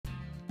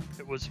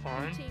it was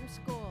fine. Team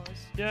scores.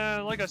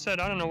 Yeah, like I said,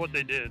 I don't know what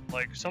they did.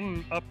 Like,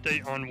 some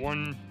update on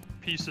one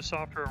piece of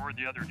software or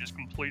the other just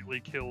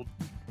completely killed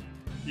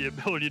the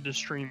ability to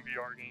stream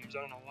VR games. I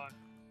don't know why.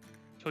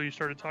 Until you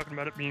started talking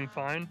about it being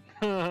fine.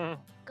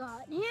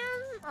 Got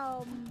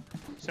him.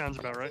 Sounds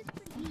about right.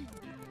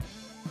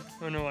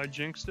 Oh no, I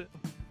jinxed it.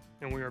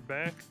 And we are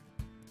back.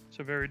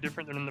 So very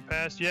different than in the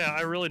past. Yeah,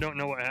 I really don't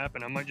know what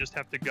happened. I might just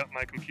have to gut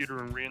my computer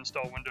and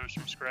reinstall Windows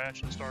from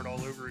scratch and start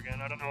all over again.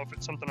 I don't know if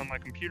it's something on my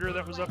computer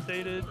that was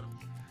updated,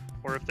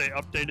 or if they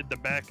updated the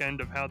back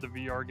end of how the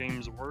VR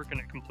games work and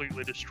it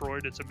completely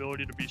destroyed its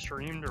ability to be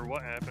streamed, or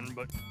what happened,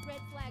 but Red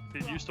flag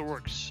it used to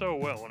work so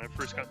well when I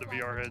first got the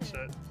VR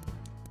headset.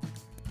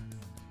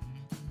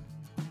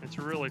 It's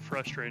really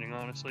frustrating,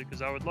 honestly,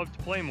 because I would love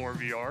to play more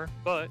VR,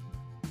 but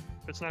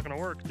if it's not going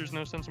to work, there's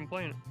no sense in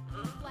playing it.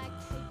 Flag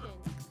taken.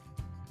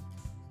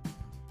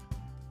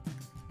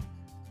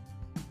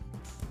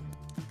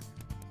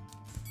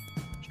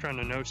 He's trying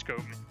to no-scope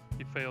me.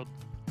 He failed.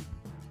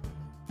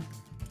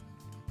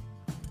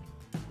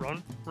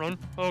 Run, run.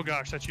 Oh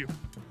gosh, that's you.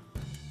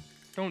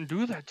 Don't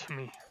do that to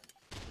me.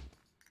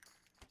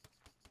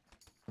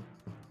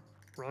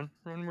 Run,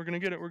 run, we're gonna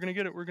get it, we're gonna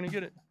get it, we're gonna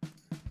get it.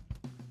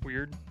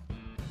 Weird.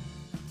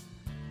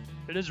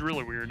 It is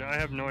really weird. I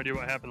have no idea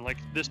what happened. Like,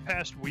 this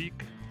past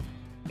week,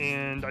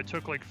 and I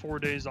took like 4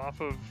 days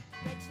off of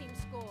Red team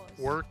scores.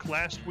 work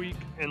last week,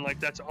 and like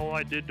that's all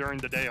I did during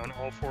the day on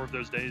all 4 of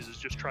those days is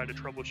just try to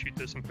troubleshoot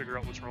this and figure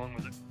out what's wrong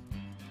with it.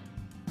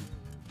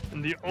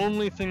 And the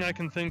only thing I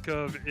can think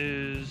of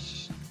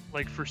is,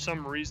 like, for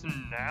some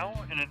reason now,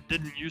 and it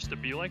didn't used to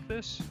be like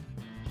this,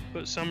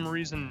 but some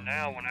reason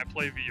now when I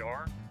play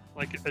VR,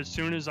 like as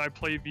soon as I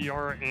play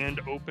VR and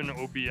open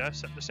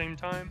OBS at the same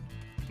time,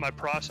 my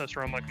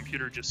processor on my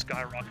computer just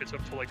skyrockets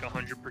up to like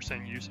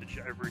 100% usage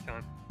every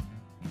time.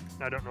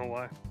 And I don't know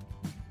why.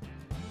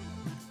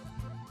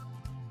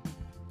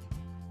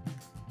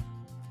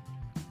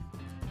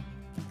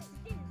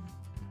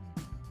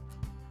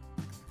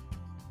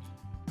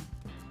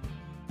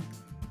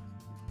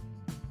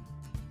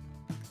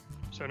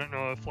 So I don't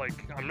know if, like,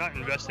 I'm not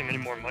investing any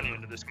more money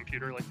into this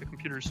computer. Like, the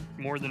computer's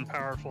more than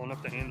powerful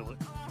enough to handle it.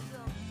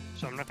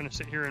 So I'm not going to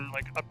sit here and,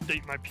 like,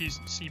 update my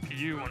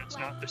CPU when it's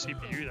not the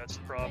CPU that's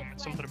the problem.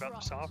 It's something about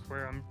the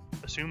software, I'm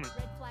assuming.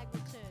 Red flag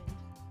returned.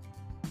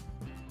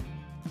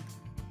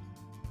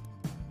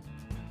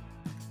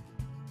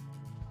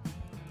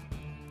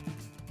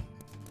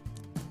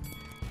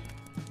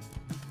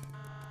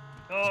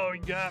 Oh, he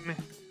got me.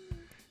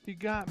 He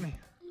got me.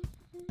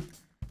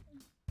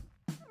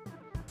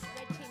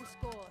 Red team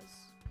scores.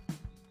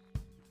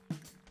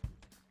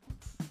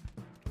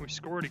 We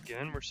scored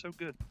again. We're so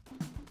good.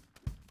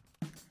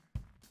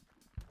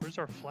 Where's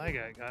our flag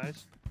at,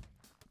 guys?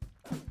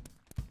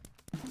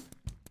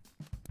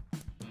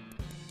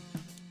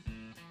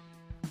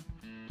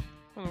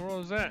 What in the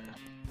world is that?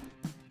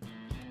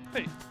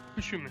 Hey,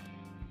 who shoot me?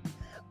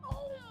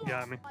 Oh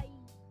Got me. my-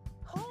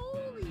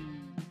 Holy.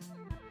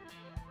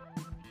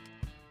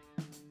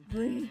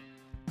 Bree.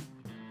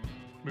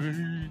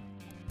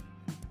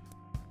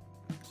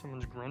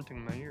 Someone's grunting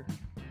in my ear.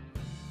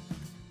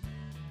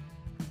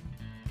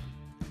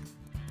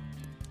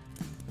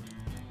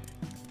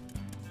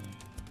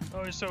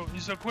 Oh, he's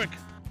so quick.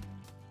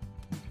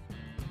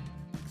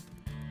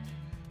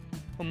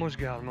 Almost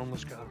got him,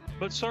 almost got him.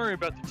 But sorry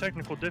about the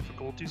technical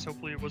difficulties.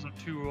 Hopefully it wasn't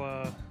too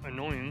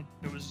annoying.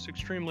 It was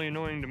extremely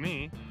annoying to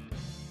me.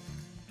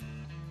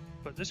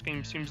 But this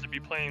game seems to be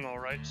playing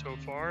alright so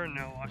far. And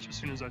now watch, as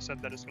soon as I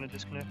said that, it's going to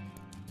disconnect.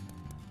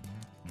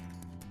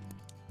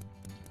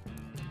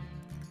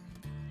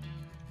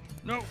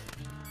 No!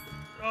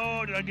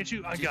 Oh, did I get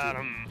you? I got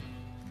him.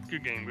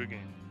 Good game, good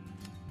game.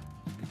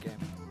 Good game.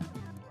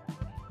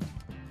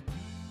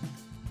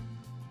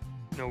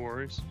 No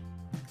worries.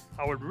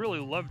 I would really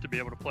love to be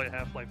able to play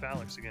Half-Life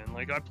Alyx again.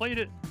 Like, I played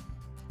it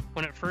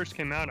when it first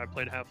came out. I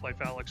played Half-Life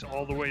Alyx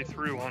all the way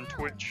through on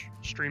Twitch,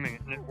 streaming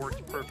it, and it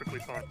worked perfectly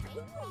fine.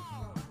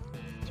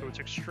 So it's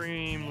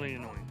extremely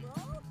annoying.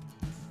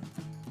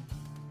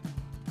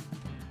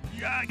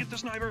 Yeah, get the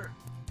sniper!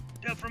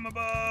 Death from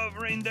above!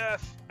 Rain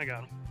death! I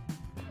got him.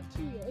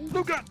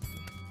 Luca!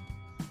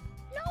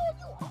 No,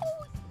 you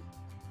always.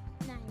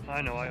 Nice.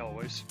 I know, I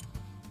always.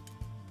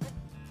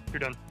 You're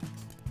done.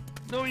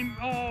 No, he...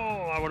 Oh,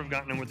 I would have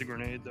gotten him with the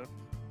grenade, though.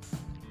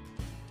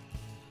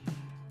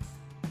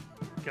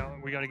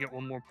 We gotta get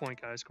one more point,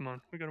 guys. Come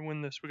on. We gotta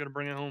win this. We gotta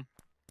bring it home.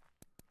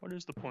 What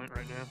is the point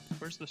right now?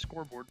 Where's the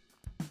scoreboard?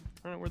 I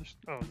don't know where the...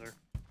 Oh, there.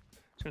 I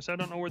was gonna say, I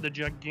don't know where the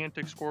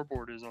gigantic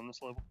scoreboard is on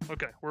this level.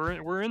 Okay,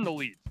 we're in the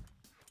lead.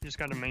 We just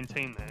gotta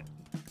maintain that.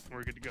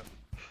 We're good to go.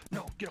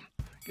 No, get him!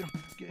 Get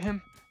him! Get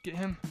him! Get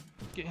him!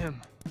 Get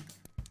him!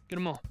 Get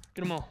them all!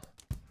 Get them all!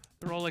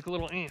 They're all like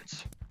little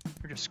ants.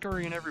 They're just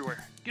scurrying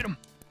everywhere. Get him!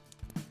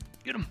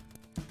 Get him!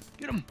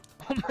 Get him!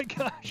 Oh my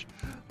gosh!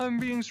 I'm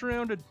being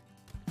surrounded!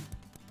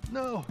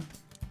 No!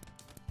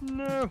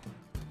 No!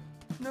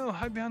 No!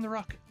 Hide behind the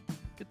rock!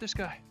 Get this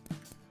guy!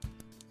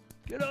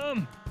 Get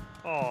him!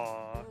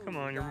 Aw, come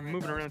on, you're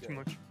moving around too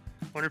much.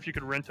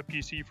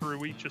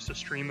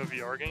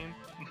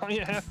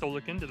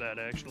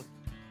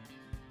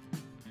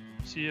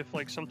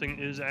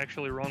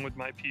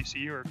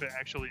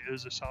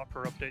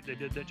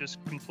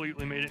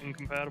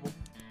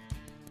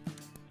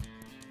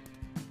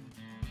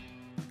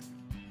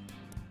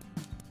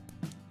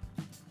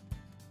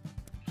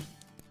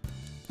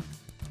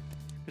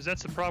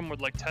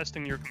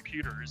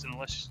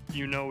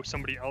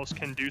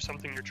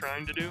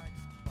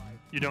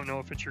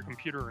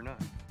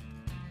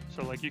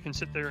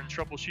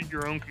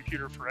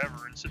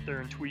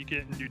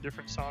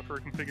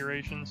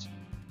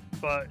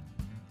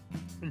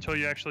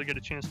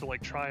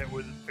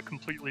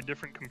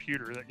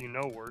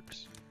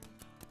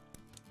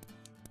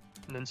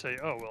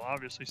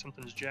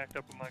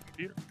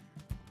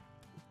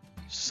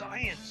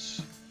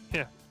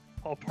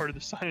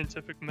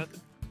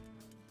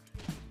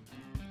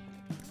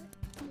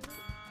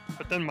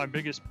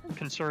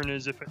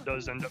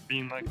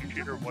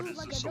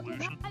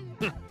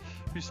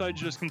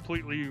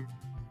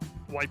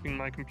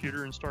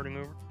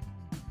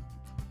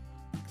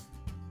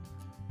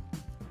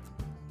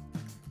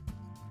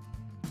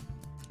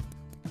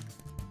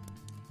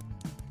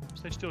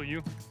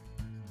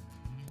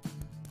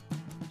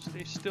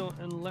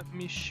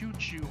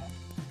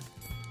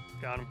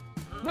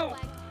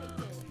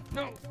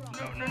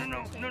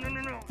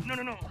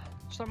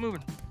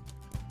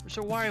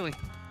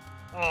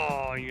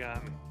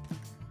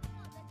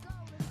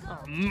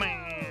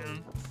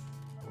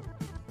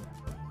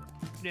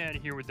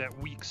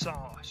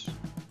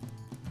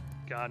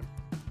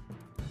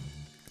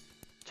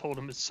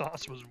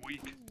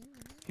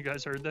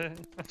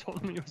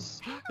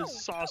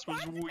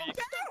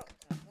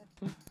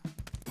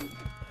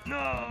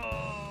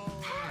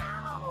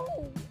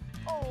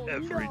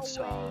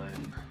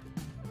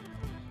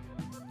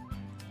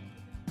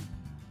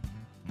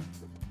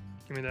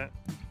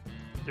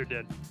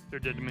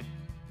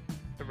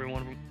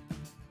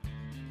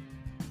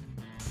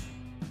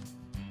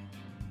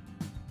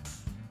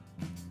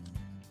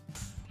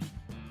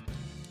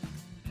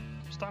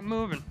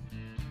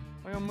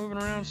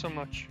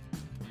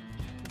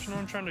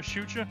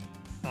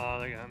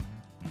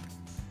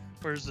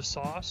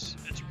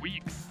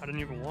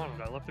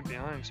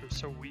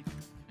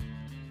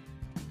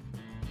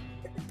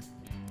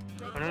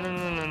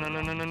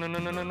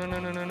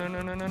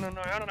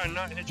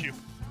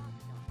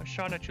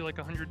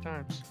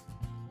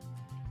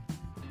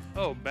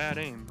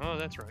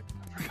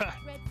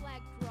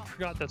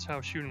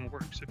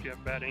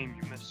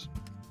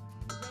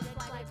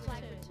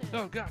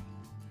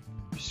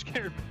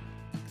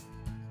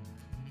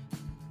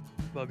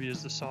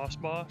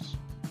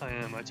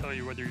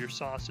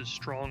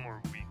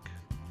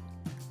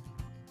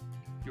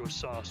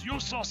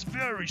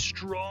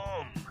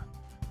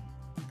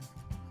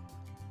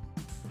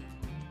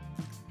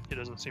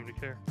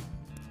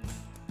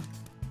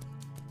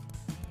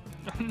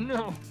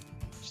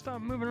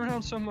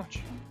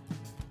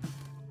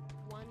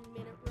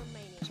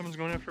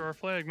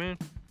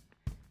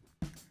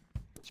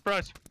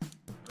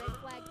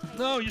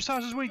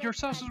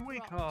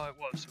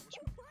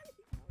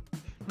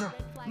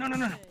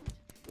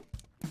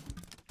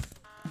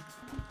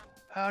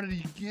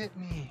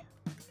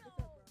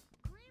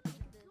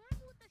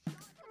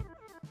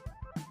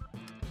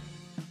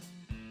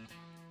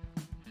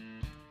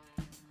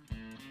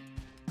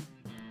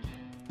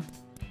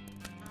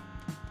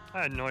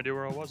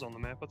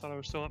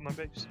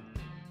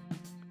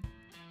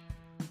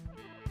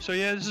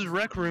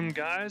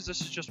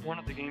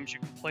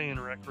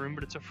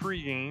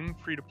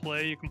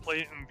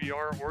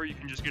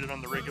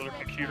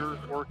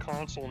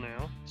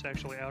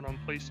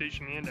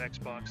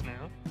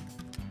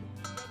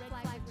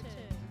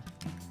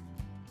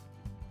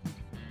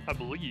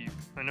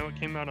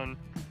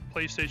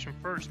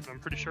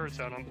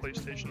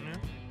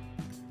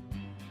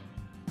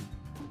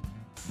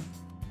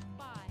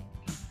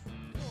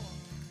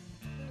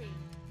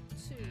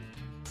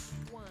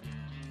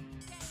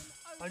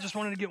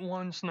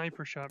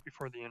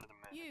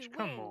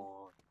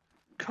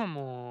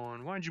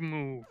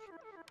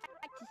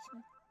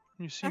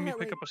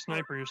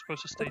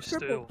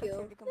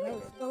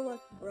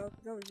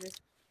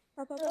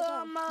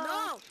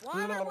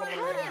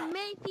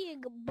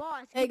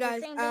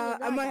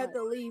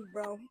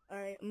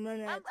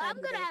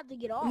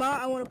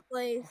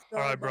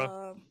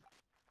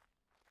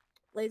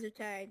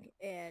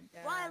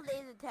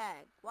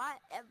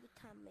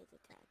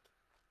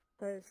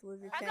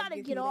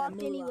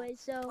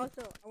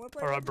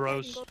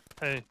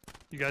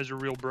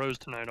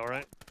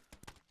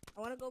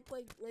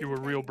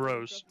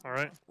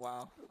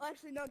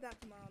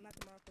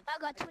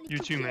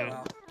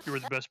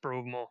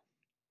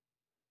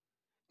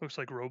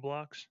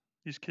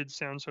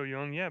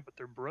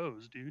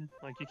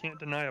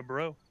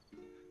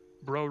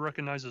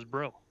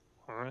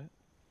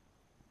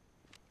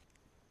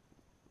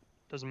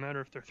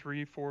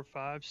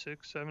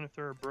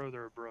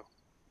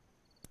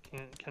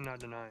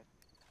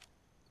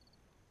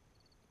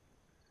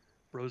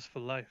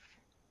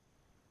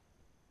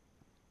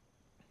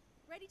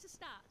 Ready to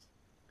start.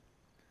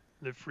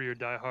 Live free or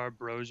die hard,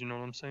 bros. You know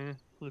what I'm saying?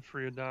 Live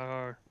free or die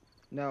hard.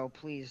 No,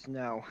 please,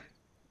 no.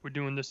 We're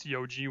doing this the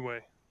OG way.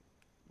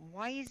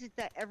 Why is it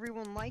that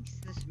everyone likes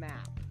this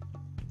map?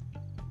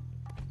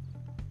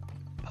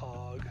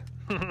 Pog.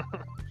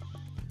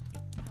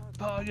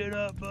 Pog it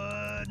up,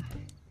 bud.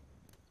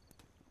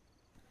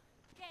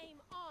 Game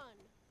on.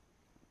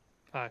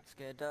 Hi. Let's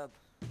get a dub.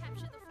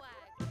 Capture the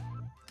flag.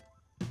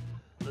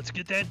 Let's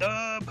get that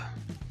dub.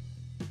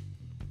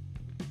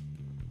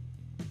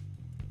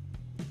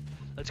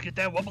 Let's get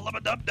that wubba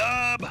lubba dub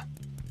dub.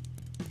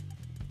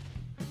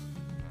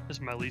 This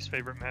is my least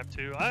favorite map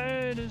too.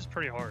 It is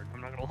pretty hard,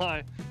 I'm not gonna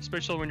lie.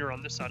 Especially when you're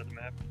on this side of the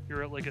map.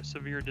 You're at like a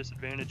severe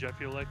disadvantage, I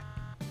feel like.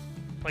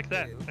 Like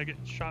that, Ew. I get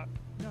shot.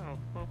 No,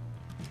 well,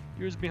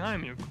 he was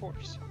behind me, of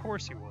course. Of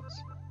course he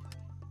was.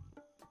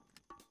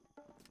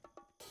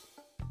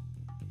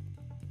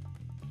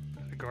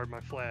 Gotta guard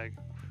my flag.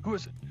 Who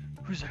is it?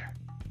 Who's there?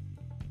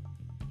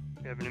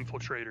 We have an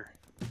infiltrator.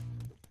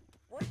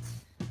 What?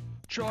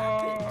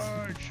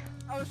 Charge!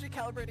 I was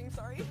recalibrating,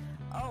 sorry.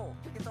 Oh,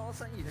 because all of a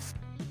sudden you just...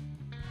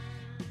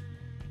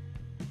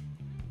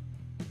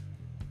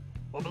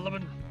 Wubba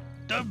lubba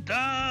dub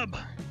dub!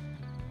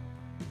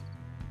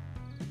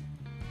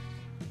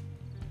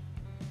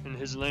 In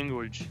his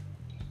language,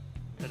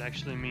 that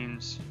actually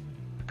means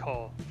a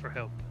call for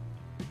help.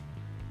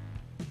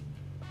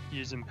 He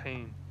is in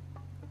pain.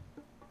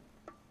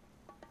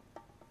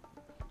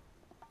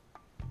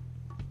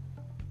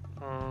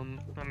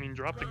 I mean,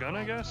 drop the gun,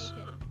 I guess?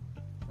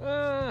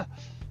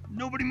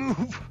 Nobody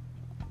move!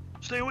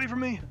 Stay away from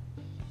me!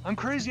 I'm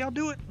crazy, I'll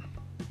do it!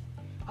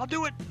 I'll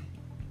do it!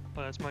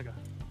 Oh, that's my guy.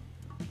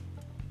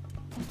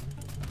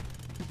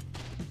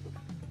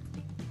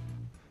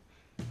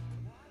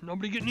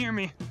 Nobody get near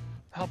me.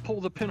 I'll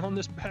pull the pin on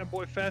this bad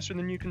boy faster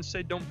than you can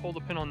say don't pull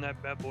the pin on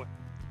that bad boy.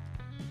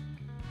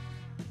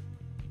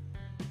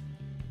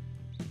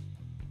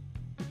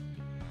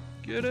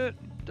 Get it?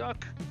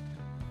 Duck.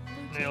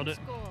 Blue Nailed team it.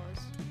 Scores.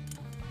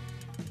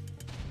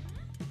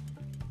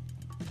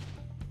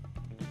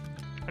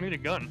 I need a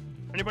gun.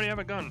 Anybody have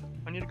a gun?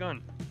 I need a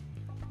gun.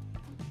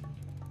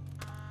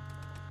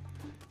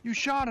 You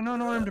shot an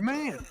unarmed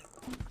man.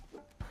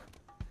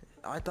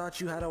 I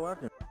thought you had a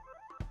weapon.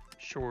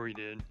 Sure he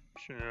did.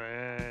 Sure.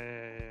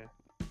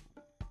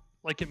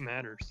 Like it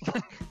matters.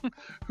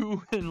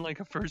 Who in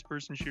like a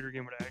first-person shooter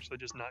game would actually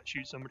just not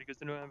shoot somebody because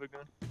they don't have a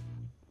gun?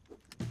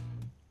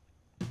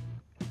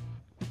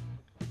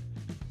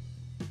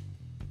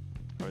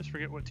 I always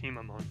forget what team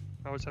I'm on.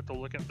 I always have to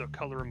look at the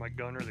color of my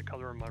gun or the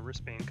color of my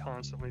wristband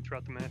constantly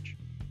throughout the match.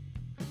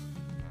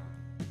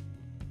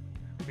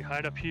 We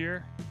hide up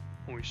here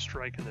and we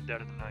strike in the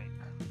dead of the night.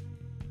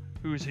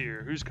 Who's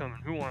here? Who's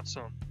coming? Who wants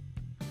some?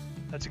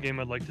 That's a game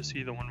I'd like to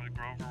see, the one with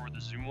Grover or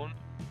the zoo one.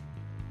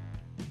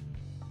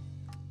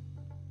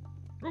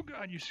 Oh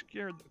god, you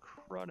scared the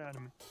crud out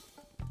of me.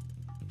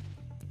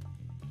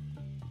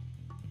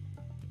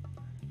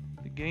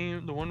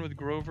 The one with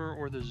Grover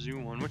or the zoo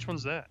one. Which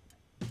one's that?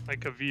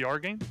 Like a VR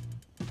game?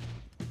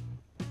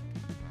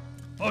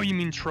 Oh, you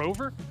mean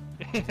Trover?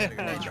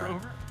 Yeah,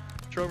 Trover.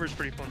 Trover's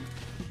pretty fun.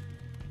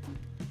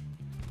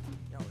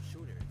 Yo,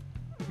 shooter.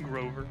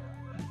 Grover.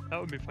 That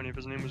would be funny if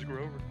his name was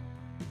Grover.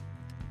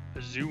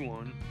 The zoo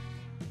one.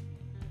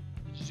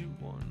 Zoo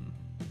one.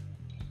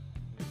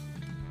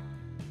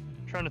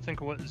 Trying to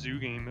think of what zoo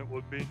game it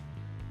would be.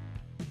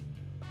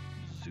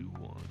 Zoo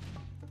one.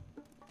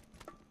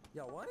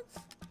 Yo, what?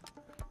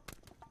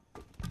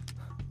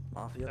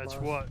 Mafia That's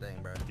boss? what?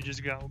 Dang, bro. You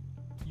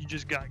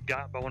just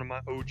got by one of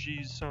my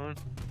OGs, son.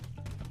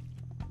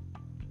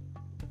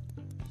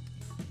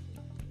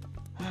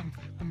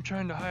 I'm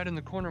trying to hide in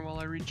the corner while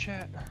I read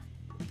chat.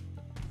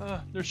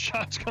 There's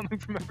shots coming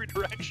from every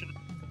direction.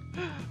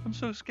 I'm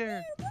so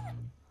scared.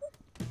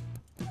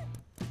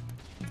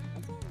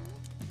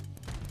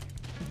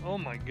 Oh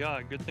my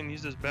god, good thing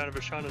he's as bad of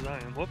a shot as I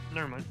am. Whoop,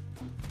 never mind.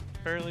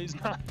 Apparently he's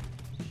not.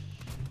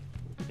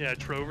 Yeah,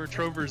 Trover.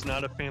 Trover's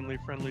not a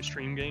family-friendly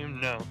stream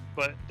game, no.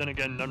 But then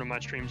again, none of my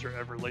streams are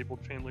ever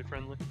labeled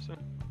family-friendly, so.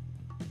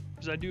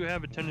 Because I do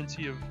have a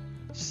tendency of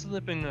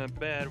slipping a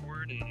bad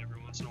word in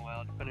every once in a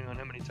while, depending on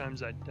how many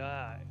times I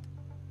die.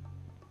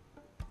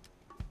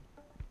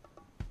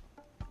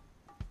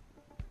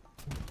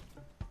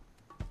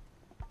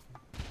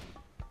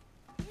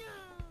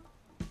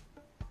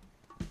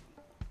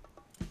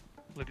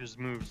 Look at his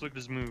moves, look at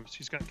his moves.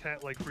 He's got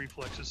cat-like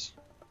reflexes.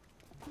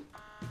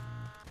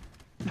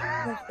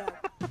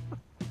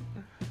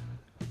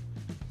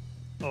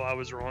 Oh, I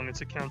was wrong.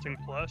 It's Accounting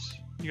Plus.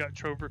 You got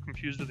Trover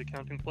confused with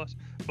Accounting Plus.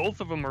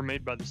 Both of them are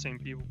made by the same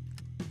people.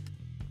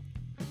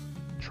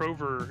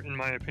 Trover, in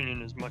my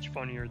opinion, is much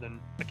funnier than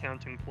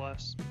Accounting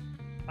Plus.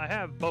 I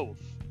have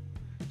both.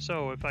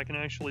 So if I can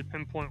actually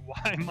pinpoint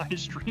why my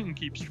stream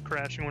keeps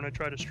crashing when I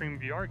try to stream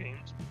VR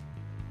games,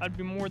 I'd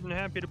be more than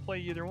happy to play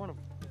either one of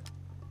them.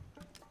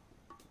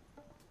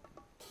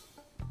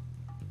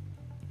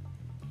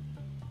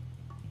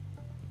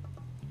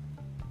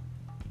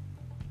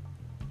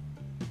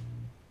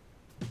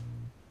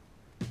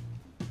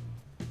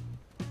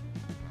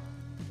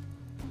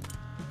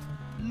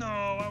 No,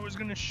 I was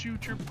gonna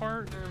shoot your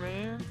partner,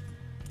 man.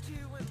 2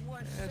 in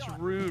 1 That's shot.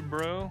 rude,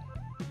 bro.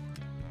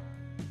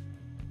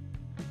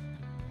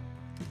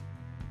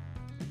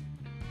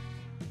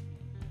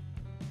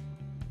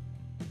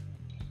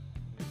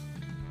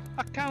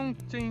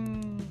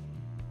 Accounting.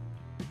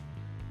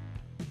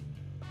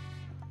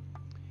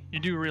 You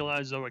do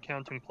realize though,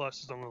 Accounting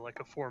Plus is only like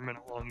a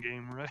 4-minute long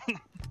game, right?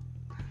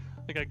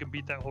 Like I could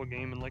beat that whole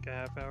game in like a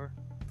half hour.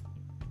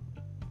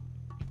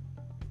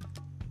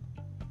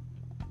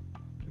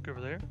 Look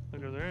over there.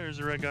 Look over there. There's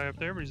a red guy up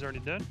there, but he's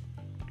already dead.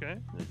 Okay,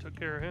 they took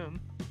care of him.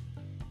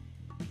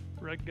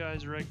 Red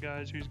guys, red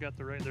guys. Who's got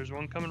the red? There's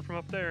one coming from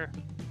up there.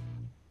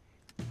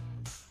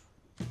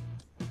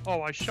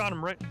 Oh, I shot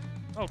him right.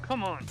 Oh,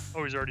 come on.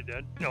 Oh, he's already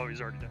dead. No,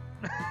 he's already dead.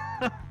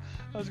 I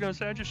was gonna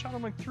say I just shot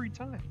him like 3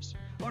 times.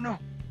 Oh no.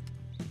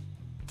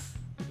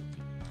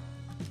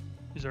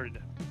 He's already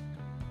dead.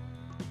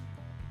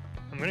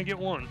 I'm gonna get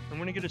one. I'm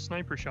gonna get a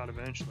sniper shot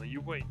eventually.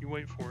 You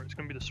wait for it. It's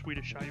gonna be the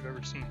sweetest shot you've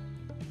ever seen.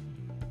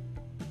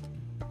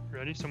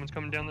 Ready? Someone's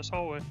coming down this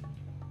hallway.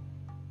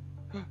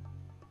 I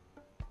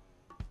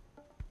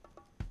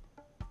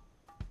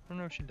don't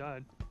know if she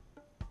died.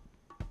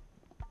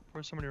 There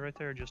was somebody right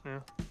there just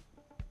now.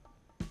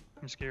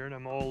 I'm scared.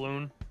 I'm all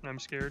alone and I'm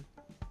scared.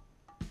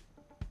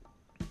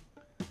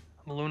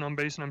 I'm alone on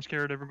base and I'm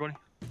scared, everybody.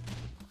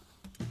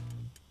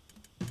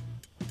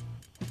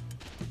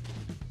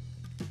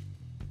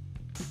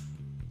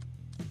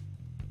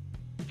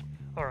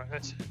 Alright,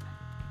 that's it.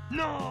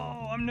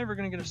 No! I'm never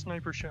gonna get a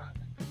sniper shot.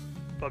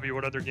 Bubby,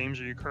 what other games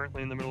are you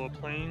currently in the middle of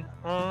playing?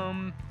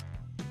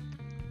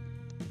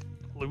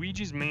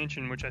 Luigi's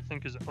Mansion, which I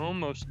think is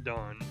almost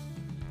done.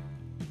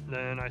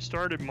 Then I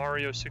started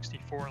Mario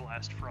 64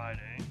 last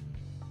Friday.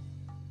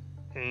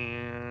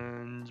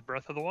 And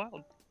Breath of the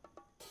Wild.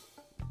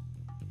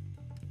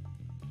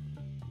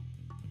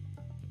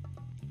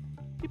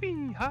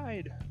 Yippee!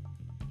 Hide!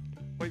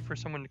 Wait for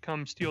someone to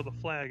come steal the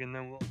flag and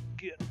then we'll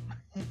get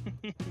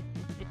them.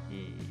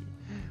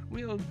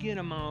 We'll get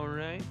them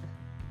alright.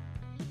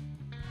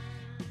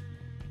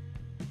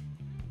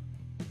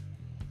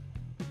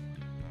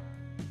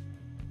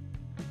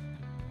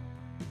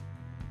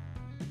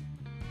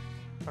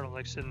 I don't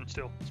like sitting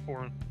still, it's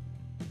boring.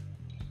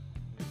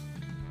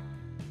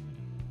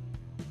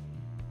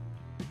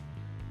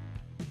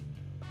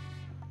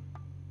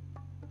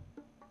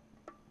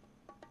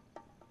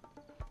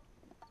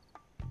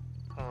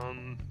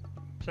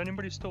 Is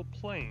anybody still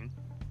playing?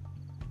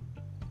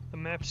 The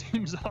map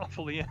seems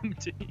awfully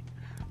empty.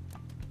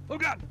 Oh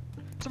god!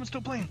 Someone's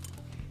still playing!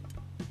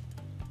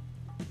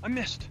 I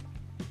missed!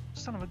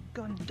 Son of a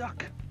gun,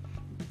 duck!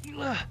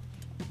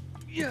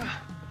 Yeah!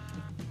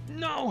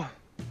 No!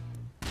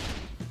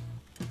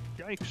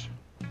 Yikes.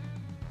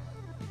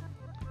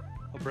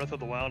 Oh, Breath of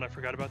the Wild, I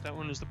forgot about that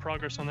one. Is the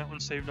progress on that one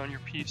saved on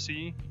your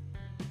PC?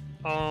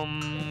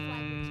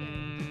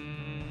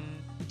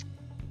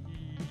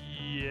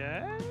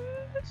 Yes?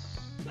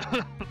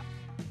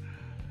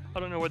 I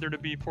don't know whether to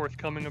be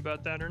forthcoming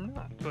about that or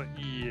not, but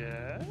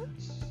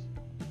yes.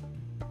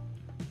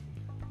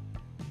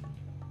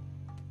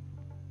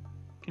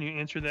 Can you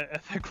answer that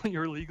ethically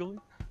or legally?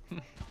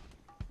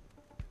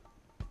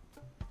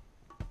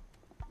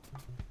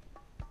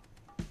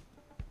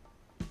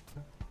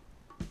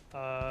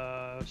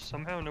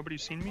 Somehow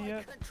nobody's seen me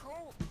yet.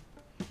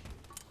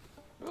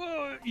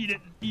 Oh, eat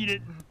it, eat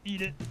it,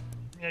 eat it.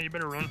 Yeah, you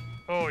better run.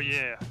 Oh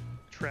yeah,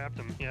 trapped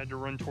him. He had to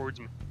run towards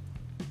me.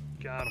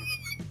 Got him.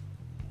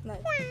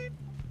 Nice.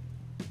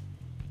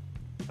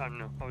 I don't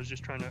know. I was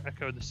just trying to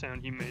echo the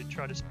sound he made.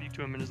 Try to speak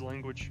to him in his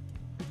language.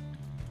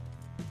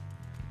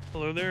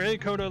 Hello there. Hey,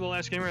 Kodo, the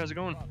last gamer. How's it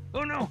going?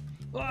 Oh no!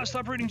 Oh,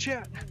 stop reading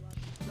chat.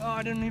 Oh,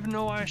 I didn't even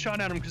know why I shot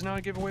at him because now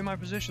I gave away my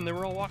position. They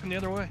were all walking the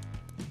other way.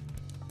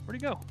 Where'd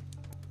he go?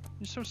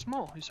 He's so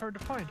small. He's hard to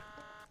find.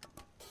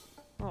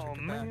 Oh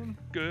man,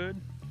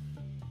 good.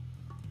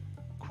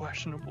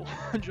 Questionable.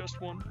 Just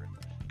wondering.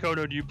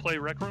 Kodo, do you play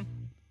Rec Room?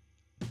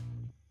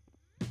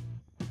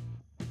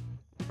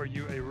 Are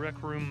you a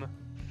Rec Room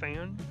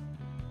fan?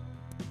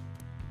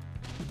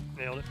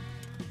 Nailed it.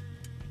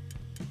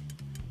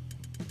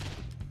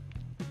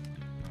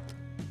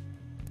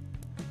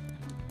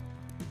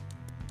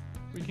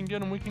 We can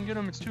get him, we can get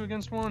him. It's 2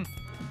 against 1.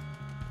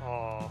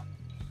 Aw.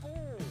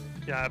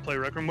 Yeah, I play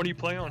Rec Room. What do you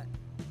play on?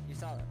 You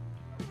saw that.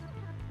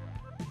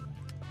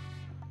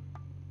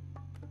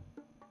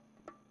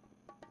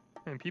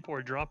 Man, people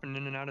are dropping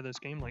in and out of this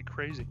game like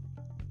crazy.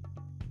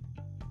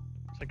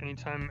 It's like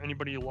anytime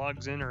anybody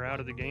logs in or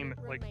out of the game, it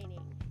like Remaining.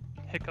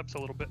 hiccups a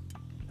little bit.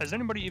 Has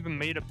anybody even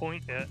made a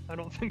point yet? I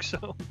don't think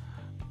so.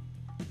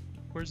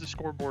 Where's the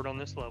scoreboard on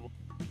this level?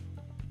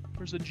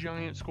 Where's the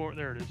giant score?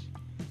 There it is.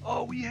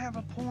 Oh, we have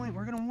a point.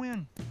 We're gonna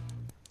win.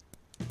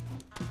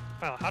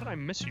 Wow, how did I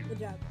miss you? Good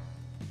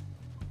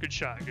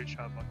job. Good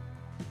shot, bud.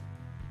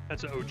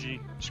 That's an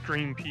OG.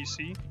 Scream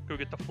PC. Go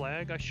get the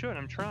flag. I should,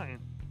 I'm trying.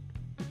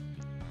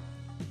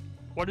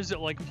 What is it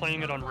like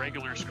playing it on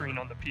regular screen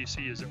on the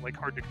PC? Is it like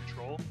hard to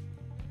control?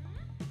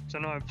 Because I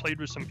know I've played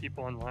with some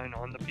people online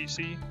on the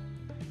PC,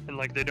 and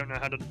like they don't know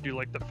how to do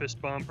like the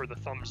fist bump or the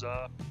thumbs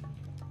up.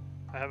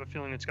 I have a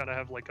feeling it's got to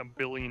have like a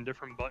billion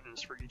different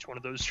buttons for each one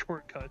of those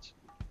shortcuts.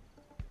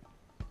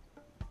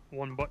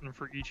 One button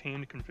for each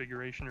hand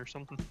configuration or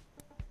something.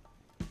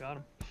 Got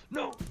him.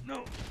 No,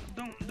 no,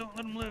 don't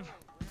let him live.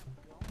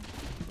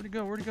 Where'd he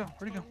go? Where'd he go?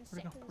 Where'd he go?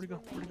 Where'd he go? Where'd he go?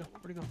 Where'd he go?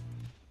 Where'd he go?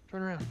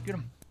 Turn around, get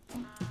him.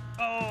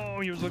 Oh,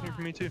 he was looking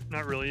for me too.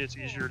 Not really, it's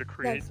easier to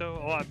create Yes.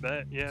 though. Oh, I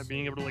bet. Yeah,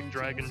 being able to like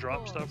drag and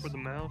drop stuff with the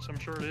mouse, I'm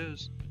sure it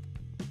is.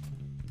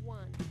 1.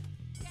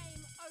 Game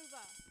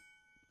over.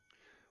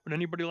 Would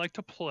anybody like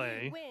to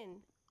play? You win.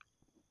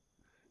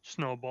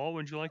 Snowball,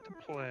 would you like to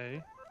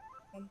play?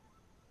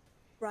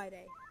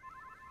 Friday.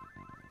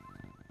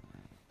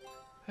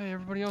 Hey,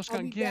 everybody else I'll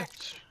got be back.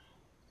 gifts.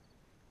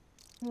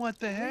 What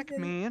the heck,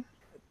 Reason- man?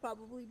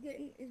 Probably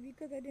didn't is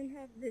because I didn't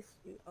have this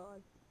suit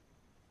on.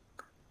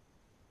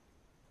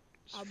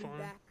 It's I'll be fine.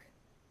 back.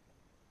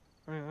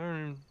 I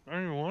don't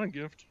even want a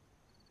gift.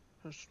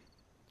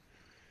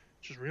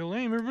 Just real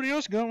lame. Everybody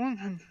else got one.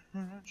 And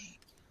I'm just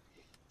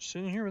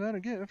sitting here without a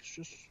gift,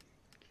 just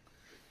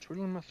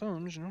twiddling my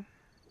thumbs, you know.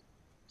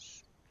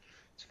 It's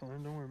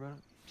fine. Don't worry about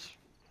it.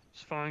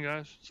 It's fine,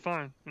 guys. It's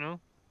fine. You know.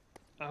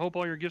 I hope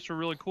all your gifts were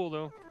really cool,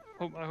 though.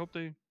 I hope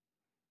they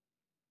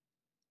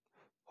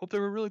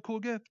were really cool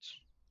gifts,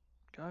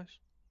 guys.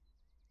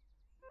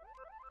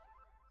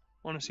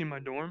 Want to see my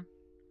dorm?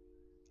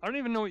 I don't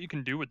even know what you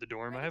can do with the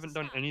dorm. I haven't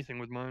done anything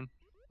with mine.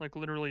 Like,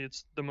 literally,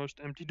 it's the most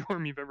empty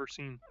dorm you've ever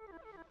seen.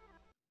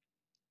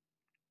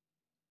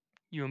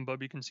 You and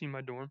Bubby can see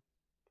my dorm.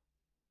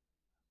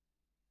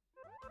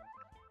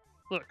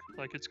 Look,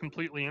 like, it's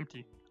completely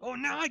empty. Oh,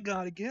 now I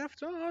got a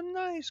gift! Oh,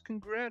 nice!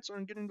 Congrats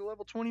on getting to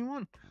level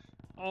 21.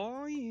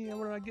 Oh, yeah,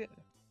 what did I get?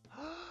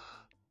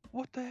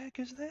 What the heck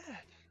is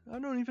that? I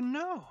don't even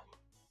know.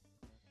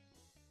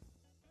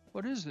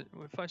 What is it?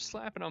 If I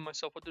slap it on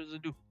myself, what does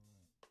it do?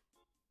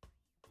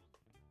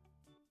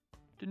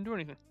 Didn't do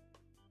anything.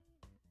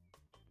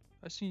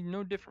 I see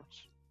no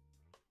difference.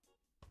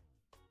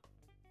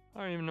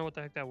 I don't even know what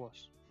the heck that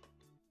was.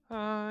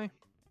 Hi.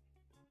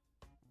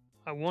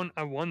 I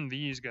won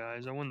these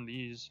guys. I won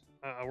these.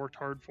 I worked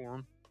hard for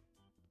them.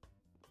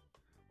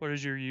 What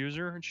is your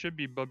user? It should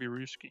be Bubby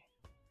Rooski.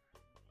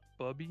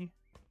 Bubby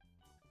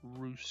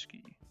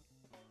Rooski.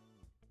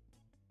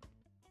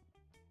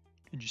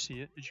 Did you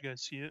see it? Did you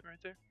guys see it right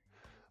there?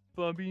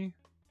 Bubby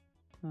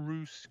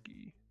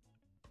Rooski.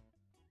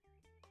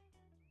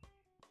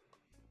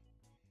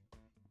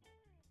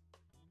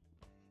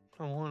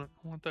 I want it.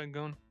 I want that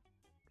gun.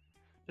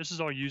 This is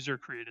all user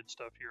created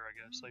stuff here,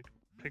 I guess. Like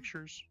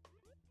pictures.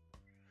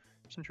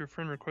 Since your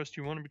friend requests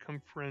you want to become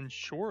friends,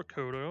 sure,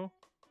 Kodo.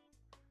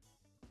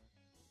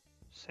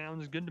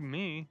 Sounds good to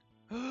me.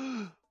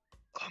 Among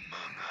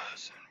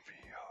Us in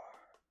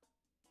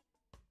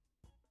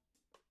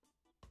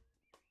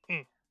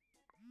VR.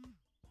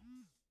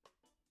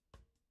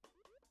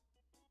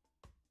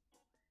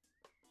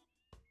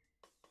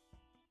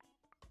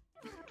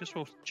 Guess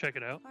we'll check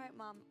it out. Alright,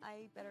 Mom,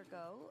 I better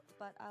go,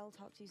 but I'll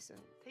talk to you soon.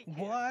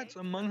 What?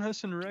 Among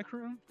Us in Rec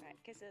Room? Alright,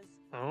 kisses.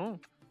 Oh,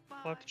 we'll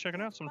have to check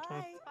it out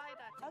sometime. Bye. Bye,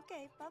 Dad.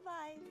 Okay,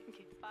 bye-bye.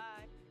 Okay, bye.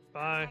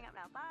 Bye. Hang up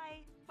now.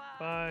 Bye.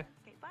 Bye.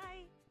 Okay,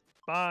 bye.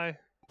 Bye.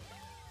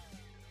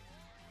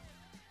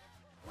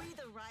 We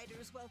the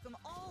Riders welcome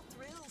all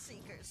thrill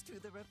seekers to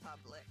the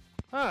Republic.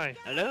 Hi.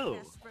 Hello.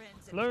 Best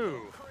friends and Hello.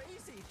 go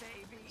crazy,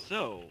 baby.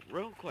 So,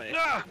 real quick,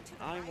 Ah!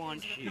 I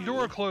want you. The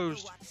door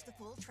closed. Go watch the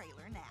full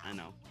trailer now. I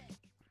know.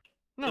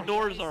 No. The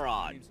doors are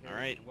odd. Name's All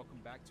Harry, right. and welcome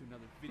back to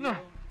another video. No.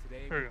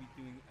 Today Here we'll we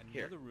be doing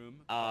Here. another room.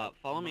 Follow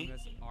Among me.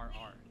 Us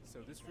RR. So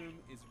this room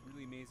is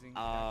really amazing.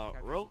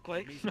 Real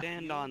quick,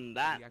 stand on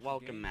that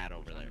welcome mat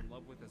over there.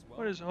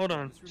 What is? Hold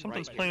on.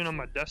 Something's right playing on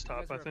my If you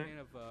desktop, guys I are a think. fan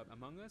of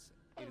Among Us,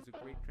 it is a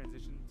great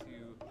transition to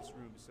this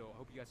room. So I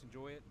hope you guys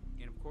enjoy it.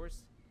 And of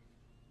course,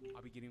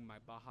 I'll be getting my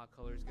Baja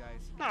colors,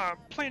 guys. Nah,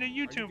 played a Are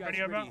you YouTube guys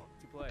video ready about.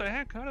 to What play? the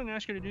heck? I didn't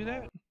ask you to do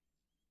that.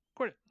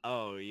 Quit it.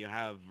 Oh, you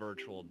have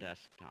virtual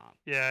desktop.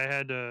 Yeah, I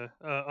had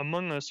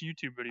Among Us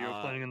YouTube video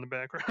playing in the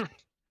background.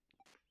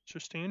 So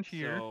stand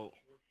here. So,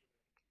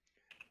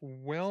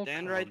 Welcome.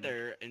 stand right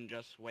there and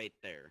just wait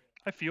there.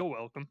 I feel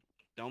welcome.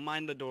 Don't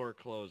mind the door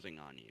closing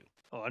on you.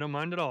 Oh, I don't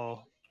mind at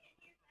all.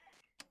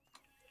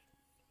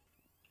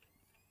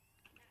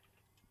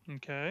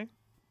 Okay.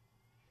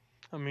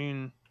 I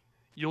mean,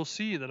 you'll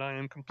see that I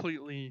am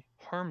completely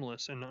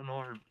harmless and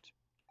unarmed.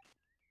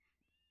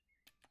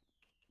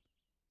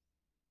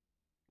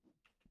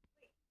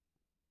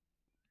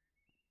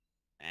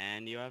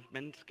 And you have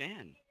been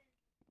scanned.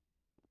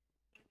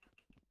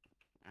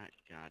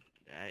 God.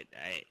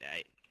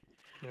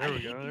 There we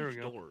go, there we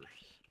go. Doors.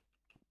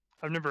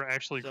 I've never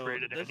actually So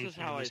created this anything is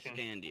how in I this game.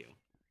 scanned you.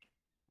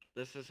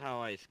 This is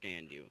how I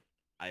scanned you.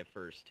 I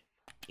first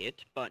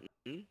hit button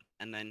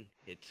and then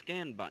hit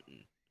scan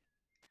button.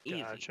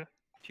 Easy. Gotcha.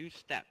 2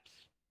 steps.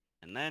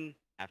 And then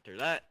after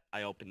that,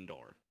 I open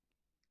door.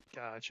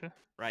 Gotcha.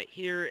 Right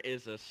here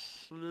is a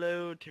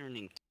slow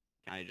turning.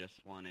 I just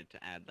wanted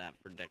to add that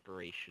for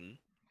decoration.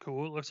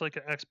 Cool. It looks like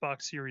an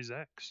Xbox Series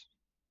X.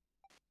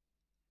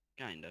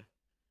 Kinda.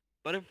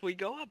 But if we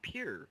go up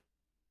here,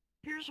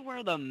 here's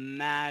where the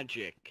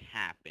magic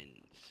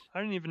happens. I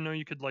didn't even know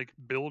you could like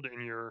build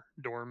in your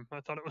dorm.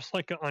 I thought it was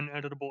like an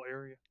uneditable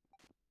area.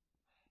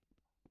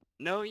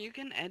 No, you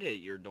can edit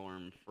your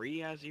dorm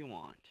free as you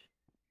want.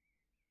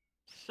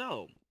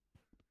 So,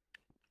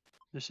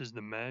 This is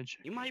the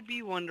magic. you might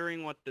be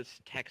wondering what this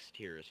text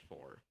here is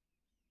for.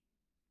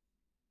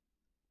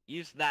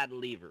 Use that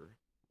lever,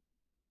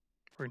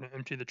 We're gonna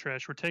empty the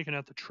trash. We're taking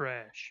out the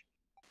trash.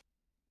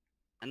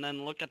 and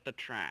then look at the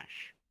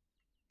trash.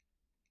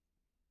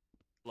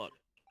 Look,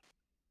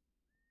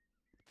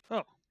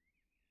 Oh.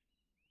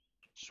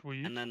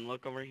 Sweet. and then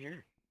look over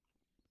here.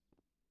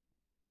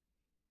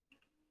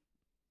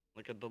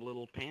 Look at the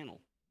little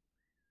panel.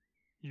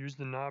 Use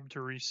the knob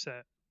to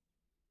reset.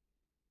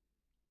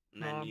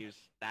 And then Knob. use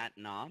that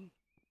knob,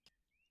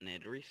 and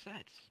it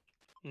resets.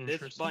 This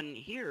Interesting. button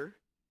here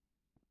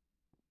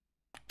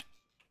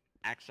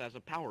acts as a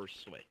power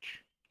switch.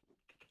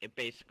 It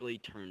basically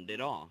turned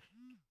it off.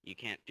 You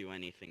can't do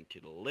anything to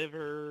the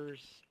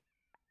livers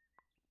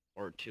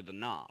or to the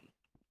knob.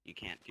 You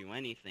can't do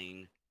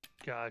anything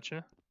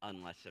Gotcha.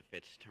 unless if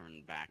it's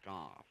turned back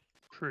off.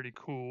 Pretty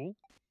cool.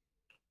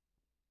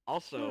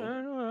 Also,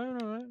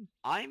 Alright.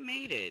 I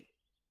made it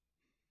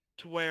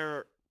to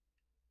where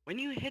when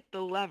you hit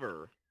the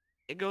lever,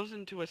 it goes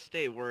into a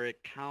state where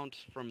it counts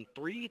from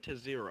 3 to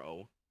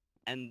 0,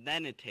 and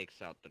then it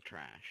takes out the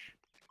trash.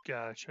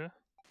 Gotcha.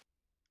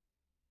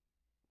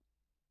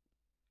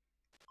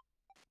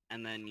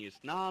 And then use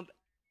knob,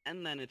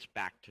 and then it's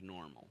back to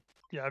normal.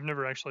 Yeah, I've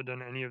never actually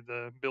done any of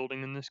the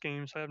building in this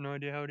game, so I have no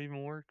idea how it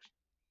even works.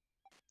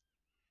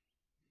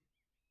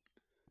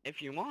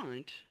 If you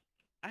want,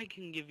 I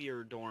can give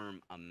your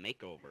dorm a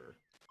makeover.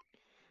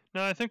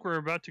 No, I think we're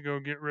about to go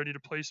get ready to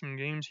play some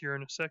games here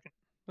in a second.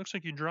 Looks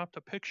like you dropped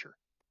a picture.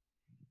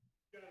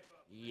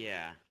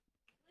 Yeah.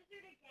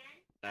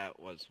 That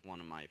was one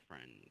of my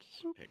friend's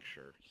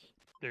pictures.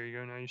 There you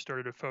go. Now you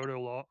started a photo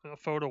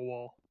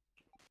wall.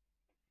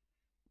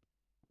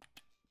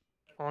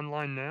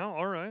 Online now?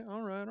 Alright.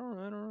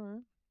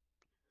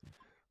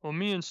 Well,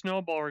 me and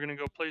Snowball are gonna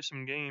go play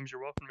some games.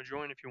 You're welcome to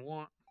join if you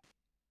want.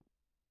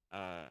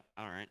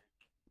 Alright.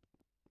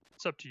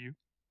 It's up to you.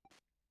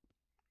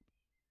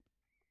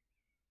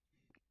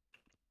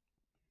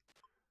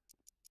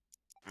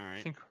 I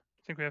Alright. think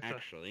we have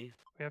Actually,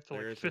 to like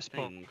there's a fist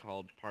bump. thing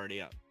called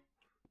Party Up.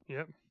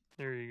 Yep.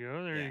 There you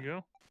go. There you Yeah.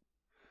 go.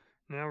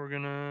 Now we're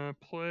gonna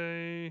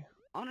play.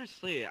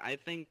 Honestly, I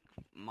think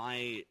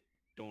my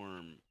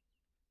dorm,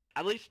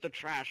 at least the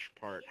trash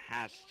part,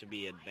 has to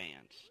be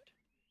advanced.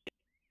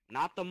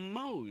 Not the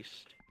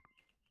most,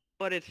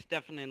 but it's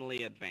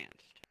definitely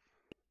advanced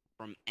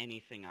from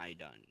anything I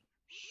done.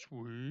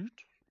 Sweet.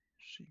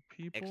 See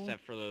people.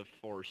 Except for the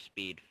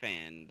 4-speed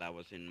fan that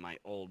was in my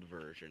old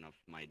version of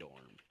my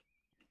dorm.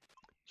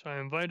 So I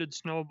invited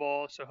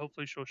Snowball, so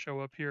hopefully she'll show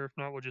up here. If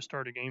not, we'll just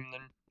start a game and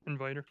then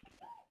invite her.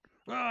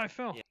 Ah, I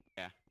fell.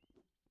 Yeah.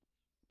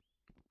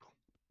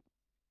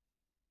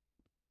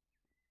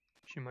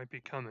 She might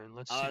be coming.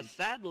 Let's see.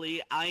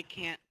 Sadly, I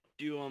can't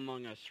do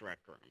Among Us Rec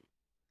Room.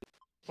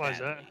 Why is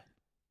that?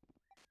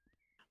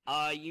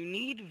 Sadly. You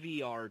need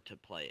VR to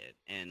play it,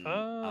 and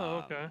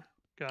Oh, okay.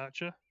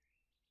 Gotcha.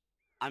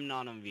 I'm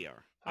not on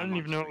VR. I I'm didn't on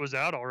even know it stream. was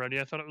out already.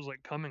 I thought it was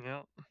like coming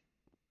out.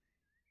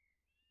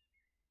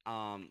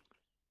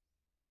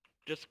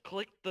 Just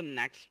click the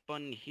next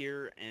button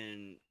here,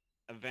 and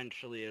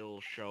eventually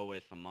it'll show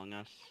with Among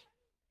Us.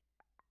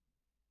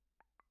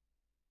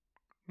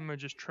 I might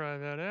just try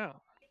that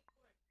out.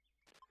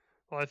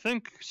 Well, I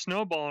think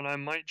Snowball and I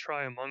might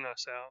try Among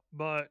Us out,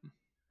 but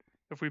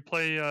if we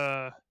play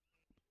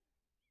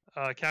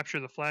Capture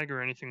the Flag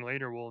or anything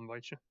later, we'll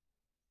invite you.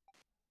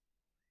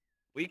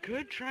 We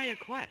could try a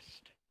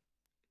quest,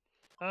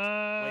 like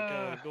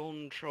Uh, a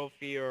golden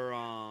trophy or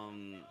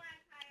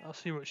I'll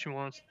see what she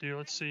wants to do.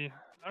 Let's see.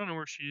 I don't know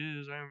where she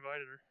is. I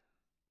invited her.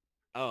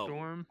 Oh,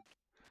 Dorm.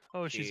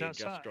 Oh, she's she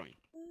outside. just joined.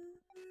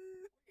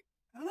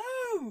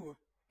 Hello!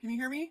 Can you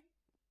hear me?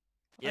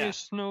 Yeah. Hey,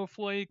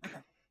 Snowflake.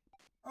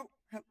 Okay.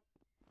 Oh,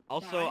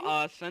 Also,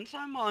 Hi. since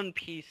I'm on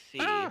PC,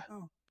 Ah!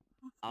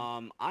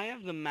 oh. I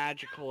have the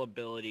magical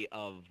ability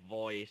of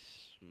voice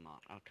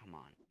oh, come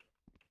on.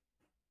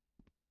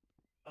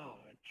 Oh,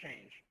 it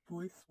changed.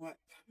 Voice what?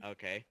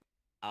 Okay.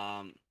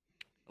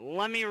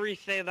 Let me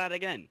re-say that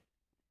again.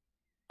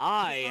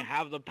 I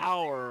have the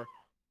power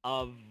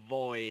of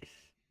voice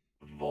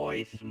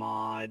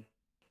mod.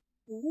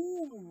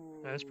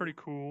 Ooh. That's pretty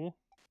cool.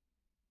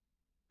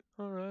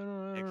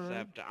 Alright.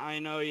 Except I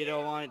know you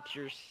don't want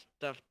your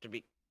stuff to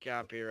be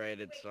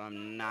copyrighted, so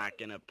I'm not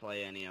gonna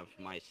play any of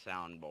my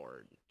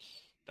soundboard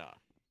stuff.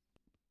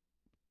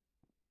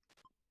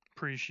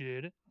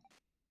 Appreciate it.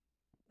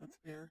 That's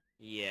fair.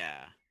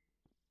 Yeah,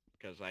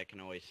 because I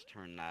can always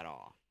turn that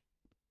off.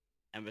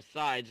 And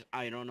besides,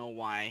 I don't know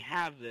why I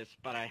have this,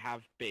 but I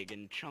have big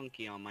and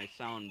chunky on my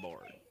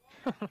soundboard.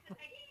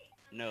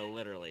 No,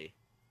 literally.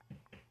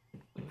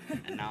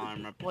 And now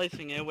I'm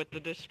replacing it with the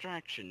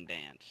distraction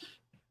dance.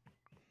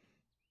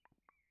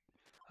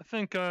 I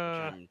think, Which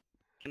I'm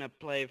gonna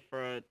play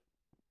for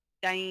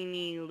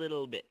tiny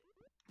little bit.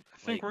 I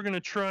think we're gonna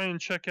try and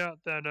check out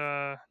that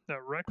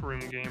Rec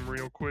Room game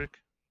real quick,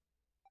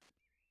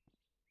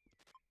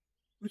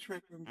 Which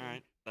Rec Room?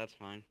 Alright, that's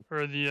fine.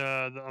 or the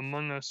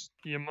Among Us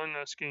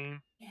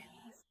game. Yes.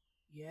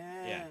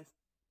 Yeah. Yes.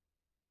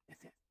 Yes.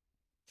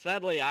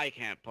 Sadly, I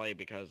can't play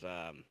because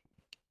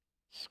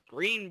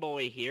Screen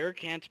Boy here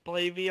can't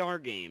play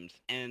VR games,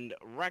 and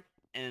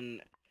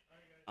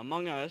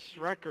Among Us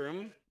Rec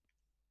Room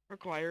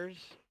requires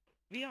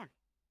VR,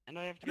 and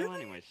I have to go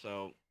anyway.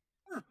 So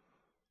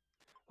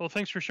Well,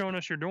 thanks for showing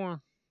us your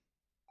dorm.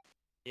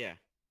 yeah.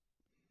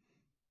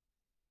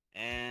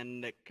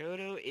 And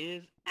Kodo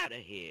is out of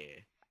here.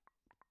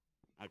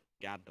 I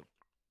got the.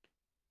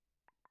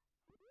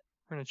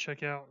 We're gonna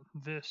check out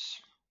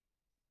this.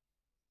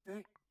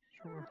 Okay.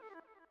 Sure.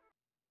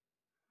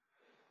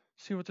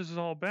 See what this is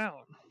all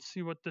about.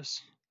 See what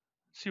this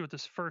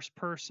first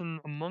person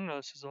Among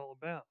Us is all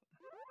about.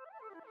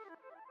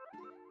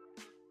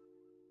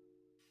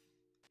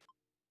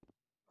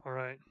 All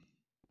right.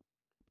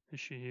 Is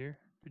she here?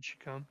 Did she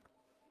come?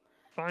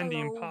 Find the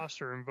Hello.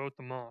 imposter and vote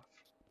them off.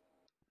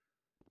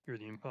 You're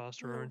the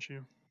imposter, Hello. aren't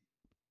you?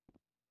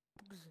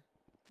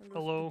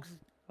 Hello.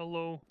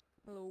 Hello.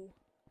 Hello.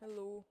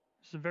 Hello.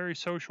 This is a very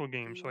social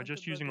game, Do you so I'm want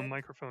just a using a baguette?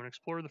 microphone.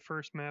 Explore the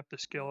first map to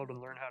scale it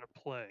and learn how to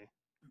play.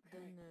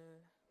 Then,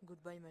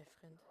 goodbye, my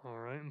friend. All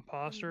right,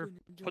 imposter. gonna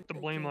do Put it the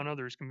blame on again.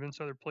 others.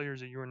 Convince other players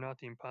that you are not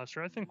the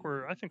imposter. I think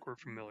we're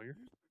familiar.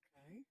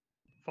 Okay.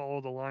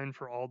 Follow the line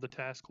for all the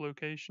task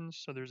locations.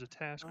 So there's a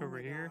task Oh over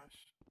my here. gosh.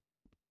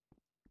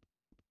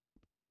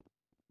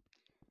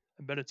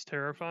 I bet it's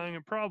terrifying.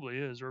 It probably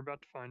is. We're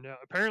about to find out.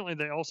 Apparently,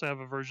 they also have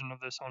a version of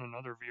this on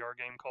another VR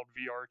game called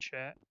VR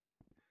Chat.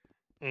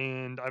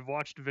 And I've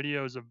watched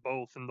videos of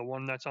both, and the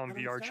one that's on How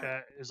does VR that?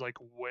 Chat is like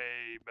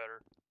way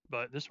better.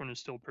 But this one is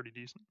still pretty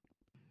decent.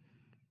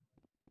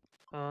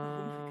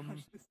 Oh my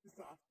gosh, this is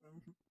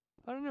awesome.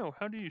 I don't know.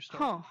 How do you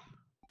start? Huh.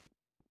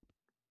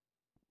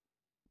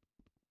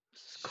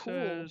 This is cool.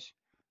 Says,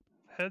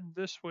 head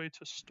this way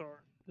to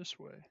start. This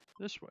way.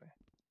 This way.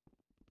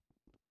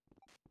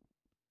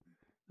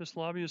 This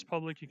lobby is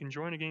public. You can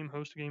join a game,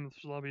 host a game. If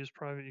this lobby is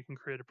private, you can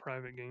create a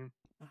private game.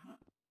 Uh-huh.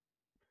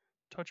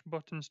 Touch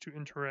buttons to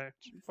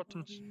interact. This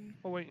Buttons. lobby.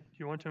 Oh wait, do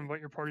you want to invite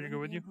your party to Join go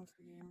a with you? game, host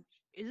a game.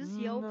 Is this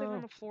yellow thing No.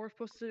 on the floor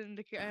supposed to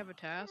indicate I have a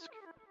task?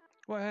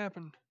 What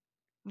happened?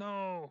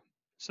 No.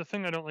 It's the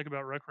thing I don't like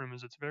about Rec Room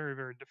is it's very,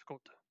 very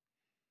difficult to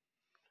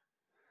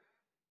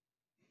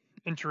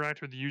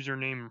interact with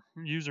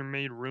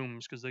user-made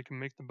rooms because they can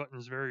make the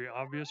buttons very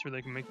obvious or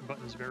they can make the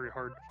buttons very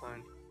hard to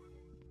find.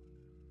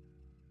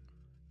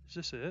 Is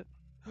this it?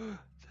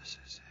 This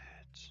is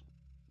it.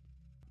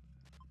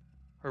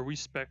 Are we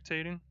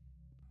spectating?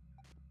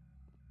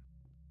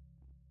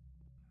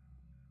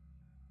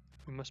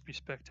 We must be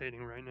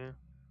spectating right now.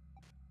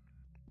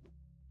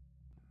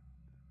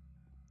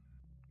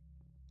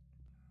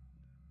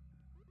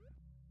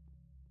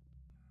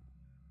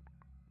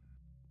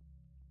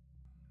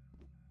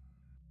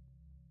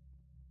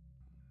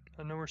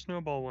 I know where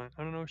Snowball went.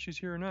 I don't know if she's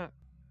here or not.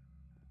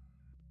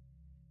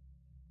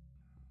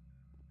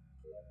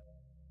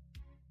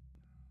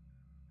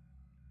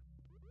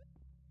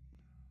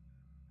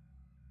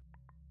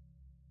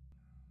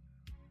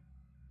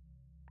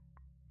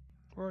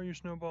 Where are you,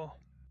 Snowball?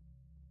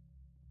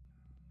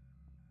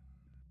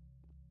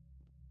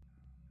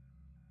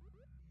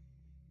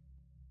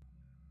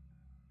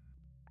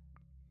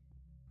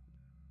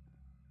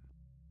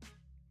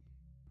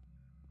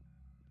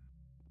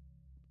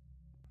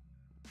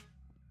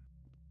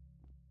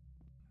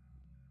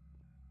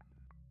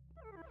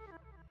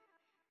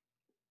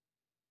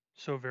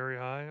 So very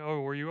high.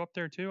 Oh, were you up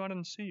there too? I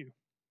didn't see you.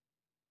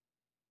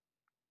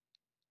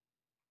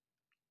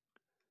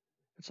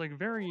 It's like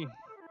very,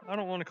 I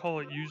don't want to call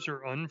it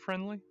user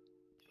unfriendly,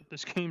 but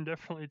this game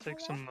definitely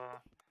takes some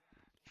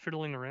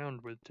fiddling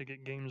around with to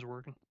get games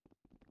working.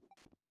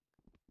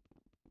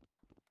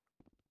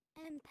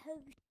 And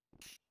poster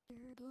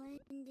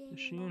landing. Is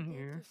she in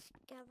here?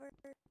 Discover.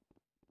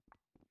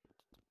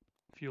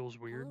 Feels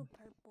weird. Hello,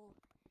 purple.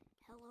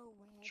 Hello,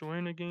 red.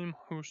 Join a game,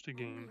 host a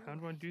game. How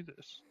do I do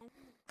this?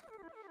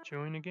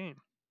 Join a game.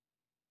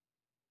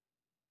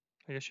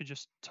 I guess you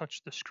just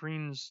touch the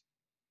screen's,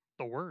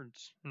 the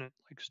words, and it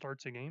like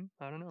starts a game?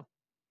 I don't know.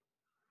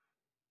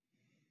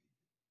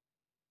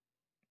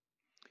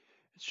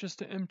 It's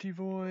just an empty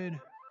void.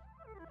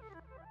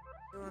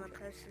 You want to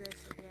press this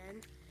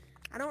again?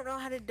 I don't know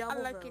how to double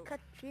I like vote. it cut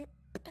shit.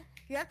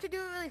 You have to do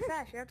it really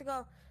fast. You have to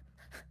go.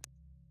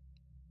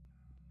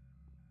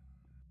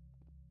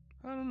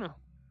 I don't know.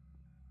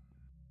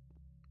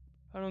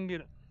 I don't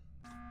get it.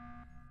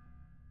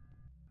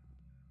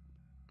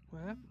 What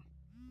happened?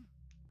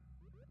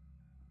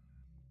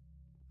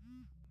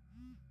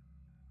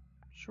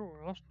 Sure,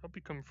 I'll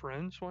become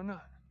friends. Why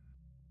not?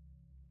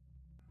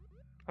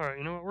 All right,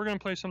 you know what? We're gonna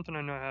play something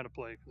I know how to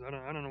play because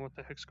I don't know what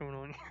the heck's going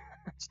on here.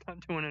 It's not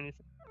doing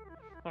anything.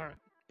 All right,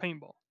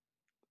 paintball.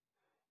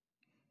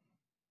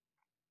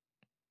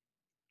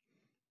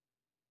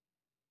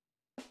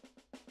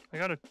 I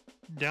gotta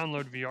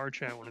download VR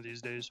chat one of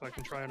these days so I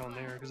can try it on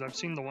there, because I've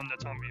seen the one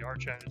that's on VR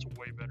chat, it's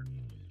way better.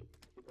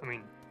 I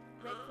mean,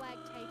 Red flag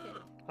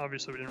taken.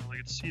 obviously we didn't really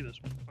get to see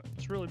this one, but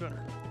it's really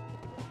better.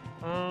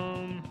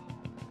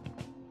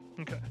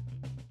 Okay.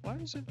 Why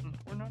is it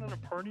we're not in a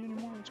party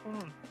anymore? What's going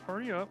on?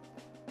 Party up.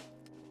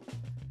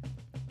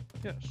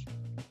 Yes.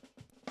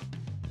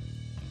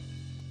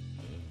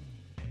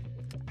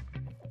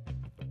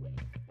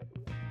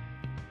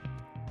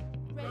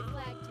 Red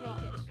flag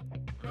taken.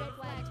 Red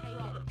flag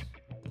taken.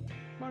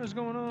 What is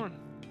going on?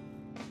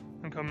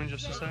 I'm coming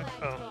just a Red sec.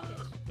 flag Oh.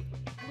 taken.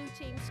 Blue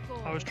team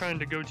scores. I was trying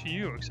to go to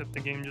you, except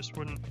the game just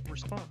wouldn't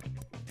respond.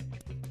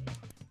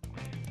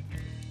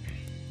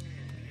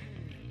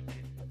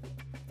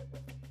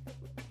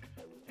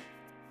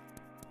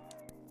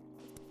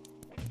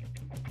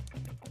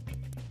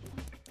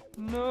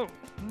 No,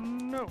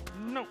 no,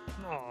 no.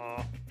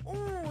 Aw.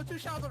 Ooh, 2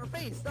 shots on her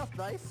face. That's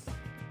nice.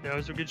 Yeah, it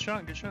was a good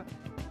shot, good shot.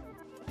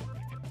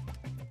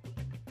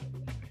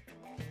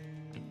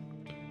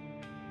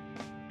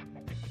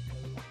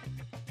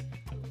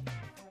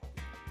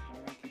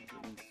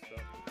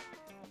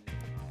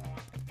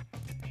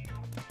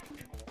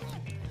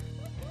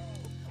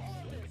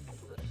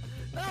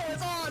 Now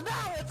it's on!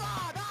 Now it's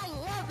on! I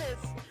love this!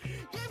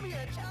 Give me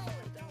a challenge!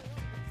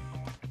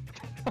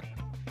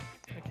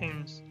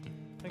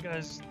 That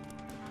guy's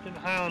getting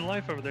high on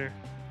life over there.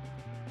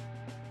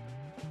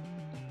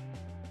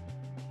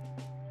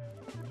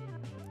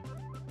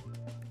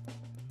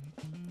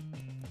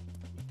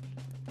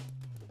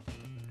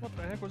 What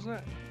the heck was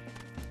that?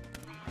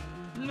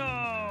 No!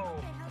 How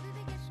did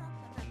they get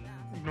shot that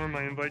fast? Ignore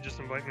my invite, just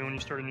invite me when you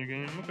start a new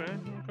game. Okay,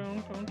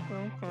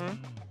 okay.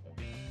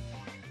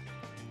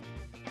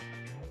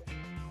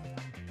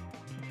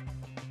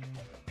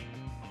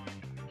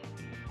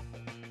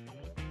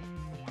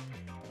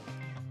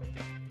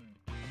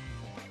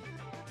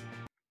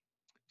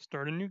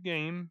 Start a new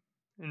game,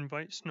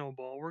 invite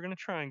Snowball. We're gonna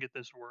try and get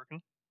this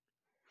working.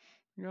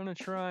 We're gonna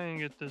try and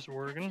get this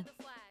working.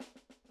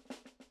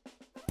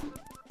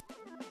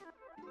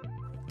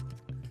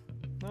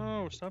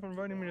 No, stop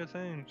inviting me to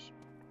things.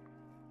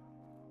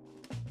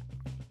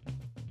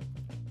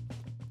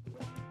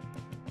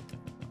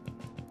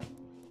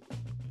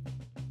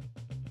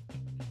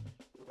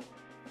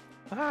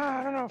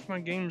 I don't know if my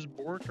game's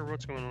borked or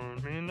what's going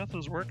on. Man,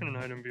 nothing's working in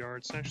Item VR.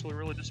 It's actually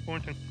really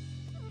disappointing.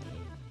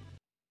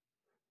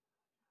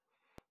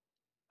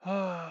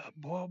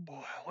 Boy,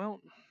 boy. Well,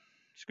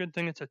 it's a good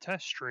thing it's a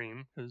test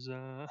stream, because,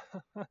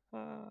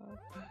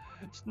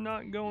 it's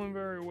not going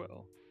very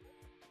well.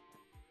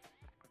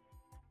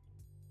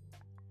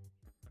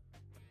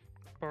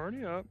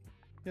 Party up.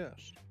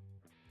 Yes.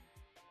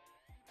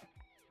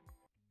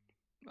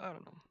 I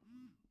don't know.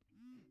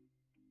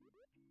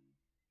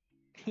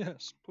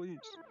 Yes, please.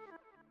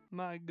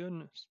 My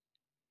goodness.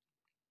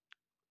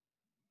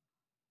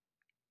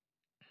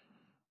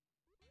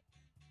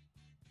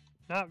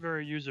 Not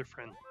very user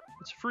friendly.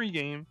 It's a free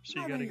game, so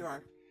you gotta. You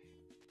are.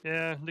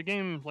 Yeah, the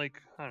game,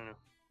 like, I don't know,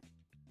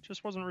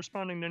 just wasn't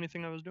responding to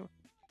anything I was doing.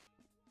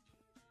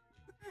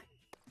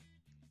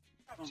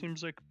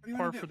 Seems like do you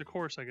par wanna for do? the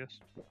course, I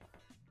guess.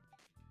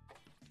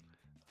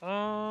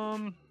 I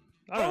don't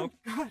know.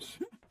 Gosh.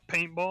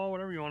 Paintball,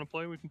 whatever you want to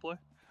play, we can play.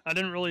 I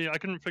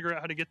couldn't figure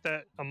out how to get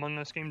that Among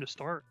Us game to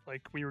start.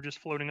 Like, we were just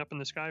floating up in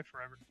the sky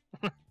forever.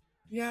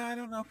 Yeah, I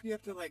don't know if you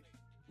have to, like,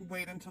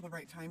 wait until the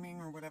right timing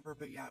or whatever,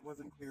 but yeah, it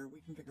wasn't clear.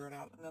 We can figure it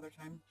out another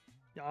time.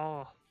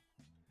 Yeah.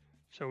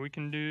 So we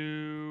can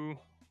do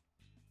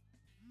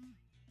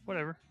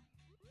whatever.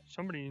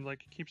 Somebody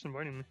like keeps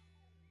inviting me.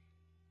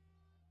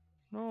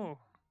 No.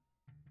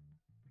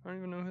 I don't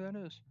even know who that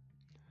is.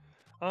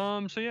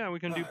 So yeah, we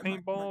can do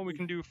paintball, we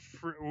can do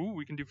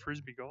we can do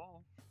frisbee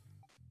golf.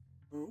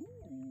 Ooh.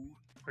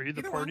 Are you the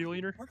Either party one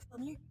leader? works for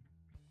me.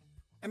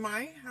 Am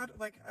I? How do,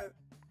 like,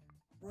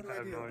 what do I I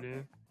have do? no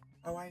idea.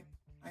 Oh, I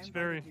It's invited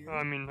very you.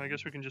 I mean, I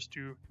guess we can just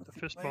do the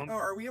fist Like, bump. oh,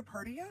 are we a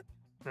party yet?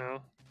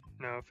 No.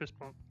 No, fist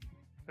bump.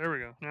 There we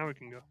go. Now we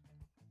can go.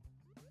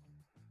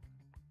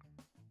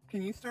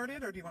 Can you start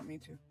it, or do you want me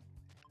to?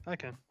 I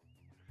can.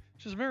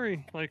 It's just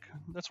very, like,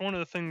 that's one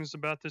of the things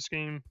about this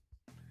game.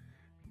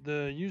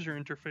 The user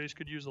interface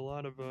could use a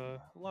lot of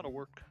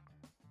work,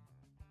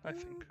 I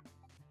think.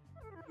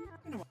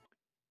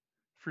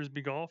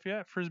 Frisbee golf,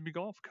 yeah, frisbee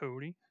golf,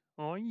 Cody.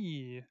 Oh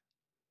yeah.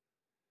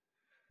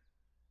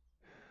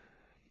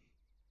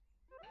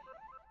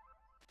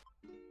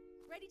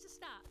 Ready to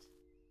start.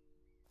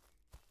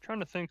 Trying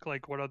to think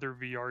like what other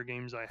VR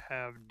games I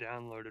have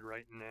downloaded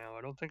right now.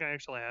 I don't think I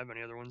actually have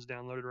any other ones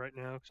downloaded right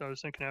now, because I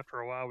was thinking after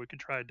a while we could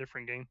try a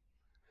different game.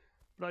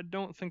 But I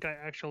don't think I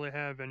actually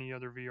have any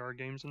other VR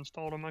games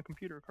installed on my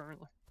computer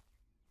currently.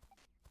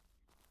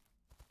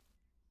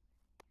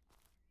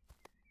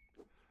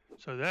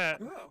 So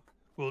that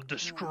will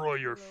destroy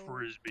your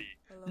frisbee.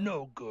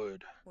 No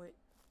good. Wait.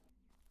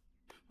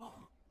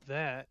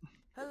 That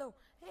Hello.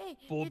 Hey.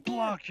 will you there?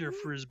 block your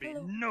frisbee.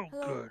 Hello. No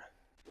Hello. good.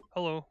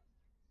 Hello.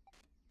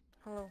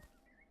 Hello.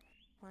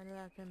 Why did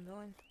I come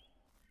join?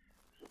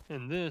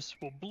 And this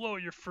will blow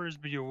your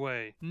frisbee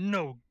away.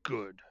 No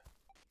good.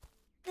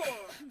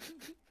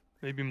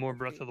 Maybe more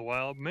Breath of the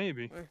Wild,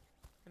 maybe. Can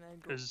I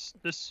go? Because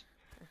this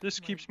My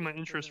keeps my game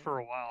interest doesn't for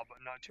a work. while, but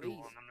not too Please.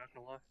 long, I'm not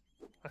gonna lie.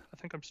 I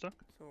think I'm stuck.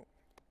 So,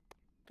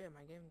 yeah,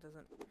 my game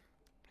doesn't.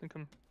 I think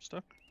I'm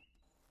stuck.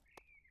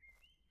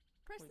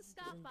 Press Wait, the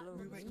stop doesn't button blow. on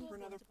We the waiting for scoreboard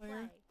another to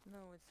player? play. No,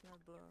 it's not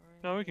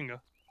blowing. No, we can go.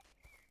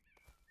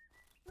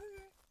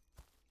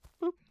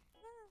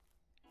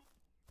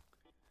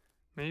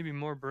 Maybe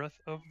more Breath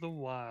of the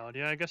Wild.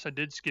 Yeah, I guess I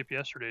did skip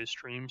yesterday's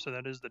stream, so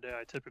that is the day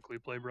I typically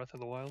play Breath of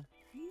the Wild.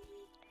 Game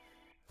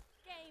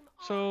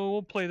on. So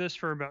we'll play this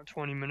for about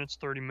 20 minutes,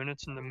 30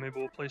 minutes, and then maybe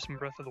we'll play some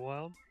Breath of the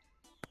Wild.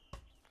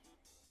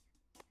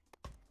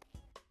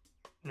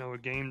 You know, a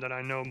game that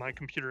I know my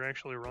computer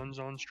actually runs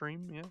on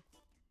stream, yeah.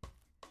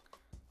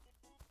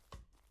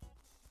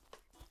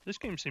 This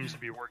game seems to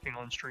be working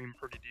on stream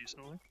pretty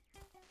decently.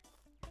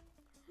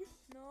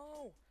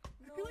 No.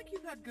 I feel like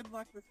you've had good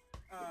luck with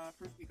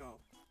frisbee golf.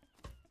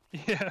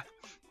 Yeah.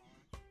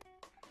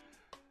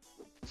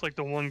 It's like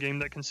the one game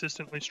that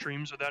consistently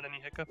streams without any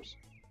hiccups.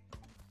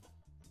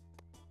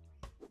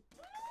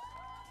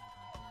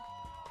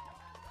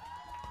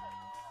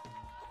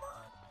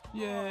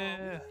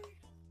 Yeah.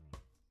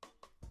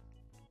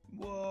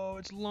 Whoa,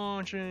 it's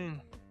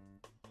launching.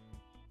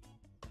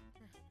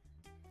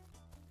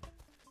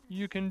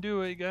 You can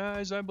do it,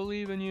 guys. I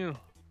believe in you.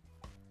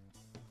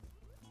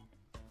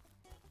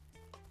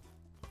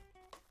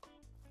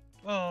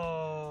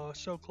 Oh,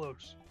 so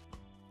close.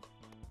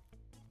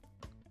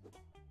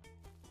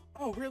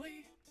 Oh,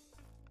 really?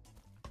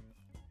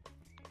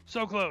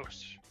 So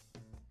close.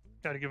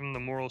 Gotta give him the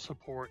moral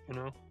support, you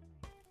know?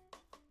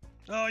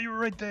 Oh, you were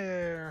right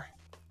there.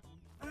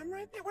 I'm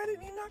right there. Why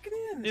didn't you knock it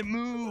in? It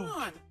moved.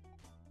 Come on.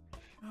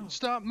 Oh,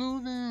 Stop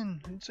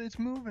moving. It's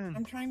moving.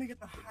 I'm trying to get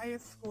the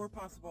highest score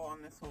possible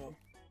on this hole.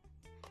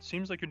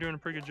 Seems like you're doing a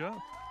pretty good job.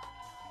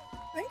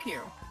 Thank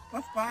you.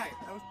 +5. That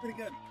was pretty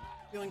good.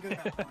 Feeling good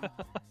about that one.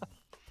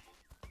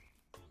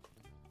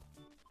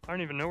 I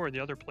don't even know where the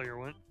other player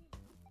went.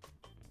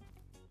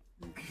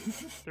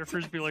 Their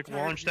frisbee like Tired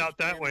launched of out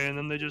that your way and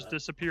then they just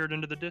disappeared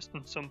into the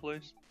distance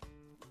someplace.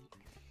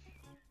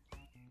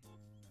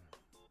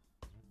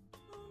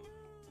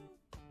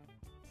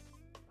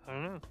 I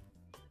don't know.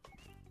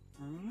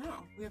 I don't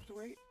know. We have to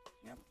wait?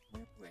 Yep, we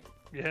have to wait.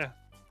 Yeah.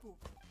 Cool.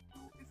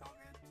 It's all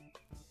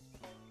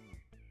good.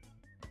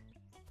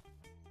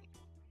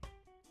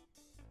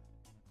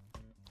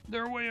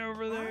 They're way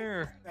over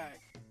there. I suspect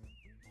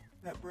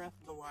that Breath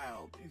of the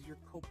Wild is your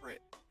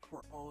culprit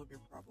for all of your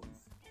problems.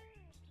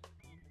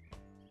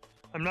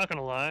 I'm not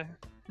gonna lie.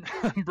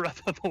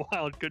 Breath of the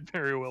Wild could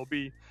very well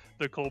be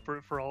the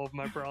culprit for all of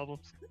my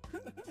problems.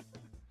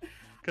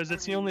 Because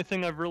it's the only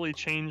thing I've really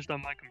changed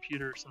on my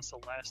computer since the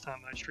last time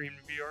I streamed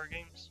VR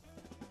games.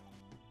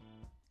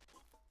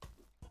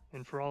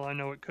 And for all I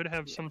know, it could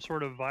have some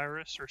sort of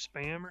virus or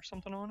spam or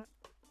something on it.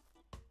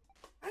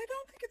 I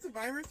don't think it's a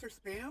virus or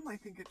spam. I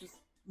think it just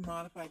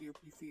modified your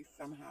PC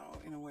somehow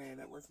in a way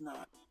that was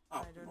not optimal.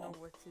 I don't know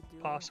what to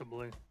do.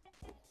 Possibly.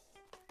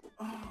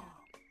 Oh,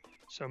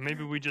 So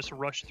maybe we just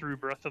rush through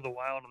Breath of the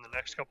Wild in the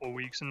next couple of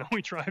weeks and then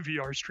we try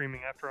VR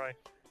streaming after I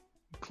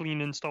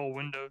clean install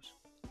Windows.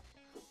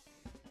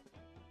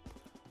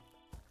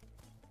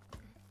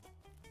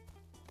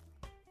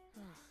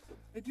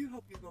 I do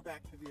hope you go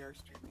back to VR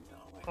streaming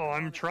though. Like, Oh,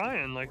 I'm honestly.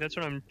 trying. Like, that's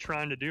what I'm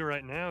trying to do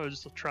right now is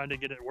to try to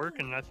get it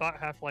working. And I thought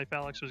Half-Life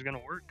Alyx was going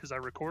to work because I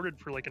recorded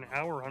for like an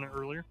hour on it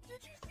earlier. Did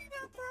you see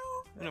that, bro?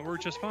 And it That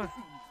worked was just fine.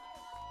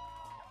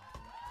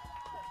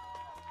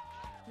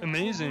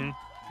 amazing. Amazing.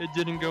 It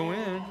didn't go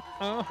in.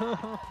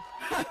 Oh,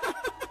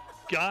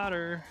 got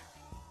her.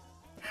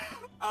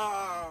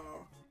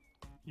 Oh.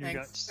 You thanks,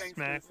 got thanks for the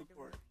smack.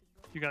 support.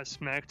 You got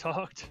smack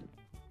talked.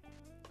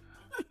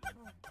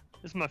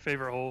 This is my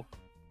favorite hole.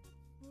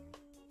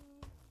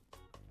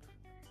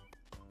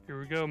 Here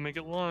we go. Make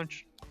it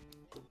launch.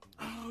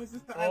 Oh, is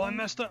this the Oh, I island?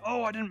 messed up.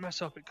 Oh, I didn't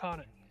mess up. It caught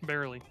it.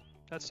 Barely.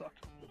 That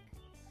sucked.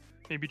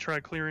 Maybe try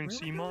clearing Where are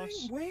we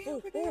CMOS. going? Way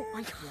over there.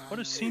 my God. What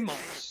is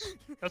CMOS?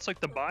 That's like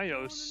the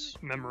BIOS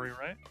memory,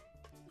 right?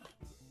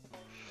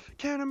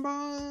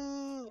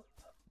 Cannonball!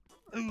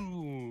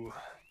 Ooh.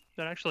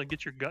 That actually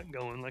gets your gut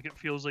going. Like it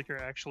feels like you're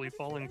actually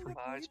falling from a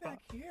high Way spot.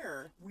 back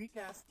here. Weak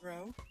ass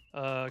throw.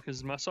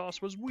 Because my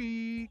sauce was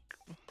weak.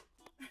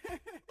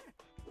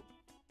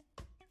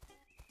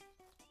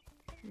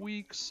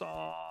 Weak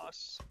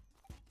sauce.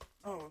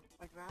 Oh,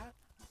 like that?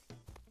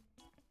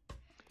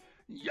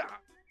 Yeah.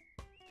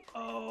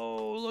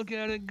 Oh, look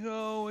at it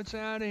go. It's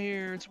out of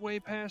here. It's way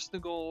past the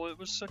goal. It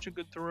was such a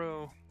good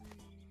throw.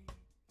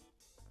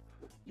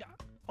 Yeah.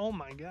 Oh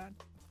my god.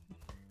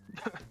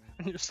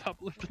 I need to stop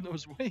lifting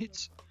those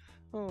weights.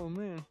 Oh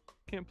man.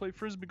 Can't play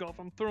frisbee golf.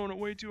 I'm throwing it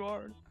way too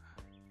hard.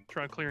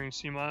 Try clearing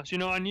CMOS. You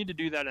know, I need to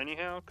do that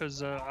anyhow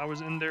because I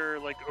was in there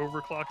like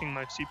overclocking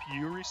my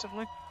CPU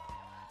recently.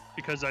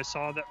 Because I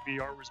saw that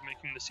VR was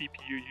making the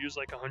CPU use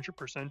like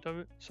 100% of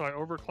it. So I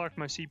overclocked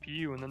my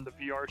CPU and then the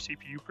VR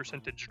CPU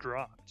percentage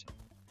dropped.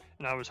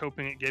 and I was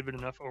hoping it gave it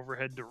enough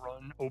overhead to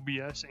run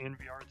OBS and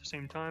VR at the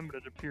same time, but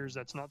it appears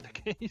that's not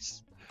the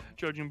case,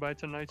 judging by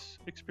tonight's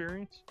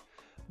experience.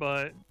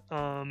 But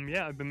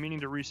yeah, I've been meaning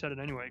to reset it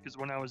anyway, because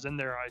when I was in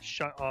there, I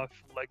shut off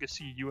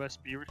legacy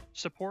USB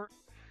support.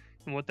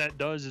 And what that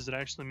does is it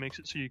actually makes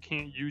it so you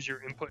can't use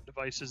your input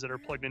devices that are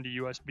plugged into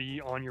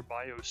USB on your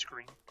BIOS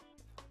screen.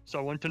 So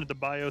I went into the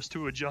BIOS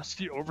to adjust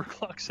the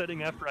overclock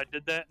setting after I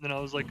did that, and then I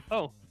was like,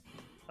 oh,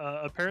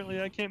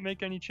 apparently I can't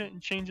make any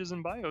changes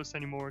in BIOS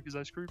anymore because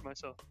I screwed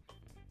myself.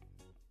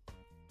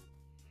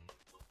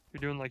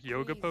 You're doing like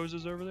yoga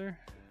poses over there?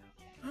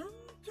 I'm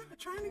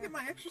trying to get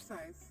my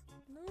exercise.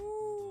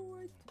 No,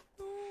 I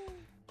don't.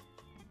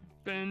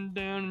 Bend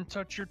down and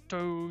touch your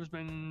toes,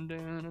 bend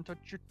down and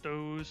touch your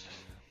toes.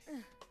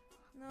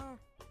 No.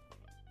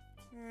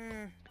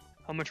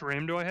 How much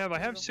RAM do I have? I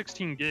have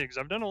 16 gigs.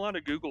 I've done a lot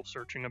of Google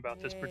searching about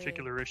this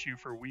particular issue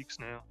for weeks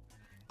now.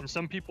 And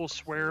some people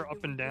swear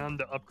up and down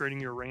that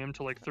upgrading your RAM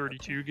to like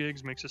 32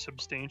 gigs makes a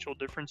substantial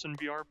difference in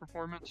VR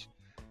performance.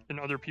 And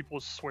other people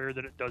swear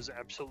that it does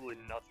absolutely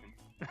nothing.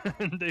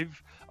 And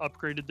they've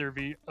upgraded their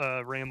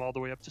RAM all the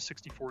way up to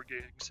 64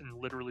 gigs and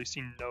literally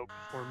seen no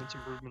performance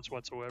improvements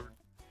whatsoever.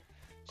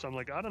 So I'm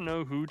like, I don't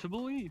know who to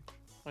believe.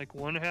 Like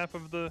one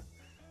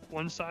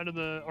side of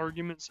the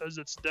argument says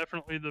it's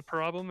definitely the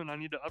problem and I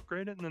need to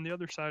upgrade it, and then the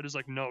other side is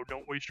like, no,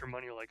 don't waste your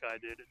money like I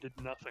did. It did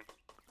nothing.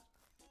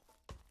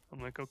 I'm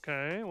like,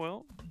 okay,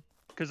 well,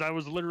 because I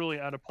was literally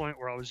at a point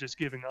where I was just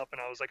giving up, and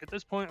I was like, at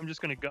this point, I'm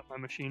just going to gut my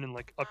machine and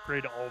like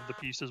upgrade all of the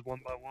pieces one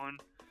by one,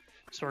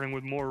 starting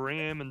with more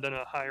RAM and then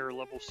a higher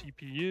level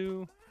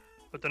CPU.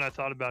 But then I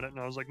thought about it and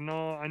I was like,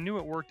 no, I knew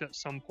it worked at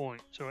some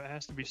point, so it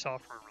has to be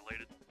software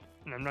related.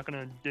 And I'm not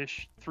going to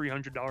dish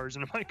 $300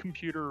 into my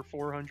computer or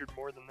 $400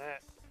 more than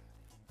that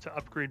to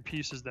upgrade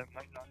pieces that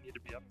might not need to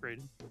be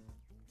upgraded.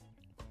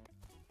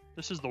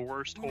 This is the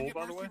worst hole,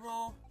 by the way.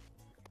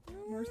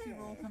 Mercy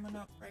roll coming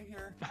up right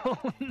here. Oh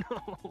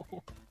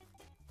no!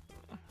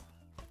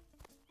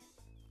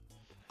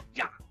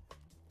 Yeah!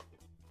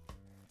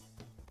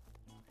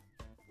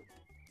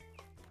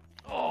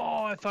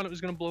 Oh, I thought it was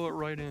gonna blow it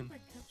right in.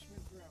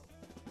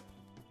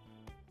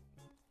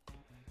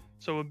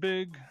 So a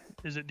big,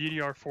 is it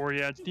DDR4?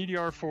 Yeah, it's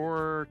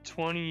DDR4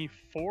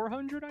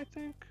 2400, I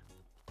think?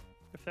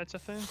 If that's a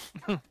thing.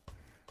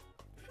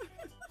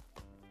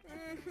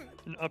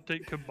 An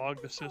update could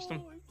bog the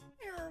system.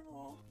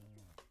 Terrible.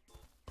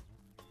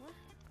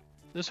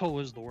 This hole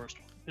is the worst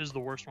one. Is the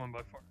worst one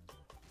by far.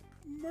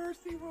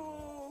 Mercy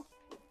roll.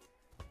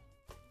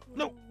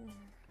 No!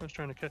 I was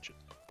trying to catch it.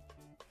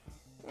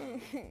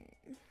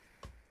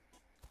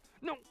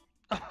 No!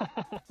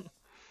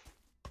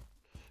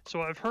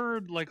 So I've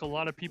heard like a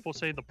lot of people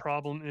say the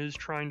problem is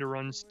trying to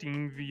run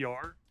Steam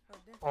VR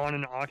on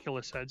an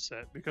Oculus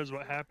headset, because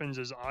what happens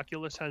is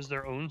Oculus has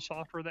their own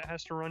software that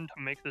has to run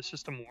to make the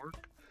system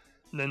work.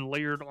 And then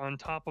layered on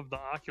top of the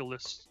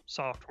Oculus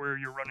software,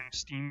 you're running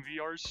Steam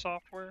VR's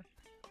software,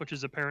 which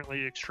is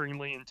apparently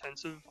extremely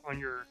intensive on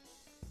your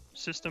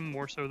system,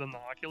 more so than the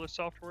Oculus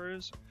software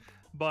is.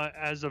 But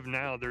as of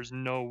now, there's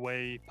no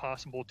way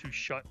possible to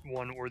shut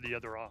one or the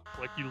other off.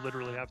 Like, you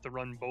literally have to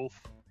run both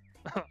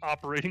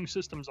operating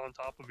systems on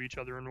top of each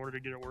other in order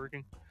to get it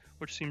working,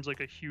 which seems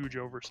like a huge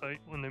oversight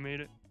when they made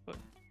it.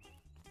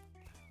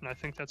 And I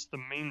think that's the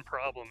main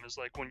problem, is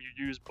like when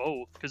you use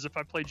both, because if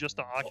I play just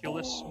the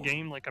Oculus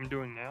game like I'm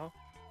doing now,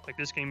 like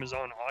this game is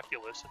on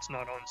Oculus, it's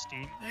not on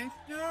Steam,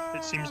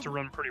 it seems to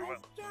run pretty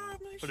well.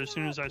 But as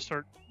soon as I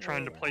start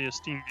trying to play a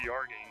Steam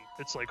VR game,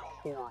 it's like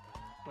horrible.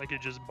 Like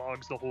it just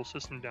bogs the whole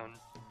system down.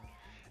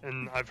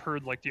 And I've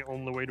heard like the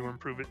only way to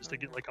improve it is to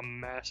get like a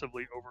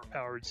massively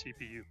overpowered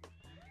CPU.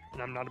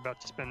 And I'm not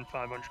about to spend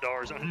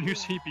 $500 on a new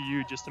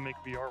CPU just to make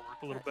VR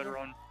work a little better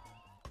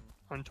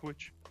on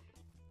Twitch.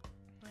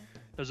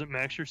 Does it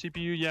max your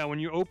CPU? Yeah, when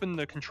you open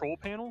the control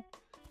panel,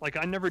 like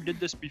I never did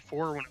this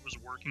before when it was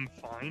working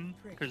fine,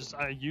 because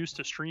I used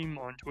to stream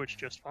on Twitch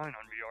just fine on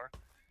VR,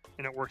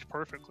 and it worked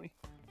perfectly.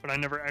 But I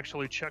never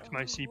actually checked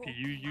my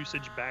CPU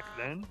usage back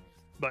then.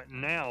 But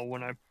now,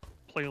 when I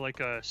play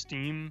like a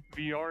Steam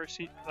VR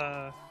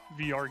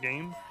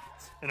game,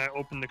 and I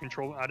open the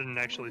control, I didn't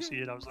actually see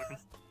it, I was looking.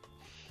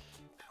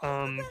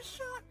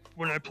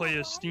 When I play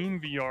a Steam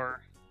VR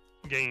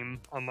game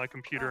on my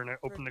computer and I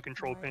open the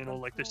control panel,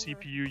 like the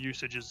CPU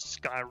usage is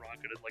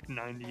skyrocketed, like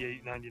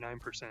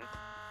 98-99%.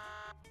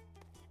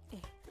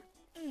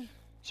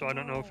 So I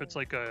don't know if it's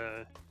like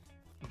a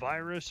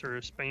virus or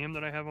a spam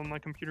that I have on my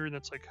computer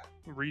that's like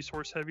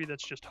resource heavy,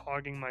 that's just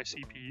hogging my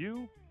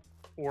CPU,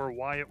 or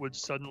why it would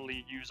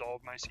suddenly use all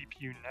of my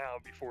CPU now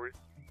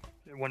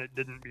when it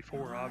didn't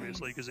before,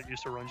 obviously, because it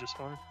used to run just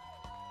fine.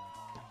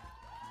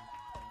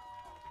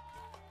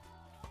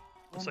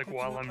 It's like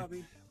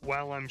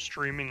while I'm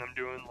streaming, I'm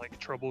doing like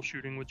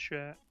troubleshooting with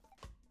chat.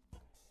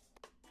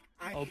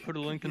 I'll put a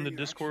link in the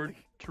Discord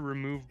to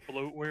remove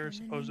bloatware.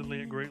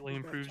 Supposedly it greatly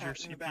improves your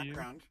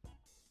CPU.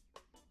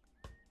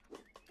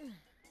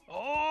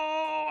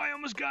 Oh, I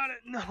almost got it.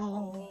 No.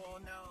 Oh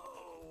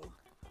no.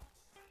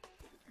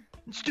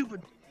 It's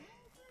stupid.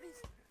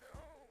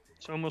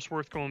 It's almost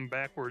worth going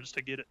backwards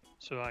to get it.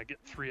 so I get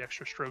 3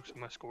 extra strokes in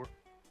my score.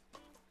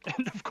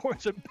 And of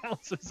course it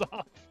bounces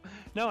off.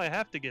 Now I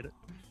have to get it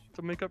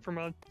to make up for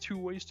my 2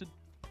 wasted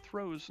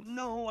throws.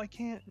 No, I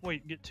can't.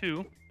 Wait, get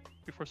 2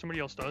 before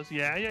somebody else does.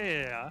 Yeah,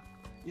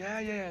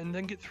 and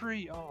then get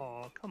 3.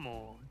 Oh, come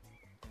on.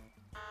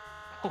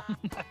 Oh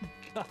my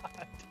god.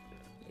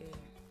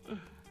 Yeah.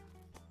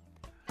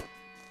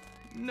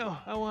 No,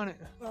 I want it.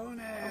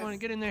 Bonus. I want to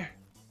get in there.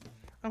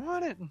 I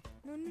want it.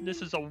 No, no, This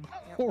no. is a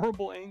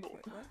horrible angle.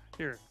 Wait, what?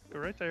 Here, go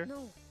right there.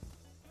 No.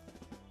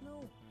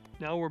 No.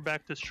 Now we're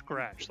back to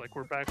scratch. Like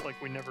we're back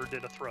like we never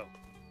did a throw.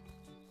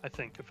 I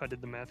think, if I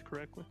did the math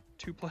correctly.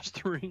 2 plus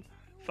 3,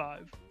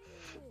 5.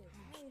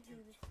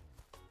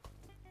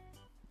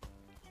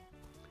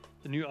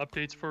 The new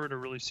updates for it are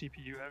really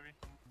CPU heavy.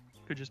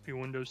 Could just be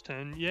Windows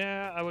 10.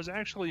 Yeah, I was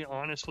actually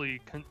honestly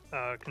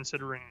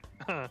considering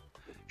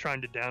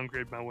trying to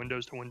downgrade my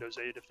Windows to Windows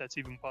 8 if that's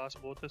even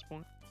possible at this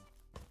point.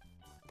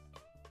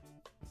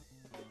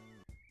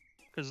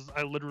 Because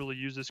I literally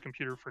use this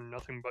computer for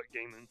nothing but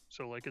gaming.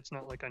 So like it's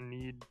not like I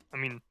need, I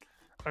mean,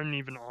 I don't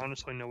even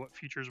honestly know what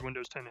features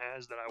Windows 10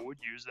 has that I would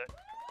use that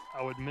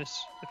I would miss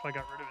if I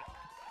got rid of it.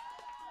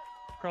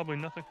 Probably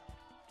nothing.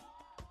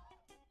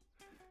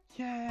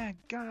 Yeah,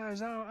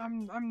 guys,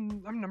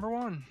 I'm number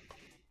 1.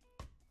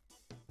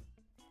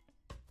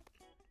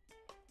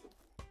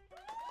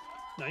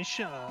 Nice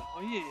shot.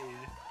 Oh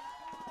yeah.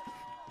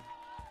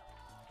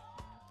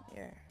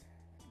 Yeah.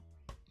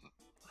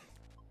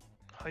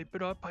 Hype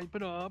it up, hype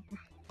it up.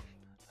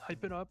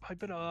 Hype it up,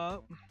 hype it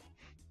up.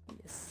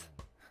 Yes.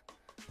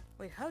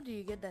 Wait, how do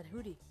you get that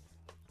hoodie?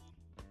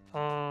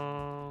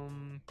 Oh,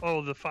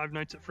 the Five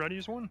Nights at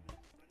Freddy's one?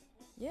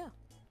 Yeah.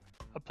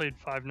 I played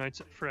Five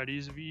Nights at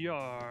Freddy's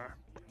VR.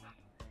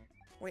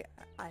 Wait,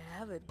 I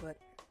have it, but...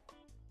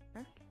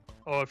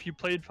 Oh, if you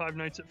played Five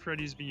Nights at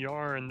Freddy's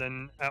VR and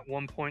then at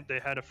one point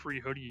they had a free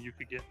hoodie you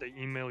could get, they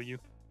email you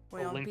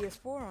Wait, a on link.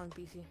 PS4 or on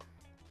PC?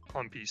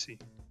 On PC.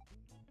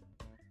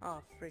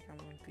 Oh, freak, I'm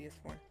on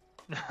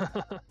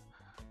PS4.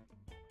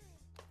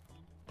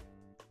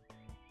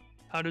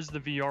 How does the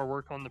VR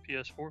work on the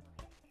PS4?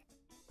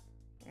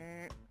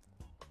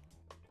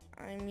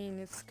 I mean,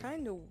 it's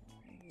kind of...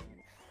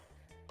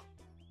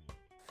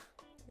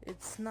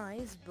 It's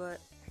nice,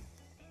 but...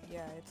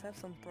 Yeah, it's have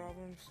some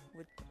problems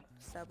with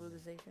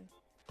stabilization.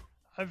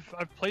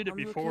 I've played it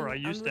before. I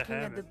used to I'm looking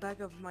have at the it. back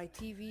of my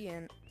TV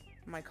and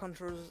my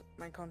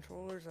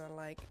controllers are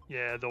like...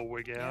 Yeah, they'll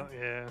wig out.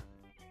 Yeah.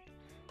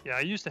 Yeah,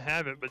 I used to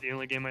have it, but the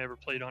only game I ever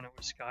played on it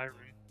was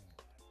Skyrim.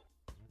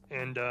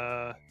 And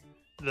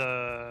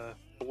the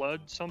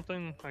Blood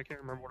something, I can't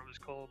remember what it was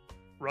called.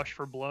 Rush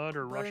for Blood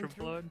or Rush of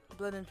Blood?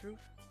 Blood and Truth?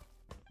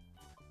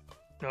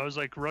 No, it was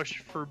like Rush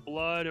for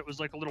Blood. It was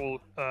like a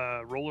little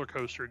roller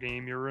coaster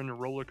game. You were in a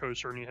roller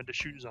coaster and you had to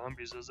shoot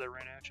zombies as they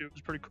ran at you. It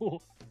was pretty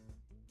cool.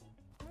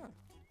 Oh,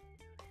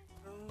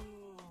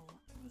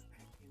 what was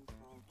that game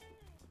called?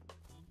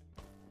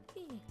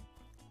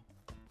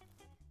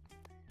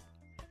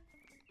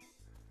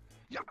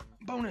 Yeah,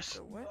 bonus.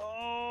 What?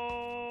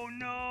 Oh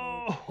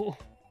no!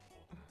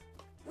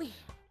 Wee.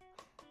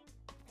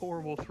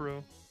 Horrible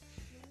throw.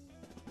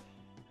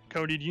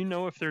 Cody, do you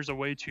know if there's a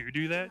way to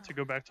do that, to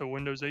go back to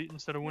Windows 8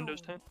 instead of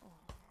Windows 10?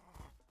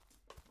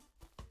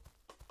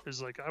 Because,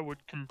 like, I would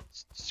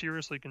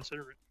seriously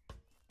consider it.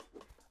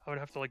 I would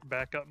have to, like,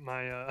 back up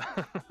my, I'd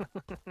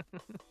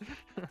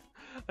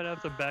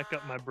have to back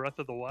up my Breath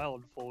of the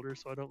Wild folder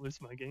so I don't lose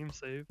my game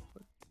save.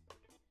 But...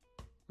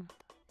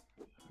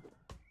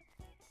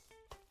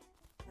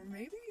 Or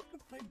maybe you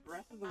could play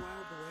Breath of the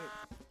Wild the way it's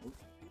supposed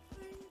to be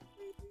played,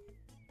 maybe?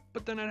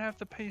 But then I'd have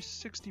to pay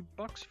 $60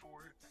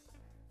 for it.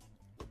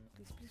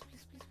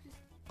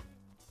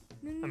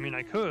 Please. I mean,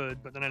 I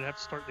could, but then I'd have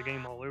to start the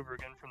game all over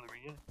again from the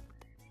beginning.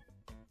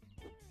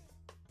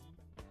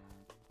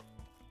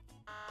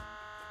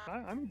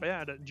 I'm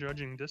bad at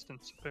judging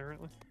distance,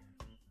 apparently.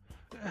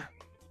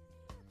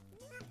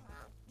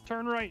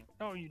 Turn right!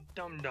 Oh, you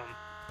dum-dum.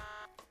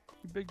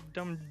 You big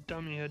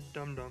dummy head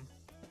dum-dum.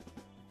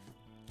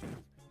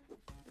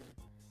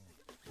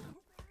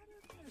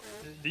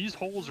 These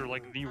holes are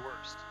like the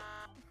worst.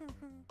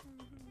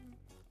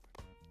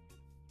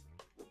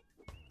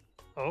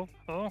 Oh,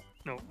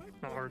 no,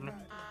 not hard enough.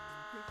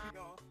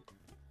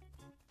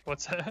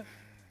 What's that?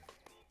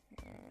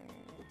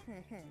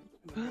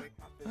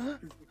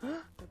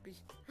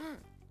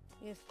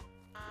 Yes.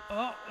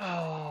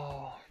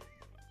 Oh.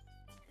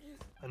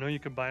 I know you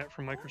could buy it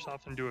from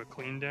Microsoft and do a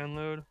clean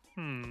download.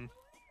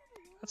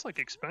 That's like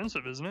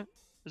expensive, isn't it?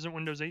 Isn't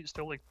Windows 8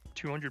 still like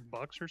 $200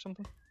 or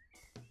something?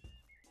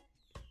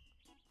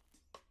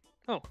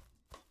 Oh.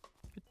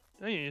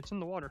 Hey, it's in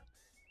the water.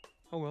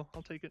 Oh well,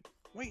 I'll take it.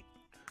 Wait.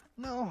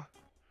 No.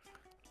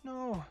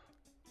 No.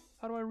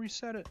 How do I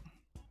reset it?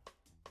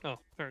 Oh,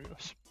 there it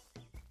goes.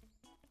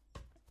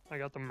 I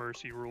got the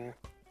mercy rule.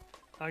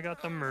 I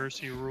got the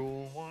mercy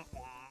rule. Wah,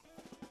 wah.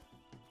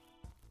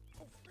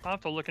 I'll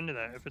have to look into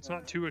that. If it's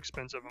not too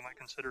expensive, I might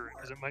consider it,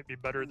 because it might be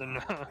better than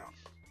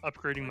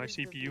upgrading my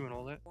CPU and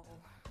all that.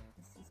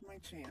 This is my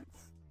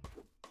chance.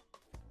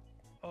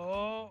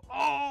 Oh,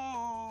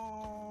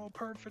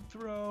 perfect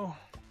throw.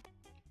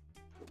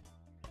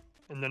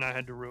 And then I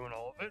had to ruin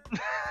all of it.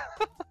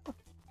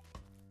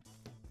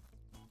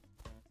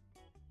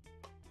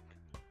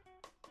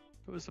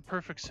 It was the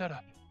perfect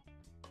setup.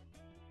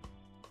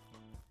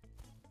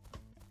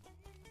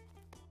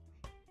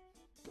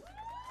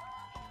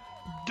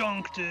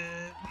 Dunked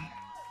it.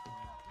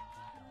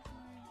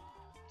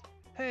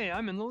 Hey,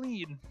 I'm in the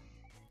lead.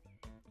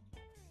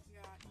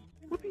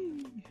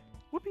 Whoopee!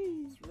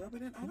 Whoopee! Just rub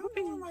it in. I don't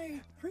know where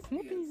my frisbee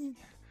is.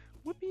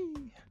 Whoopee!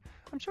 Whoopee!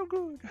 I'm so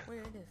good.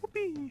 Where it is?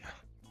 Whoopee!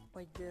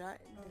 Wait, did I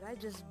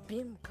just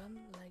beam come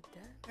like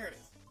that? There it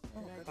is.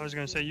 Oh, Did I was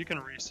gonna say you can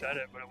reset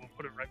it, but it will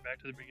put it right back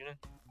to the beginning.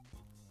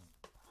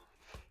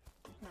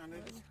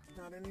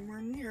 Not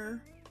anywhere near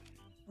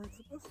where it's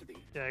supposed to be.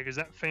 Yeah, because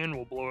that fan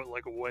will blow it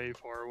like way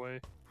far away.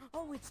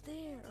 Oh, it's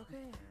there.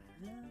 Okay.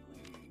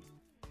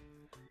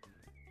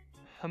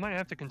 I might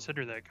have to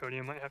consider that, Cody.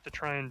 I might have to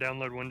try and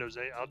download Windows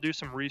 8. I'll do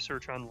some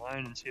research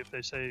online and see if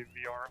they say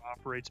VR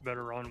operates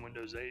better on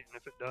Windows 8, and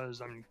if it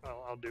does,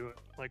 I'll do it.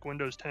 Like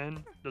Windows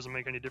 10 doesn't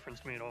make any difference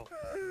to me at all.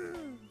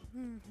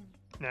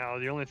 Now,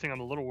 the only thing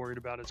I'm a little worried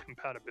about is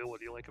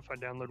compatibility. Like if I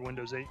download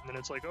Windows 8 and then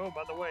it's like, oh,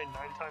 by the way,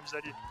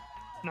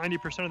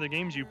 90% of the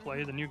games you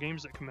play, the new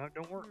games that come out,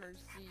 don't work.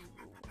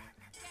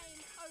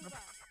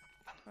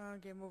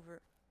 Game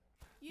over.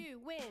 You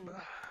win.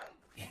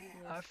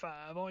 High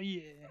five, oh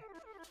yeah.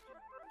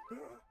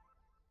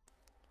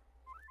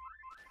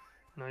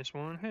 Nice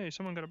one. Hey,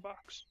 someone got a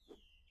box.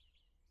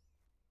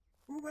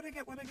 Ooh, what'd I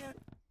get? What'd I get?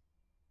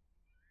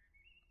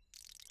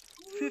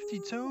 50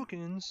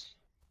 tokens.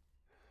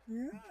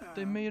 Yeah.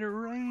 They made it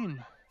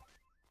rain.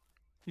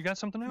 You got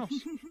something else?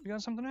 You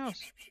got something else?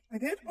 I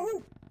did?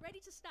 Oh! Ready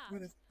to start.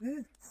 What is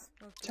this?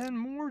 10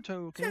 more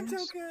tokens. 10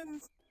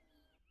 tokens!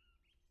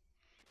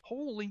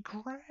 Holy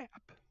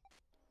crap.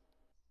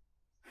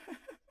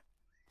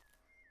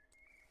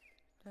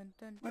 Dun,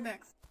 dun, What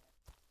next?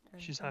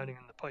 She's hiding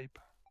in the pipe.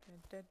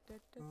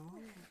 Oh.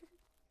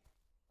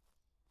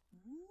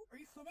 Are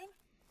you swimming?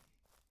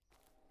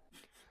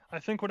 I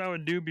think what I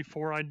would do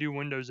before I do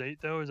Windows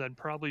 8 though is I'd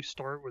probably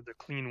start with a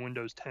clean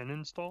Windows 10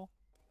 install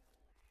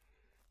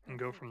and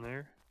go from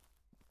there.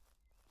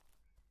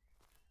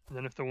 And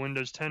then if the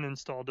Windows 10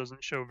 install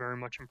doesn't show very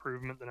much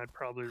improvement, then I'd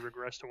probably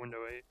regress to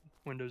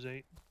Windows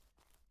 8.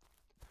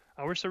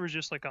 I wish there was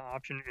just like an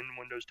option in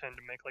Windows 10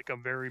 to make like a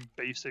very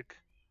basic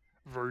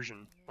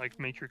version, like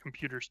make your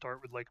computer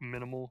start with like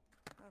minimal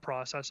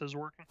processes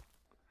working.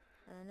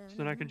 So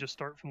then I could just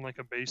start from like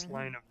a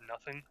baseline of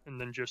nothing and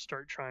then just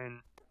start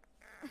trying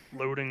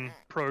loading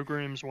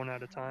programs one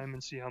at a time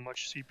and see how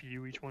much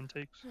CPU each one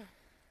takes.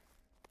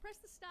 Press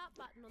the start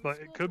button on But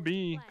the it could scoreboard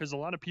be to because a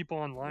lot of people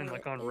online,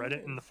 like on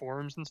Reddit and the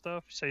forums and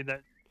stuff, say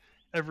that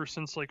ever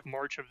since like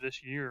March of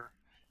this year,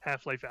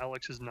 Half-Life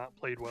Alyx has not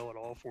played well at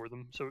all for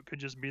them. So it could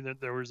just be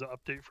that there was an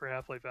update for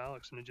Half-Life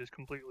Alyx and it just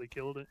completely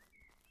killed it,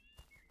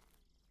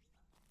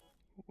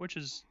 which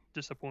is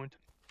disappointing.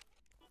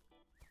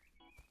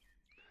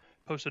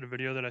 Posted a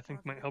video that I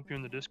think might help you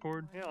in the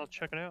Discord. Yeah, I'll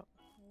check it out.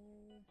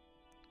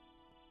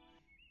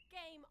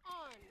 Game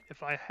on.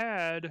 If I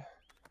had...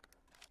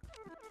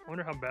 I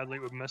wonder how badly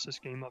it would mess this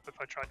game up if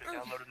I tried to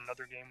download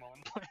another game while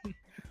I'm playing.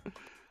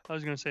 I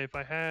was gonna say, if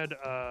I had,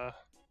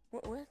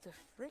 What the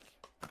frick?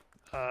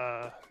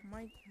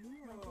 My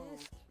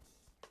disc.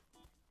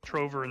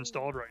 Trover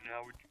installed right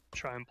now, we'd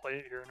try and play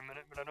it here in a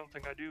minute, but I don't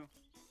think I do.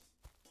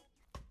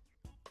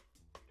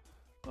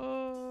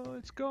 Oh,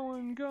 it's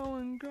going.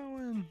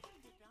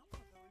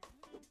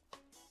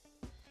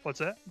 What's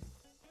that?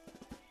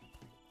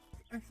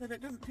 I said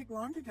it doesn't take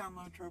long to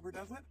download Trover,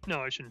 does it?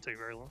 No, it shouldn't take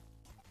very long.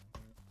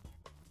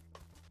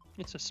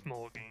 It's a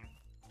small game.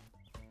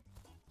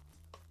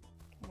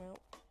 Well,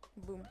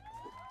 boom.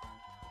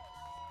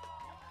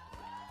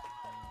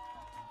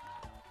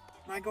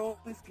 My goal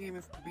this game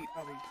is to beat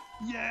Bubby.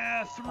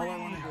 Yeah, 3! All I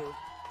want to do.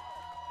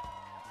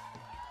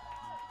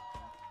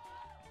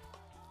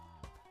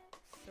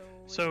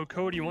 So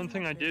Cody, one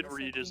thing I did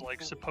read is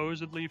like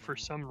supposedly for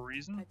some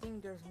reason, I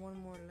think there's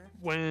one more left.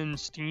 when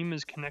Steam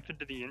is connected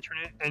to the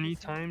internet,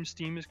 anytime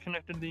Steam is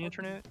connected to the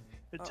internet,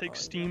 it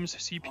takes Steam's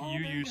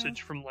CPU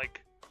usage from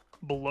like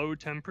below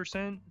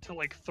 10% to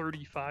like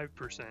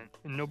 35%,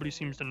 and nobody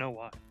seems to know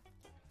why.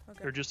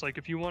 They're just like,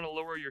 if you want to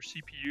lower your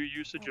CPU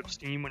usage of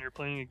Steam when you're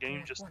playing a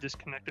game, just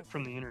disconnect it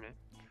from the internet.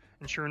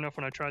 And sure enough,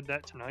 when I tried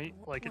that tonight,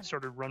 like it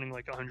started running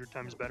like 100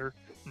 times better,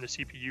 and the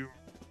CPU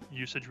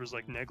usage was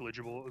like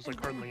negligible. It was like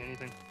hardly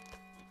anything.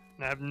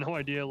 And I have no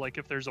idea like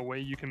if there's a way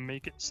you can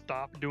make it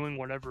stop doing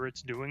whatever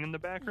it's doing in the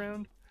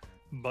background,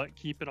 but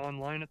keep it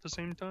online at the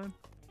same time.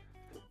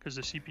 Because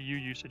the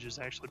CPU usage is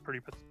actually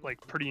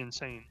pretty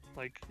insane.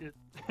 Like it,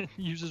 it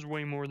uses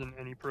way more than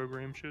any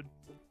program should.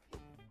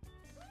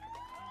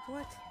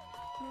 What?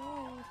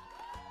 No.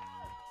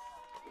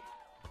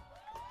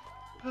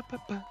 Alright,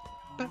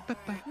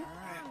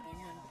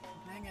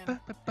 hang in.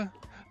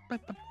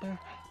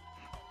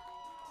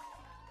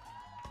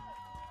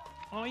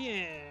 Oh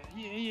yeah.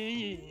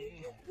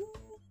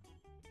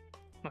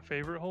 My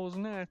favorite hole's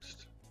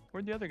next.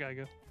 Where'd the other guy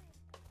go?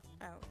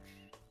 Ouch.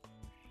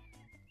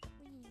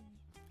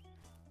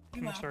 He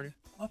Come on, left. Stardy.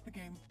 Left the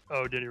game.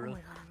 Oh, did he Oh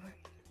really?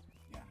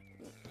 my god. Yeah.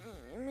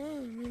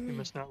 He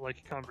must not like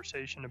a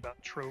conversation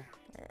about Trover.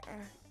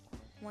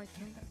 Why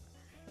can't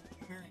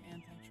Very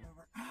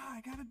anti-Trover. Ah,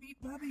 I gotta beat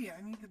Bubby.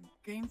 I need to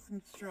gain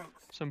some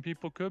strokes. Some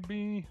people could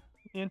be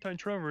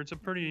anti-Trover. It's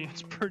pretty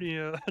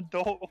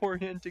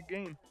adult-oriented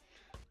game.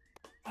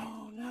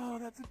 Oh no,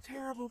 that's a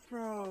terrible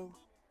throw.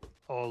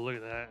 Oh, look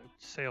at that.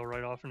 Sail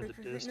right off into the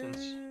distance.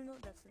 No,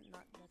 that's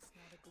not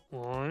a good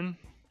 1,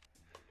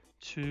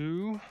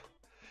 2,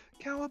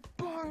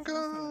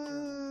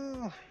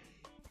 Cowabunga!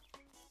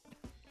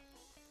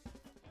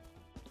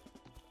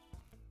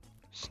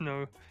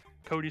 Snow.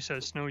 Cody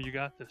says, Snow, you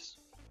got this.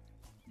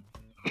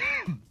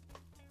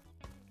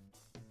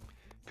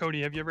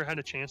 Cody, have you ever had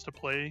a chance to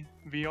play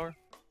VR?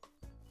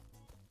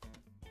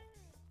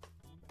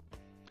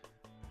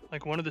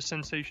 Like, one of the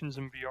sensations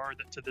in VR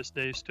that to this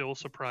day still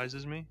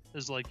surprises me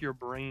is like your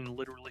brain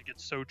literally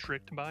gets so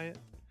tricked by it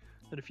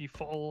that if you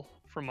fall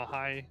from a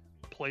high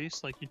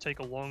place, like you take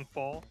a long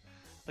fall,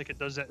 like it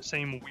does that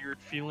same weird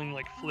feeling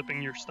like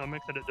flipping your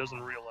stomach that it does in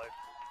real life.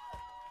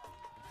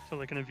 So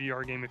like in a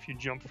VR game, if you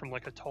jump from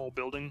like a tall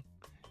building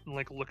and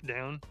like look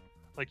down,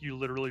 like you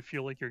literally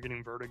feel like you're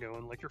getting vertigo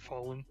and like you're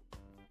falling.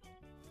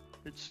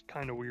 It's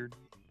kind of weird.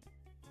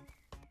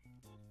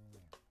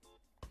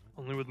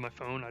 Only with my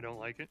phone, I don't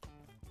like it.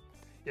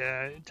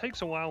 Yeah, it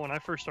takes a while. When I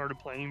first started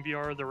playing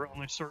VR, there were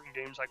only certain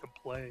games I could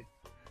play.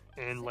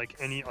 And like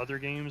any other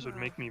games would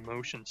make me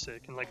motion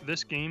sick. And like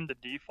this game, the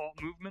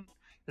default movement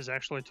is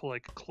actually to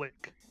like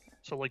click.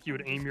 So like you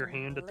would aim your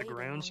hand at the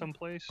ground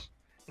someplace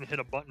and hit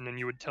a button and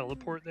you would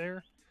teleport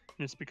there.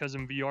 And it's because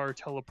in VR,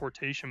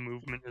 teleportation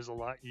movement is a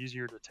lot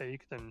easier to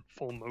take than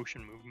full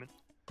motion movement.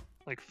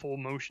 Like full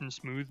motion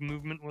smooth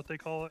movement, what they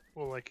call it,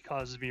 will like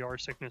cause VR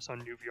sickness on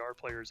new VR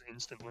players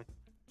instantly.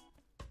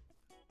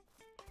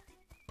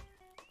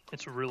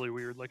 It's really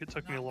weird. Like it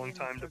took me a long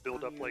time to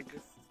build up like.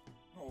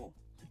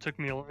 It took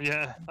me a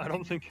yeah. I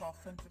don't think. False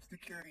sense of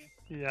security.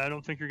 Yeah, I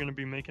don't think you're gonna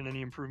be making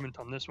any improvement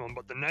on this one,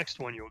 but the next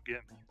one you'll get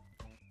me.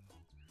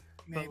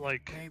 Maybe, But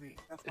like, maybe.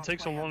 That's it my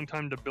takes a plan. long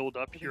time to build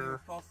up Give you a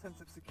your false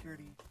sense of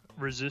security.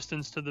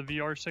 resistance to the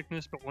VR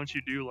sickness, but once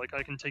you do, like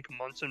I can take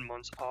months and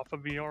months off of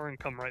VR and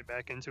come right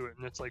back into it,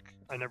 and it's like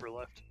I never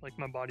left. Like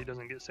my body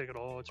doesn't get sick at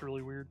all. It's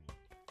really weird.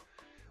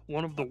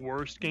 One of the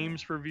worst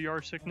games for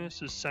VR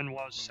sickness is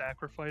Senwa's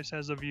Sacrifice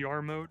has a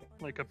VR mode,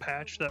 like a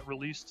patch that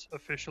released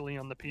officially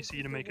on the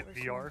PC to make it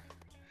VR.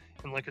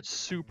 And like it's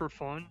super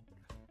fun,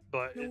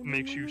 but it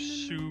makes you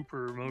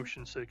super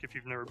motion sick if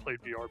you've never played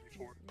VR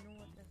before.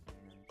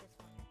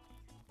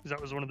 Because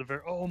that was one of the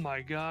very, oh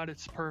my god,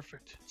 it's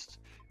perfect.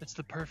 It's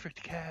the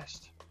perfect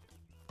cast.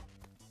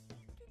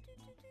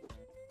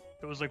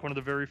 It was like one of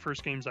the very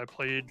first games I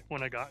played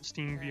when I got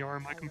Steam VR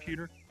on my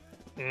computer.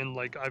 And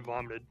like I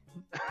vomited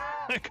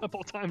a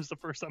couple times the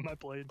first time I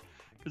played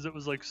because it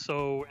was like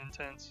so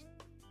intense.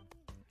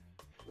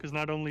 Because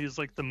not only is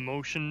like the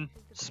motion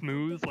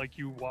smooth, like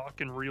you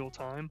walk in real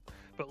time,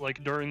 but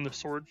like during the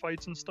sword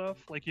fights and stuff,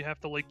 like you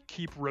have to like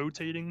keep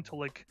rotating to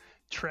like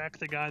track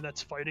the guy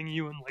that's fighting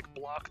you and like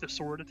block the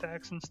sword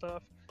attacks and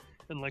stuff.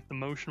 And like the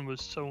motion was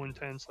so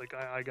intense, like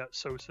I got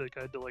so sick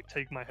I had to like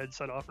take my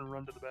headset off and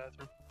run to the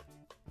bathroom.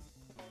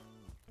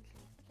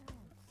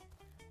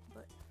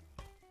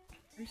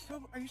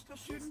 Are you still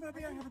shooting,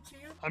 Bubby? I have a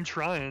chance. I'm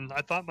trying.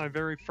 I thought my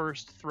very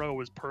first throw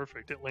was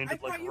perfect. It landed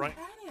I like thought you right.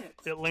 had it.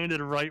 It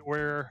landed right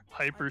where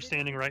Hyper's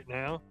standing right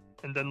now,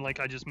 and then like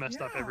I just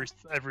messed up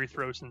every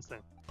throw since then.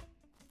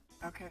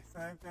 Okay, so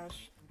I've got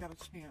a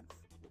chance.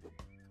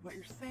 What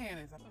you're saying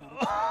is I've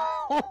got a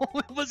Oh,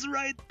 it was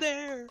right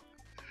there.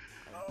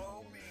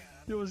 Oh man.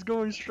 It was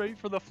going straight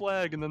for the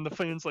flag, and then the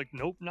fan's like,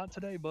 "Nope, not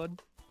today,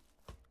 bud."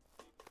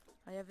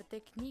 I have a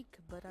technique,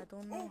 but I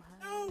don't know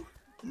how.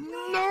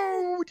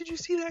 No! Did you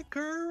see that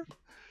curve?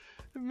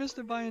 I missed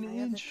it by an I have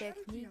a inch.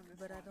 technique,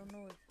 but I don't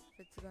know if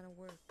it's gonna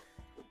work.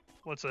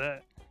 What's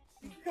that?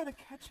 You gotta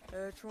catch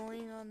it.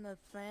 Throwing on the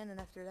fan, and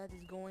after that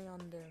is going on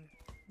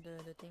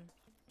the thing.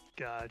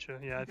 Gotcha.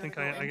 Yeah, I You think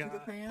gotta go I into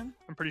got. the fan?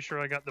 I'm pretty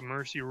sure I got the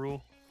mercy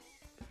rule.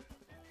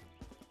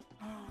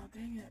 Oh,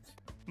 dang it.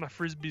 My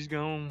frisbee's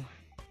gone.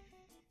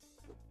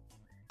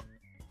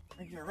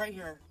 Right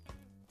here.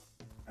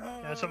 Yeah,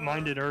 that's what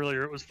mine did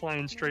earlier. It was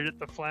flying straight at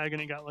the flag,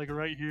 and it got like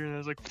right here, and I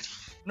was like,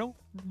 "Nope,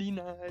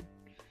 denied.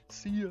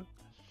 See ya."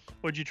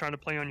 What'd you try to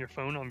play on your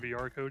phone on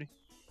VR, Cody?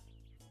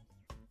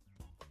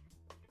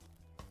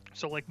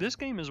 So like this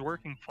game is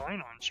working fine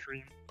on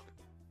stream.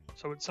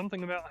 So it's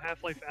something about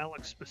Half-Life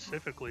Alyx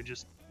specifically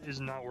just is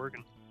not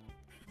working.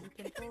 You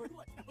can throw it.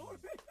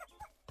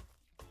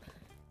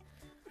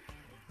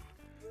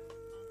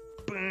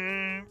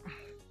 Boom.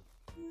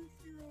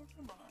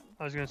 Come on.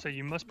 I was gonna say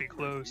you must be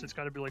close. It's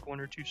got to be like 1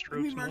 or 2 Give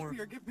strokes me mercy more.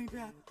 or give me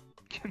death.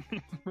 Give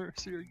me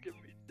mercy or give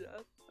me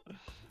death.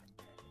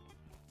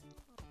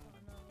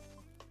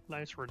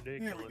 Nice,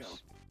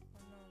 ridiculous.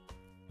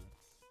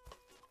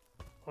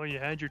 Oh, you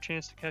had your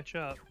chance to catch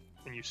up,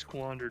 and you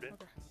squandered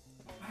it.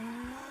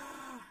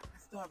 I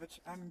still have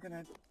I'm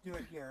gonna do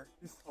it here.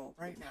 This hole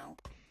right now.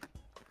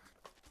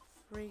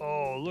 Great.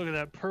 Oh, look at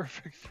that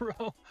perfect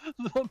throw.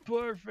 The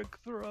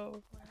perfect throw.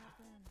 What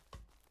happened?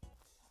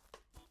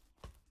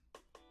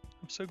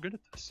 I'm so good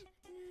at this.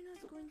 You're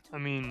not going to I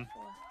mean,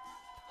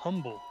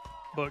 humble,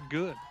 but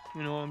good.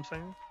 You know what I'm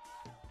saying?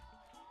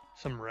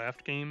 Some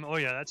raft game. Oh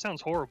yeah, that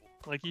sounds horrible.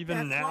 Like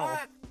even That's now.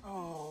 what?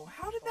 Oh,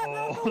 how did that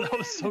not Oh, go that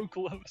was in? so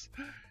close.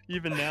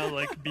 Even now,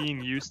 like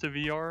being used to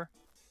VR,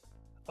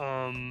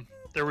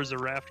 there was a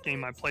raft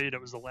game I played.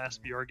 It was the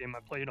last VR game I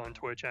played on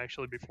Twitch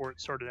actually before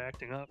it started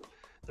acting up.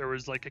 There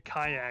was like a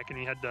kayak and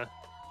you had to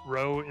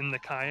row in the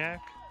kayak.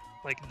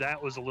 Like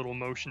that was a little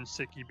motion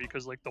sicky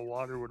because like the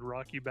water would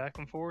rock you back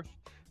and forth.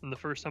 And the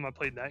first time I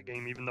played that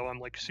game, even though I'm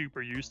like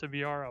super used to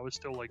VR, I was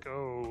still like,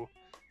 oh,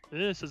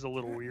 this is a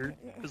little weird.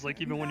 Because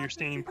like even when you're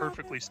standing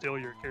perfectly still,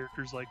 your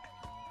character's like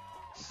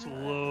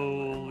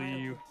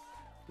slowly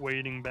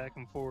wading back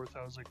and forth.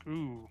 I was like,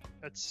 ooh,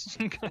 that's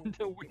kind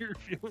of weird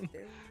feeling.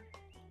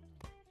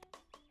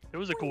 It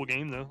was a cool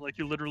game though. Like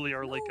you literally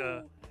are like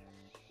a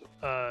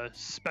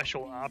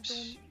special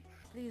ops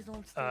Please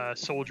don't stay.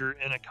 soldier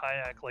in a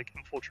kayak, like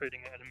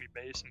infiltrating an enemy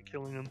base and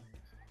killing them.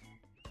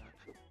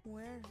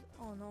 Where's...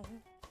 Oh no.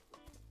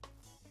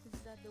 Is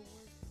that the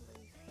worst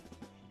place?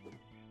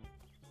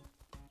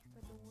 Is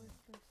that the worst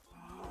place?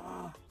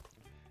 Ah.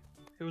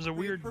 It was a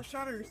Were you weird first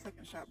shot or your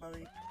second shot,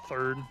 buddy?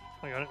 third.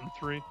 I got it in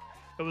 3.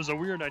 It was a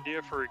weird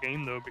idea for a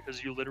game though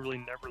because you literally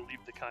never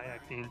leave the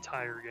kayak the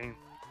entire game.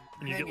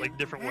 And you get like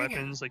different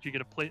weapons, like you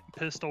get a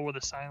pistol with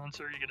a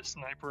silencer, you get a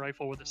sniper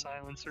rifle with a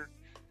silencer,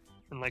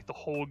 and like the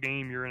whole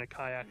game you're in a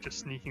kayak just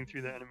sneaking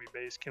through the enemy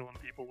base, killing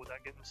people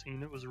without getting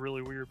seen. It was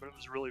really weird, but it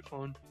was really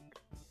fun.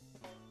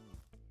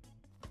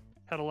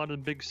 Had a lot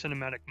of big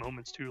cinematic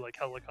moments too, like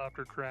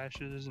helicopter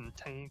crashes and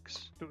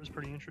tanks. It was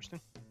pretty interesting.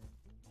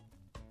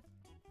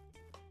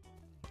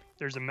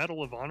 There's a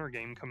Medal of Honor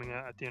game coming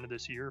out at the end of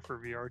this year for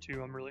VR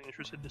too. I'm really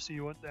interested to see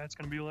what that's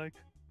gonna be like.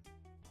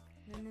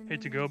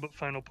 Hate to go, but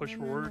final push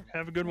forward.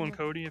 Have a good one,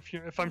 Cody.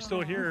 If I'm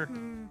still here,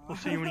 we'll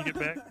see you when you get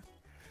back.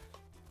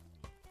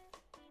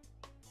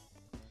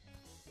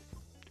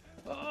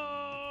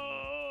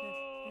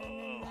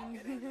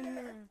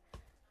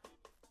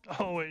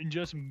 Oh, it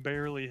just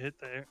barely hit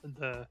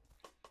the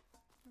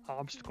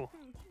obstacle.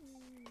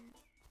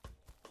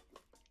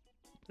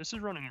 This is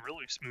running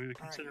really smooth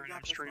considering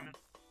I'm streaming.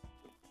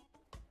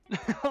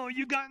 Oh,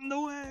 you got in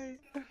the way!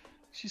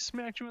 She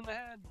smacked you in the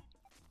head.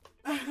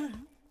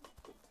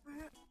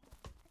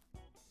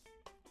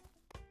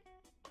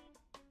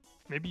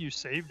 Maybe you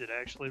saved it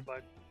actually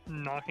by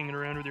knocking it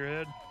around with your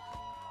head.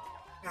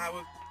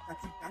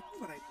 That's exactly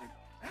what I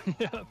did.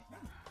 Yeah.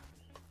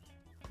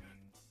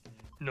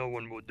 No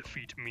one will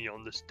defeat me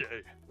on this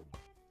day.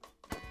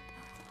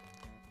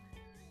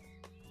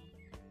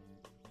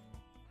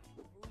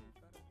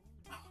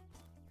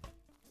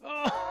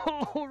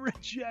 Oh,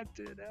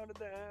 rejected. How did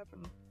that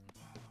happen?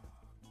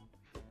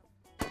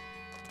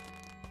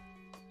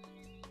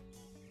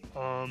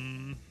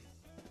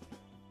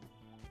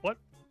 What?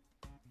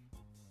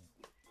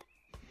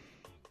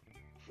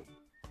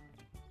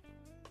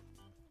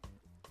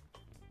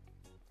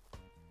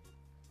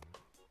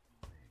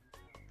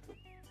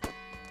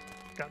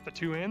 Got the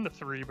 2 and the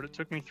 3, but it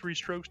took me 3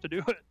 strokes to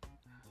do it.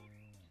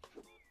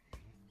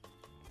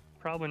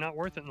 Probably not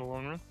worth it in the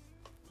long run.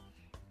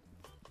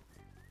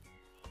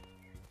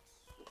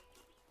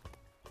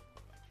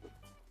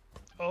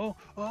 Oh,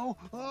 oh,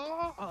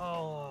 oh,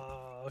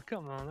 oh,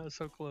 come on, that was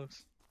so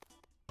close.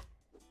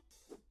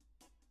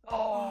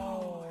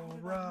 Oh,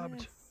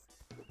 robbed.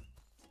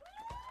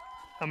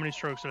 How many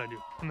strokes did I do?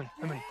 How many?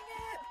 How many?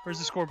 Where's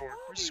the scoreboard?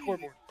 Where's the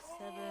scoreboard?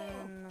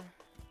 7.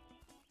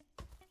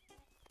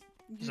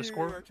 Is the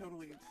score? Are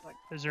totally, like,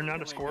 Is there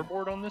not a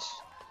scoreboard on this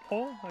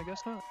hole? I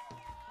guess not.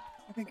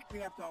 I think we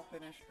have to all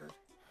finish first.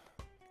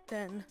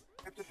 10. We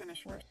have to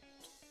finish first.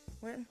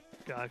 When?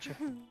 Gotcha.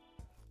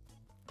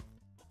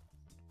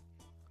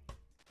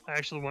 I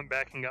actually went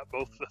back and got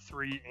both the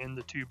 3 and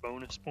the 2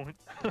 bonus point.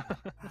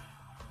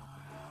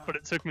 But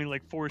it took me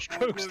like 4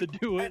 strokes to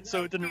do it,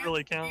 so it didn't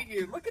really count.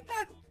 Look at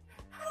that!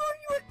 How are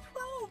you at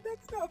 12?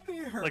 That's not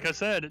fair! Like I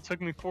said, it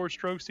took me 4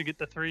 strokes to get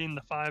the 3 and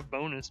the 5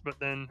 bonus, but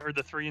then, or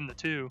the 3 and the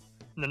 2,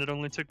 and then it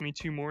only took me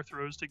 2 more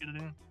throws to get it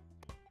in.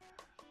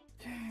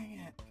 Dang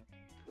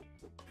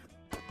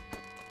it.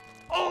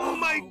 Oh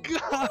my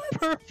god,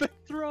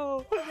 perfect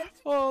throw!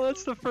 Oh,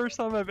 that's the first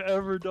time I've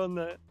ever done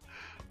that.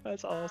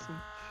 That's awesome.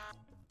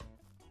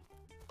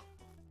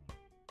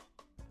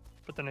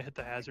 But then I hit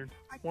the hazard.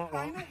 I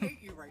kinda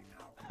hate you right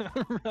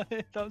now.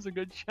 Right, that was a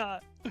good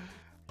shot.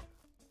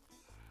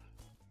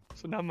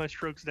 So now my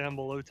stroke's down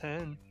below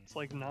 10. It's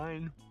like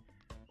 9.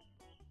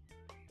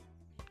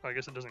 I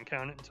guess it doesn't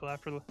count it until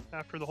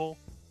after the hole.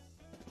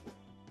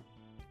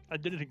 I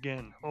did it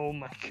again. Oh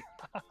my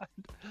god.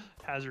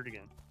 Hazard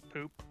again.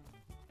 Poop.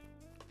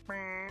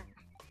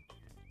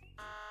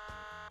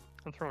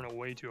 I'm throwing it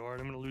way too hard.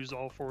 I'm gonna lose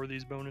all 4 of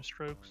these bonus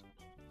strokes.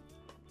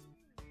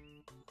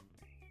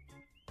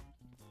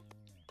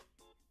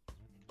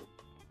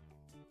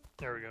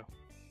 There we go.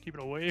 Keep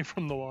it away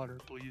from the water,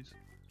 please.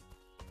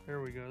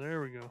 There we go,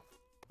 there we go.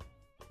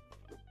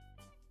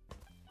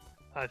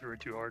 I threw it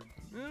too hard.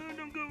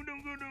 Don't go,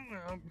 don't go,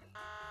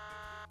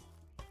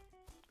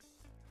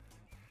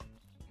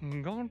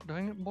 don't go. God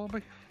dang it,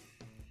 Bobby.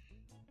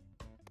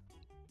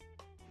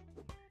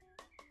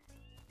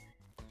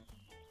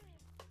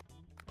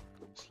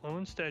 Slow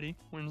and steady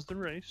wins the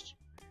race.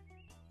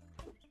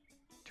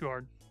 Too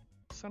hard.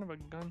 Son of a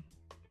gun.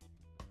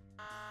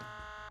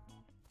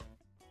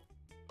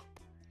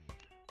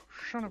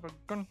 Son of a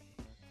gun.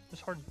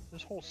 This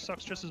hole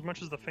sucks just as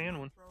much as the fan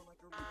one.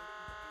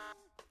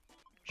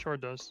 Sure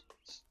it does.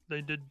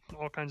 They did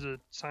all kinds of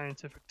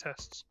scientific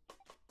tests.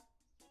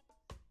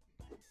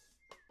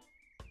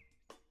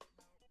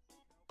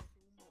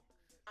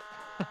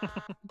 I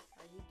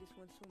hate this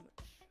one so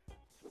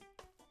much.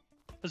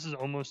 This is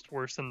almost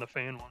worse than the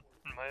fan one,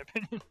 in my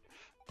opinion.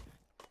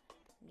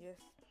 Yes.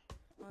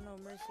 Oh no,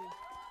 mercy.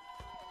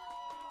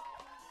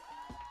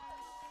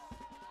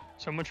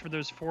 So much for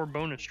those 4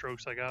 bonus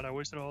strokes I got. I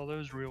wasted all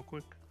those real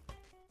quick.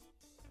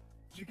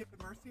 Did you get the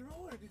mercy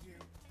roll, or did you?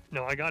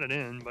 No, I got it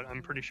in, but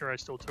I'm pretty sure I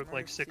still took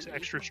like 6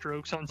 extra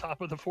strokes on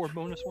top of the 4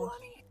 bonus ones.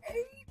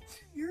 28!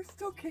 You're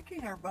still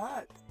kicking our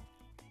butt.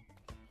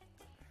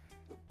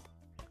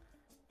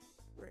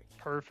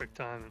 Perfect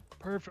timing.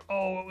 Perfect.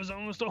 Oh, it was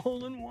almost a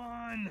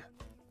hole-in-one.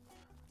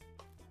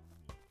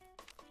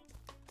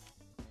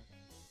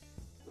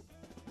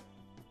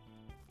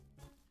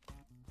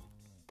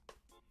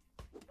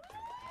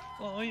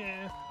 Oh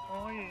yeah.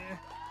 Oh yeah.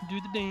 Do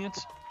the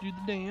dance. Do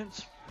the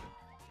dance.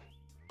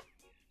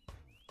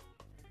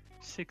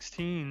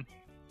 16.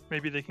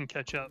 Maybe they can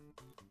catch up.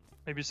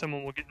 Maybe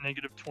someone will get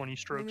negative 20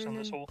 strokes on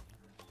this hole.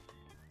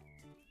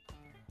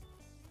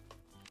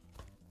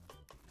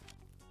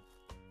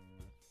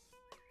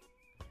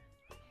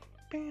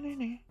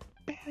 Alright,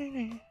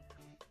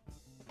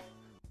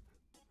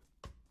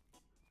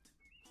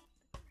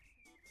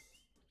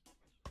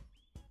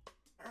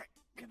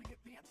 gonna get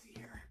fancy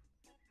here.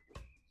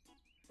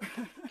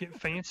 Get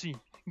fancy.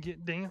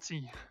 Get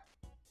dancy.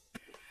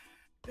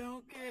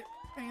 Don't get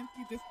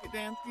fancy, just get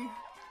dancy.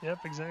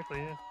 Yep, exactly,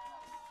 yeah.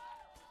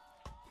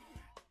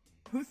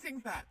 Who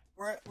sings that?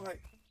 That's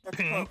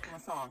Pink. a quote from a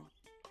song.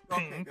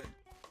 Okay, Pink. good.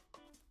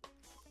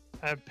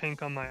 I have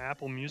Pink on my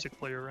Apple Music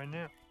player right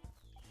now.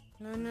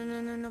 No, no, no,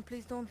 no, no,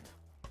 please don't.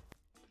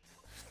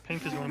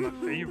 Pink is one of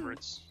my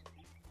favorites.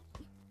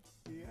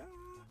 Yeah.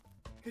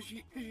 Cause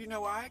you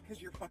know why?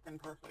 Cause you're fucking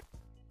perfect.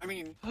 I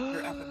mean,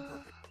 you're effing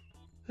perfect.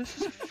 This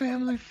is a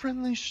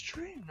family-friendly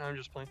stream. No, I'm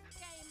just playing.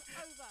 Game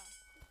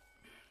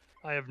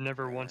over. I have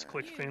never once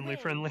clicked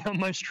family-friendly on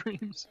my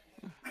streams.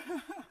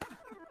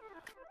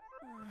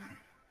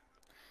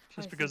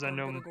 Just because I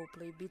know. I'm gonna go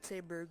play Beat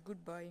Saber.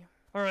 Goodbye.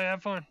 All right,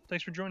 have fun.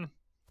 Thanks for joining.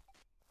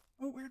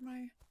 Oh, where'd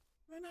my?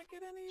 Did I not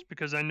get any? It's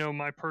because I know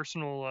my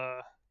personal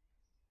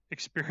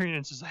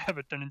experiences. I have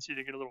a tendency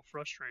to get a little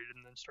frustrated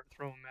and then start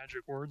throwing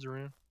magic words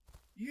around.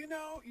 You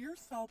know, your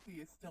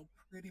salty is still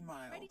pretty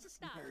mild Ready to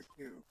start. compared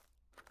to.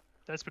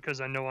 That's because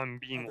I know I'm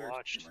being Other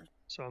watched. streamers.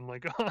 So I'm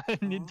like, oh, I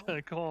need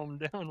to calm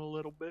down a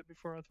little bit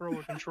before I throw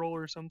a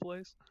controller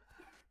someplace.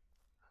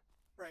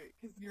 Right,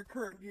 because your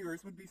current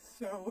viewers would be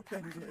so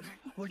offended.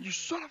 Well, you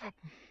son of a...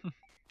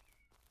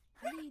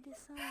 How do you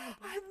decide?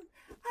 I'm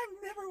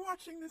never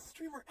watching this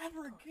streamer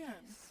ever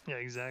again. Yeah,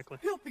 exactly.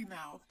 Filthy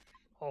mouth.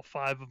 All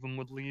 5 of them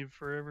would leave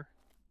forever.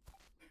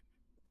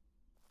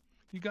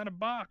 You got a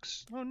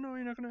box. Oh no,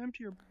 you're not gonna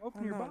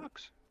open your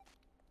box.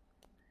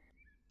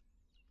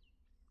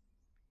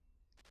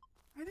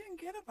 I didn't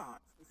get a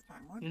box this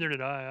time. What? Neither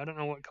did I. I don't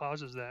know what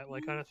causes that.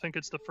 Like, I think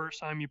it's the first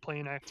time you play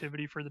an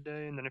activity for the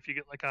day, and then if you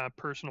get like a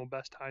personal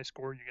best high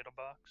score, you get a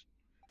box.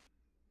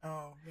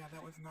 Oh, yeah,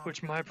 that was not.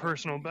 Which my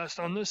personal best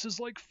on this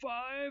is like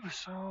 5,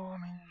 so I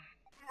mean.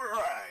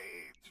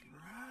 Right.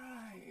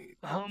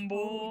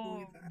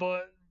 Humble,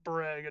 but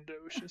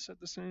braggadocious at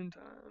the same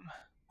time.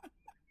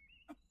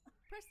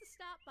 Press the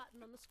start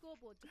button on the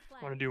scoreboard to play.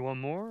 Want to do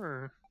one more,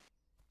 or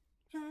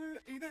Sure,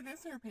 either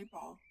this or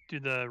paintball.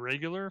 do the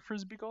regular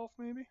frisbee golf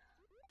maybe?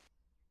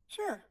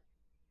 Sure.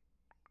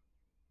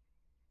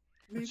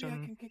 Maybe Which, I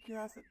can kick your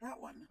ass at that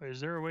one. Wait,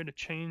 is there a way to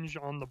change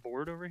on the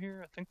board over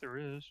here? I think there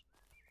is.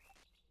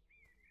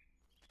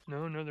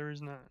 No, there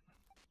is not.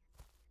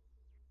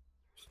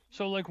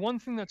 So like one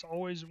thing that's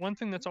always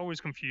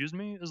confused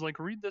me is like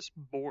read this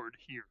board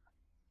here.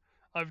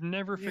 I've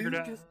never figured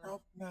out.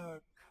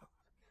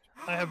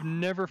 I have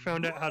never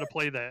found out how to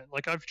play that.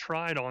 Like I've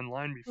tried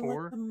online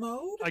before. The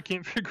mode? I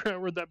can't figure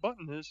out where that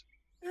button is.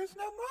 There's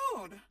no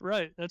mode.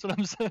 Right, that's what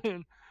I'm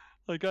saying.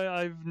 Like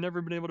I've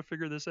never been able to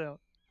figure this out.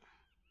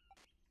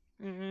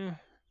 It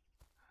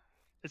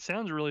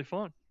sounds really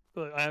fun,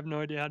 but I have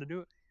no idea how to do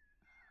it.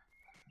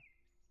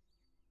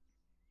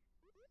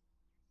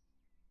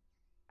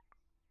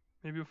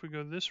 Maybe if we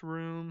go this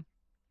room,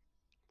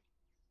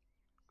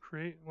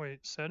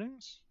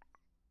 settings?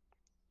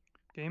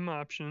 Game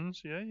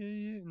options, yeah,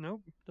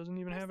 nope, doesn't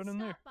even have it in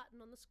there. Press the start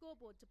button on the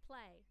scoreboard to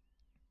play.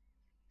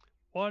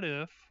 What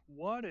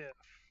if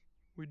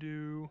we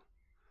do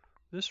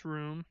this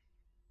room?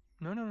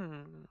 No,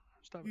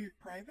 stop it.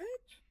 Private?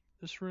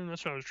 This room,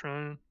 that's what I was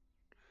trying.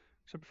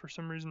 Except for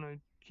some reason I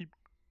keep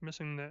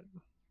Missing that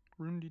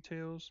room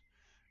details.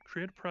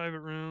 Create a private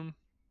room.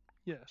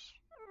 Yes.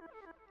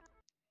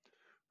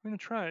 We're gonna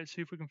try it,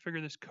 see if we can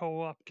figure this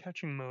co-op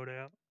catching mode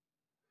out.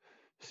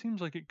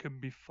 Seems like it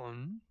could be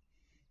fun.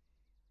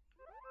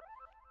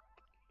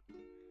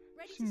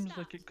 Ready Seems to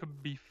like start. it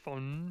could be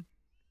fun.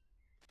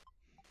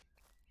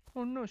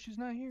 Oh no, she's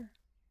not here.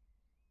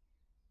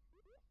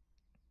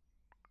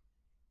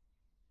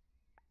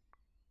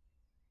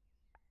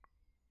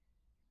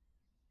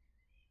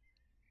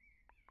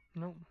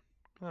 Nope.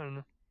 I don't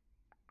know.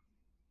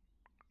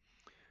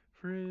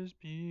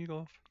 Frisbee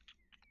golf.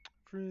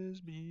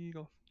 Frisbee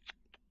golf.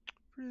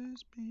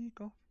 Frisbee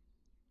golf.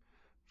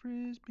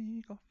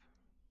 Frisbee golf.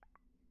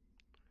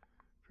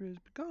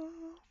 Frisbee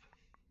golf.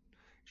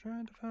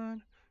 Trying to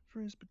find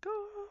Frisbee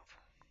golf.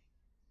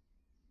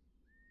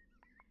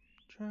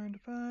 Trying to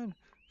find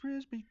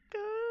Frisbee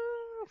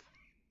golf.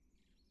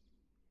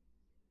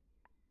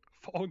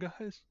 Fall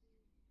Guys.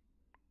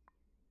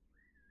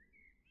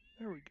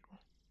 There we go.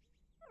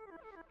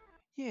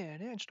 Yeah,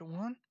 that's the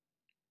one.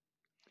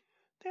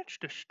 That's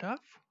the stuff.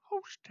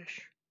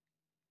 Hostess.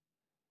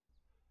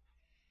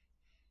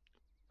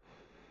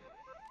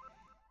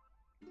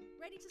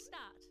 Ready to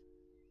start.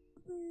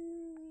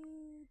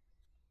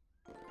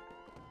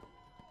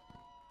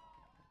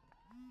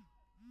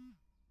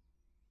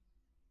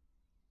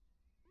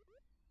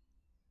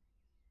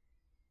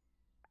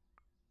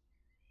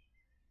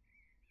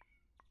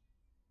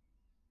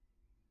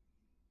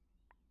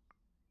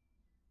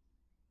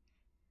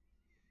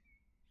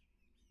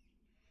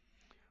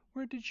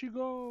 Where did she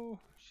go?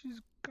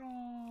 She's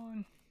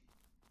gone.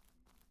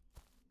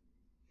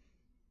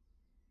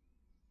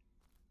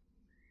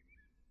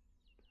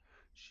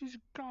 She's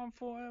gone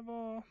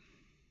forever.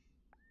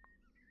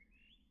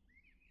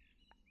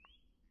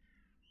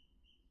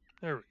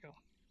 There we go.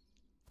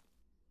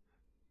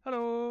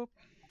 Hello.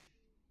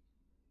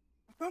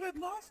 I thought I'd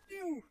lost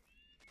you.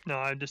 No,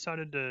 I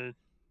decided to,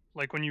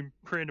 like when you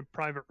create a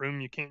private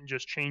room, you can't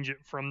just change it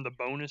from the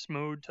bonus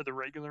mode to the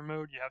regular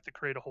mode. You have to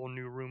create a whole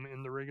new room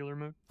in the regular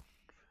mode.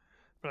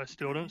 But I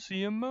still don't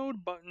see a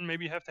mode button.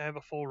 Maybe you have to have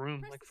a full room,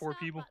 Press like the 4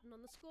 start people. button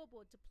on the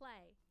scoreboard to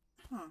play.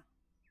 Huh.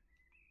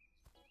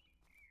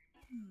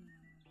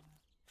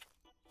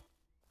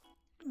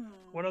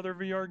 What other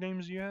VR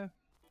games do you have?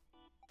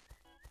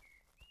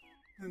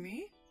 Who,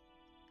 me?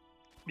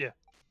 Game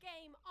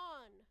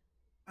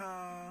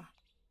on.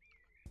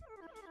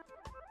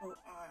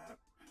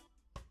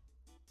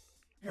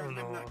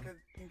 Apparently Oh, I'm no. not good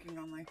thinking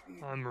on my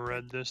feet. I'm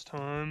red this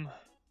time.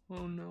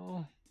 Oh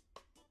no.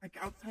 Like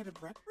outside of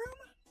Rec Room?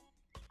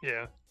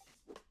 Yeah.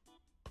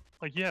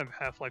 Like you have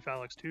Half-Life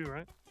Alyx too,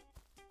 right?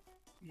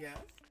 Yes,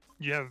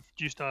 Do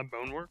you still have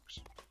Boneworks?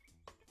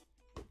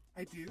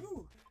 I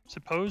do.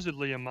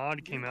 Supposedly a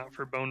mod came out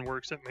for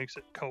Boneworks that makes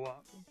it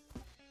co-op.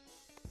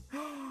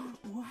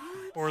 What?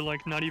 Or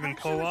like not even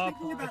Actually, I was co-op.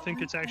 thinking I about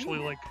think it's actually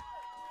replaying it. like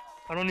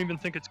I don't even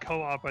think it's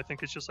co-op. I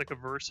think it's just like a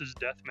versus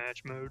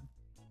deathmatch mode.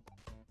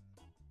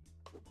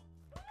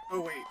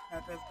 Oh wait,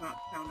 that does not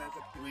sound as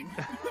appealing.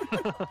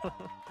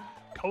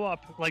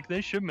 Co-op, like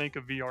they should make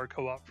a VR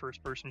co-op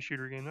first-person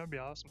shooter game. That'd be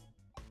awesome.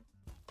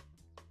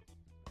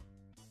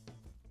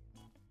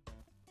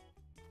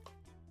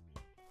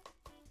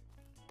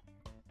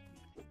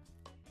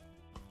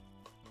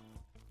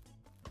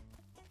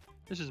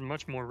 This is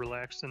much more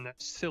relaxed than that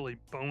silly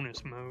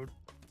bonus mode.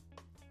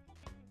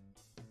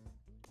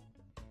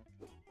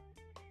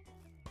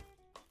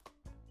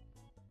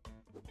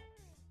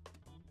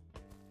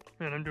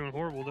 Man, I'm doing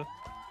horrible though.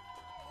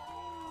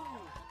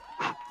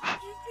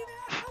 Did you see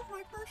that? That was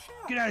my first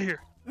shot. Get out of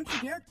here!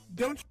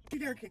 Don't you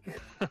dare kick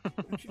it.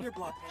 Don't you dare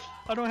block it.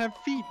 I don't have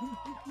feet.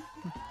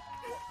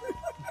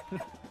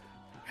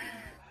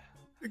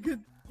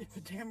 It's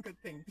a damn good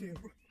thing too.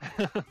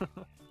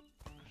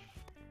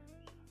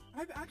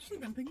 I've actually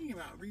been thinking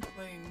about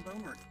replaying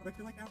Boneworks, but I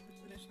feel like I have to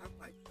finish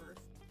Half-Life first.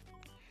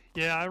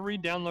 Yeah, I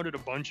re-downloaded a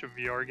bunch of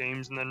VR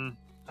games, and then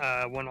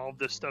when all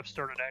this stuff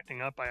started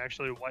acting up, I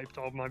actually wiped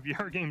all my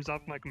VR games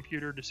off my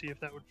computer to see if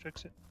that would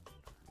fix it.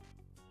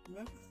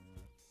 That's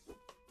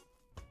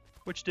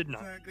Which did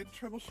not. a good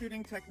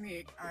troubleshooting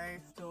technique. I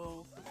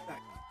still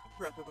suspect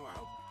Breath of the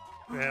Wild.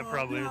 Yeah, it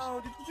probably is. no,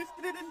 did you just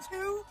get it in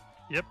two?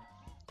 Yep.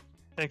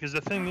 Yeah, because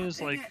the thing is,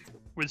 dang like, it.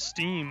 with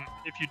Steam,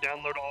 if you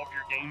download all of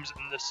your games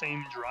in the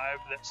same drive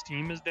that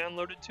Steam is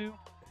downloaded to,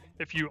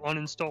 if you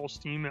uninstall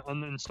Steam, it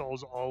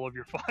uninstalls all of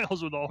your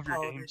files with all of your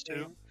All of your games too.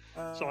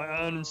 games. So I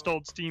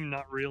uninstalled Steam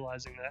not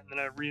realizing that, and then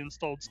I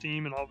reinstalled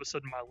Steam, and all of a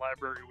sudden my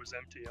library was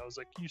empty. I was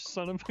like, you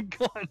son of a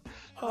gun!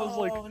 I was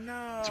like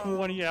no.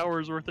 20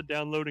 hours worth of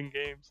downloading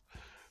games.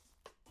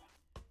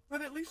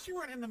 But at least you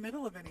weren't in the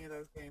middle of any of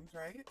those games,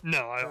 right?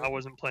 No, I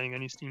wasn't playing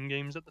any Steam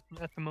games at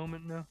the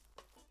moment, no.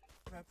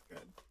 That's good.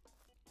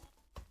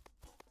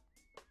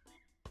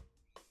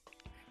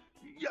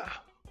 Yeah!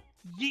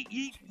 Yeet,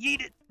 yeet,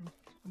 yeet it!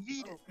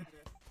 Yeet Oh, it!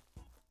 goodness.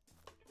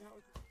 That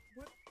was...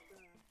 What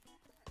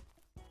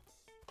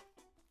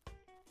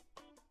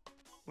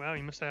the... Wow,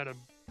 you must have had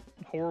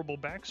a horrible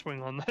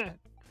backswing on that.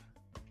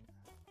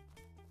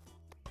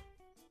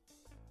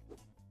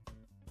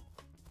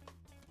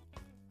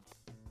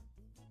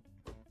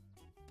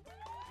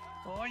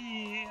 Oh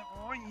yeah,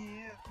 oh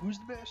yeah. Who's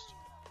the best?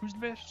 Who's the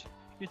best?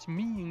 It's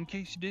me, in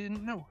case you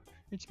didn't know.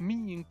 It's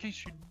me, in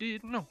case you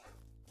didn't know.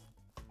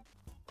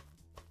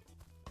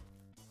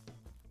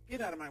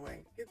 Get out of my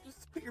way.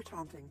 Just quit your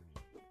taunting.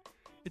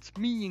 It's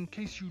me, in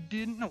case you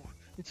didn't know.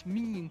 It's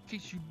me, in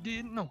case you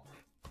didn't know.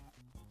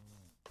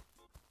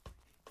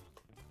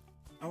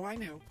 Oh, I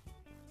knew.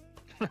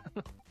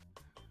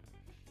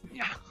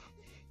 Yeah.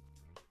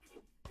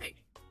 Hey.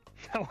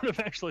 That would have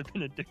actually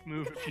been a dick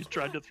move if you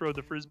tried to throw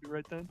the frisbee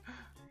right then.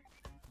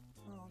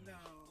 Oh no.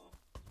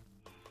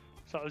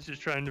 So I was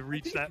just trying to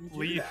reach think that you can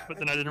do leaf, that. but I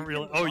then I think didn't you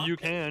can realize. Oh, block you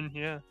it. can,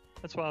 yeah.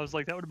 That's why I was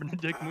like, that would have been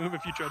a dick move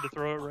if you tried to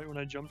throw it right when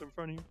I jumped in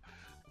front of you.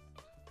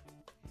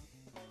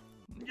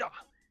 Yeah.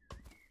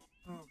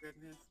 Oh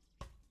goodness.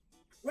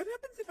 What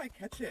happens if I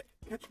catch it?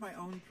 Catch my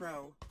own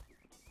throw?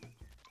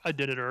 I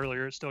did it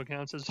earlier. It still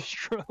counts as a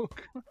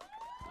stroke. Oh,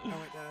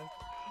 it does.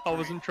 I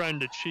wasn't trying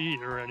to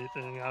cheat or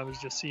anything. I was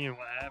just seeing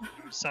what happened.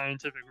 It was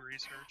scientific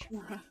research.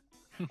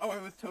 Oh, I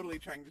was totally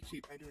trying to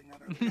cheat by doing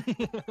that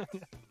earlier.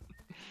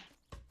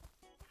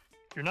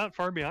 You're not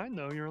far behind,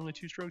 though. You're only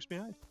 2 strokes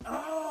behind.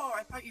 Oh,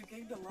 I thought you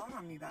gained a lot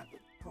on me that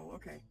hole.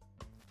 Okay.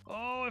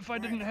 Oh, if I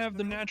didn't have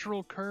the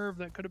natural curve,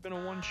 that could have been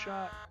a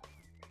one-shot.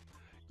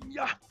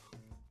 Yeah!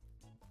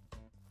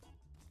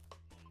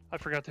 I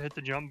forgot to hit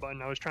the jump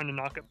button. I was trying to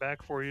knock it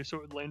back for you so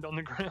it would land on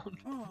the ground.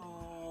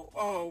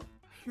 Oh.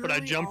 But I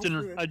jumped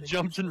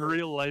in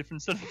real life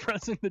instead of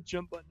pressing the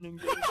jump button in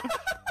game.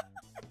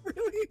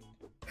 Really?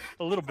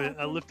 A little bit.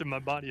 I lifted my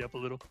body up a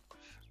little.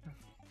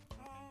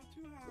 Oh,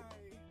 too high.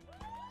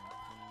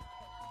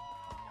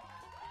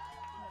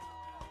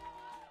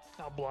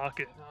 I'll block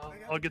it.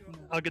 I'll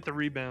get the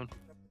rebound.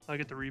 I'll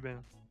get the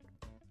rebound.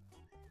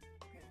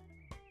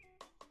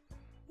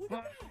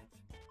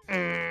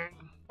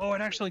 Oh,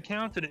 it actually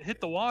counted. It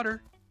hit the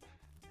water.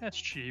 That's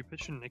cheap.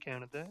 It shouldn't have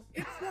counted that.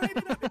 It's not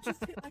even up. It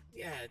just hit like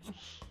the edge.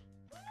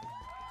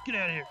 Get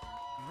out of here.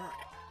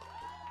 Alright.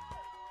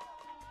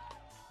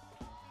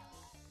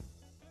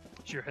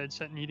 Is your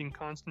headset needing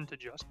constant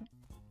adjustment?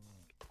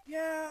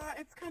 Yeah,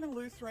 it's kind of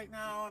loose right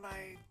now, and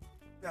I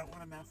don't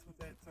want to mess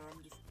with it, so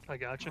I'm just I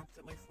gotcha.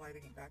 constantly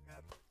sliding it back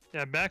up.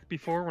 Yeah, back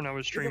before when I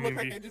was Does it streaming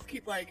look like I just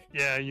keep like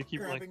yeah, you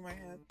keep like grabbing my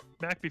head?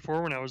 back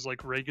before when I was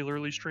like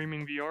regularly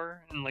streaming VR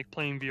and like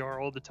playing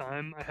VR all the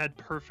time, I had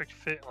perfect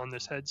fit on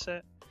this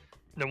headset.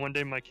 And then one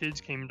day my kids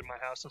came into my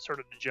house and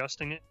started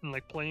adjusting it and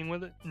like playing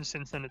with it, and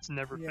since then it's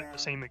never fit Yeah. the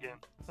same again.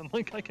 I'm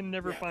like, I can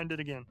never Yeah. find it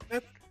again.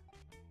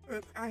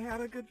 I had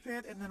a good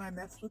fit, and then I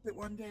messed with it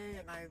one day,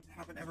 and I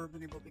haven't ever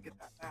been able to get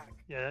that back.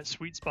 Yeah, that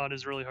sweet spot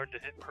is really hard to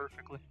hit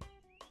perfectly.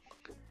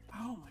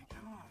 Oh my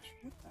gosh,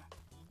 what the?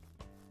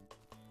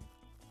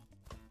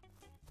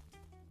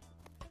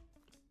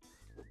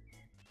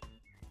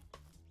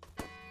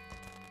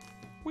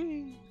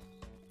 Whee!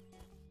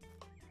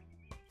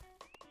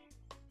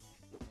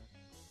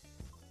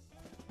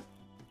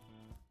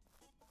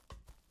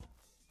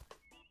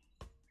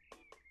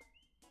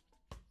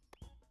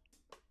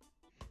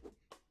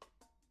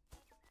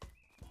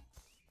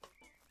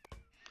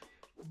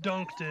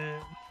 Dunked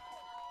it.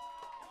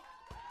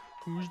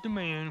 Who's the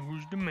man?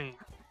 Who's the man?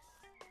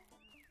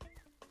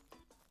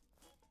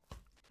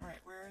 Alright,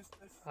 where is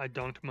this? I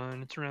dunked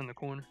mine. It's around the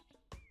corner.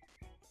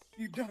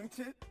 You dunked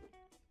it?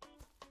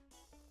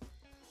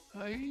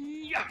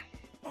 Yeah.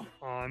 Oh,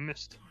 I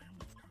missed.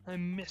 I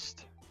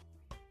missed.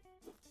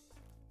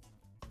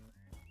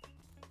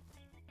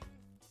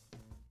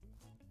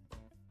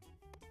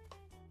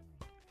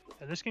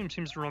 Yeah, this game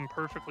seems to run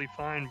perfectly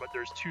fine, but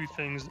there's 2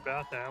 things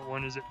about that.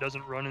 One is it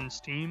doesn't run in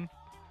Steam,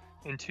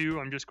 and 2,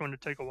 I'm just going to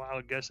take a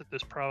wild guess that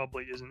this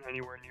probably isn't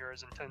anywhere near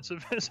as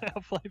intensive as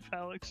Half-Life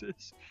Alyx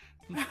is.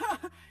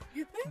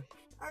 You think?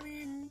 I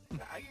mean,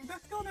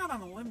 that's going out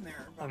on a limb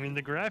there. I mean,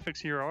 the graphics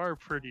here are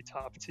pretty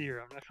top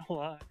tier, I'm not gonna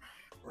lie.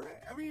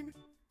 I mean,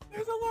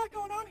 there's a lot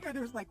going on here.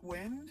 There's like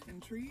wind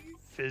and trees.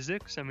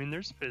 Physics, I mean,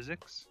 there's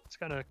physics. It's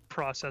gotta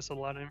process a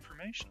lot of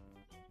information.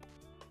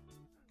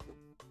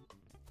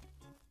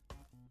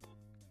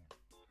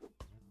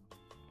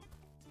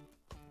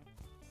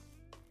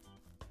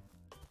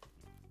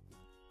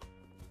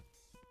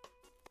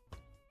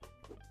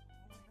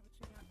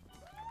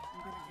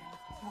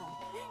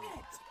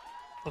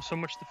 Well, so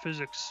much the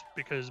physics,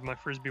 because my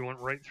frisbee went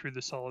right through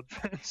the solid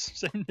fence.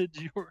 Same did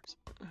yours.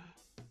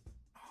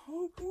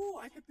 Oh, cool.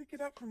 I could pick it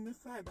up from this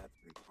side. That's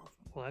pretty awesome.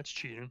 Well, that's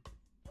cheating.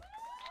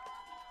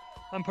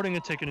 I'm putting a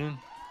ticket in.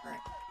 Alright.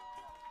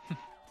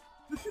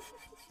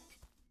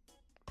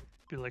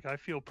 Be like, I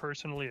feel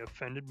personally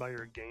offended by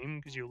your game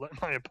because you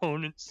let my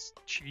opponents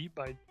cheat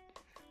by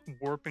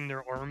warping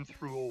their arm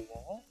through a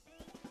wall?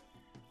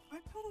 I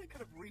totally could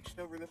have reached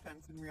over the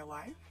fence in real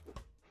life.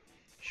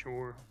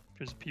 Sure,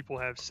 because people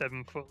have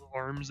 7-foot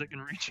arms that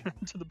can reach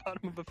to the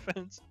bottom of a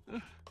fence.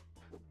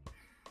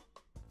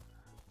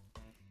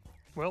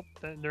 Well,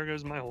 there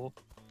goes my hole.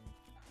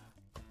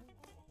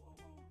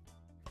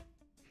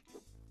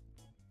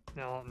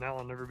 Now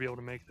I'll never be able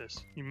to make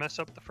this. You mess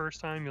up the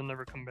first time, you'll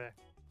never come back.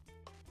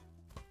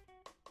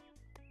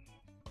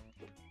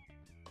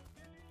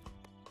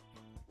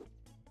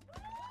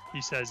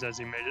 He says as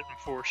he made it in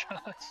 4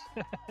 shots.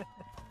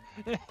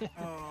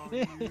 Oh,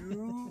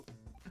 you.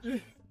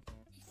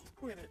 Just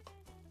quit it.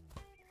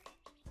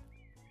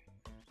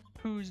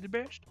 Who's the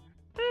best?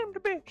 I'm the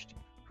best.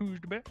 Who's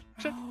the best?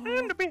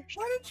 I'm the best.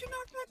 Why didn't you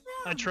knock that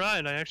down? I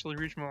tried. I actually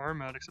reached my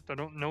arm out, except I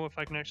don't know if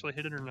I can actually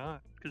hit it or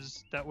not,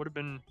 because that would have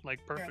been like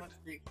Here, perfect. let's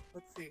see.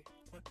 Let's see.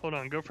 Hold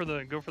on. Go for the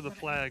I'm gonna aim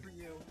flag. for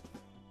you.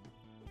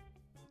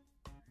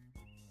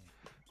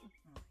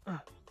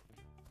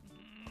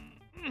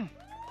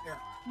 Here.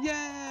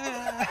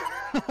 Yeah!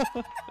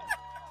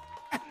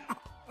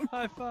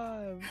 High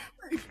five.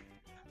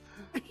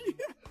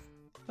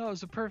 That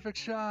was a perfect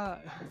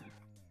shot.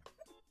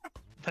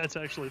 That's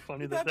actually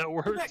funny that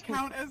worked. Did that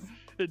count as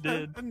It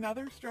did.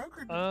 another stroke?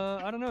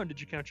 Or I don't know.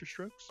 Did you count your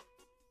strokes?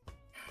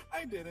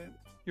 I didn't.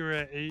 You were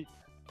at 8.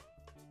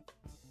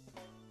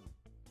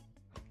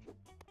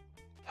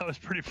 That was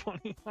pretty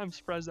funny. I'm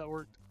surprised that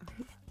worked.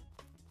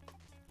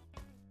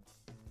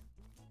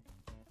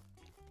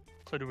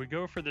 So do we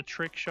go for the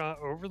trick shot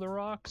over the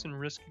rocks and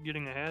risk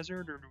getting a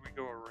hazard, or do we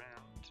go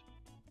around?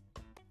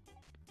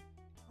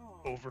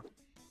 Over.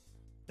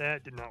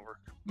 That did not work.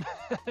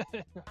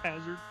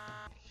 Hazard.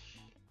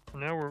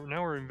 Now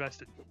we're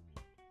invested.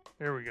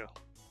 There we go.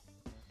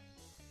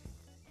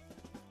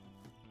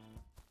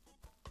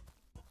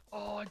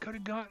 Oh, I could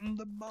have gotten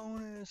the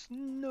bonus.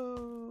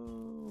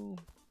 No.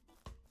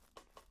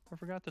 I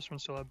forgot this one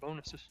still had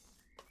bonuses.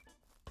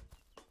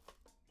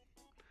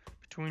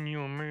 Between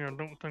you and me, I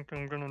don't think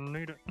I'm gonna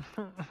need it.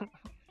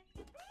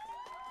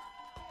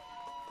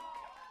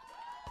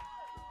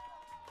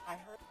 I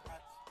heard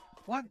that.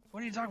 What?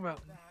 What are you talking about?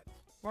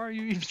 Why are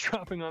you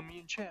eavesdropping on me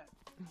in chat?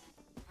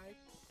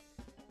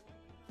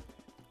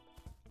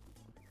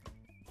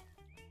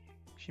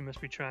 She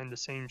must be trying the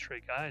same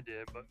trick I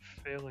did, but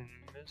failing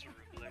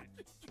miserably.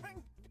 Trying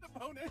to get the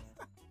bonus.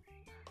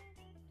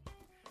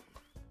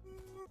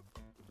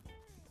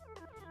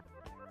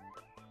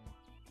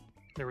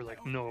 They were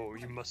like, no,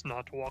 you must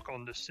not walk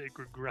on the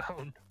sacred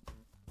ground.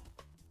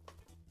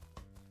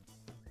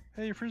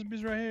 Hey, your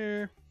frisbee's right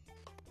here.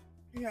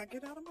 Yeah,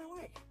 get out of my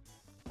way.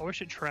 I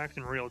wish it tracked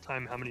in real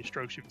time how many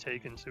strokes you've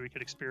taken so we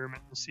could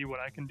experiment and see what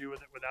I can do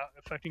with it without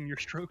affecting your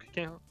stroke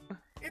count.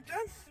 It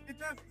does. It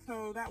does.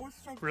 So that was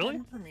stroke Really?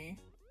 10 for me.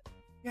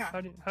 Yeah.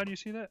 How do you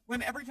see that?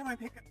 Every time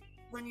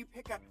when you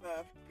pick up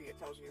the frisbee, it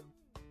tells you.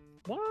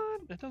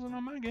 What? It doesn't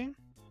on my game.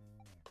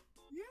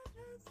 Yeah, it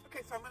does.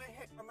 Okay, so I'm gonna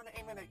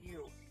aim it at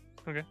you.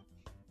 Okay.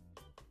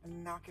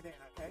 And knock it in,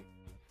 okay?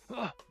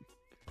 Ugh,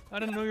 I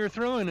didn't know you were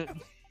throwing it.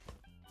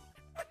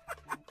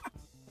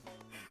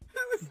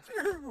 That was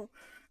terrible.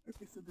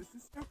 Okay, so this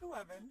is stroke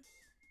 11.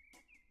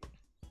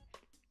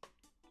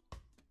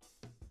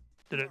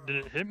 Did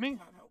it hit me?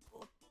 Not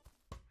helpful.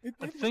 It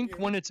I did hit think you.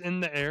 when it's in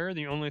the air,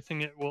 the only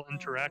thing it will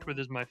interact with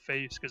is my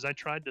face, because I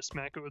tried to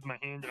smack it with my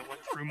hand and it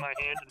went through my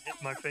hand and hit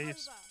my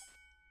face.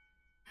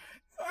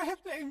 So I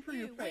have to aim for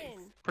your face.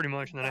 Pretty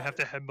much, and then I have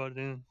to headbutt it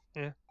in.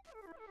 Yeah.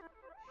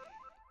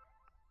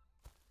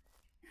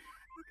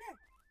 Okay.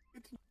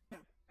 Good to know.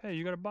 Hey,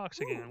 you got a box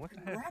again. What the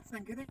heck? Congrats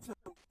on getting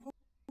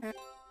to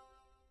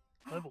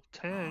Level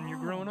 10, you're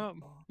growing up.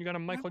 You got a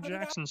Michael put it up.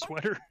 Jackson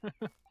sweater.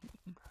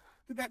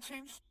 Did that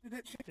change? Did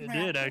it change? It my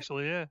did outfit?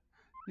 actually, yeah.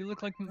 You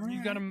look like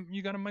you got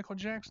a Michael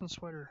Jackson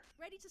sweater.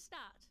 Ready to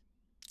start.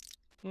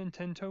 And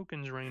 10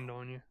 tokens rained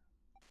on you.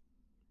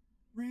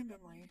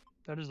 Randomly.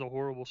 That is a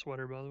horrible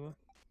sweater, by the way.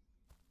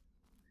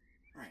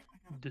 Right.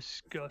 I got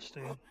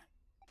Disgusting.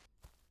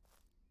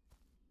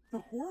 the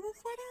horrible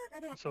sweater? I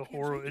don't. It's a I can't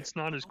horrible. change It's it.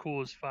 not as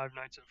cool as Five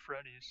Nights at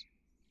Freddy's.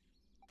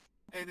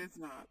 It is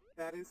not.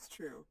 That is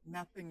true.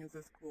 Nothing is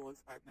as cool as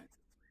Five Nights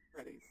at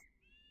Freddy's.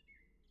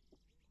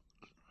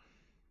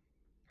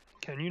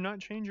 Can you not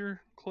change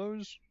your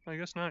clothes? I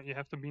guess not. You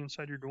have to be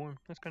inside your dorm.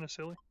 That's kind of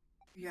silly.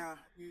 Yeah.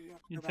 You have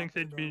to You'd go think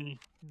back to the dorm.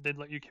 they'd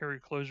let you carry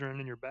clothes around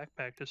in your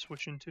backpack to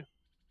switch into.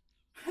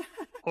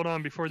 Hold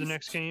on, before the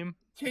next game.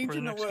 Change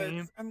in the next woods.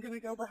 game. I'm gonna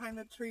go behind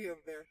the tree over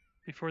there.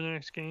 Before the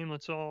next game,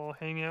 let's all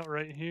hang out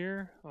right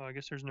here. Oh, I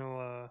guess there's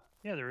no.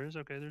 Yeah, there is.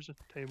 Okay, there's a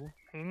table.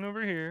 Hang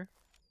over here.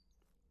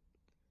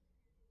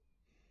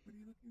 What are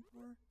you looking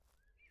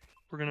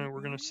for?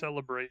 We're gonna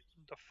celebrate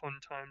the fun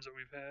times that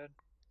we've had.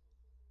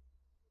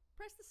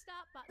 Press the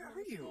start button Where on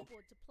are the you?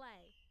 scoreboard to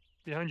play.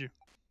 Behind you.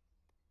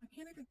 I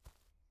can't even.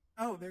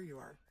 Oh, there you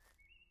are.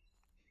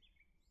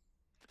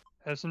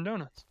 Have some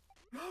donuts.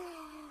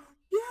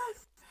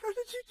 Yes! How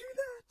did you do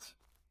that?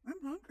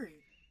 I'm hungry.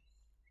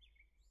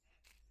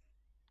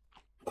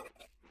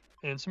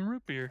 And some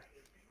root beer.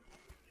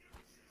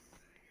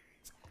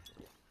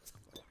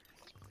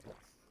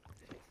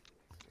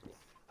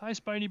 Hi,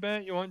 Spidey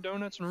Bat. You want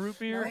donuts and root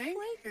beer? Thank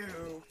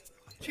you.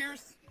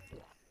 Cheers.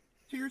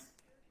 Cheers.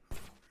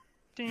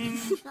 Ding.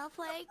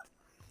 Snowflake.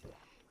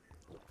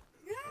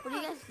 Yeah. What are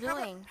you guys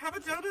doing? Have a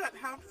donut.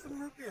 Have some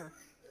root beer.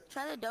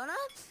 Try the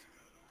donuts?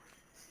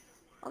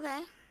 Okay.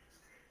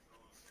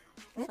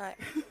 Sorry.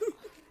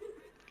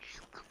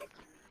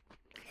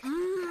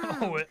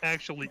 Oh, it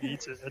actually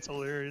eats it. That's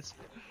hilarious.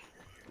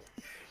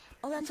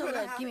 Oh, that's so But I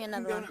good. have Give me some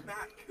another one. donut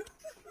back.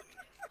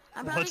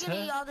 I'm probably What's gonna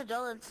that? eat all the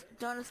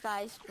donuts,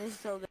 guys. This is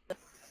so good.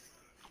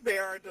 They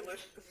are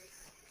delicious.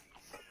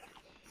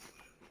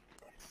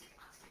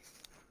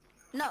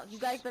 No, you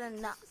guys better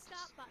not.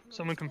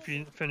 Someone can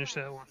finish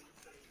that one.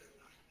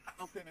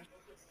 I'll finish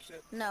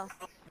it. No.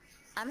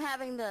 I'm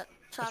having the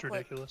That's chocolate.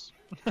 ridiculous.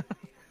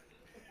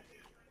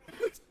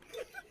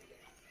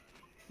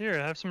 Here,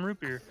 have some root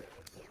beer.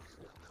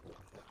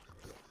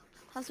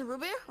 Have some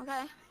root beer?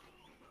 Okay.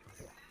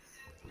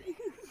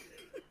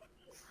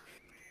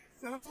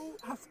 So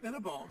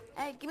hospitable.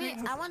 Hey, give me.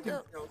 I want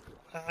to.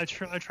 I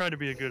try to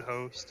be a good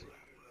host.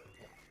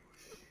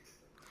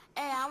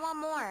 Hey, I want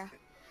more.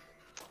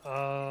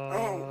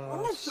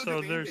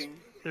 So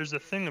there's a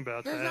thing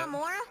about There's that. not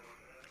more?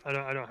 I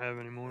don't have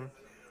any more.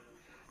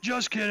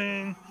 Just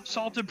kidding.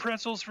 Salted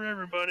pretzels for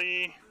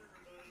everybody.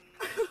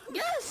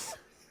 Yes.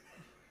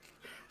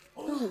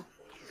 Oh.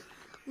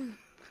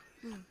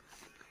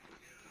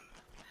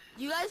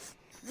 You guys,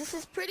 this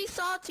is pretty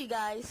salty,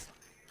 guys.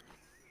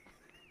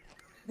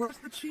 Where's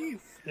the cheese?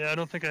 Yeah, I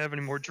don't think I have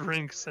any more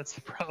drinks. That's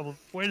the problem.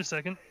 Wait a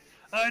second.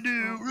 I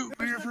do. Root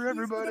beer for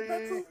everybody.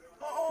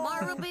 More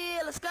root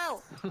beer. Let's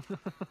go.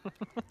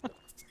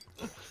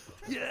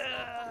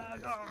 Yeah.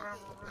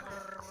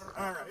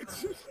 All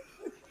right.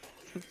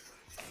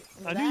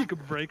 I knew you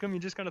could break them. You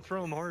just gotta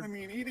throw them hard. I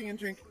mean, eating and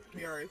drinking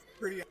beer is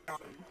pretty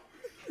awesome.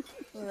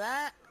 Look at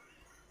that.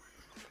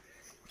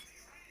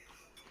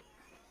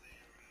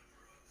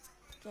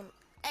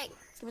 Hey,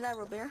 give me that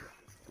root beer.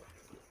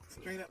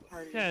 Straight up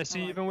party. Yeah,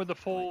 see, even with the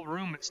full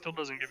room, it still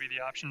doesn't give you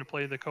the option to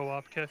play the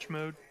co-op catch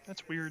mode.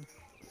 That's weird.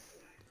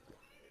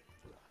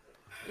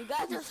 You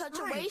guys are such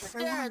a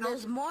waster.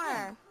 There's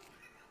more.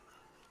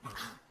 Did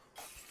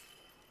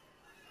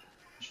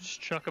you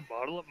just chuck a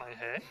bottle at my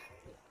head?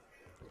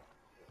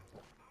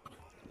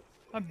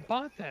 I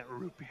bought that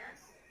root beer.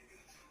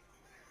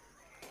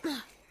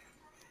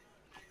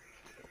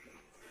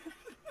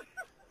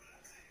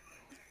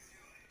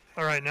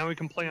 Alright, now we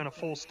can play on a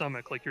full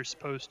stomach like you're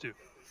supposed to.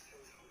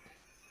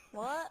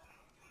 What?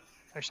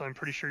 Actually, I'm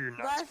pretty sure you're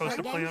not Guys, supposed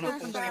to my play on a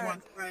game's full not Somebody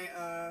stomach.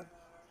 wants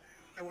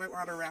my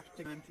whitewater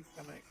rafting on empty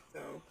stomach,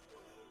 so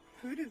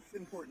food is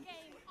important.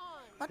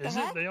 What the Is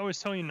heck? it? They always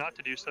tell you not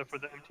to do stuff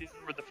with the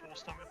full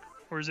stomach,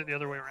 or is it the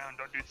other way around?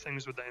 Don't do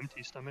things with the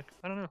empty stomach.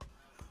 I don't know.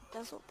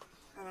 That's what.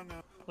 I don't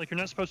know. Like you're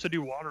not supposed to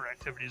do water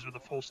activities with a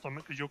full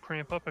stomach because you'll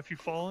cramp up if you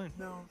fall in.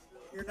 No,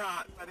 you're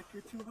not. But if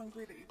you're too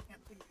hungry that you can't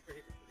think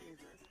straight, it's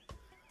dangerous.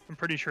 I'm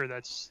pretty sure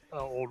that's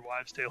old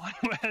wives' tale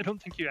anyway. I don't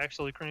think you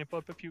actually cramp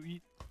up if you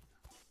eat.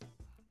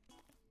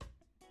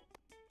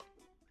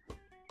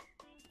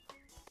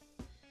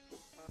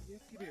 Yes,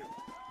 you do.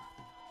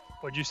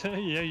 What'd you say?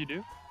 Yeah, you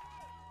do?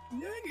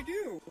 Yeah, you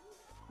do.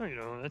 No, you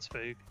don't. That's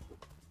fake.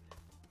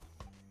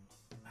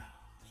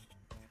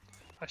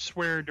 I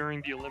swear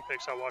during the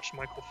Olympics I watched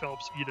Michael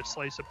Phelps eat a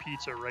slice of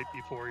pizza right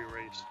before he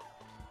raced.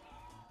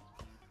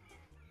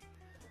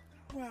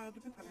 Well,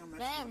 depending on my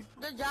Damn,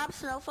 good job,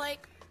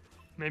 Snowflake.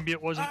 Maybe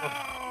it wasn't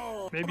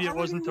maybe it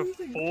wasn't a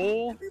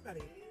full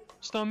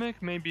stomach.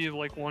 Maybe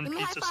like one Give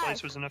me a pizza high five.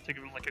 slice was enough to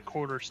give him like a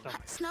quarter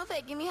stomach.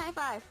 Snowflake, give me a high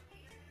five.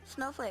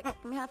 Snowflake,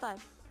 give me a high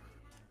five.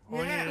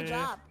 Oh yeah. Good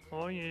job.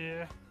 Oh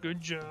yeah. Good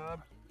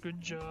job.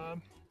 Good job.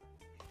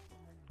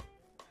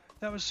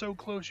 That was so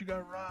close you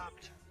got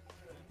robbed.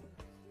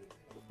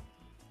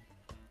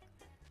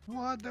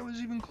 What? That was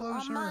even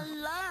closer. I'm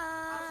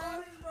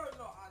alive.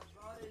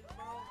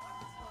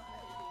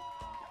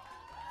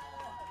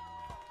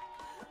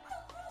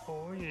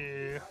 Oh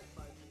yeah.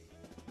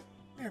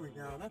 There we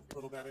go. That's a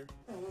little better.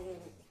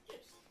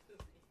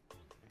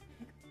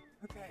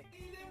 Okay.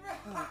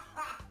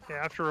 Yeah,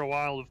 after a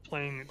while of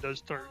playing, it does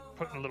start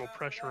putting a little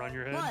pressure on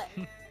your head. What?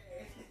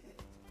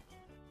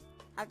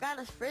 I got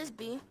a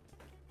frisbee.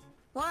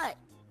 What?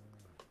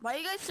 Why are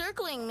you guys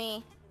circling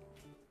me?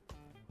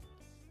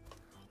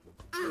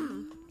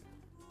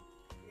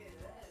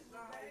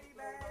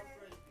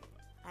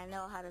 I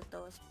know how to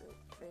throw a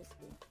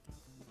frisbee.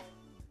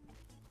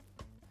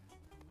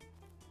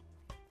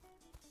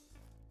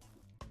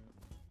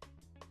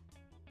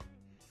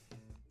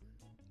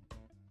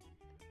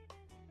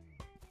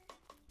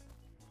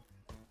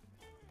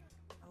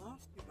 I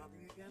lost you,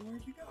 Bobby, again.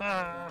 Where'd you go?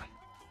 Ah,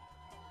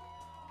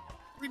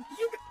 Did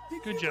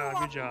good you job, go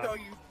good off? job. No,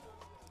 you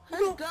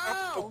Let's go go.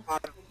 off the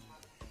bottom.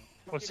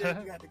 What's You did,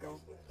 that? You had to go.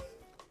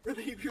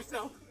 Relieve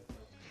yourself.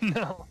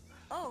 No.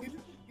 Oh,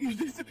 You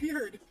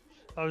disappeared.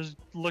 I was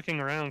looking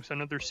around because I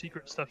know there's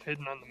secret stuff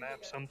hidden on the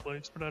map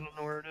someplace, but I don't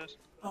know where it is.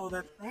 Oh,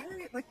 that's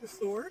right. Like the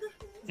sword?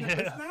 Is that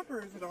this Yeah. map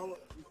or is it all?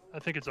 I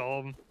think it's all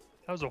of them.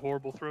 That was a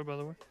horrible throw, by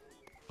the way.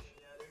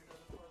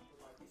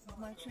 This is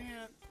my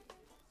chance.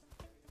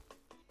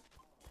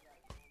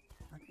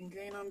 I can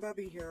gain on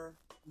Bubby here.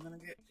 I'm gonna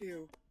get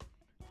two.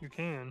 You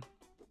can.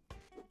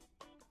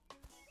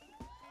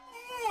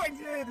 Oh, I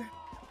did!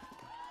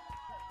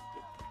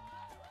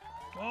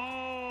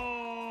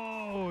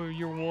 Oh,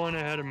 you're one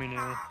ahead of me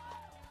now.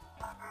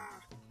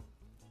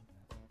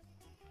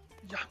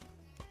 Yeah.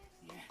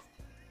 Yes.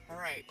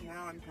 Alright,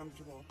 now I'm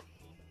comfortable.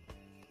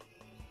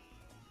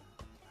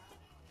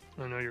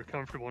 I know you're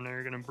comfortable now.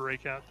 You're gonna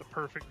break out the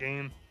perfect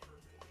game.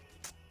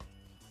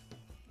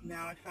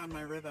 Now I found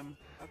my rhythm.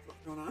 That's what's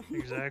going on.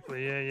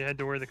 Exactly. Yeah, you had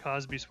to wear the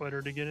Cosby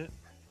sweater to get it.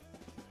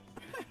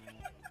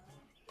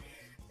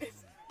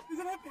 Does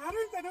it have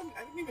patterns? I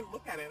didn't even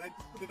look at it. I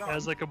just put it It on.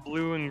 has like a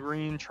blue and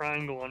green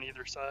triangle on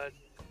either side.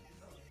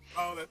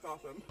 Oh, that's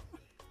awesome.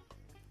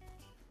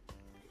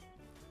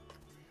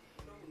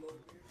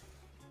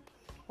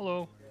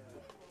 Hello.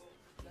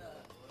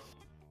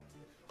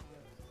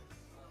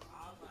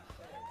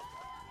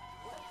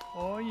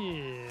 Oh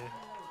yeah.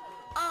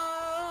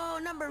 Oh,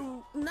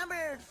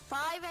 number 5,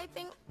 I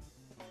think.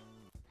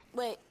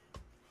 Wait.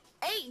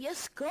 8,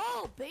 let's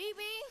go,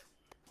 baby.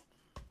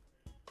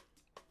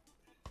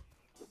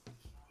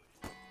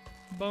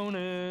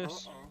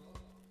 Bonus.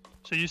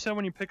 So you said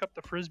when you pick up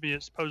the frisbee,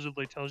 it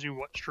supposedly tells you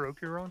what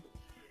stroke you're on?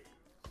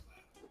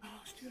 Oh,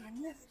 shoot, I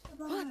missed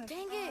the What? bonus.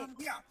 Dang it.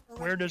 Yeah.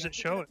 Where does it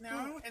show it?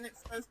 Now, and it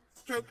says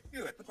stroke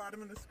 2 at the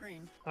bottom of the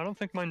screen. I don't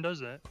think mine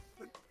does that.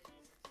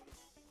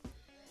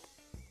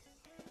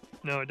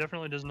 No, it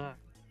definitely does not.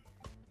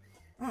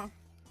 Huh.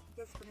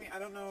 Just for me, I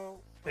don't know.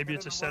 Maybe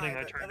it's a setting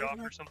I but turned off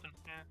or something.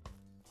 Yeah.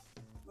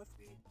 Must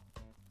be.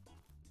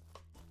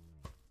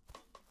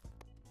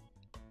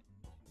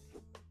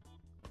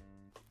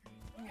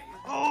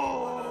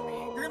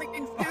 Oh! You're gonna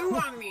get 2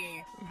 on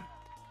me!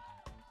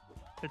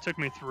 It took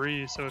me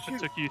 3, so if it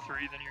took you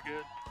 3, then you're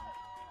good.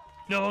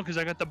 No, because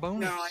I got the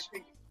bonus. No, I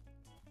think.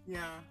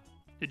 Yeah.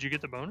 Did you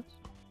get the bonus?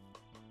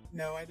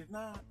 No, I did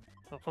not.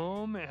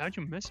 Oh man, how'd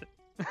you miss it?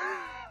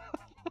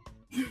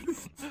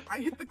 I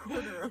hit the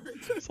corner of it.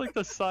 It's like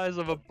the size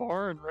of a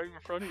barn right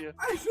in front of you.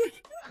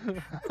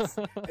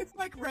 It's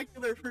like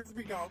regular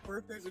frisbee golf, where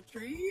if there's a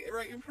tree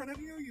right in front of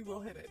you, you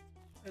will hit it.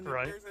 And if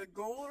Right. there's a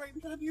goal right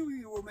in front of you,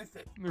 you will miss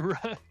it.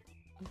 Right.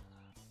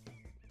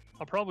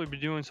 I'll probably be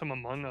doing some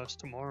Among Us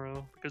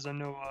tomorrow because I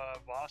know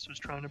Voss was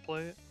trying to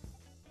play it.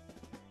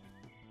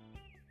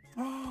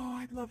 Oh,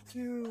 I'd love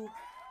to.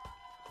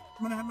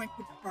 I'm gonna have my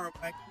kids tomorrow,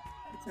 but I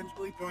could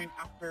potentially join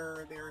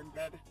after they're in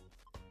bed.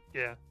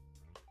 Yeah.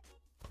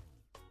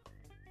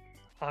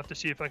 I'll have to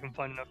see if I can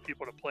find enough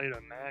people to play to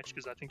a match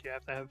because I think you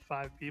have to have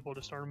 5 people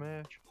to start a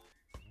match.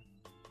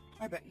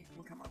 I bet you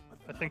can come up with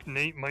I think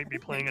Nate might be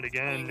playing it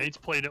again. Nate's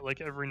played it like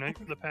every night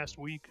for the past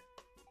week.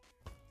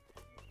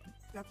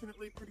 It's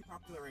definitely pretty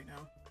popular right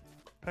now.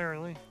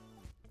 Apparently.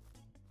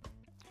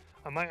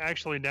 I might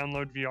actually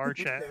download VR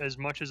chat as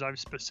much as I've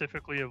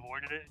specifically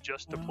avoided it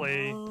just to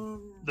play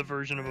the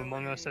version of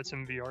Among Us that's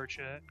in VR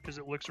chat because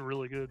it looks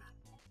really good.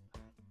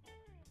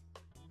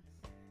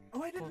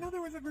 Oh, I didn't know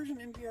there was a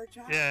version in VR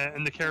chat. Yeah,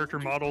 and the character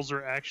models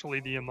are actually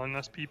the Among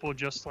Us people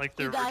just like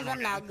their You guys original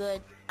are not game.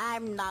 good.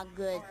 I'm not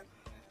good.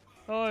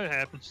 Oh, it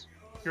happens.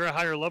 You're a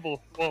higher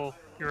level. Well,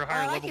 you're a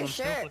higher I like level your than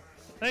shirt. Snowflake.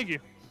 Thank you.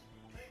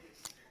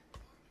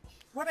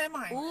 What am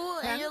I? Ooh,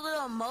 and 10? your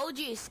little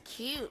emoji is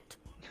cute.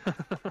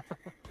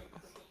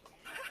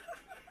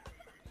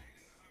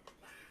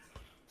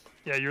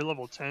 Yeah, you're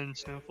level 10,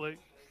 Snowflake.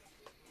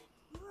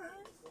 I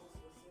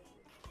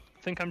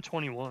think I'm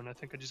 21. I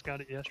think I just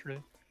got it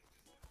yesterday.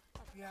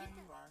 Yeah,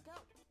 you are.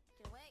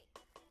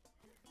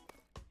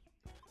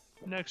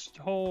 Next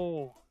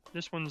hole.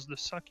 This one's the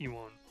sucky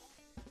one.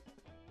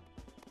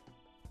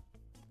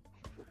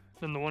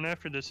 Then the one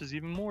after this is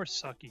even more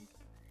sucky.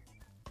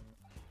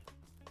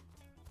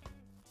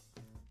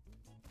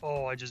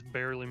 Oh, I just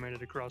barely made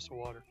it across the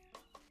water.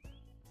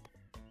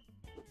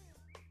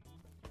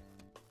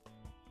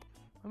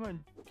 Why am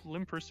I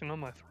limp-wristing on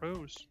my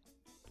throws?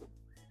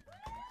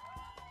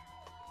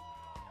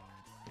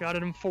 Got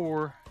it in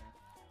 4.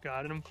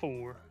 Got it in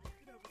 4.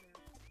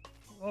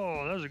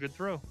 Oh, that was a good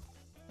throw.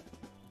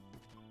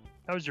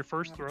 That was your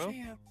first throw?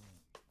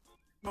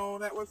 No,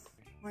 that was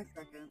my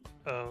second.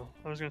 Oh,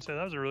 I was gonna say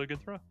that was a really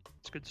good throw.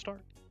 It's a good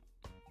start.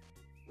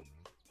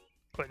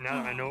 But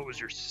now that I know it was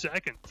your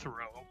second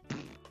throw.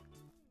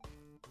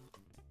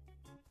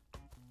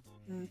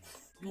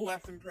 It's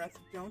less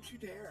impressive. Don't you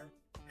dare.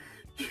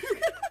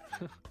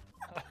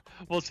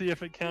 We'll see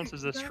if it counts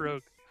as a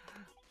stroke.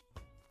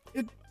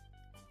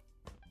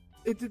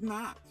 It did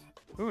not.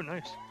 Ooh,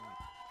 nice.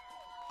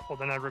 Well,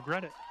 then I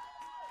regret it.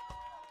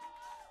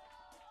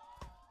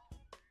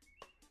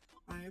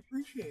 I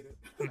appreciate it.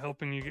 I'm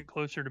helping you get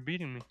closer to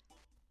beating me.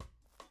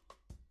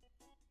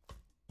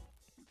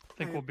 I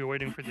think we'll be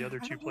waiting for the other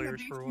 2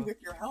 players for a while.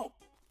 With your help,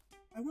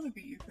 I want to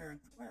beat you fair and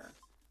square.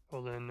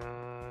 Well, then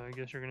I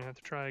guess you're gonna have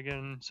to try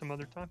again some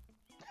other time.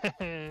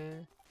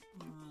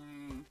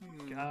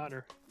 Got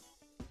her.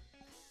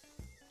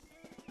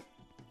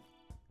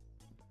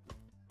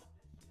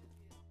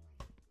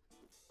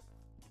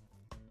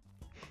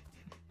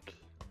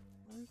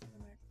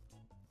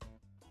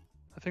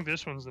 I think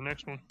this one's the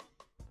next one.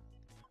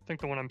 I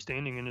think the one I'm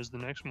standing in is the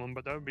next one,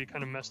 but that would be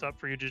kind of messed up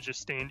for you to just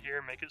stand here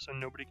and make it so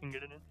nobody can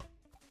get it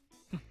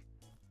in.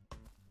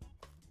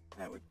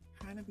 That would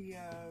kind of be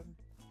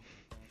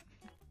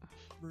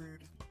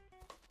rude.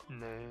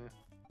 Nah.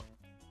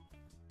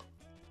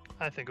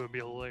 I think it would be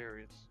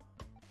hilarious.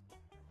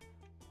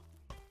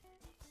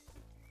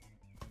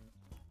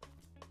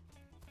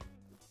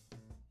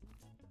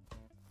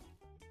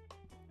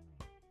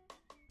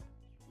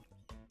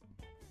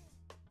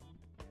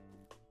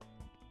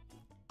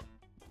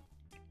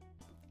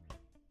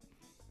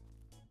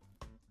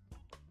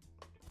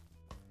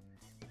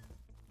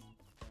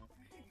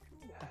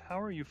 How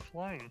are you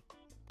flying?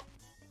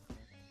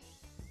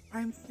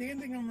 I'm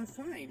standing on the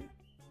sign.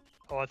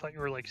 Oh, I thought you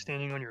were like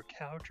standing on your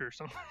couch or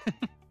something.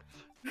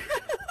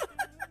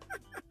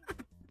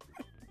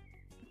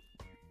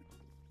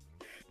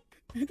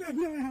 I don't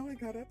know how I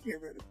got up here,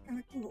 but it's kind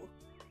of cool.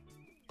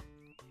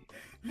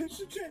 You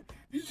should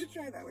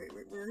try that. Wait,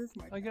 where is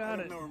my? I got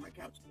don't it. know where my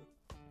couch is.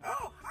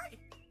 Oh, hi.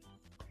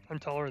 I'm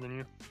taller than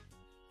you.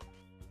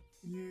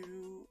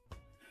 You.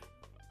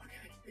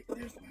 Okay,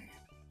 there's my.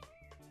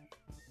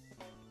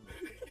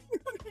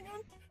 Hang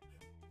on.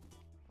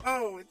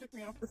 Oh, it took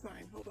me off the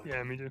sign. Hold on.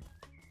 Yeah, me too.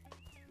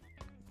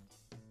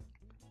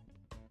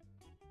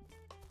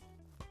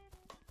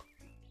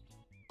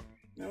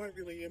 Now I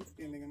really am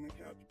standing on my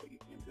couch, but you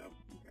can't tell.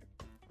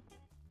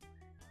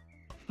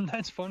 Okay.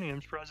 That's funny.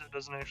 I'm surprised it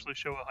doesn't actually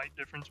show a height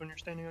difference when you're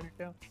standing on your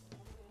couch.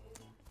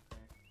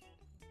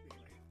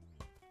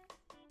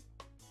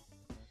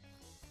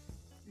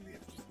 Maybe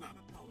it's just not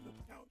a tall enough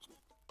couch.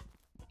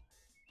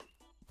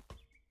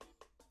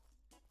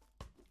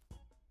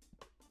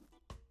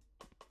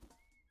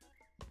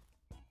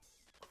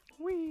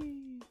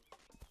 Whee!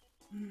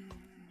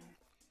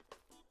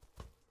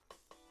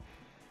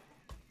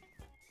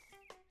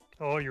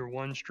 Oh, you're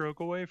one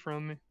stroke away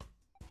from me.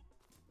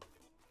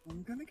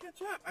 I'm gonna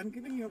catch up. I'm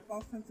giving you a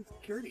false sense of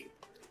security.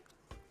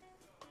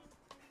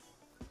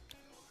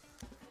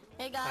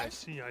 Hey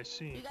guys. I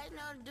see. You guys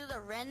know how to do the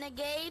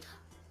renegade?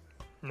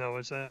 No,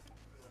 what's that?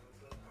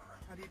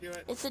 How do you do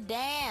it? It's a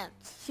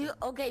dance.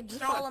 Okay,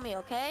 just follow me,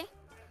 okay?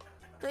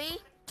 3,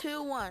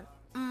 2, 1.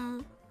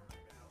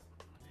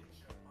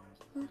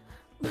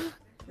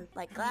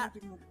 Like clap.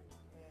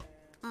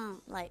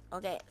 Like,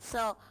 okay.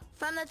 So,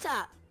 from the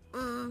top.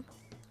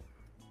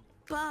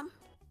 Bum.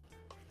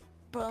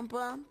 Bum,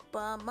 bum,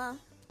 bum, bum.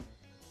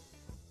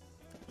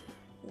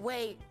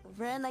 Wait,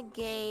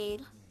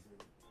 renegade.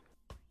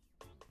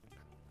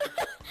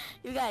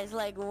 You guys,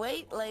 like,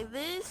 wait, like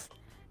this.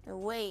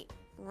 And wait,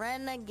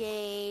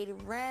 renegade,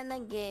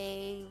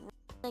 renegade,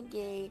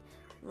 renegade,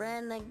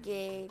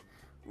 renegade.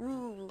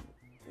 Ooh,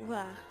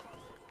 wow.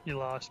 You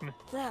lost me.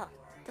 Da.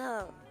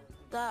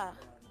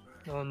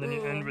 Oh, and then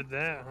you end with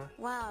that, huh?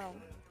 Wow.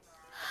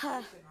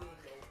 Ha.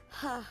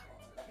 Ha.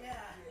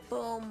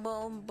 Boom,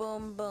 boom,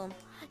 boom, boom.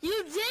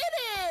 You did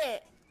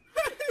it!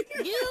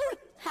 You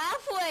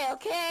halfway,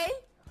 okay?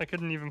 I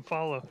couldn't even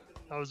follow.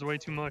 That was way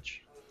too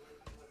much.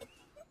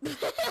 I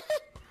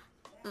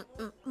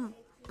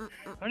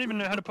don't even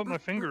know how to put my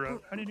finger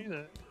up. How do you do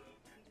that?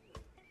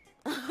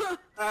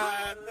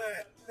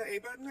 The A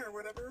button or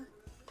whatever.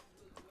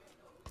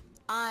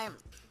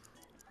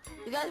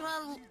 You guys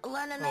want to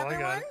learn I another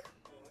got one? it.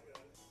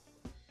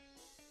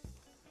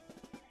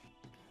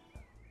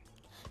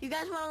 You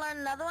guys want to learn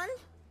another one?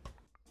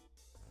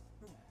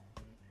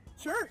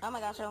 Sure. Oh my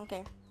gosh, I don't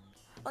care.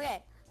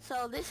 Okay,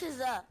 so this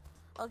is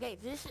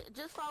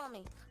just follow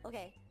me.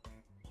 Okay,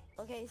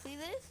 see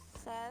this?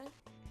 Sad,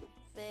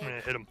 I'm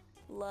gonna hit him.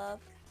 love.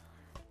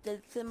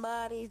 Did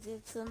somebody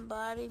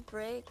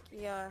break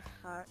your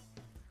heart?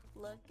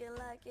 Looking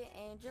like an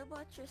angel,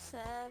 but you're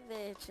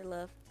savage,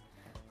 love.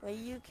 When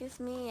you kiss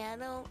me, I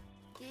don't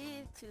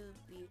give to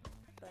be,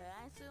 but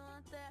I still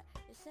want that.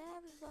 Your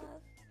savage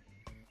love.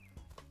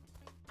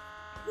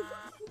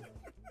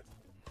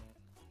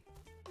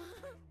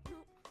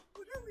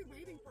 What are we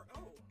waiting for?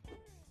 Oh.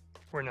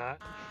 We're not.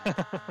 And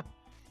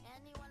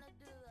you wanna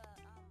do the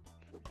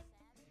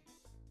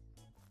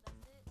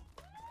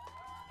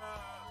I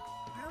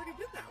already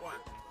did that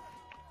one.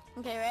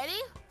 Okay,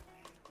 ready?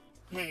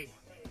 Hey,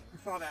 I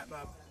saw that,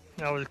 bub.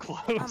 That was close.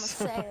 I'm a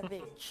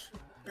savage.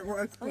 It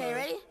was Okay, close.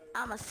 ready?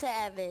 I'm a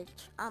savage.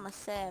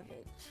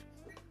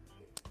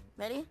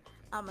 Ready?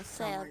 I'm a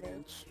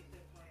savage.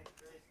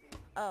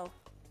 Oh.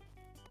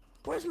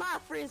 Where's my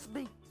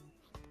frisbee?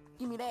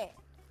 Give me that.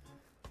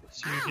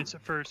 Let's see who gets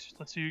it first.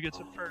 Let's see who gets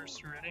it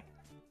first. You ready?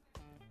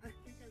 I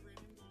think I ran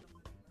into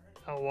someone.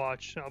 I'll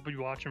watch. I'll be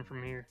watching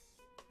from here.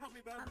 Help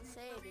me, bub. I'm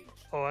savage.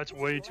 Oh, that's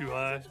way too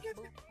high.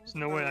 There's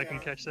no way I can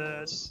catch that.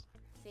 That's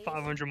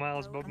 500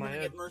 miles above I'm my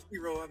gonna head. get mercy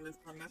roll on this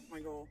one. That's my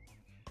goal.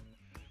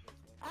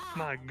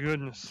 My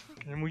goodness.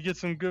 Can we get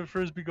some good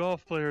frisbee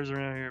golf players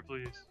around here,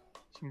 please?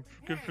 Some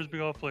good frisbee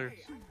golf players.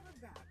 Hey, I heard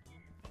that.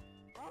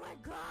 Oh my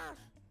gosh.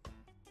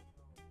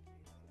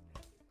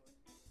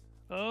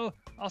 Oh,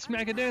 I'll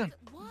smack it down.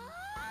 What?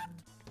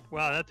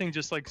 Wow, that thing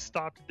just like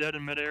stopped dead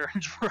in midair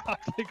and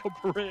dropped like a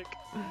brick.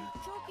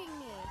 Choking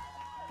me.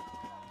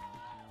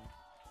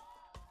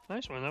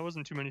 Nice one. That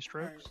wasn't too many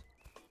strokes.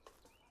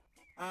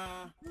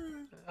 Hmm.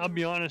 I'll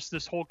be honest,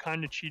 this hole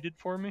kind of cheated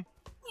for me.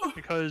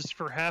 Because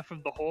for half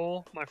of the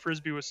hole, my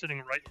frisbee was sitting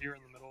right here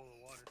in the middle of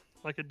the water.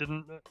 Like it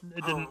didn't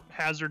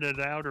hazard it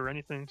out or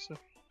anything. So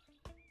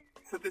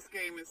So this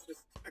game is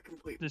just a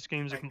complete. this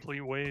game's a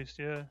complete waste.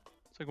 Yeah,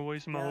 it's like a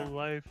waste of my whole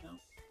life. It's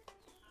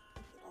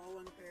all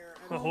unfair.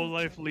 My whole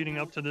life leading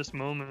up to this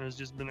moment has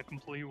just been a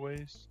complete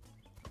waste.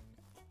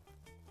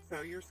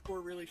 So your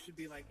score really should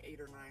be like 8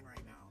 or 9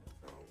 right now.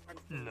 So I'm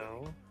still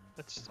No,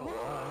 that's still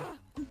high.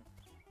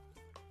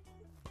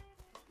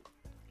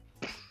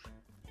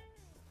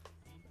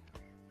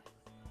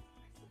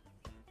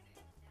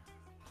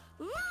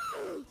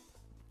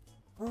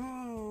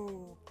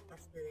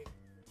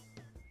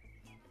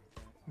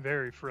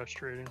 Very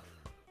frustrating.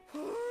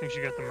 Think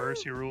she got the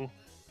mercy rule.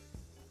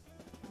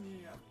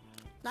 Yeah.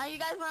 Now you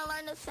guys want to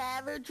learn the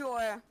savage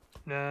or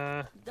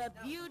Nah, the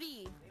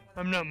beauty?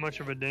 I'm not much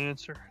of a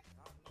dancer.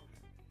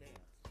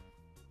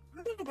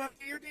 I don't know about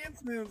your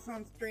dance moves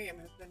on stream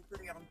has been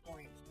pretty on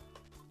point.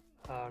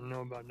 I don't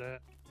know about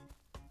that.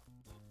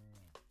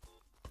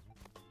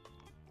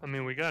 I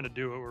mean, we gotta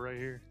do it. We're right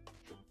here.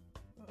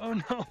 Oh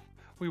no!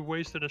 We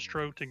wasted a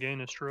stroke to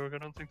gain a stroke. I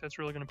don't think that's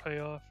really gonna pay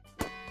off.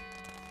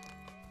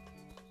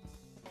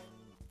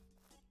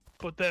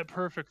 But that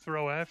perfect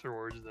throw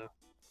afterwards, though.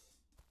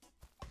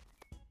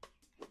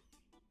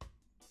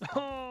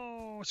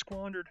 Oh,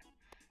 squandered.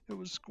 It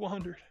was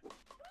squandered.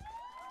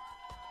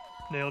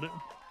 Nailed it.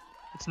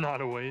 It's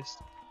not a waste.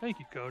 Thank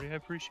you, Cody. I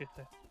appreciate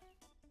that.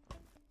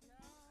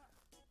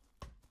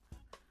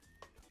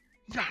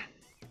 Yeah.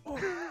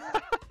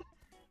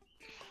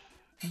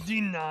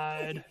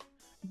 Denied.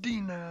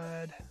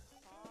 Denied.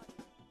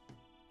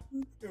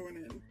 It's going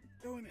in.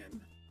 Going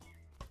in.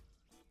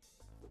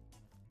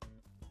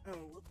 Oh,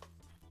 whoops.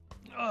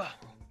 Ugh.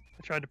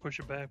 I tried to push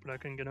it back, but I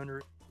couldn't get under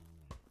it.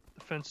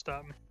 The fence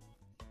stopped me.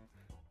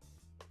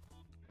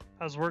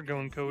 How's work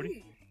going,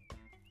 Cody?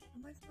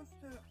 Am I supposed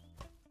to...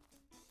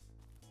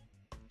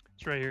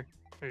 It's right here.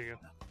 There you go.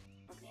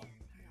 Okay.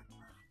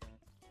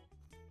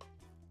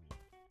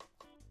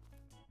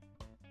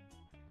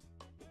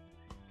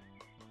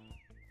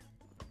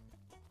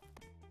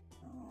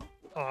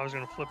 Oh, I was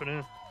gonna flip it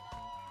in.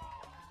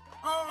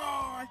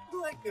 Oh, I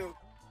feel like you.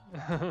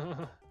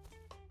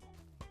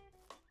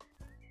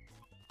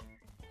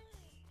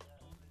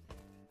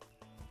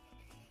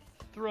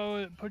 Throw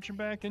it, put your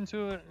back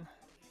into it.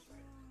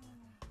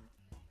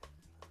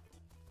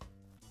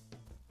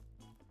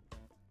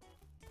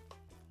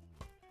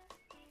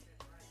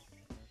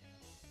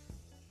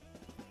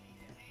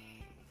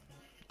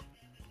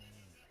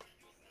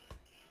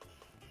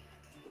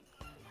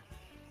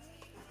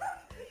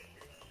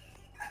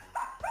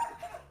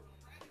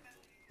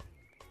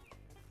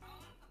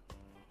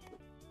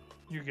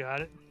 You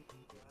got it.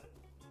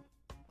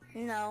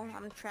 No,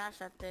 I'm trash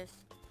at this.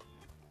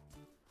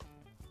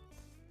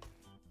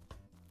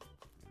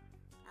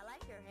 I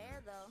like your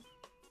hair though.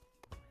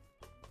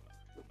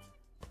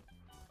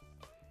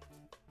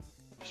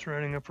 Just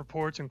writing up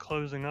reports and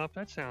closing up.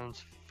 That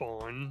sounds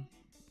fun.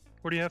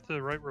 What do you have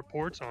to write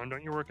reports on?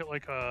 Don't you work at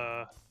like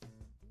a...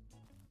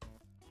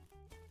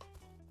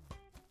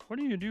 What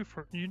do you do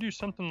for... You do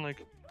something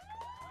like...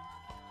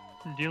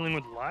 dealing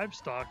with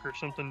livestock or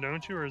something,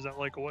 don't you? Or is that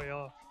like way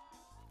off?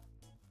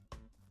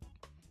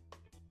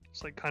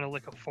 It's like kind of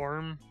like a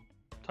farm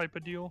type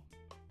of deal.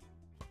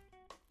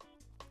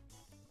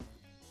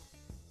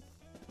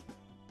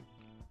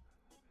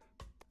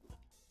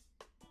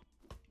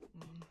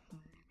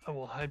 I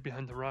will hide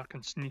behind the rock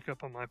and sneak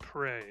up on my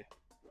prey.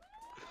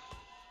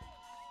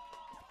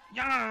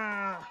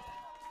 Yeah!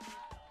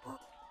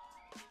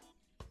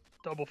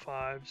 Double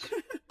fives.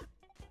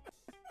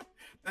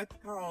 That's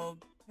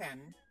called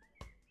 10.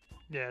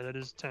 Yeah, that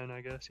is 10,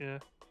 I guess, yeah.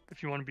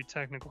 If you want to be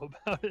technical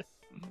about it.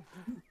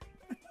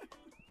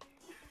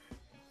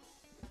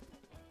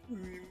 I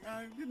mean,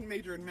 I didn't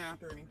major in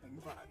math or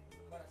anything, but...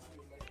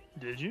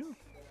 Did you?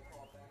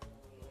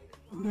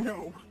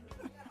 No.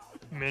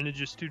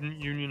 Manage a student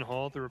union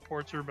hall. The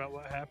reports are about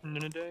what happened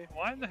in a day.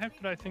 Why the heck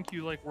did I think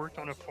you, like, worked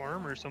on a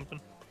farm or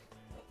something?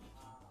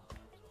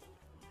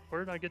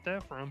 Where did I get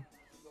that from?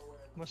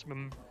 Must have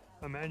been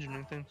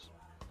imagining things.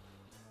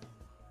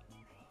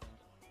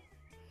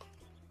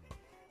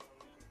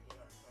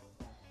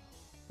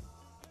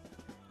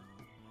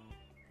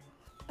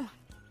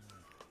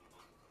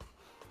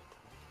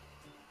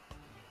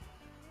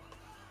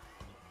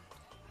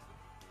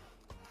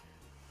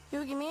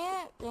 You give me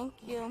it? Thank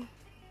you.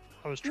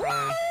 I was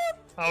trying.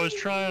 I was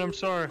trying, I'm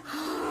sorry.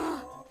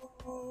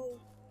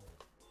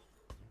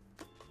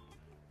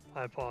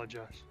 I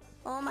apologize.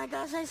 Oh my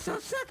gosh, I so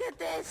suck at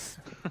this.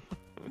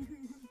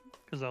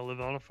 Because I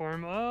live on a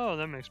farm? Oh,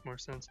 that makes more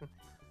sense.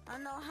 I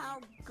know how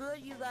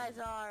good you guys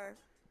are.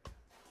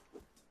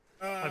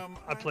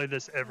 I play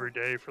this every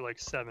day for like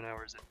 7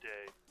 hours a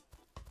day.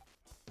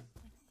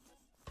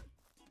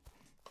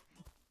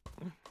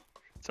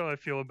 That's how I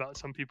feel about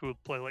some people who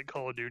play like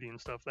Call of Duty and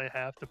stuff. They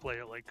have to play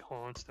it like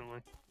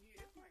constantly.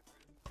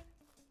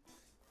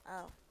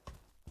 Oh.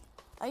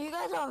 Are you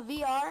guys on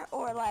VR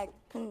or like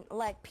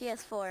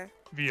PS4?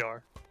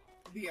 VR.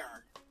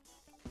 VR.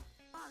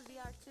 On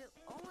VR too.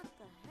 Oh, what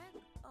the heck?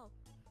 Oh,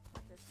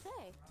 what to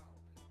say?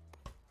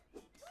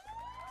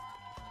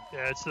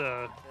 Yeah, it's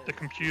the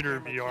computer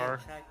VR.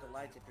 Check the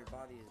lights if your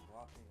body is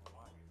blocking the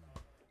light.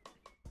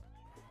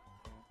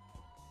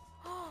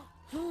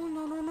 No,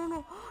 no, no, no,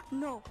 no,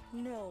 no,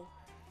 no.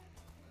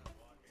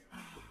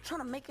 I'm trying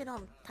to make it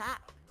on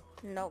top.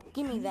 No,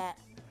 give me that.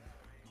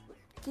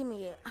 Give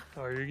me it.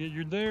 Oh,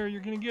 you're there.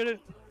 You're gonna get it.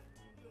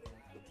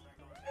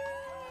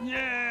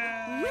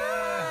 Yeah!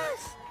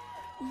 Yes!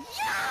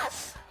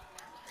 Yes!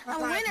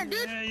 I'm a winner,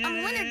 dude. I'm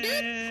a winner,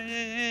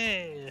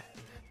 dude.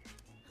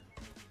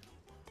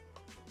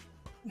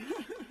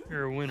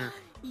 You're a winner.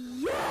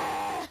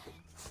 Yes!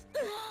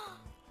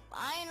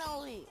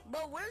 Exactly.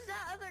 But where's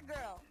that other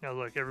girl? Now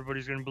look,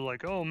 everybody's gonna be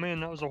like, "Oh man,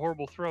 that was a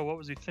horrible throw. What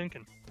was he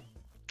thinking?"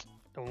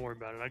 Don't worry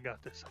about it. I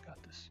got this. I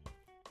got this.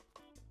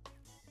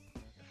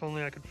 If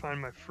only I could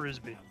find my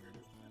frisbee.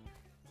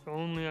 If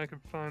only I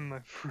could find my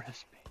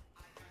frisbee.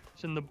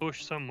 It's in the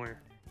bush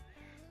somewhere.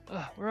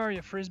 Where are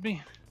you,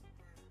 frisbee?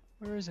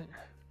 Where is it?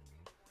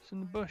 It's in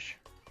the bush.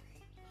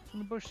 It's in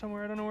the bush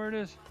somewhere. I don't know where it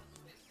is.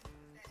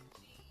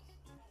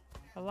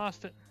 I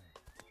lost it.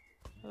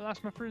 I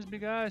lost my frisbee,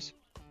 guys.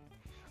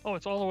 Oh,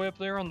 it's all the way up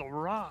there on the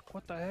rock.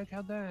 What the heck?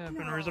 How'd that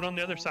happen? Or is it on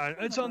the other side?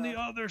 It's on the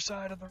other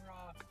side of the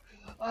rock.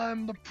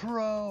 I'm the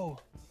pro.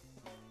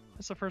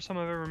 That's the first time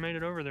I've ever made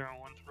it over there on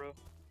one throw.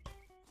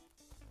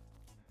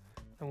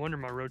 No wonder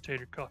my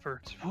rotator cuff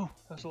hurts. Whew,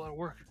 that's a lot of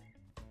work.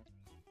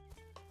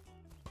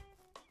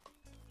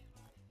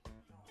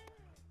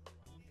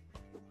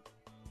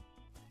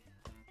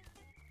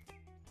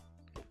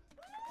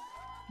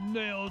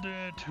 Nailed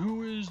it.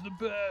 Who is the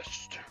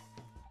best?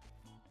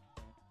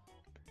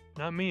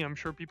 Not me. I'm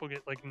sure people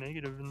get like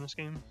negative in this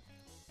game.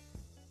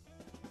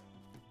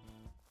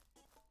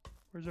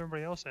 Where's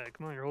everybody else at?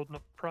 Come on, you're holding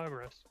up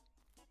progress.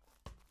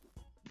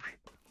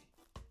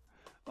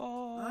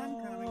 Oh,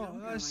 I'm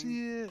coming. I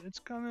see it. It's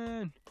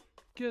coming.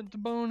 Get the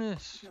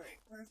bonus. Wait,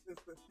 where's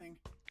this thing?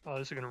 Oh,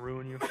 this is gonna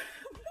ruin you.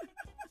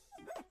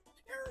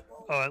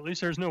 Terrible. Oh, at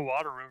least there's no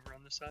water over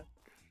on this side.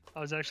 I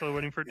was actually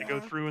waiting for it to go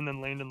through and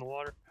then land in the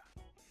water.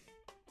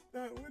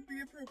 That would be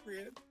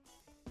appropriate.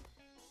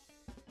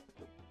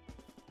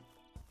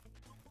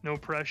 No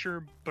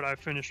pressure, but I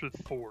finished with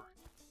 4.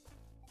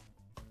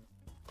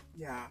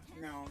 Yeah,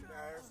 no,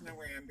 there's no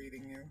way I'm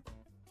beating you.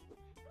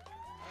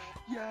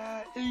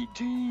 Yeah,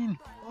 18.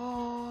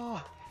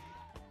 Oh.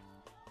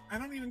 I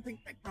don't even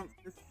think that counts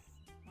this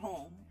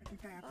hole. I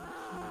think I have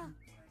to.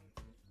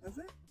 Does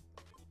it?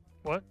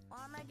 What?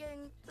 Why am I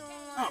getting so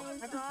Oh,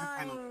 that doesn't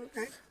count.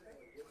 Okay.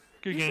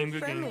 Good game,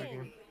 good game, good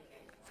game.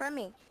 Friend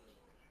me.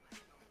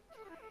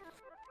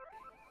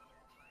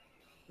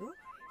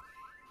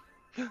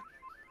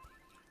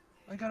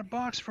 I got a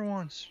box for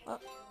once.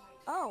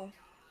 Oh.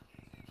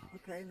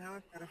 Okay, now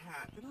I've got a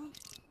hat. I don't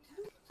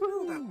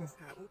know about this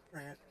hat. Let's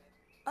try it.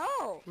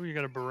 Oh. Ooh, you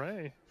got a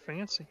beret.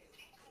 Fancy.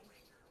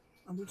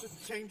 I'm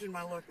just changing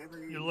my look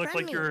every. You look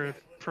like you're a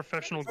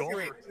professional golfer.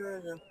 Wait, where are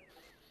you?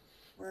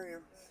 Where are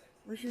you?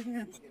 Where's your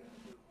hand?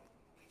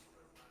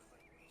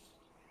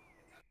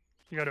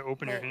 You gotta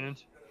open your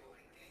hands.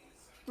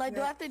 Like,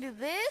 do I have to do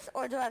this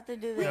or do I have to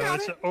do this? No,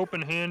 it's an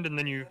open hand and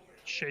then you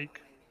shake.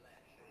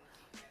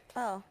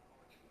 Oh.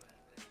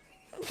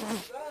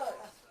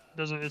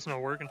 It's not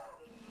working.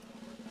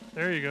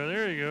 There you go,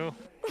 there you go.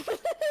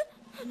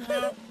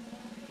 No.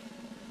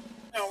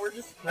 No, we're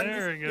just.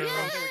 There you go. Yay!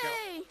 Got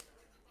it!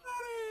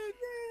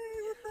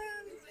 Yay, we're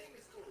friends.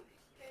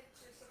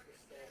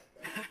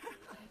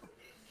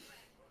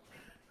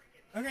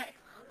 Okay.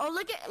 Oh,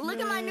 look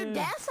at my new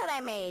dance that I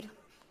made.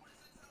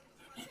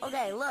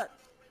 Okay, look.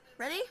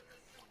 Ready?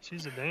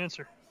 She's a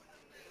dancer.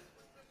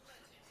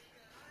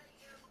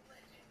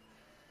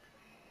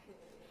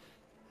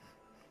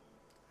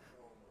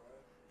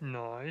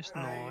 Nice,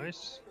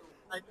 nice.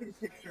 I can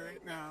picture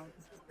it now.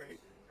 This is great.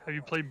 Have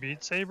you played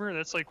Beat Saber?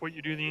 That's like what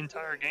you do the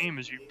entire game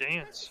is you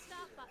dance.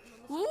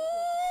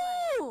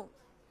 Woo!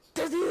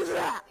 To do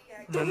that.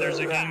 And then there's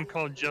a game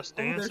called Just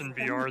Dance in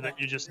VR that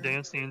you just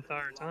dance the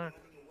entire time.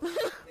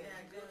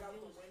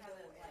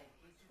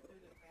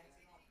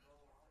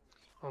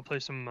 Wanna play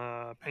some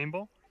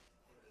paintball?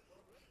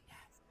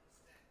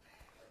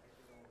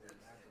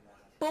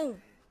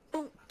 Boom,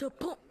 boom, da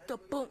boom, da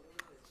boom.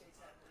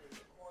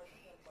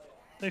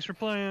 Thanks for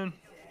playing.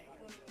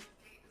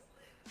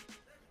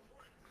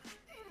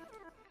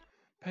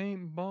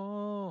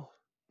 Paintball.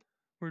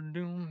 We're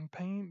doing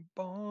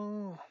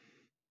paintball.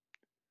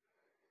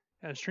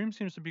 Yeah, the stream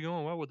seems to be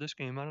going well with this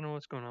game. I don't know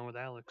what's going on with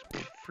Alex.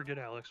 Forget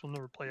Alex. We'll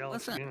never play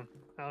Alex again.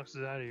 Alex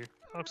is out of here.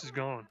 Alex is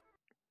gone.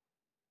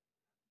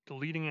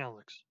 Deleting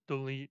Alex.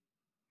 Delete.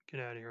 Get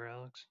out of here,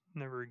 Alex.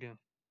 Never again.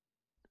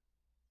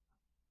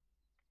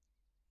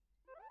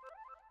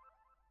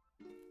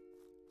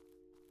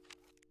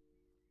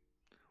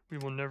 We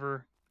will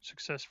never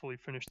successfully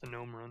finish the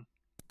gnome run.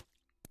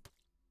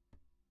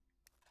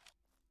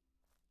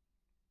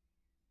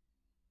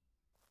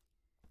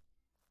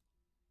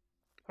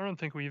 I don't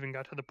think we even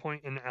got to the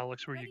point in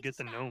Alex where you get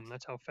the gnome.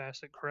 That's how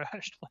fast it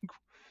crashed. Like,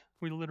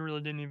 we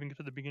literally didn't even get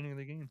to the beginning of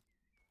the game.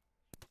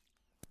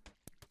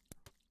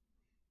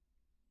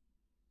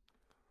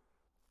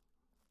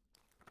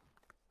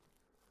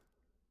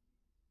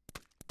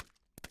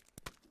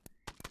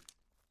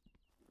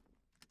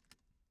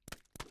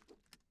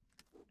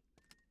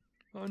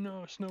 Oh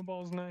no,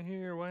 Snowball's not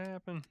here. What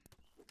happened?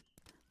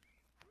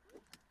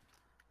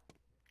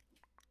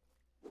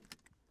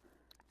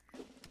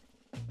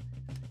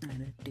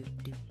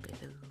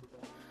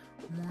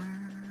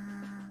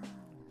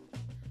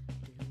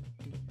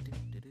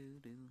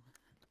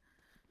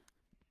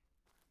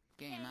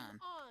 Game on.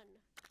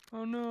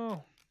 Oh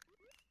no.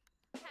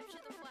 Capture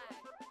the flag.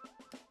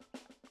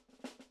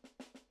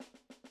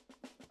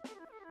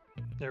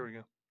 There we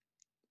go.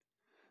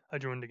 I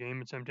joined the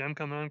game. It's empty. I'm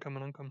coming. I'm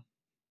coming. I'm coming.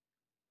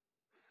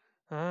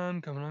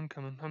 I'm coming. I'm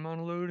coming. I'm on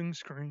a loading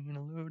screen. A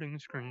loading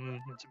screen.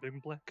 It's a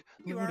big black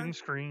loading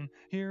screen.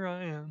 Here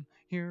I am.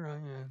 Here I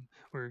am.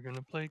 We're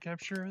gonna play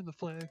capture the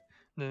flag.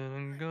 Then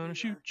I'm gonna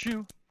shoot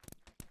you.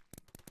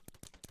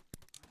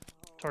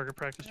 Target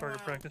practice. Target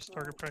practice.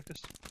 Target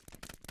practice.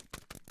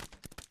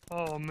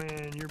 Oh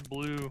man, you're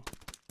blue.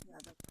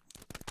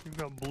 You've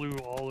got blue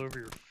all over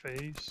your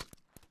face.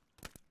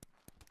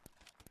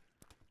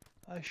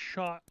 I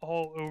shot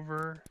all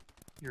over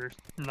your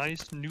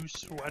nice new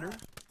sweater.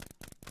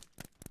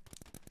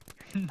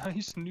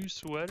 Nice new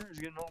sweater is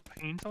getting all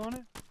paint on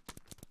it.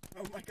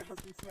 Oh my god,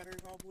 the sweater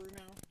is all blue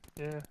now.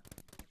 Yeah.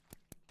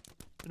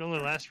 It only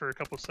lasts for a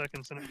couple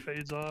seconds and it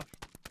fades off.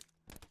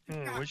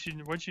 Yeah,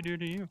 what'd she do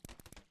to you?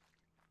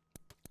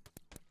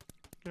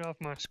 Get off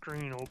my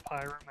screen, old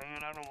pirate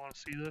man. I don't want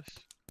to see this.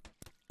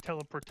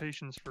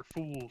 Teleportation's for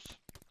fools.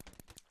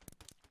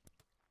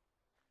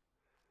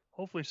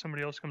 Hopefully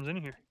somebody else comes in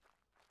here.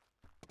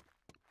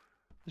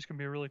 This could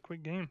be a really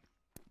quick game.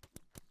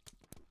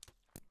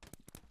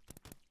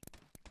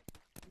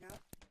 Yep.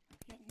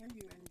 I can't hear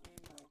you in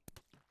game though.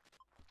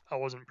 I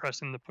wasn't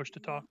pressing the push to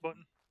talk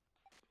button.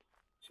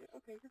 Shit,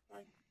 okay, you're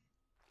fine.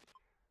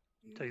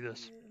 Take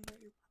this.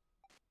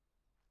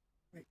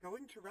 Wait,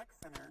 going to rec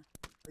center.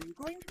 Are you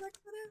going to rec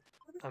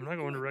center? I'm not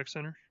going to rec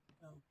center.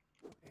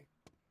 Oh, okay.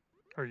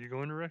 Are you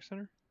going to rec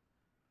center?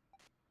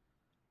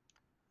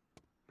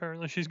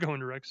 Apparently she's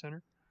going to rec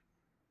center.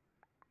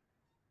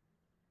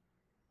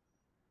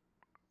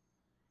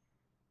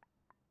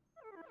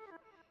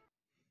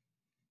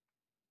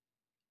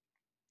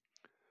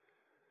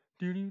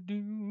 Do do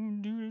do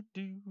do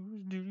do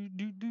do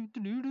do do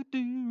do do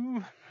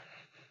do.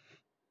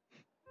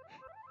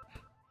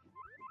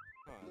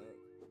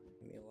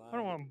 I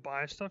don't want to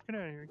buy stuff. Get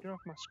out of here. Get off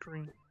my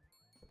screen.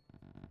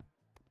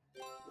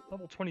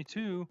 Level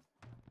 22.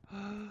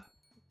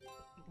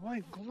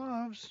 White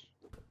gloves.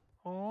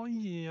 Oh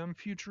yeah, I'm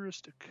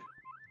futuristic.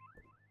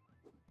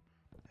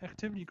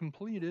 Activity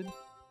completed.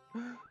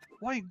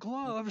 White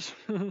gloves.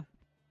 Oh,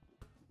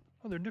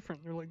 they're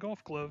different. They're like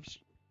golf gloves.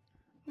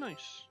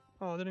 Nice.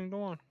 Oh, they didn't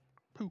go on.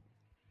 Poo.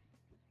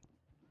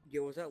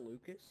 Yo, was that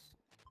Lucas?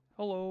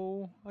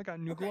 Hello. I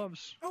got new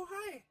gloves. Oh,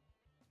 hi.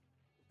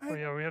 Oh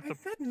yeah, we have to said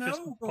fist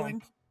no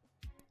going.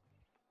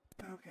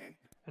 pump. Okay.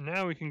 And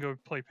now we can go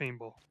play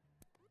paintball.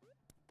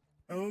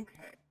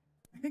 Okay.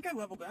 I think I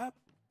leveled up.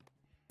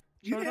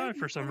 So did I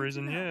for some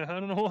reason. Yeah, I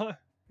don't know why.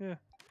 Yeah.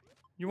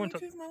 You went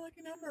up. My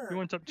lucky number. You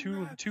went up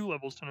two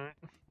levels tonight.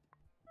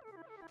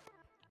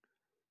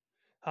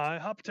 Hi,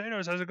 Hot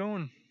Potatoes. How's it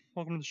going?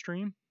 Welcome to the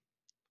stream.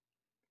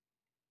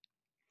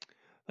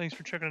 Thanks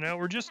for checking it out.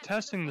 We're just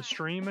testing the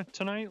stream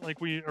tonight.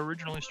 Like, we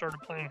originally started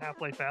playing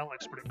Half-Life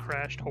Alyx, but it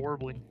crashed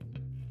horribly.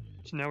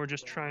 So now we're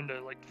just trying to,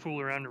 like, fool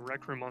around in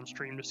Rec Room on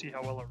stream to see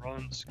how well it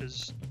runs,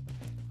 because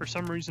for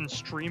some reason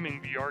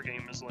streaming VR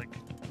game is, like,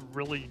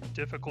 really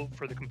difficult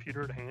for the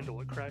computer to handle.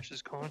 It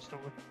crashes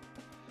constantly.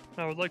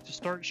 I would like to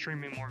start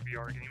streaming more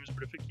VR games,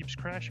 but if it keeps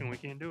crashing, we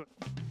can't do it.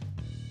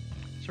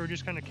 So we're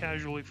just kind of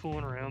casually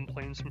fooling around,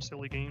 playing some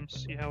silly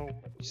games, see how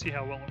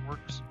well it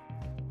works.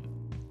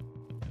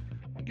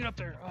 Get up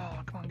there!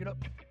 Oh, come on, get up!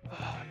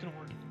 Oh, it didn't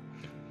work.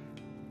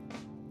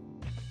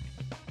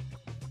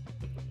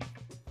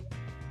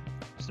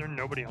 Is there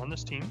nobody on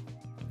this team?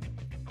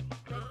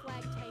 Red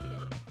flag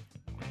taken.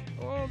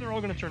 Oh, they're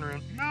all gonna turn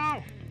around.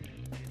 No!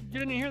 You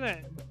didn't hear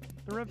that.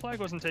 The red flag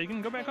wasn't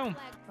taken. Go back home.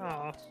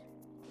 Aw. Red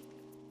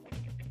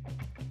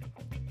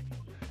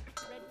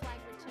flag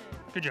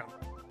returned. Good job.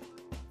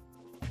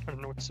 I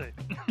don't know what to say.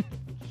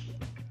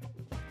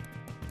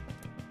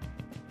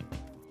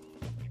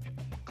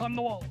 Climb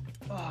the wall.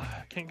 Oh,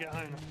 I can't get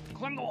high enough.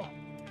 Climb the wall.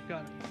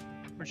 Got it.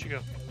 Where'd she go?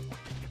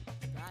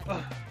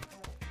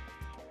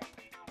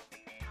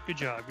 Good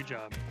job. Good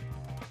job.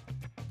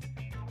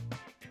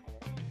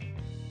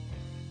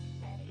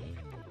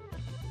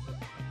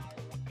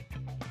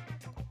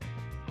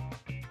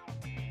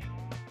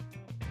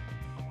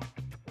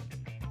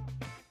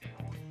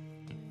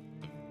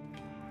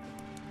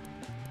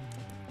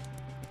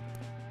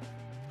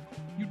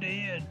 You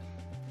dead.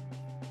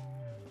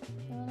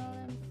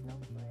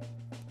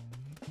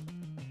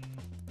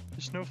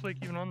 Is Snowflake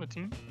even on the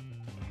team?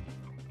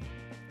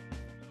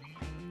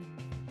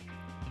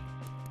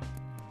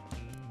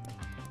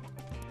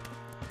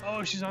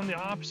 Oh, she's on the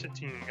opposite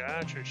team.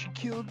 Gotcha. She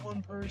killed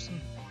one person.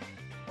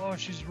 Oh,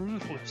 she's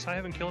ruthless. I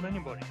haven't killed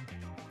anybody.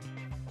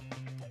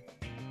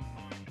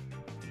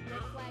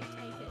 Red flag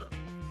taken.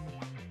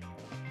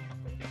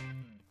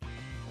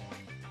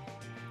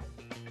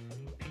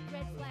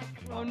 Red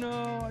flag dropped. Oh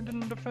no, I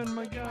didn't defend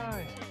my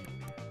guy.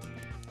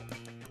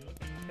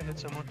 I hit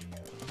someone.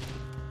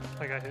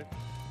 I got hit.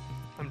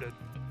 I'm dead.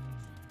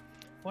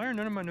 Why are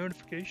none of my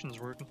notifications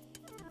working?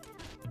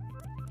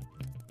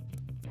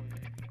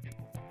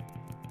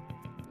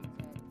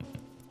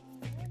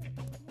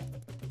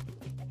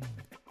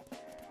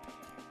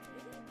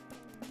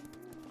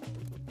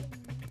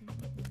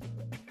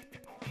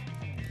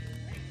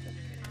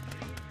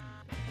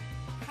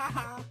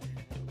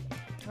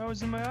 That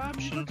was in my What are you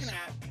options. looking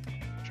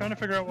at? Trying to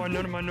figure out why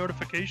none of my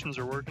notifications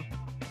are working.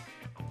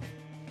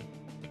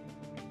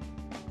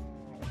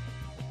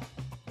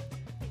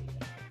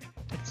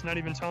 It's not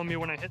even telling me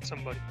when I hit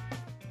somebody.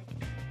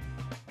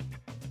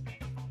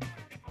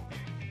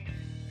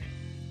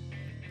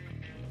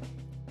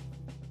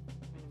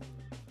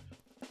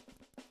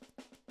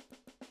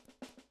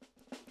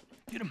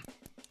 Get him.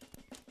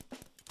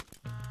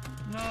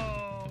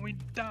 No, we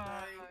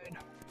died.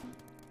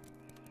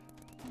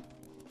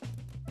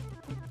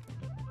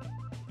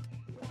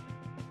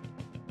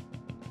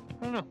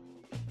 I don't know.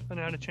 I don't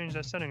know how to change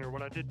that setting or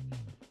what I did.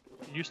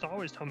 It used to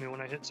always tell me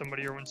when I hit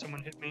somebody or when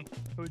someone hit me.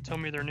 It would tell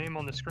me their name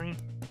on the screen.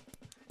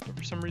 But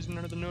for some reason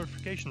none of the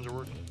notifications are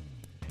working.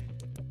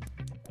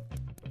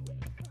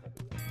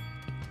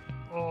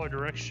 Oh,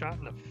 direct shot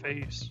in the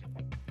face.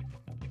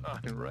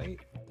 Fucking right.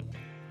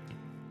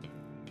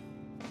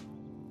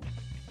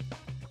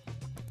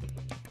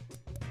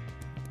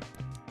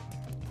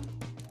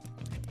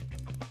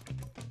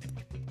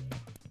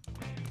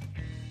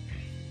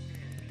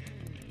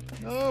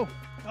 No!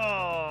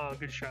 Oh,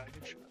 good shot,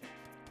 good shot.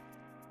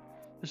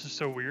 This is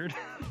so weird.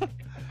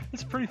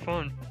 It's pretty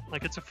fun.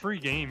 Like, it's a free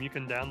game. You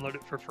can download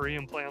it for free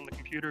and play on the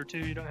computer too.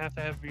 You don't have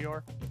to have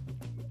VR.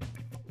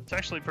 It's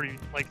actually pretty,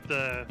 like,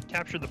 the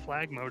capture the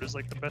flag mode is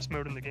like the best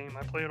mode in the game.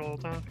 I play it all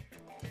the time.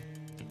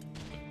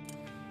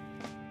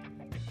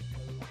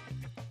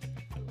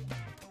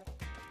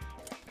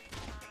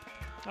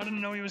 I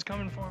didn't know he was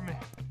coming for me.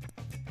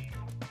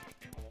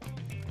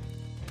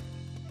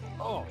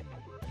 Oh.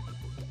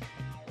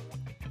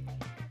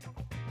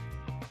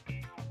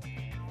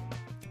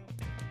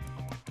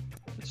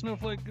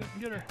 Snowflake,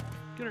 get her.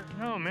 Get her.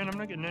 No, man, I'm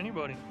not getting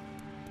anybody.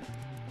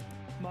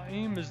 My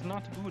aim is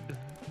not good.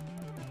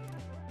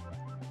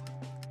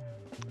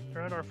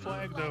 They're at our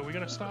flag, though. We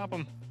gotta stop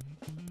them.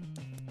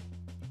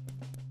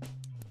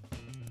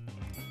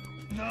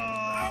 No,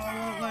 I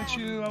won't let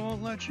you. I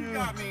won't let you. You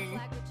got me.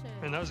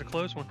 Man, that was a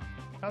close one.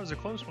 That was a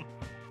close one.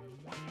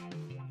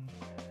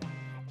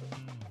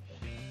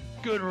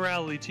 Good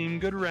rally, team.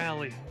 Good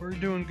rally. We're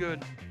doing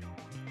good.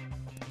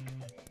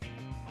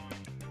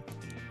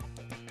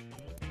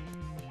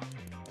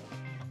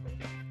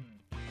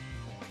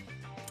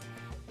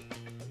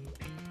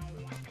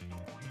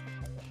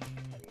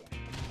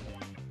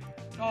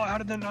 Oh, how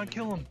did that not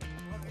kill him?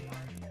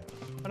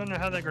 I don't know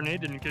how that grenade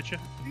didn't get you.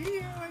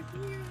 Yeah, I see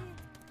you.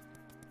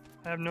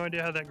 I have no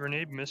idea how that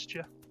grenade missed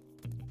you.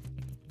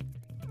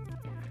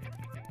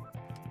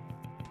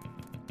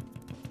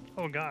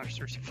 Oh gosh,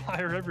 there's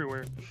fire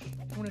everywhere.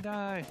 I wanna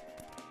die.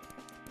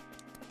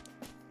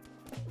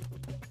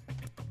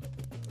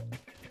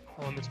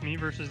 It's me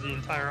versus the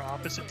entire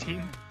opposite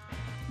team.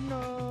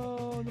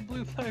 No, the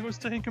blue flag was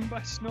taken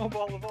by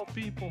Snowball of all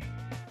people.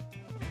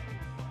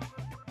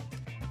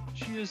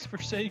 She has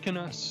forsaken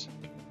us.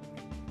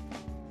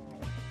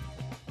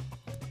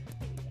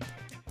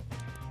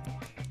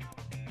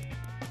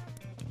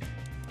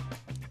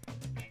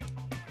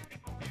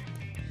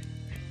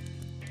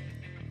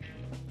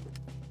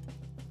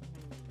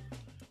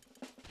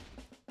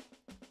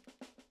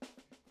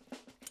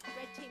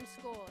 Red team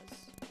scores.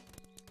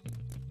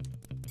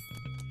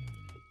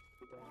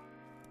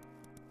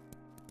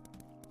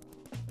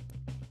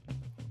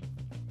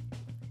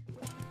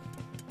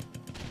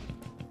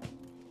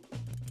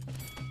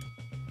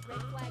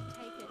 Red flag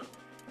taken.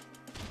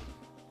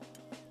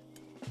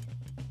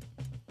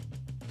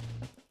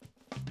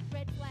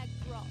 Red flag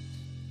dropped.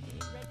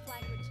 Red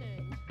flag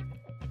returned.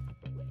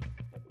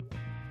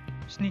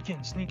 Sneak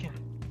in, sneak in.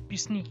 Be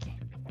sneaky.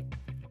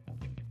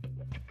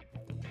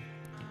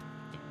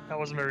 That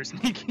wasn't very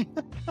sneaky.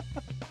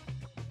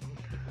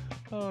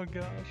 Oh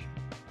gosh.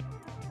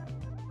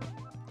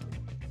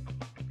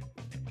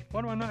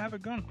 Why do I not have a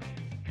gun?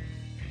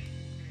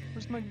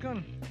 Where's my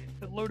gun?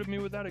 It loaded me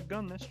without a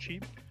gun, that's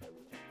cheap.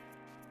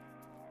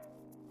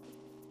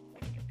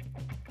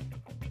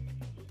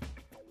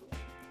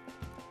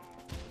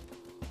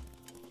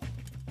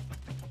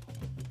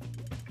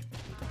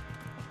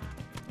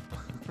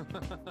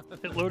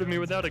 It loaded me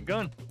without a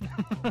gun.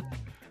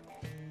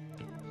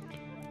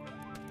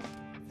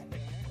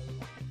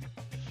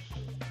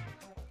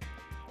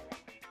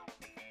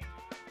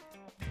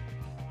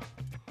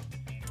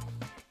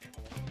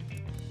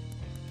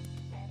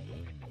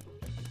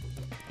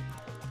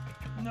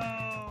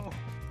 No!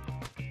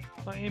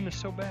 My aim is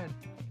so bad.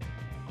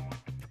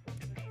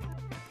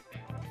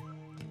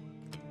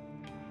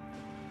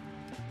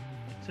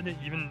 Did it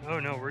even? Oh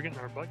no, we're getting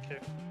our butt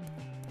kicked.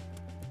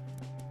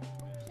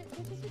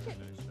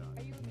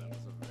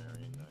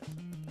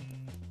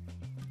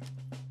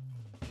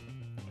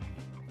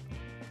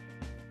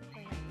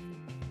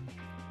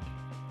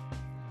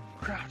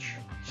 Crouch,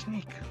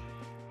 sneak.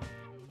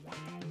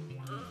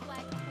 Blue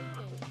flag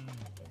taken.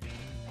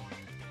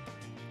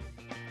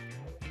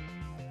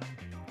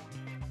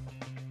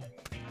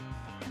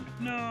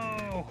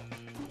 No!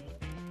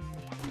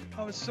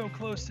 I was so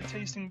close to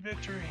tasting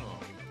victory.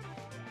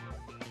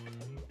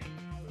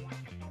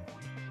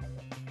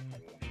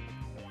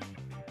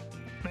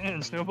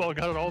 Man, Snowball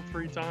got it all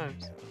 3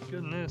 times.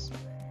 Goodness.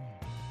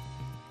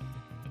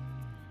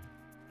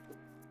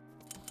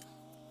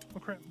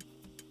 crap.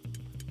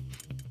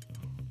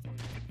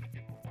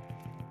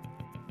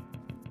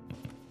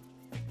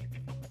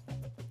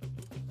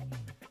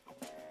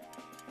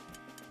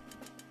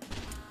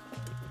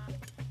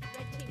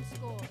 Red team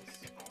scores.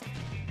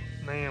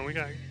 Man, we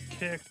got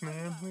kicked,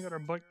 man. We got our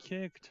butt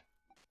kicked.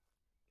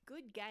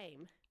 Good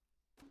game.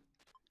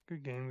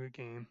 Good game, good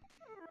game.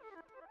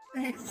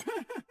 Thanks.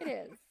 It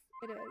is.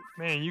 It is.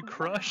 Man, you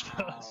crushed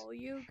us. Oh,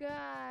 you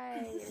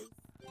guys.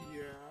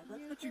 Yeah,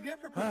 that's what you get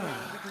for putting on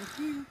a different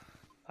team.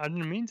 I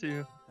didn't mean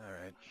to.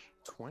 Alright.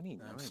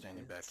 29. I'm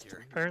standing back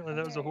here. Apparently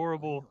that was a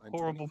horrible,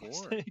 horrible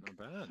 24. mistake.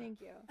 Not bad. Thank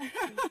you.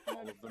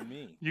 All of them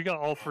me. You got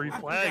all 3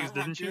 flags,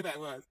 didn't you? How good I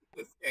was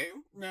this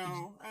game.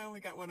 No, I only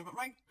got one of them.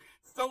 I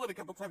stole it a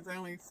couple times. I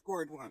only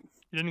scored once.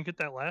 You didn't get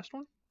that last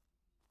one?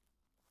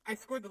 I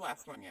scored the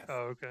last one, yes.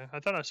 Oh, okay. I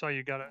thought I saw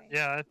you got it.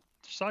 Yeah, I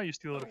saw you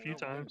steal it a few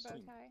times.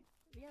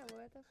 Yeah,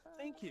 what the fuck?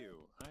 Thank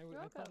you.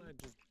 I thought I'd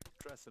just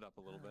dress it up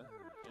a little bit.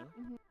 You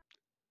know?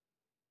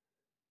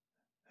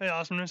 Hey,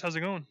 Awesomeness, how's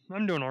it going?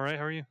 I'm doing alright,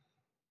 how are you?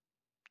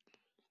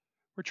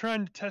 We're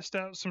trying to test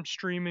out some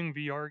streaming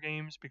VR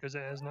games because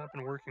it has not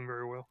been working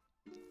very well.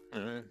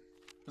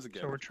 Was it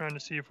good? So we're trying to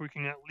see if we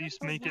can at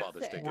least make it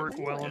Father's Day work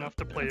good. well Yeah. enough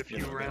to play a few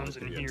You know, rounds it's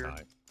in gonna be a here.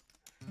 tie.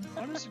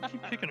 Why does it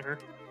keep picking her?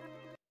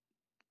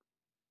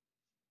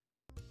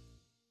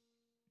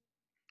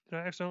 Did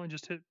I accidentally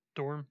just hit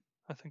Dorm?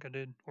 I think I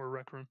did. Or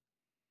Rec Room.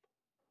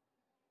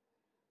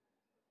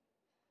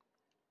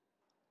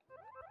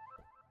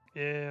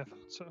 Yeah, I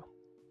thought so.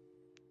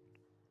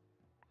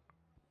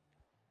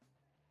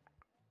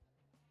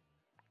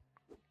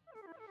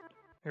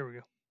 Here we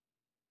go.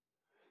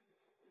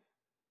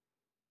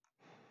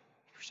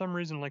 For some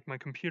reason, like, my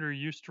computer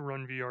used to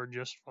run VR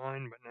just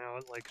fine, but now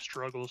it, like,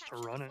 struggles to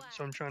run it.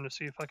 So I'm trying to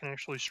see if I can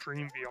actually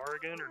stream VR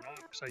again or not,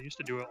 because I used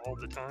to do it all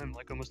the time.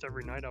 Like, almost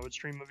every night I would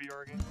stream a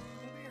VR game.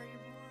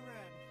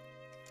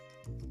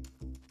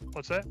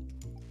 What's that?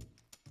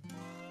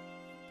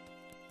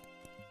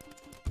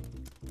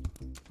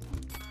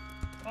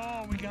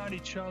 Oh, we got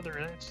each other.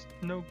 That's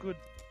no good.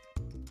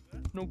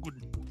 No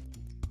good.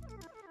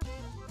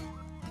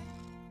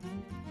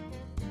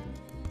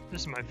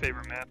 This is my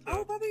favorite map, though.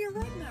 Oh, Bubby, you're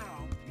red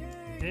now.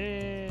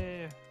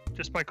 Yay. Yeah,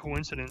 just by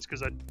coincidence,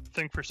 because I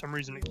think for some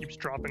reason it keeps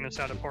dropping us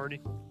out of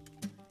party.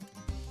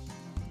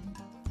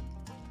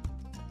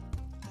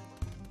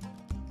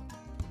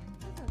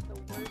 This is the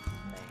worst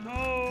thing.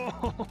 No!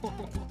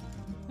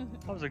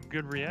 That was a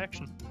good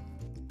reaction.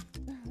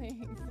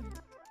 Thanks.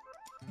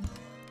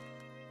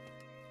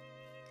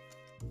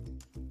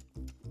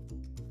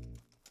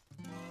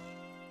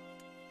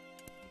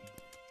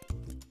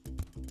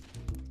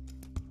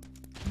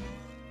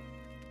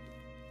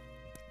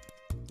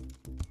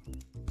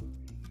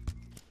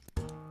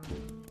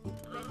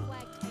 Red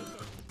flag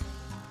taken.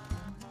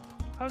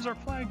 How's our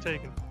flag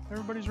taken?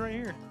 Everybody's right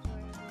here.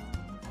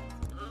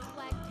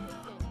 Flag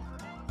taken.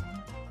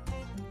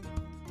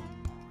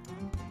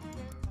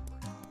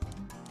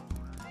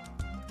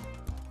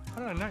 How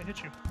did I not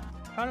hit you?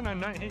 How did I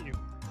not hit you?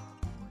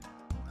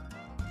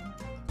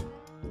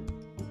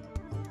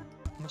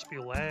 Must be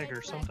lag or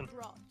Red flag something.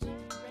 dropped. Red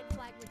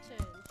flag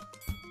returned.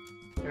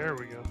 There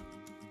we go.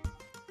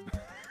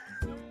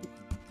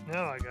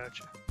 Now I got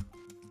you.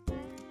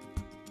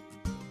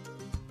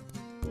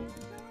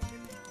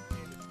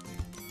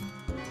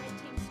 Red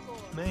team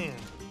scores. Man.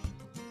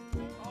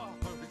 Oh,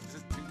 it's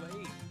just too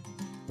late.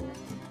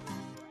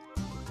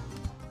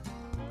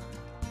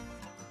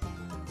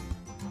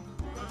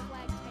 Red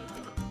flag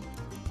taken.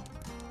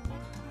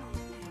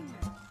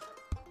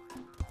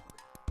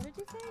 What did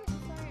you say? I'm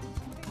sorry, I'm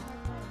having a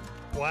hard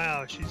time.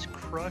 Wow, she's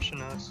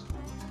crushing us.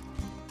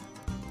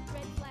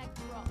 Red flag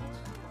dropped.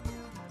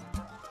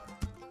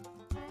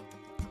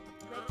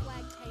 Red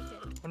flag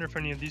taken. Wonder if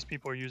any of these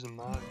people are using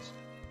mods.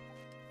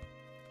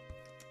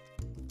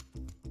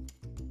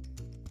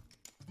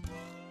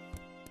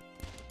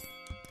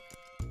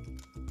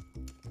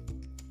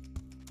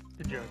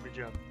 Good job, good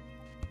job.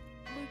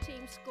 Blue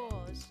team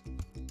scores.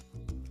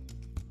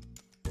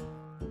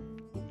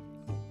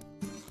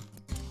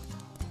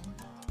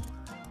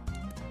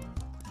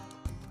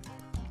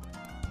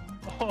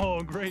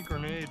 Oh, great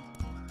grenade.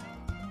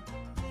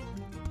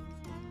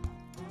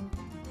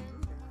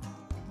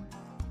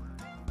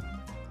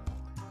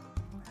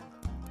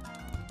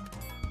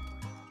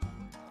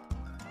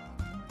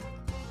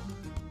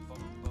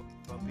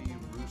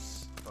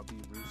 Bubby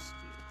Rooski.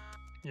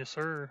 Yes,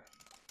 sir.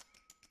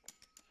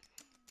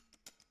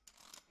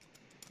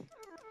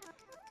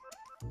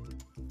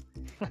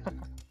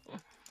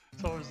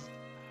 It's always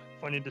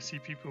funny to see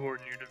people who are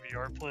new to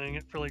VR playing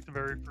it for like the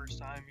very first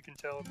time. You can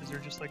tell because they're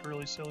just like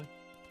really silly.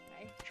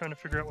 Right. Trying to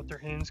figure out what their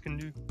hands can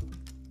do.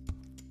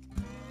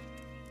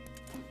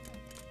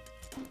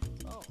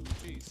 Oh,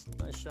 jeez.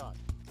 Nice shot.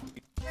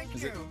 Thank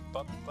Is you. it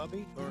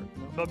Bubby or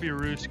no? Bubby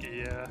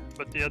Rooski, yeah.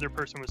 But the other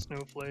person was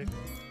Snowflake.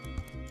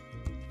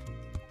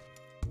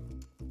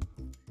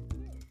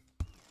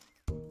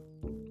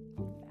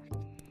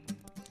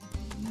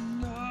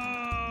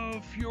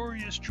 No!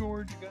 Furious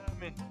George got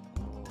me.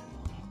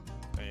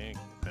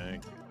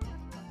 Thank you.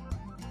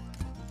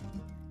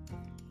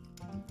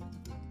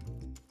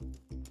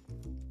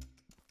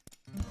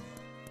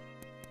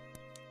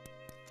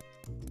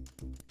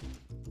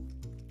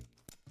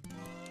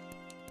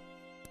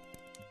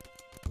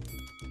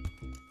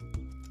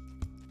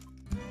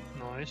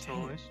 Nice,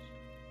 nice.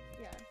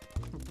 Yeah.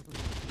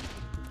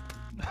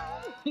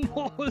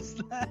 What was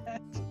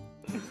that?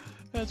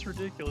 That's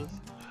ridiculous.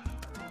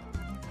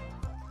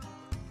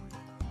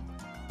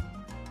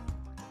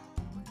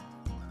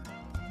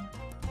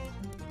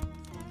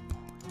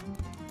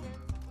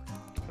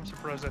 I'm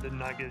surprised I did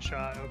not get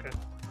shot. Okay.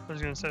 I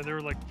was gonna say there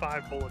were like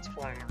 5 bullets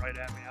flying right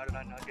at me. How did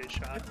I not get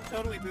shot? It's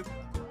totally boop.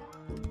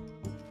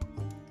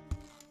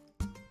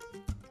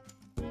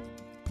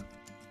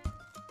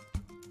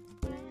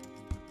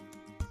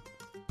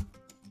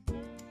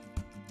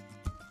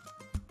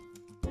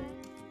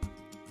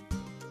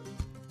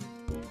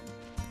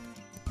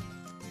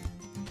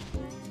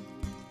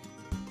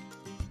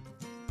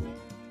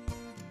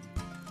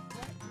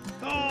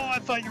 Oh, I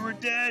thought you were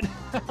dead.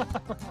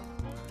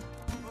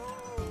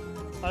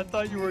 I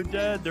thought you were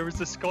dead. There was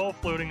a skull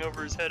floating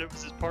over his head. It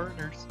was his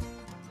partner's.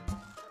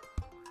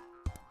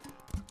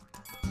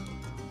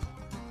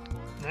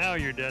 Now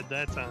you're dead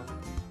that time.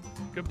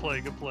 Good play,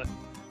 good play.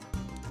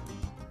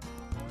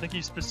 I think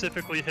he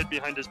specifically hid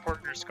behind his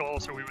partner's skull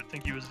so we would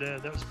think he was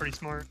dead. That was pretty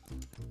smart.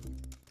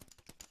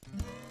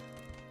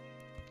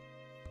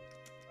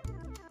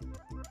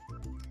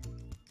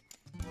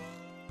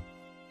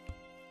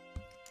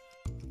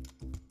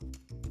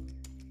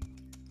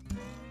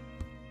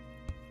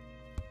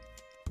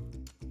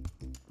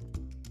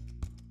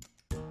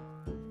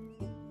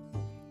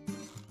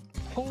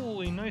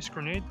 Holy, nice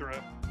grenade throw.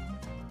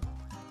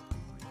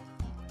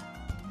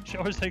 She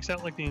always takes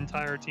out like the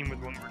entire team with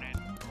 1 grenade.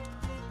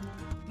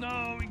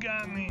 No, he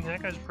got me.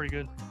 That guy's pretty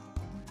good.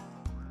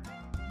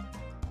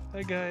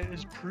 That guy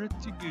is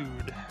pretty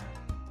good.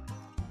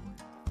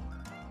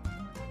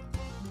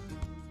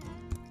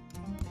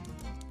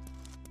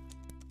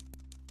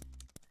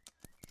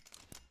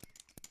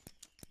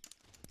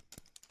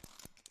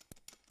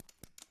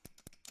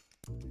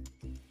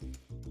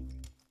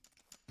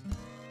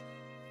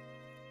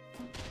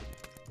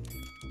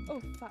 Oh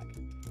fuck.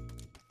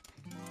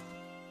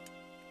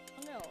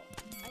 Oh no.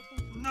 I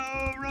think.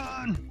 No,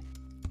 run!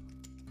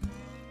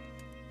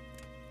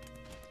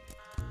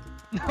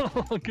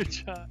 No, good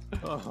shot.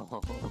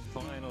 Oh,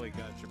 finally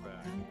got your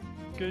back.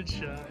 Good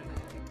shot.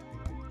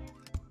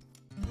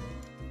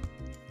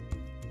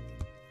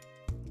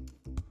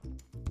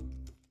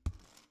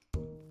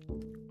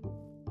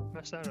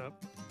 Mess that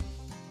up.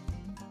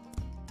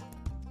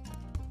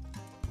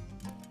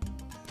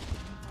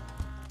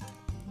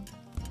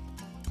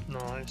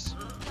 Nice.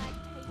 Flag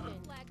taken.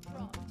 Flag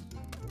dropped.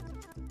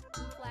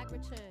 Flag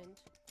returned.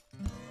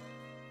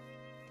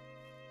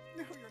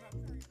 No, you're not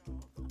sorry at all.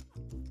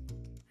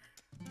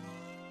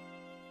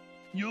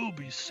 You'll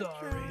be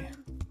sorry.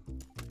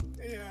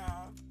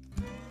 Yeah.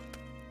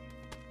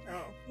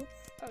 Oh.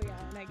 Oh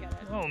yeah, and I get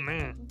it. Oh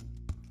man.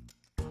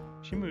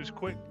 She moves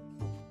quick.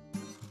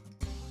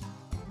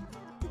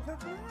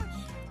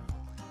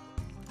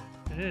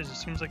 It is. It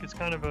seems like it's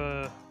kind of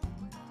a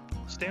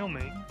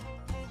stalemate.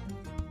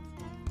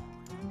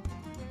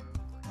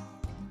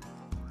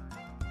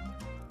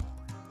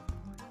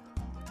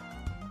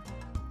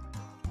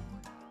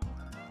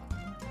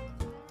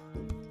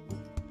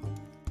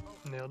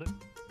 Nailed it.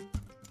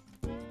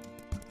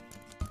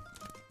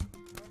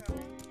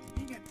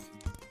 Dang it.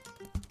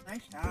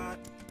 Nice shot.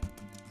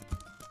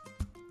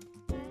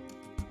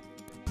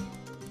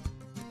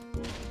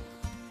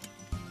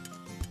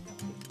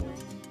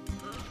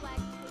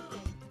 Flag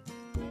taken.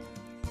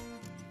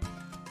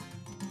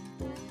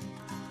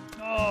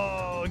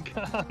 Oh,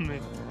 got me.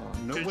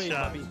 No Good way,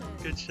 shot. Bobby.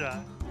 Good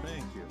shot.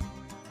 Thank you.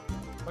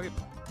 Okay.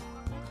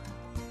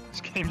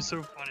 This game's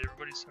so funny.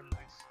 Everybody's so nice.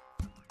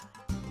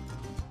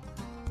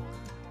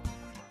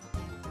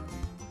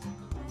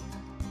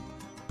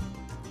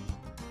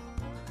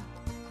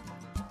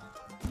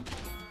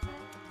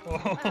 Oh,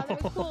 Wow,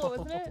 that was cool,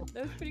 wasn't it?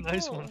 That was pretty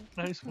nice cool. one.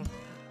 Nice one.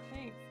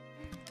 Thanks.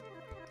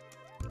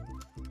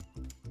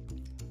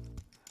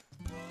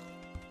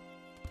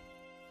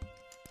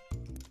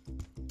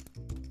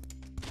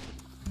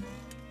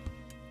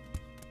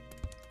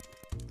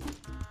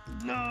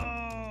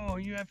 No,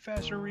 you have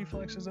faster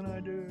reflexes than I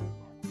do.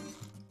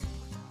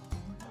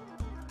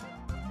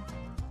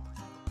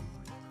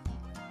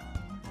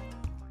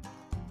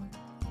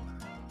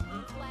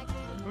 Flag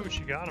taken. Ooh,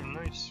 she got him.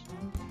 Nice.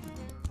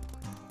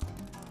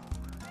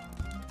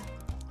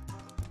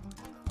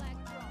 Flag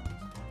dropped.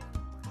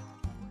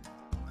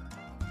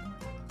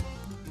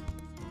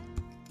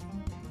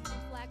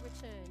 Flag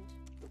returned.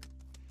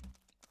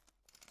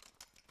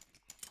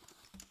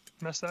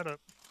 Mess that up.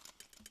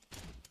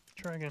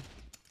 Try again.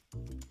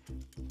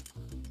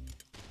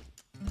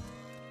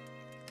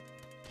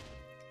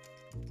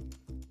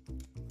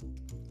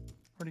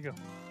 Where'd he go?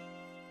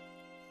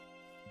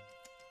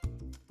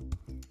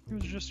 He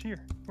was just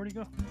here. Where'd he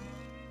go?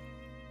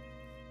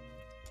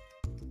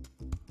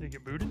 Did he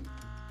get booted?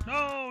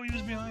 No, he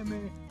was behind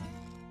me.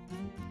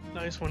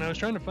 Nice one. I was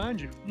trying to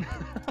find you.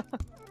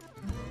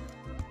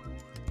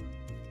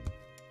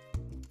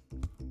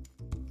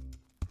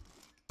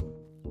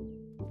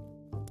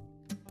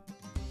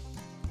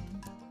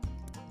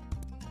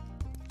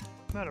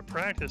 I'm out of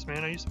practice,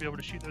 man. I used to be able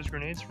to shoot those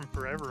grenades from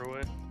forever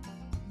away.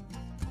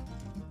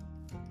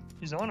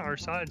 He's on our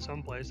side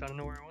someplace. I don't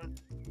know where he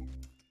went.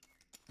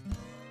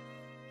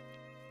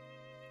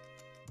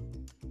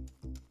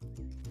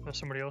 Oh,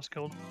 somebody else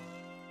killed him.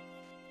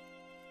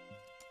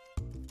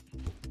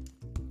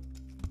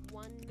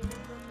 1 minute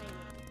remaining.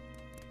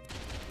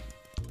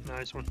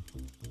 Nice one.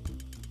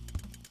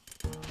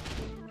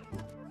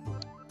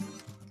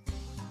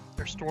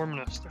 They're storming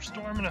us. They're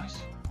storming us.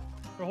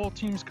 Their whole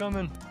team's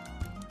coming.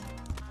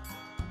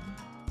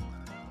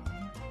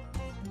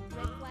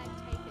 Red flag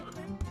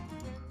taken.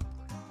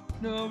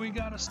 No, we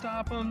gotta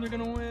stop them. They're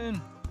gonna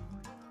win.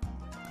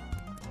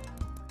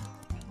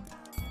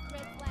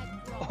 Red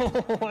flag dropped.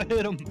 Oh, I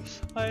hit him.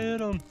 I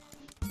hit him.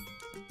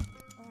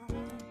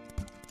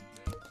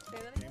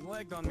 Game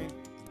lagged on me.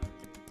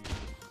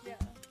 Yeah.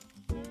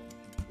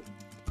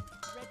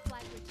 Red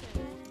flag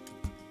returned.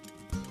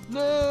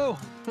 No!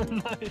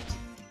 Nice.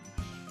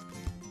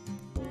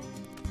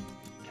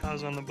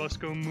 Cows on the bus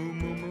go moo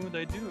moo moo.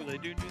 They do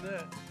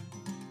that.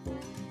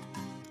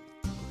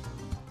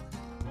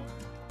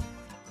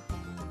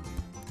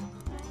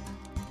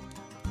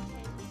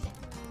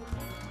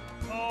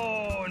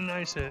 Oh,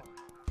 nice hit.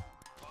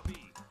 5, 4, 3,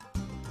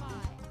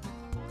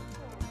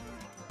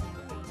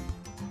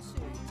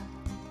 2,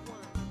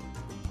 1.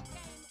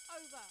 Game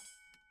over.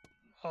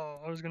 Oh,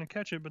 I was gonna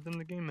catch it, but then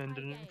the game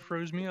ended and it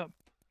froze me up.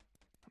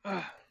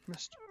 Ah,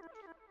 missed.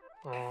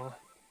 Aw.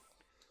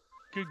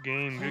 Good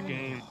game, good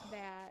game.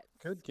 That.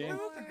 Good game. That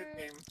was a good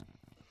game.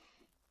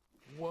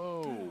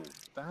 Whoa,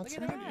 that's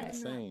Look at pretty that.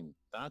 insane.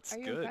 That's Are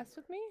you good. impressed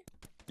with me?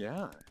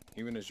 Yeah,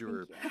 even as you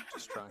were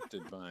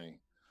distracted by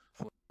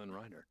Flynn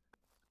Rider.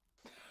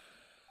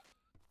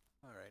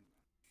 All right.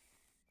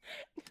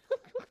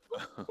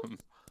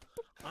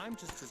 I'm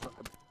just as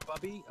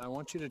Bubby. I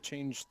want you to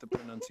change the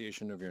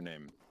pronunciation of your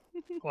name.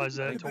 Why is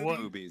I that think to what?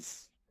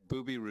 Boobies.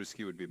 Booby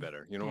Ruski would be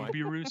better. You know why?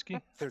 Booby Ruski?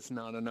 There's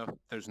not enough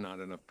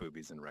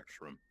boobies in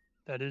Rex Room.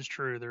 That is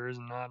true. There is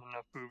not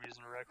enough boobies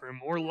in Rec Room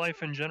or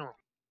life in general.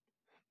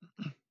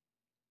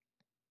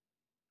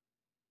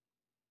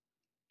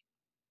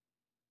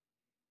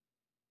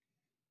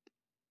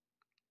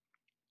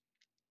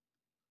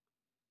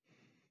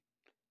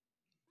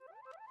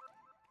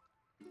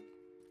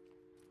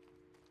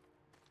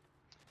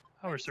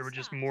 I wish there were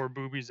just more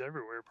boobies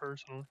everywhere,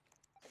 personally.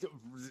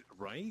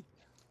 Right?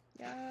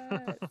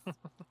 Yes.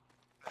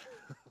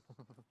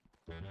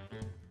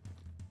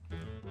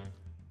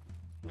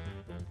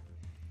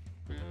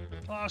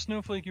 Ah,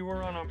 Snowflake, you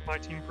were on my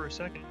team for a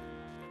second.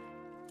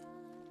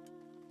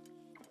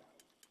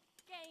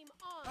 Game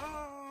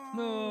on.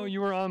 No,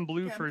 you were on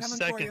blue Okay, I'm for a coming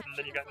for second, you. and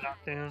then you got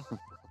knocked down.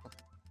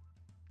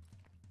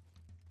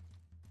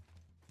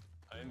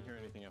 I didn't hear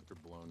anything after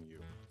blown you.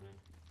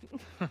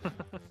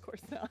 Of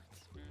course not.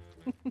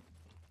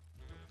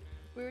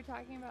 We were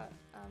talking about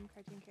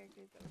cartoon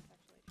characters that were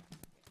sexually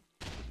attractive.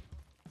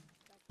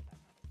 That's that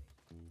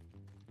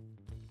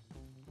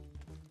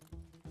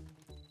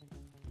conversation.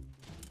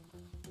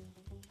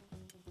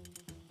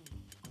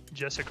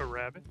 Jessica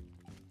Rabbit.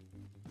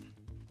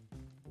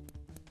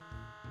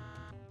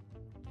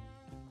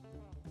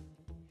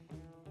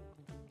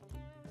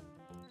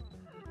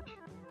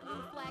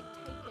 Blue flag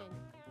taken.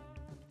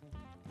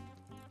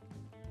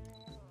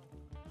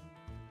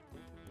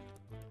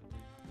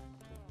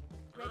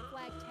 Red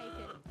flag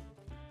taken.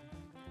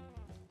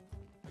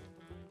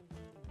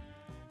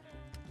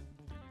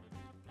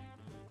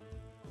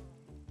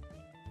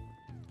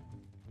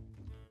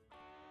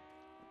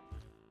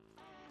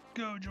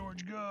 Go,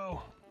 George,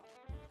 go.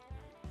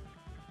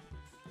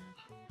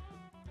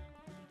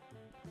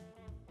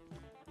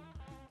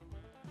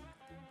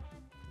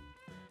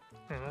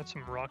 Man, that's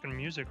some rockin'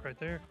 music right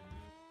there.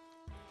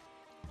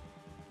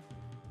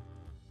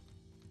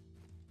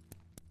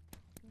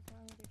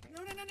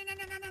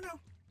 No.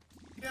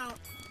 Get out.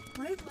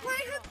 My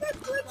headset's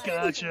glitching.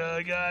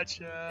 Gotcha,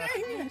 gotcha.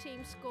 Blue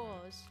team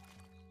scores.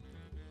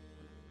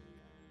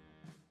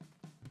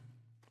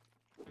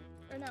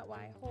 Or not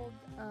Y. Hold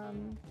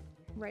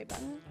right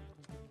button.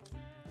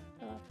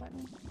 Or left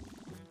button.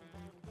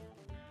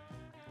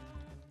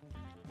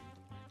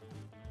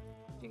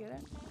 Did you get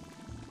it?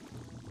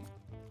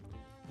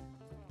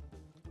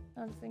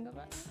 On the single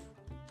button?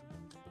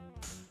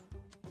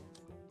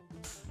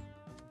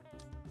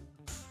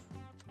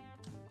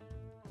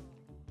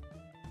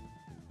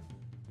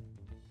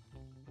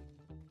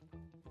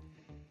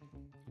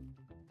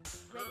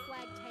 Red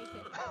flag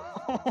taken.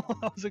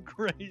 That was a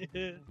great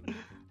hit.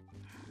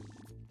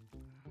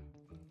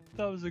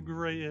 That was a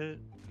great hit.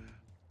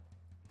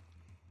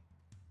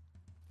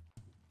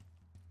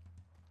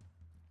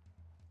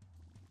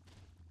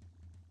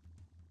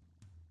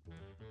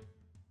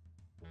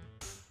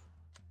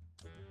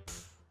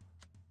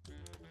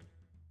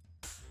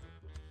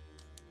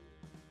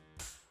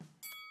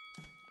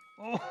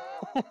 Oh,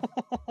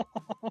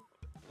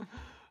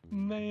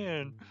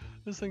 man,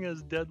 this thing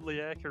has deadly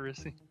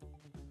accuracy.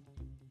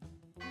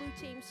 Blue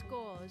team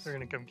scores. They're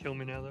gonna come kill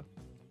me now, though.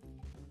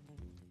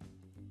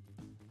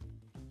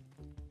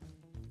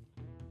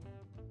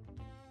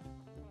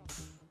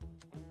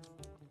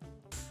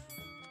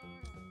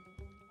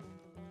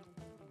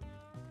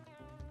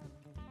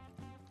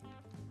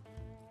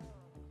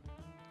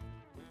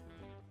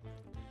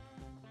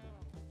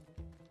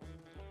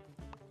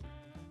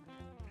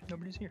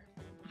 Nobody's here.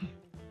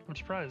 I'm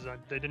surprised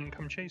they didn't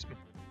come chase me.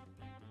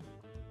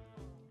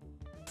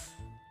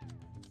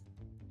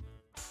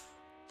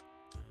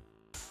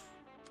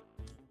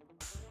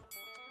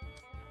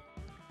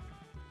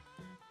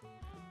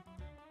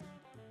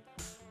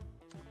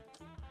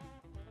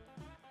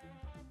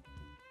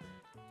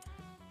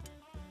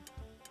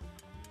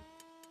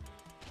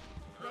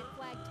 Red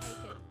flag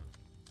taken.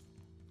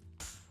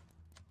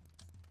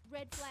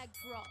 Red flag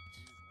dropped.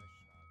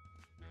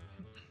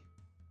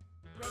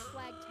 Red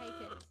flag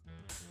taken.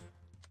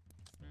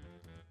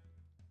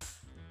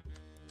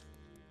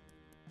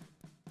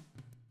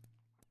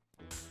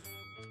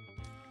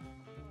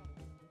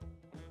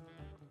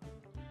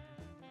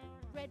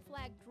 Red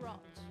flag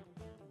dropped.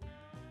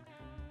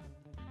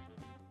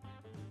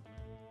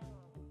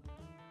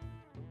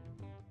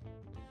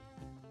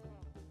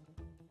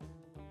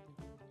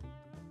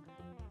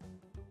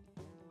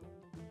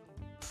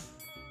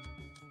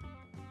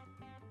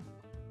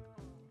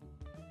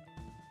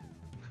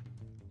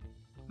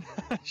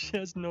 She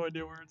has no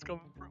idea where it's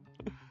coming from.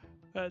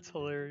 That's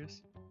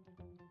hilarious.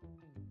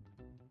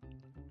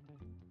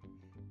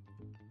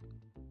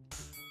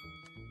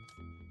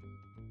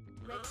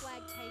 Red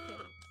flag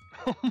taken.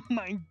 Oh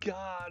my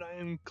god, I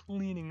am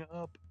cleaning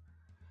up.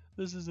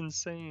 This is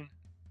insane.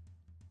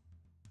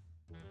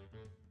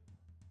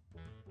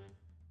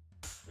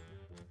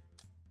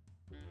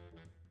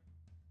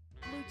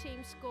 Blue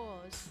team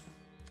scores.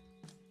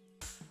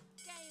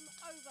 Game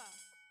over.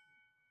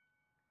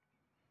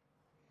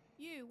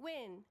 You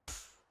win.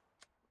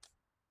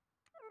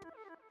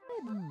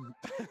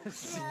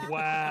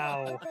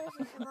 Wow.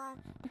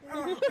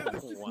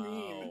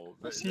 Wow.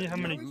 See how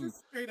many?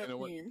 Straight up You know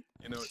what? mean.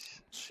 You know what?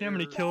 See how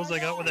many kills I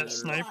got with that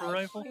sniper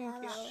rifle?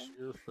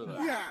 Cheer for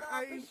that. Yeah,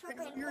 I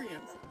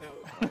experienced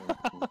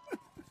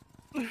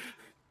those.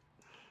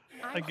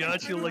 I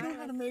got you like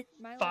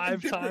My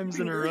 5 times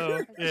in a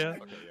row. Yeah.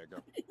 Okay, yeah, go.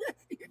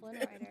 Flynn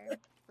Rider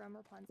from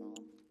Rapunzel.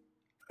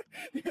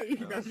 There you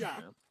go, Yes, yeah.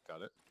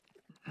 got it.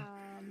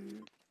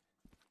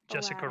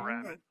 Jessica Aladdin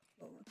Rabbit.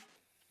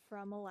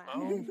 from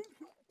Aladdin.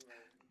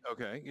 Oh.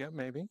 Okay, yeah,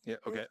 maybe. Yeah,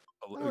 okay.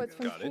 Oh, it's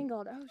from got it.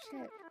 Tangled. Oh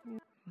shit.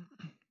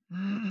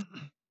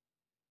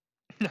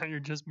 Now you're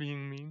just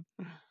being mean.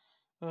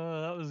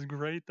 That was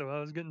great though. I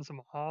was getting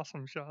some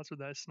awesome shots with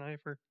that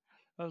sniper.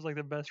 That was like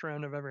the best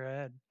round I've ever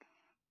had.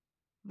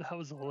 That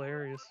was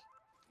hilarious.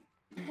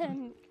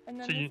 And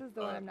then So this is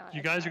the one I'm not.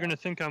 you as guys are proud gonna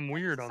think I'm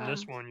weird on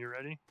this Um, one. You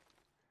ready?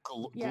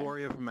 Yeah.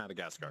 Gloria from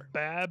Madagascar.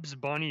 Babs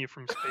Bunny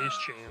from Space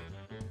Jam.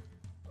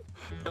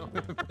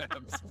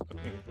 Babs.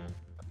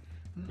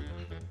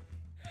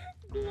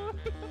 Gloria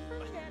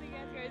from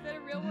Madagascar. Is that a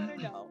real one or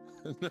no?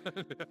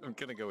 I'm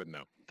gonna go with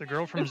no. The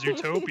girl from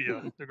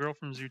Zootopia. The girl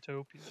from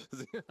Zootopia.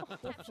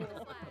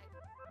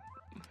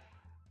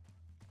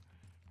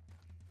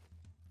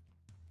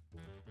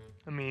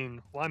 I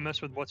mean, why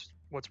mess with what's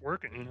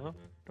working, you know?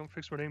 Don't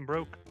fix what ain't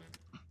broke.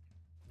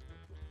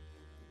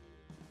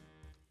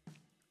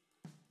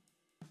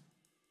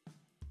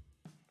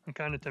 I'm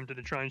kind of tempted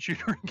to try and shoot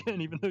her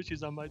again, even though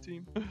she's on my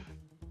team.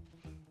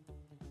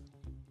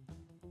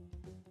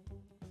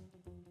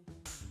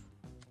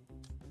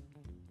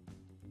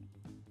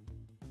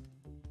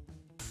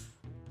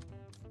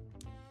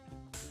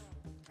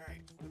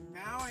 Alright, so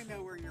now I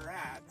know where you're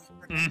at.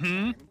 for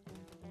Mm-hmm. next time.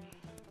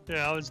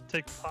 Yeah, I was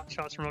taking pot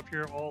shots from up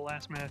here all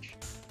last match.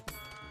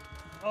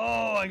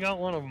 Oh, I got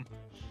one of them.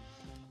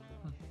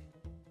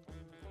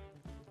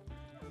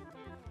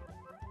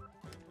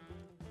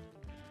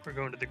 We're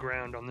going to the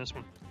ground on this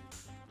one.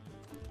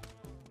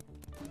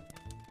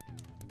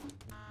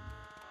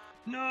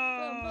 Boom,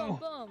 No! boom,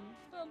 boom,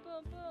 boom,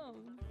 boom,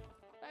 boom.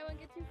 Buy one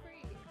get two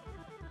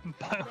free.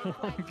 Buy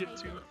one, get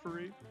two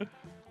free.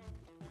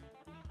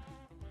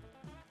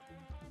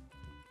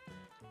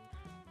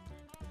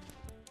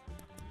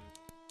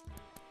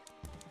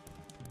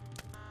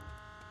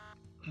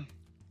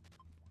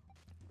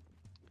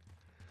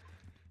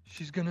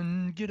 She's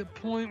gonna get a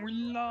point. We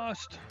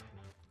lost.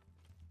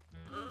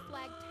 Blue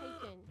flag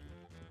taken.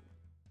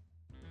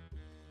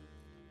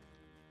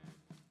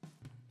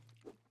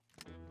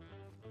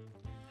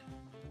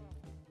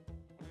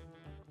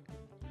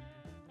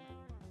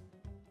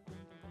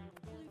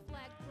 Blue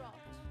flag dropped.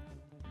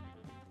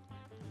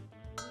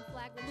 Blue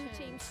flag returned.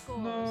 Blue team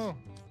scores. No.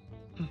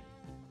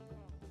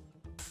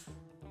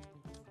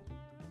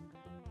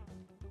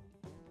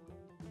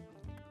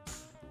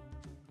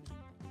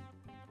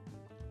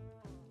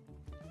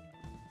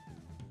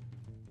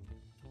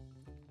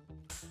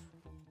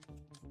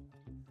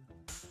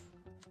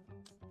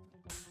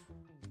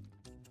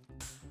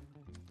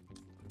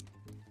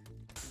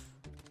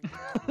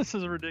 This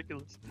is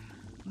ridiculous.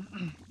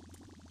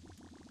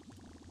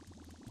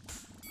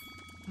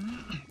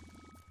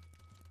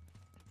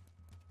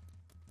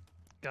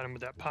 Got him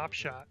with that pop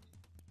shot.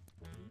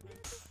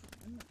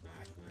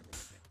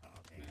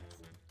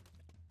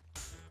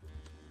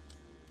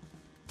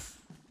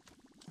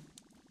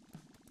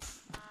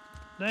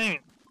 Dang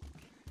it.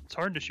 It's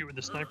hard to shoot with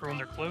the sniper when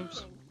they're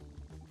close.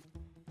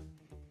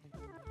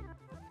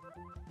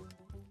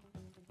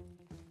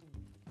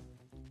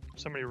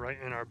 somebody right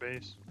in our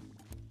base.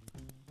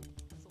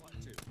 That's a lot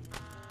too.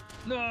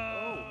 No!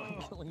 Oh,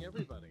 I'm killing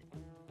everybody.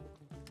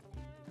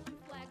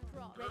 Flag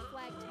dropped. Red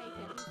flag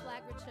taken. Blue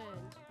flag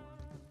returned.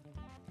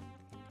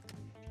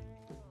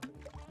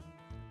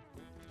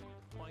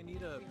 Well,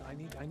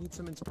 I need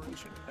some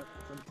inspiration.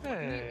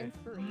 Hey.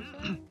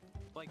 Inspiration?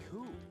 Like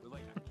who?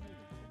 Like I can't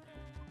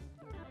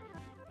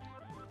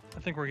I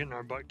think we're getting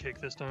our butt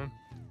kicked this time.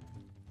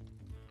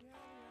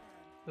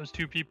 Those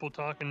two people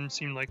talking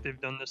seem like they've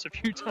done this a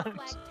few Blue times.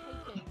 flag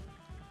taken.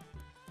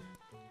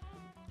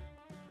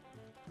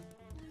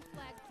 Blue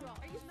flag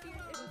dropped. Are you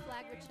serious? Blue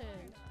flag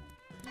returned.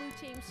 Blue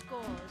team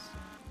scores.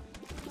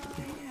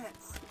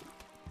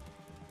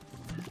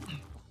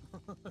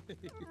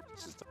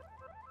 It's just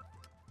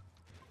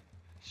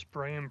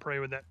Spray and pray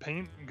with that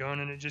paint gun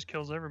and it just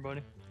kills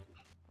everybody.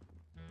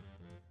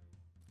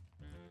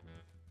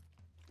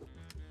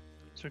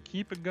 So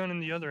keep a gun in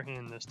the other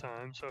hand this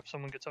time, so if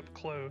someone gets up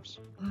close.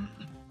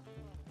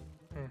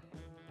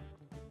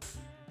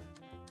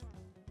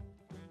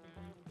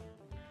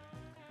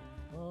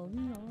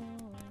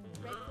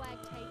 Red flag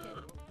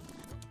taken.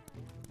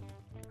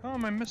 How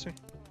am I missing?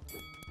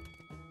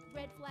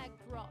 Red flag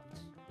dropped.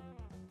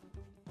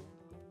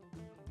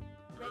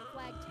 Red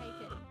flag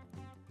taken.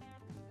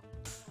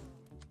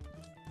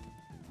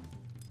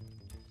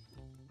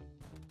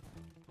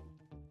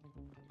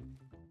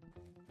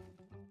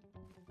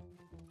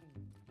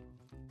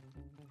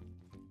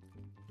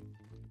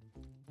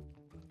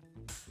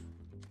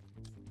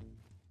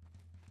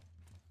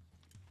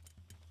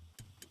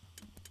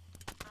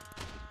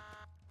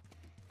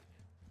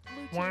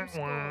 Blue team Wah,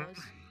 wah. scores.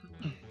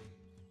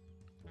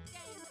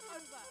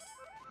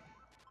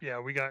 Yeah,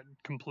 we got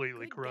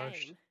completely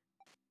crushed.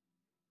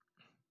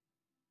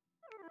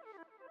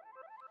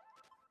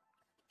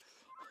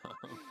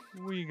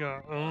 We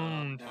got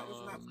owned. That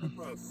was not so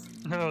close.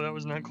 No, that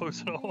was not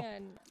close at all.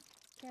 Man,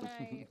 can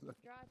I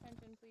draw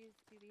attention, please,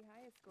 to the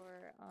highest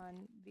score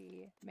on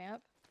the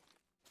map?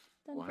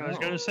 Dun, I was dun,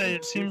 gonna dun. say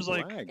it seems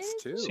like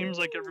too. seems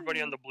like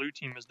everybody on the blue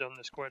team has done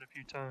this quite a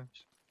few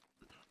times.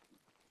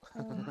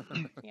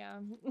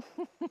 Yeah.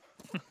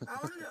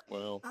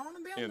 Well, I want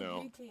to be on you the know,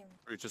 blue team.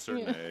 reach a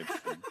certain Yeah. age.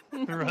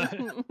 Right.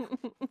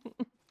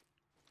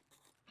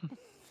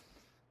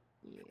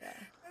 Yeah.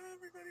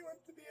 Everybody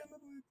wants to be on the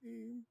blue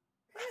team.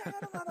 Hey, I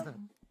had a lot of...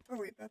 Oh,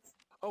 wait, that's...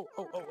 Oh.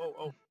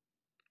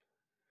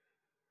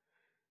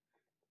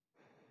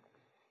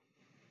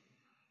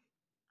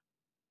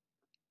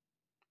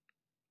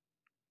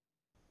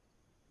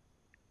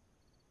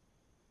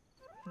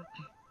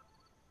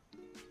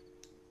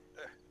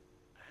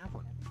 I have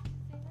one.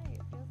 Say night.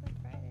 It feels like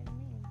Friday to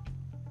me.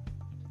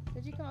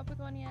 Did you come up with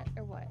one yet,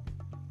 or what?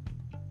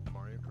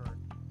 Mario Kart,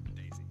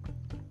 Daisy.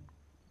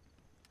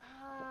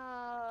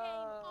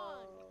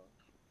 Oh.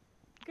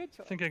 Good I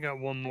choice. think I got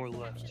one more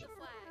left. Capture the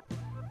flag.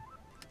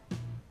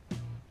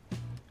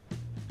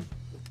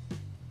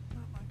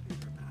 Not my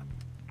favorite map.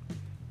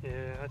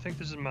 Yeah, I think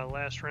this is my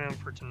last round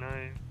for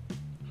tonight.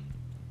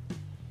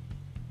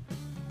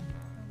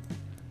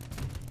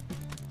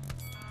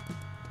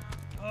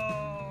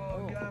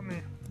 Oh, got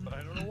me. But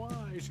I don't know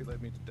why she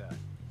led me to death.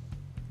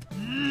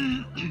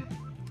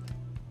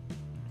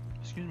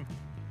 Excuse me.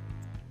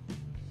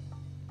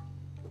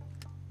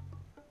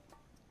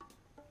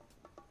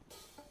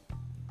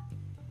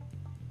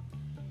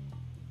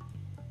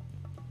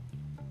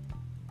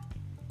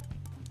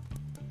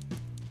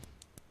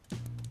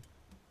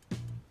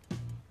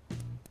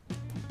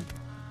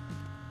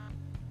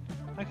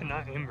 I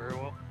cannot aim very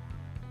well.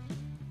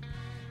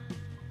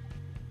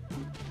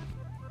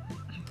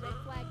 Red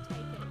flag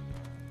taken.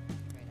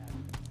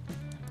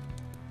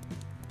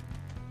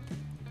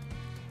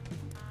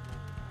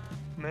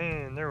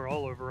 Man, they were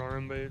all over our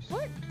own base.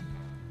 What?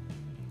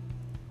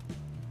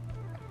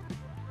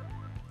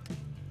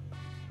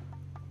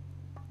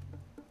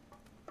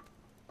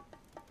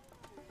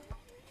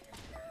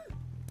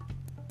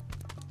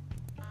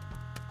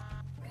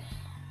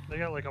 They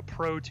got like a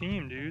pro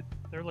team, dude.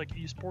 They're like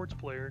esports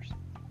players.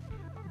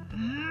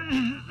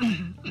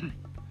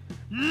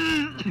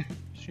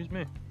 Excuse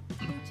me.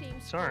 Blue team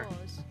Sorry.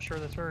 scores. I'm sure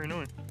that's very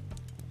annoying.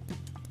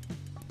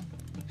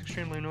 It's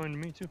extremely annoying to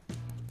me too.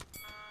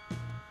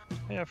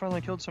 Hey, I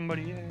finally killed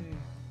somebody. Yay.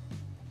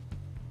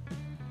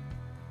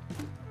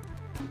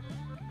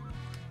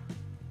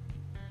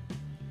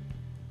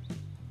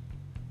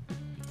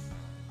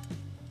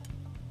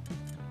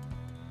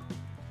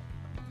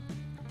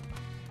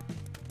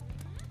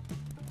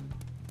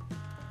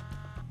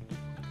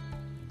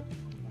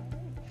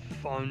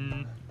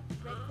 Fun.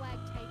 Red flag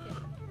taken.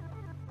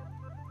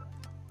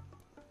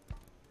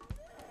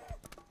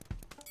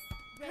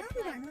 Red How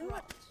did I flag know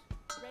dropped.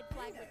 Red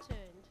flag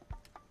returned.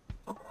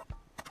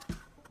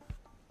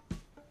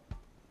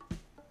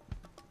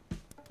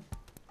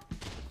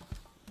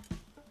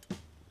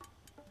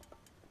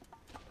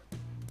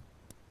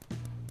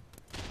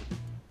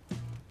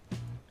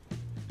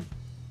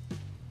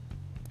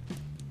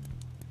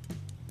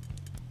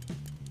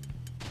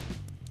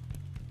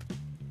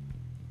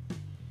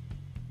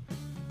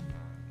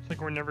 I think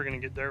like we're never gonna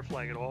get their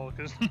flag at all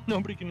because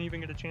nobody can even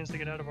get a chance to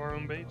get out of our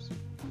own base.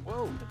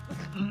 Whoa!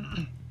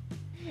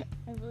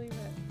 I believe it.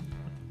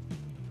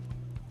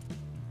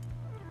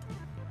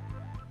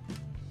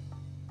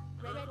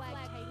 Red flag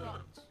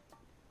dropped.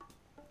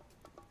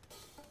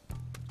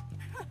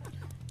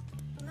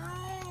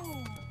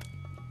 No!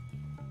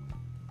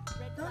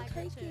 Red Don't flag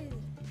take returned. it.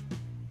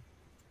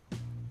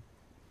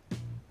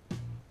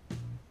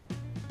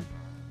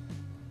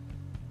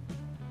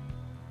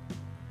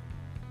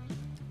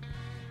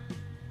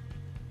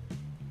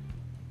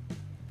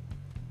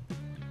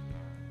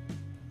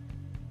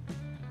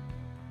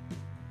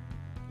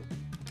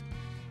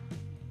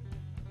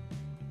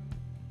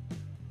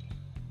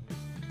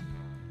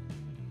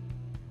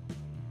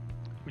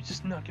 We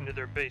just snuck into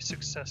their base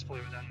successfully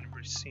without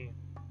anybody seeing.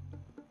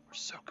 We're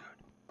so good.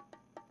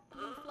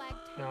 Blue flag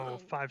taken. No,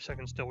 5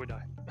 seconds till we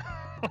die.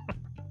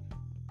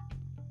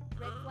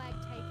 Red flag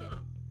taken.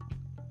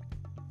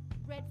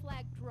 Red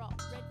flag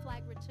dropped. Red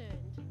flag returned.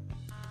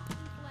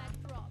 Blue flag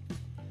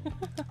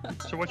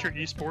dropped. So what's your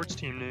esports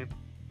team name?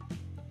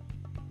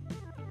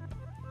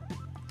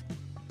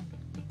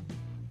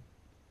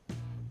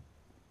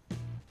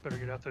 Better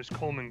get out those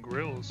Coleman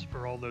grills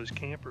for all those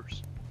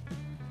campers.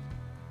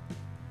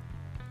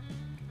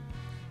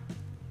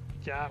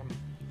 Got 'em.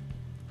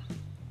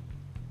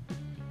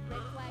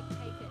 Red flag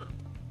taken.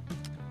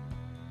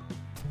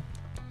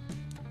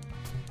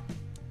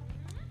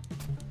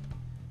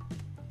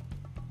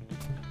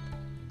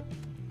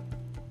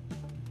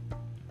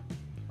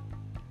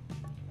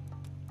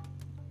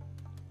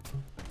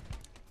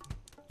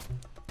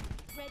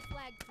 Red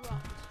flag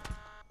dropped.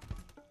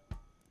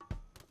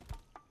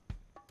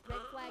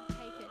 Red flag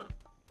taken.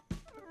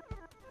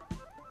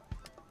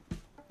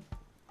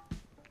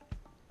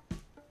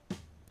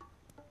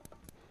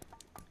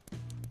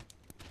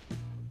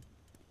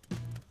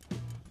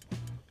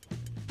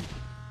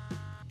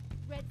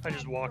 Red I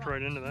just flag walked dropped.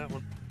 right into that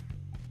one.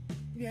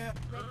 Yeah.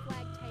 Red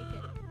flag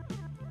taken.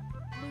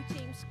 Blue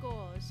team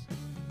scores.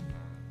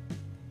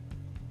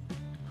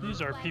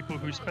 These are people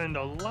who spend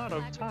a lot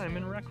of time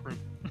in rec room.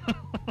 I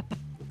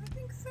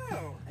think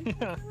so. I think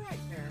Yeah. you're right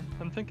there.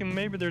 I'm thinking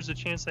maybe there's a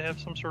chance they have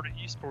some sort of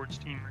esports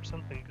team or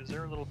something, because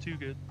they're a little too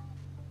good.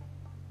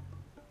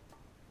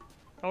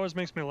 Always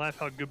makes me laugh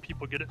how good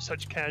people get at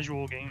such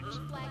casual games.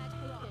 Blue flag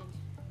taken.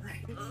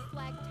 Right. Blue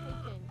flag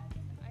taken.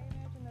 I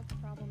imagine that's a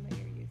problem that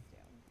you're used to.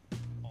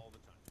 All the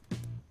time.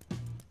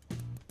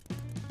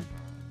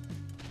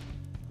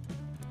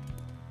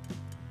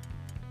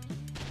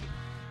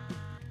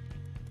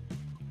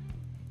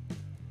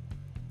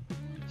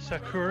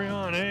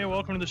 Sakurion, hey,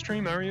 welcome to the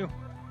stream, how are you?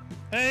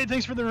 Hey,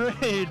 thanks for the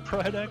raid,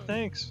 Prydak,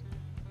 thanks.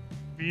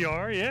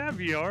 VR, yeah,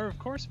 VR, of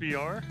course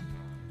VR.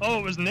 Oh,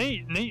 it was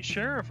Nate. Nate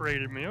Sheriff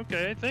raided me,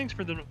 okay. Thanks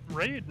for the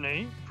raid,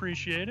 Nate,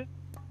 appreciate it.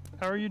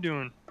 How are you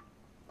doing?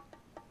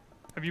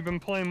 Have you been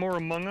playing more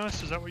Among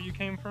Us? Is that where you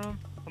came from?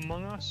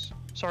 Among Us?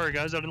 Sorry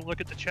guys, I didn't look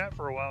at the chat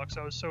for a while because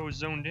I was so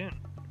zoned in.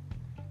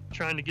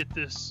 Trying to get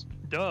this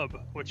dub,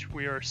 which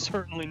we are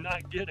certainly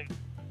not getting.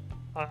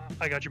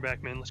 I got your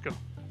back, man, let's go.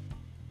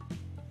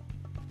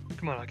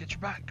 Come on, I'll get your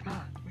back. Come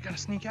on. We gotta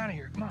sneak out of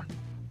here. Come on.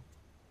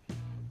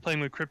 Playing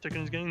with Cryptic in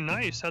his game.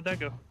 Nice. How'd that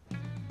go?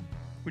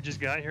 We just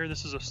got here.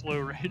 This is a slow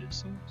raid, it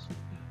seems.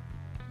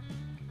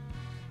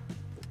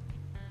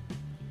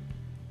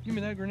 Give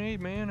me that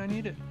grenade, man. I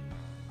need it.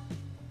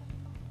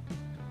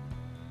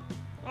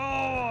 Oh,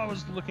 I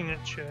was looking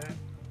at chat.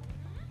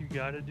 You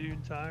got it,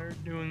 dude. Tired.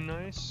 Doing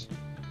nice.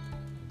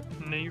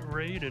 Nate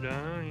raided,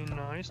 huh?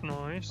 Nice,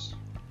 nice.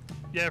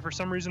 Yeah, for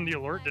some reason the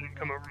alert didn't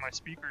come over my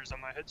speakers on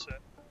my headset.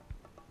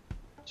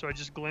 So I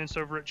just glanced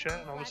over at chat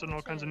and all of a sudden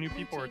all kinds of new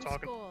people are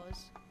talking.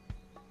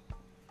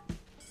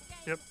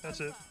 Yep, that's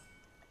it.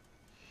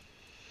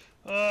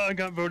 I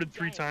got voted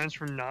 3 times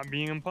for not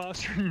being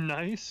imposter.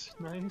 Nice,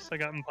 nice. I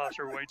got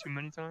imposter way too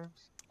many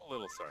times. A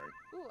little sorry.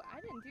 Ooh,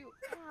 I didn't do.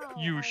 Ow,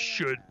 You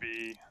should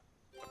be.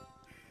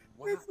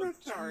 We're so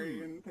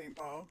sorry in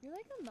paintball. You're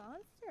like a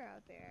monster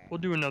out there. We'll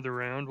do another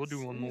round. We'll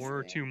do one more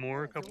or 2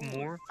 more, a couple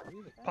more.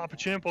 Papa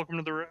Champ, welcome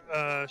to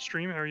the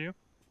stream. How are you?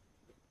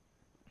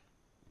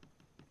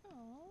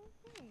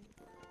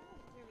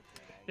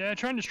 Yeah,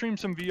 trying to stream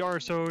some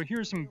VR, so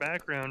here's some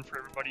background for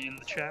everybody in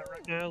the chat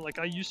right now. Like,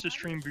 I used to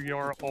stream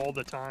VR all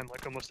the time,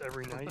 like almost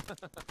every night.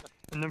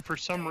 And then for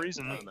some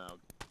reason,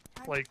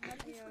 like,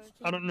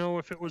 I don't know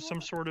if it was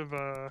some sort of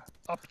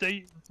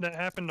update that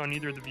happened on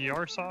either the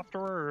VR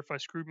software or if I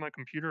screwed my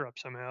computer up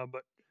somehow,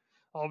 but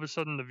all of a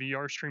sudden the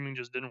VR streaming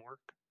just didn't work.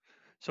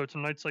 So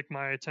tonight's like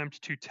my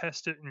attempt to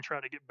test it and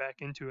try to get back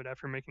into it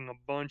after making a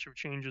bunch of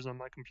changes on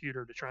my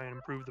computer to try and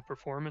improve the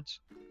performance.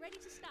 Ready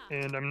to stop.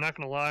 And I'm not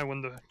gonna lie,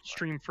 when the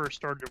stream first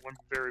started, it went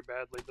very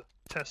badly. The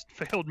test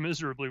failed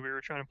miserably. We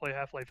were trying to play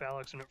Half-Life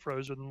Alyx and it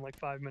froze within like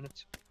 5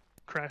 minutes.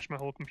 Crashed my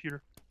whole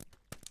computer.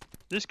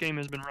 This game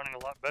has been running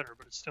a lot better,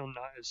 but it's still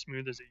not as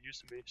smooth as it used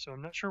to be, so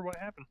I'm not sure what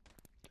happened.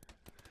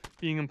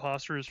 Being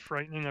imposter is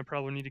frightening. I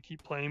probably need to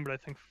keep playing, but I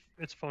think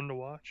it's fun to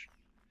watch.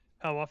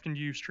 How often do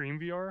you stream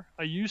VR?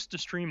 I used to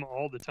stream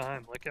all the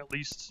time, like at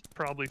least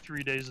probably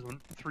 3 days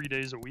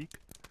a week.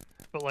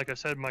 But like I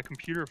said, my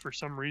computer, for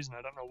some reason,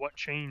 I don't know what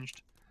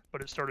changed,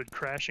 but it started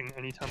crashing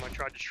anytime I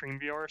tried to stream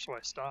VR, so I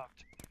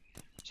stopped.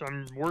 So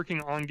I'm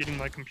working on getting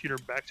my computer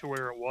back to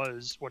where it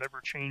was.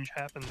 Whatever change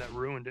happened that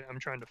ruined it, I'm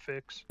trying to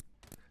fix.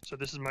 So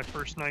this is my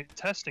first night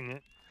testing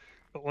it,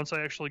 but once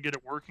I actually get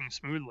it working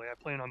smoothly, I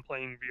plan on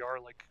playing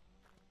VR like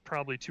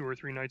probably 2 or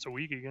 3 nights a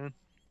week again.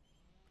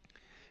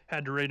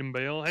 Had to raid and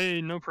bail.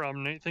 Hey, no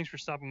problem, Nate. Thanks for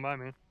stopping by,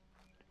 man.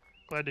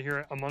 Glad to hear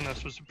it. Among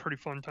Us was a pretty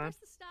fun time.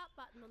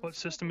 What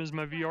system is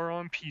my VR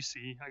on?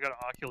 PC. I got an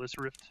Oculus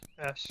Rift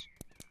S.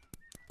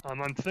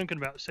 I'm thinking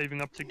about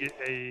saving up to get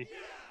a...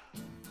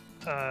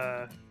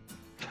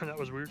 that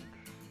was weird.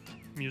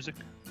 Music.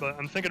 But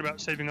I'm thinking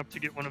about saving up to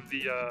get one of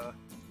the,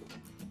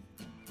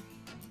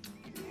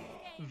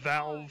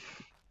 Valve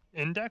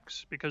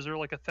Index, because they're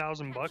like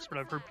 $1,000 bucks, but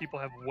I've heard people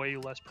have way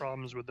less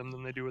problems with them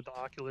than they do with the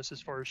Oculus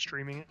as far as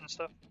streaming it and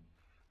stuff.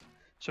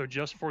 So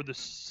just for the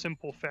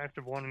simple fact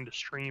of wanting to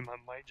stream, I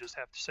might just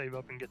have to save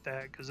up and get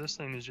that, because this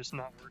thing is just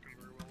not working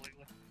very well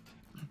lately.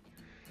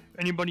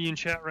 Anybody in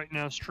chat right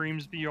now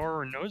streams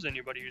VR or knows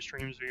anybody who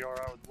streams VR,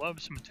 I would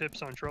love some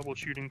tips on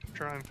troubleshooting to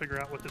try and figure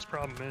out what this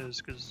problem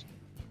is, because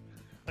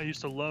I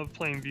used to love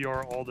playing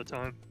VR all the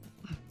time.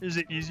 Is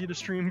it easy to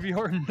stream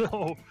VR?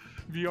 No.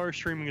 VR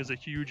streaming is a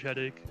huge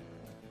headache.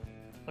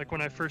 Like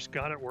when I first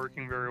got it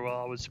working very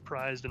well, I was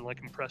surprised and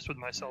like impressed with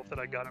myself that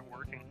I got it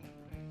working.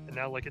 And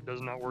now like it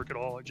does not work at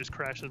all. It just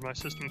crashes my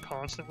system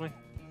constantly.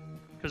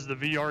 Because the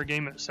VR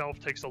game itself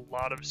takes a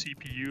lot of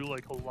CPU,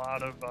 like a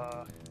lot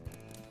of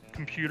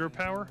computer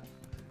power.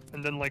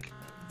 And then like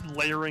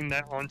layering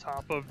that on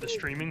top of the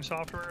streaming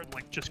software,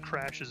 like just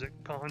crashes it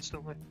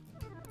constantly.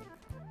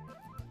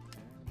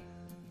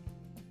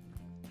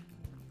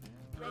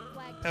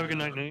 Have a good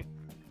night, Nate.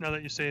 Now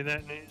that you say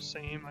that, Nate,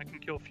 same. I can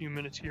kill a few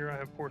minutes here. I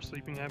have poor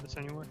sleeping habits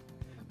anyway.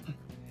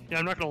 Yeah,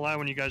 I'm not gonna lie,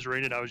 when you guys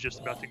raided, I was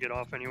just about to get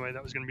off anyway.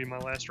 That was gonna be my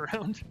last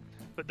round.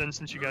 But then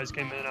since you guys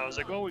came in, I was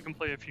like, well, we can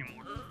play a few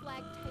more.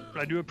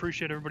 But I do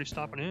appreciate everybody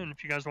stopping in.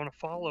 If you guys want to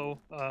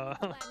follow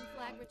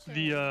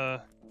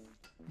the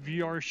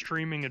VR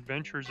streaming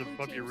adventures of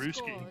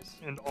Bubby-Ruski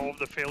and all of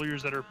the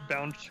failures that are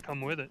bound to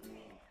come with it,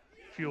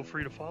 feel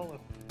free to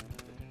follow.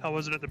 How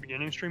was it at the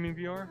beginning streaming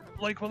VR?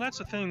 Like, well, that's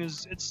the thing,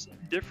 is it's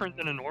different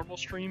than a normal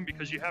stream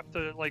because you have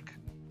to, like,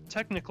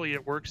 technically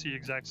it works the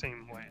exact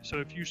same way. So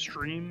if you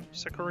stream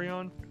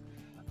Sakurion,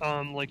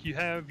 like you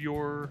have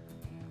your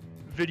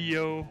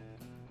video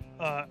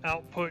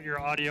output, your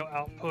audio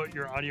output,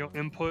 your audio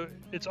input,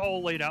 it's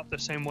all laid out the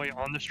same way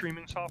on the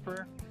streaming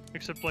software,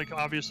 except like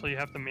obviously you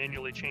have to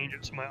manually change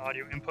it. So my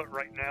audio input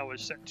right now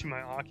is set to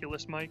my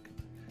Oculus mic,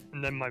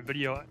 and then my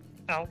video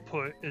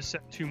output is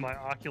set to my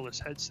Oculus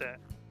headset.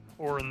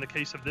 Or in the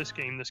case of this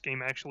game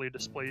actually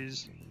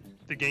displays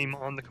the game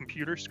on the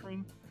computer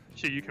screen,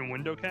 so you can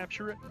window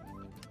capture it.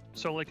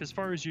 So like as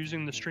far as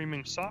using the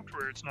streaming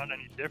software, it's not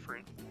any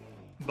different,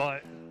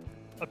 but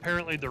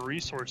apparently the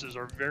resources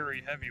are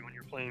very heavy when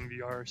you're playing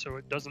VR, so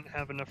it doesn't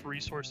have enough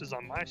resources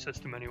on my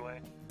system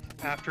anyway,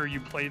 after you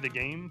play the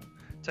game,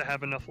 to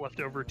have enough left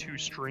over to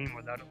stream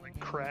without it like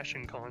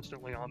crashing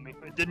constantly on me.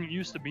 It didn't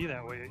used to be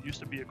that way. It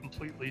used to be a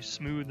completely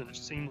smooth and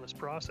seamless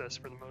process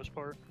for the most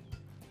part.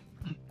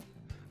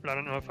 But I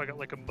don't know if I got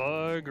like a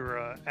bug or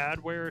a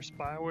adware,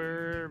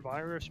 spyware,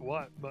 virus,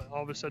 what, but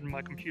all of a sudden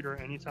my computer,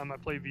 anytime I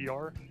play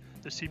VR,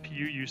 the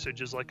CPU usage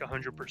is like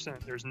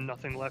 100%. There's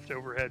nothing left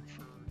overhead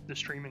for the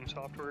streaming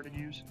software to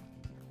use.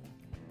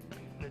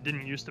 And it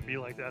didn't used to be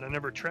like that. I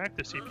never tracked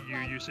the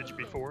CPU usage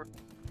before,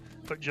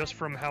 but just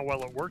from how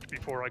well it worked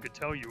before, I could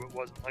tell you it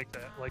wasn't like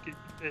that. Like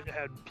it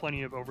had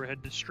plenty of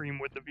overhead to stream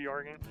with the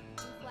VR game.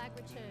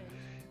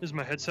 Is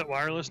my headset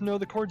wireless? No,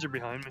 the cords are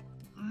behind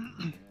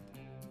me.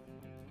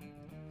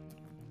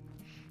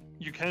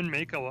 You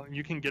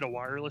can get a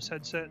wireless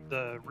headset.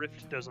 The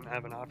Rift doesn't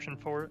have an option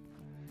for it,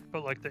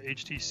 but like the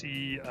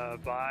HTC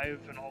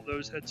Vive and all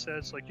those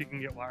headsets, like you can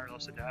get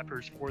wireless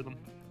adapters for them.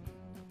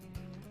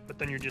 But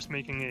then you're just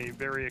making a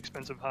very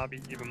expensive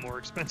hobby even more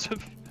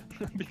expensive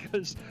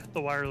because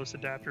the wireless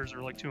adapters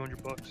are like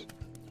 200 bucks.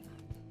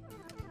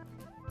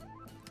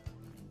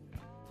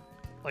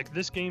 Like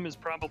this game is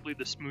probably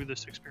the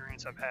smoothest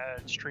experience I've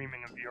had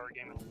streaming a VR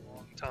game in a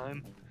long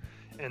time.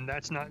 And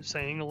that's not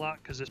saying a lot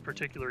because this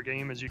particular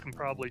game, as you can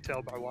probably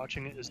tell by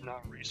watching it, is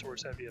not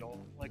resource heavy at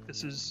all. Like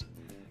this is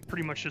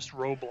pretty much just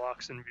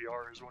Roblox in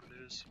VR is what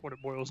it is, what it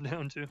boils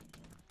down to.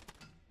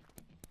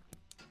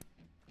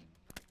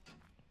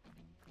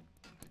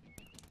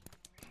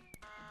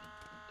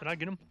 Did I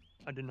get him?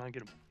 I did not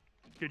get him.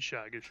 Good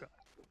shot, good shot.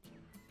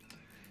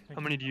 How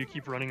many do you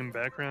keep running in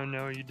background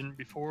now you didn't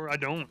before? I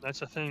don't.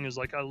 That's the thing, is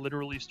like I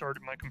literally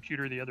started my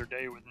computer the other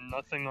day with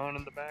nothing on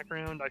in the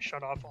background. I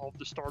shut off all of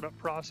the startup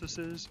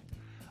processes.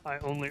 I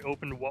only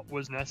opened what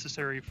was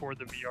necessary for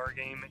the VR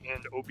game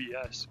and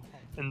OBS.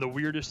 And the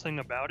weirdest thing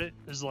about it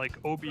is like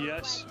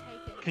OBS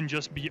can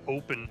just be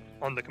open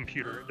on the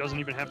computer. It doesn't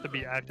even have to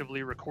be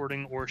actively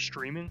recording or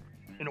streaming,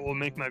 and it will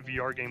make my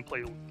VR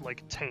gameplay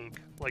like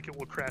tank. Like it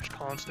will crash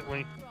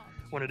constantly.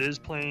 When it is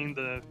playing,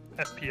 the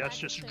FPS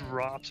just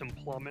drops and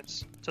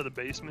plummets to the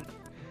basement.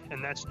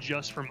 and that's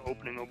just from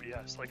opening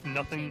OBS. Like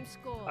nothing,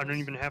 I don't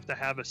even have to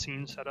have a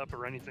scene set up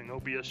or anything.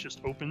 OBS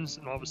just opens,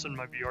 and all of a sudden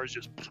my VR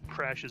just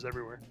crashes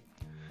everywhere.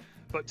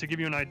 But to give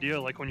you an idea,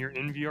 like when you're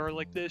in VR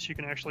like this, you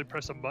can actually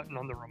press a button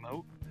on the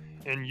remote,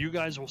 and you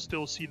guys will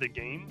still see the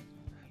game,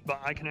 but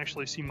I can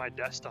actually see my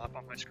desktop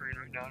on my screen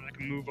right now, and I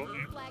can move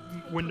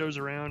windows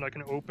around. I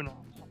can open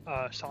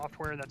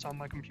software that's on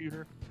my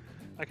computer.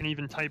 I can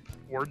even type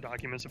Word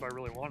documents if I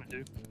really wanted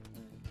to.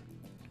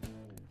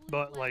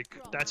 But like,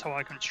 that's how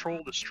I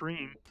control the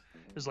stream,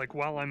 is like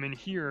while I'm in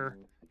here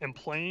and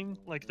playing,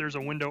 like there's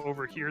a window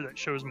over here that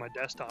shows my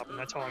desktop, and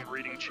that's how I'm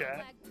reading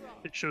chat.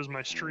 It shows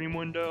my stream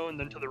window, and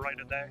then to the right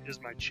of that is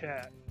my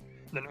chat.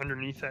 And then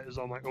underneath that is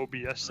all my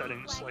OBS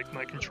settings, like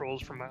my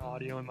controls for my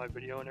audio and my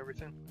video and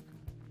everything.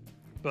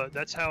 But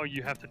that's how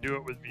you have to do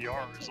it with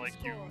VR, is like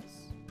you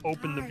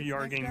open the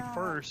VR game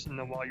first, and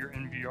then while you're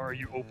in VR,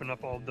 you open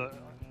up all the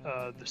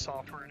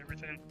software and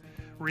everything.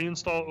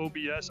 Reinstall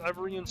OBS. I've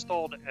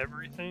reinstalled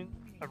everything.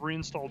 I've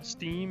reinstalled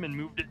Steam and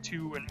moved it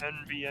to an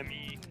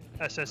NVMe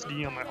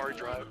SSD on my hard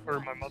drive, or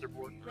my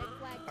motherboard.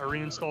 I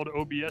reinstalled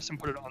OBS and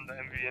put it on the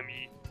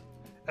NVMe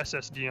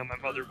SSD on my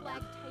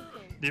motherboard.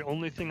 The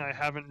only thing I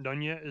haven't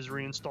done yet is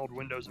reinstalled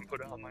Windows and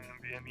put it on my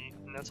NVMe,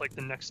 and that's like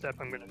the next step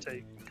I'm going to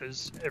take,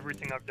 because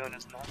everything I've done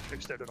is not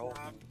fixed it at all.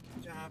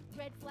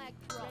 Red flag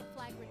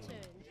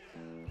returned.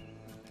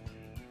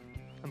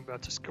 I'm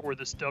about to score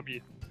this W.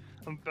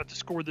 I'm about to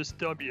score this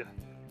W.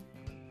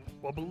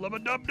 Wubba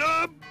lubba dub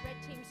dub!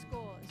 Red team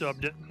scores.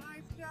 Dubbed it.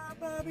 Nice job,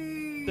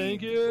 Bobby!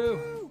 Thank you!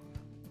 Woo!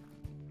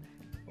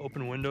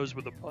 Open Windows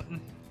with a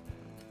button.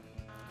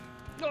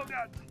 Oh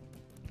god!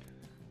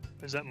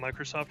 Is that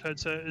Microsoft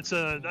headset? It's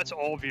that's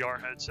all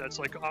VR headsets.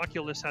 Like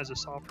Oculus has a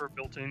software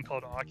built in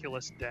called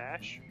Oculus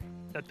Dash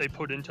that they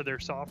put into their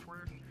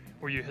software,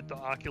 where you hit the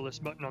Oculus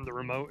button on the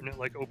remote and it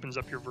like opens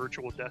up your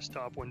virtual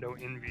desktop window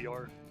in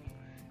VR.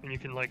 And you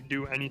can like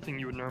do anything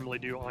you would normally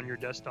do on your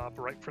desktop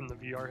right from the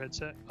VR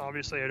headset.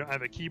 Obviously I don't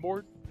have a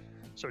keyboard,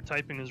 so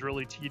typing is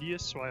really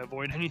tedious, so I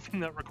avoid anything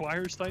that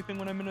requires typing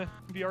when I'm in a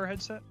VR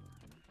headset.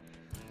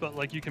 But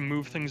like you can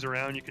move things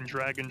around, you can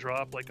drag and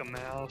drop like a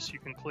mouse, you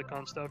can click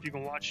on stuff, you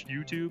can watch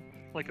YouTube.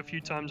 Like a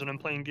few times when I'm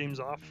playing games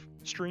off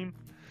stream,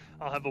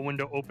 I'll have a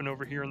window open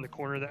over here in the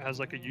corner that has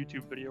like a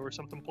YouTube video or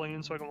something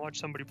playing, so I can watch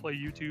somebody play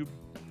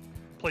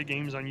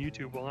games on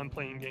YouTube while I'm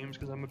playing games,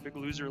 because I'm a big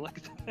loser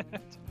like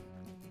that.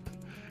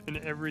 And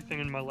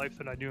everything in my life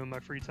that I do in my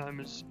free time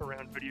is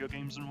around video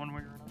games in one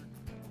way or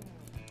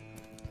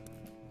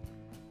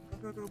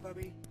another. Go,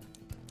 Bubby.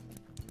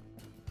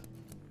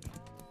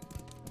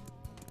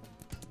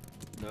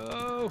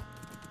 No!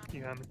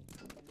 Yeah,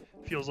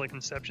 feels like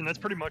Inception. That's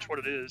pretty much what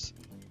it is.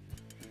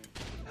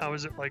 How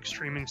is it like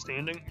streaming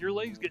standing? Your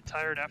legs get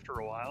tired after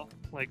a while.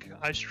 Like,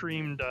 I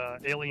streamed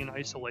Alien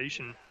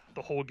Isolation,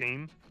 the whole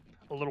game,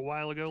 a little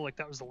while ago. Like,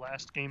 that was the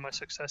last game I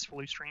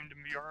successfully streamed in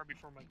VR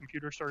before my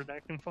computer started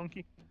acting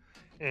funky.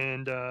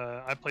 And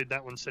I played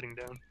that one sitting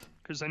down,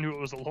 because I knew it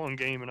was a long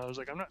game, and I was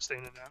like, I'm not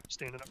standing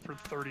up for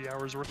 30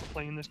 hours worth of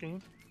playing this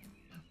game.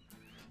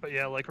 But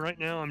yeah, like right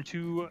now I'm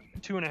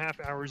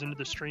 2.5 hours into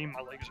the stream.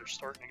 My legs are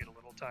starting to get a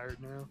little tired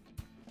now.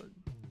 But...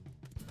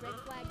 Red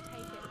flag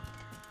taken.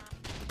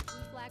 Blue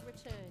flag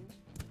returned.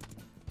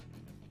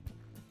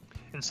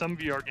 And some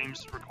VR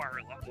games require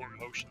a lot more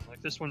motion.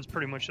 Like this one's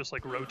pretty much just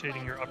like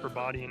rotating your upper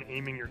body and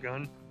aiming your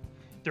gun.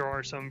 There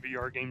are some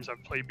VR games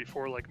I've played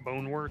before, like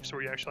Boneworks,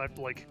 where you actually have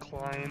to like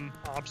climb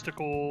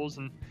obstacles,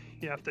 and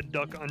you have to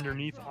duck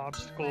underneath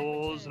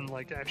obstacles and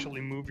like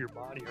actually move your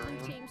body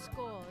around.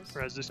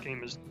 Whereas this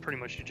game is pretty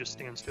much you just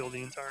stand still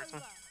the entire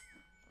time.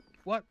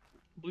 What?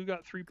 Blue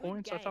got 3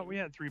 points? I thought we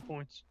had 3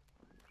 points.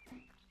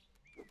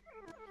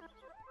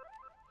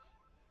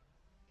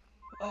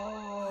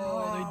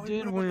 Oh, they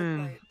did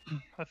win.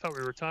 I thought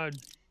we were tied.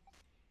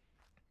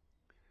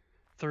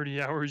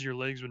 30 hours, your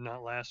legs would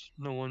not last.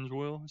 No one's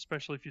will,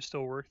 especially if you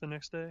still work the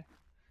next day.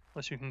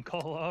 Unless you can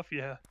call off,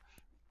 yeah.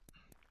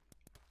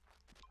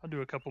 I'll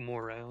do a couple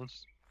more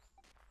rounds.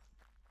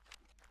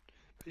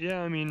 But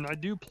yeah, I mean, I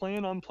do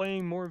plan on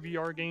playing more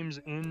VR games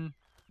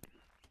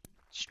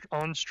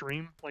on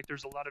stream. Like,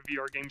 there's a lot of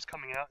VR games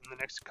coming out in the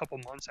next couple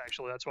months,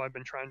 actually. That's why I've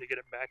been trying to get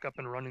it back up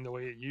and running the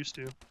way it used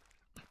to.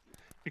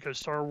 Because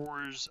Star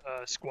Wars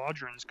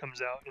Squadrons comes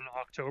out in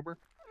October.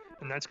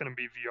 And that's going to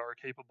be VR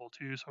capable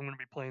too, so I'm going to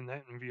be playing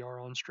that in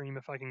VR on stream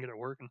if I can get it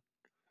working.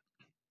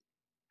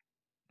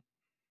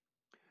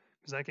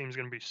 Because that game's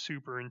going to be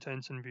super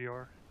intense in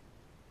VR.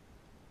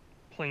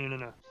 Playing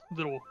in a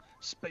little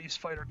space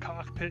fighter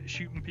cockpit,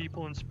 shooting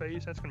people in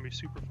space, that's going to be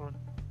super fun.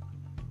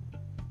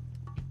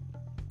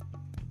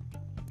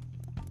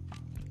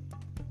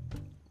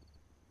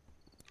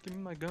 Give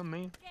me my gun,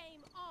 man.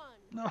 Game on.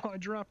 No, I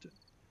dropped it.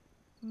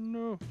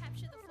 No.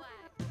 Capture the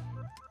flag.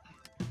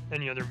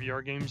 Any other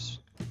VR games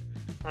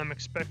I'm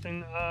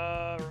expecting?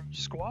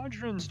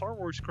 Star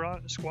Wars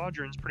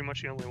Squadron's pretty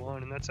much the only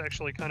one, and that's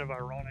actually kind of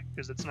ironic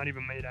because it's not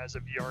even made as a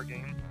VR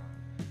game.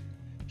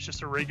 It's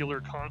just a regular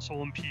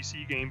console and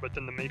PC game, but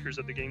then the makers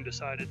of the game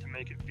decided to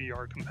make it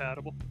VR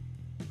compatible.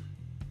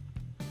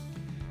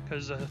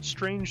 Because a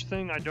strange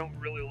thing I don't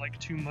really like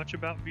too much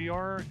about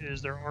VR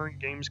is there aren't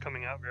games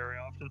coming out very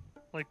often.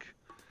 Like,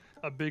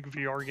 a big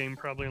VR game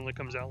probably only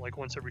comes out like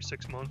once every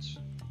 6 months.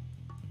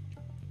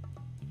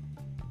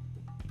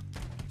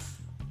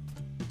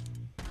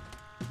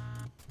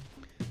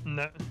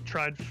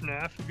 Tried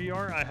FNAF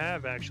VR? I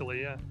have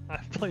actually, yeah.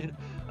 I've played,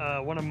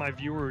 one of my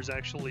viewers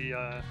actually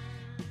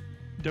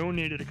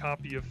donated a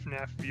copy of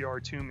FNAF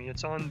VR to me.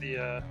 It's on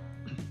the,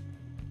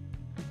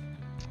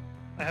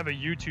 I have a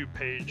YouTube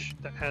page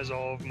that has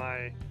all of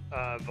my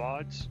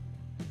VODs,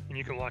 and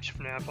you can watch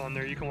FNAF on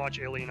there. You can watch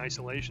Alien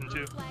Isolation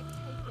too.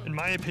 In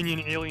my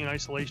opinion, Alien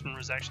Isolation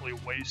was actually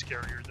way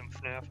scarier than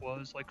FNAF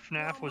was. Like,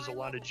 FNAF was a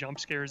lot of jump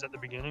scares at the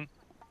beginning.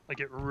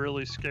 Like, it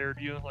really scared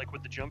you, like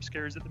with the jump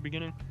scares at the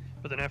beginning.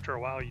 But then after a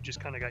while, you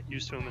just kind of got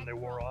used to them and they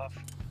wore off.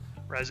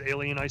 Whereas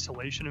Alien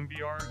Isolation in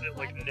VR, it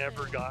like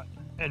never got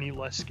any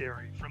less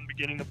scary. From the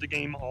beginning of the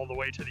game all the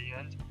way to the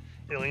end,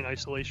 Alien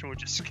Isolation was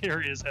just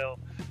scary as hell.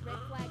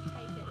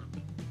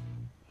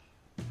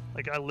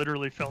 Like, I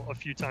literally felt a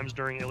few times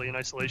during Alien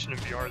Isolation in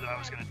VR that I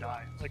was gonna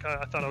die. Like,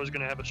 I thought I was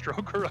gonna have a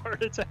stroke or a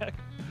heart attack.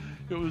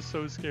 It was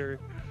so scary.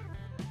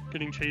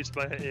 Getting chased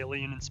by an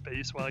alien in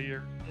space while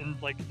you're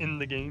in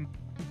the game.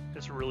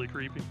 It's really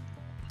creepy.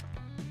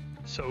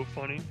 So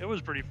funny. It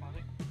was pretty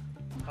funny.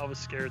 I was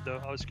scared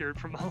though. I was scared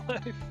for my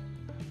life.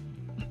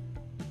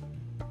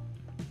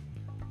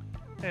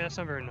 Hey, that's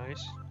not very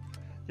nice.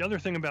 The other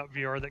thing about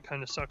VR that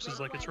kind of sucks is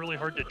like it's really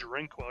hard to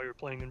drink while you're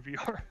playing in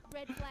VR.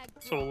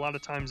 So a lot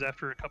of times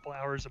after a couple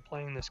hours of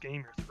playing this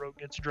game, your throat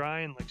gets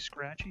dry and like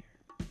scratchy.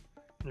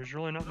 There's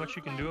really not much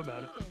you can do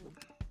about it.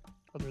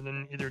 Other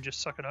than either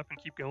just suck it up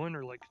and keep going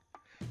or like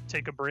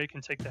take a break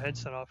and take the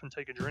headset off and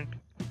take a drink.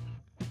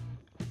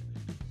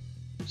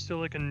 Still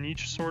like a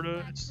niche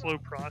sorta, it's a slow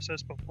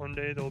process, but one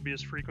day they'll be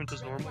as frequent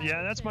as normal.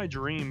 Yeah, that's my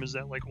dream, is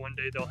that like one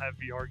day they'll have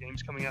VR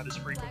games coming out as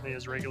frequently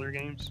as regular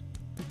games.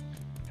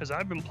 Because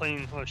I've been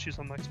playing, oh she's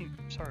on my team,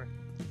 sorry.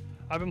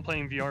 I've been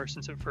playing VR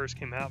since it first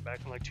came out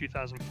back in like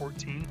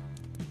 2014.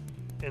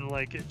 And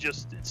like it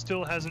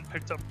still hasn't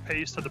picked up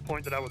pace to the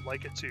point that I would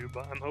like it to,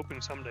 but I'm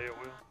hoping someday it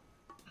will.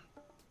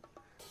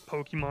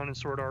 Pokemon and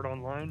Sword Art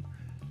Online.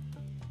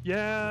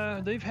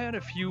 Yeah, they've had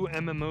a few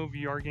MMO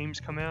VR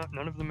games come out.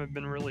 None of them have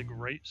been really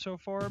great so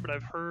far, but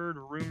I've heard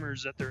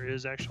rumors that there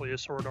is actually a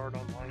Sword Art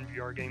Online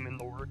VR game in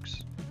the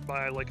works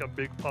by like a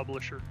big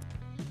publisher.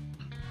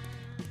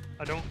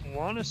 I don't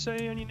want to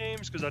say any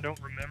names because I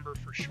don't remember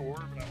for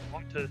sure, but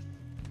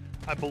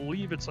I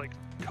believe it's like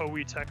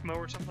Koei Tecmo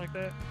or something like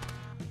that.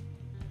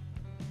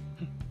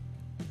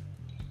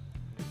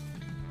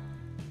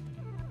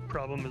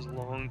 Problem is a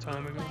long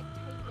time ago.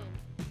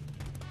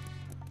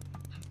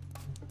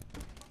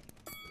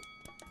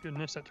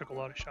 Goodness, that took a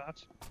lot of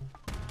shots.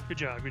 Good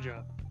job, good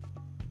job.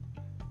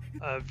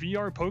 A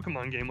VR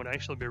Pokemon game would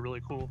actually be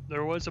really cool.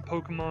 There was a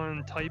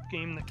Pokemon type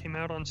game that came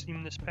out on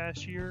Steam this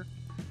past year,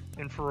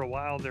 and for a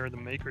while there, the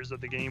makers of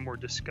the game were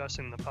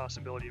discussing the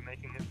possibility of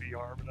making it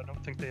VR, but I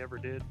don't think they ever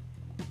did.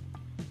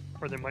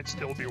 Or they might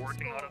still be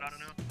working on it, I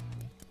don't know.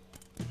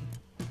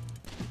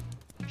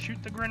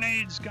 Shoot the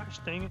grenades, gosh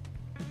dang it.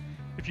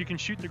 If you can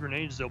shoot the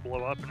grenades, they'll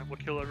blow up and it will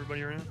kill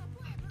everybody around.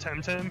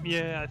 Temtem?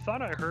 Yeah, I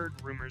thought I heard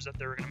rumors that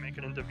they were going to make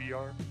it into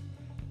VR.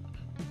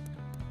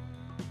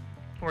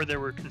 Or they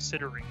were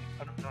considering.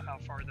 I don't know how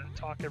far that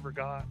talk ever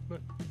got,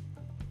 but...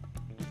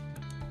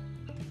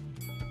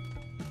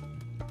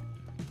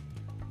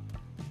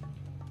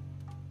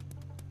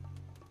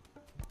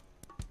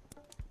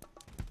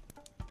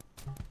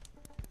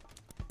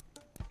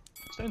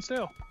 Stand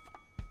still.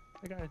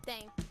 I got it.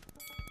 Dang.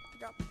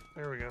 Drop.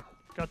 There we go.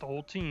 Got the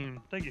whole team.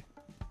 Thank you.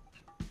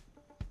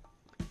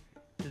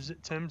 Is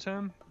it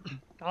Temtem?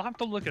 I'll have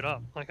to look it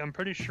up. Like, I'm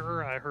pretty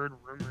sure I heard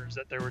rumors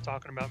that they were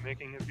talking about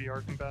making it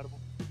VR compatible.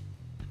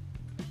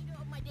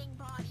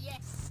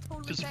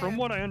 Because from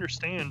what I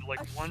understand, like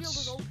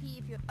once...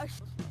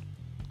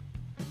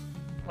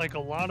 Like a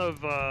lot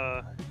of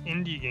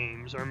indie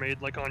games are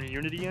made like on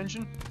Unity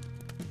engine.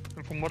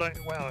 And from what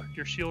wow,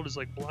 your shield is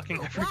like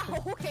blocking everything.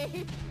 Wow,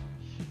 okay.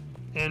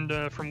 And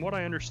from what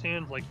I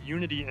understand, like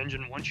Unity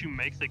engine, once you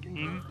make the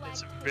game,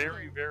 it's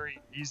very, very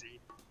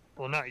easy.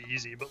 Well, not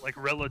easy, but like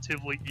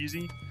relatively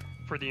easy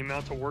for the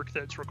amount of work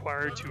that's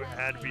required to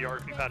add VR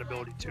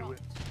compatibility to it.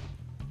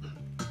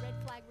 Red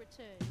flag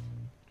returned.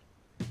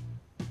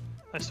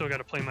 I still got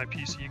to play my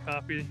PC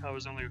copy. I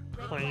was only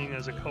playing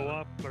as a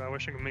co-op, but I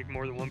wish I could make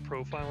more than one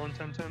profile on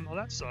Temtem. Oh,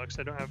 that sucks.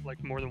 I don't have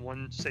like more than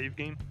one save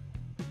game.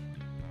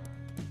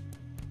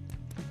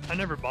 I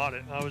never bought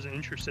it. I was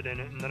interested in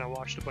it, and then I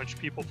watched a bunch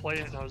of people play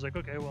it, and I was like,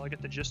 okay, well, I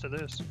get the gist of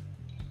this.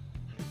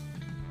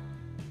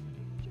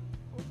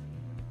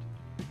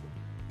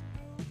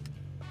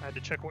 I had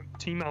to check what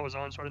team I was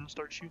on so I didn't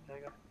start shooting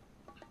that guy.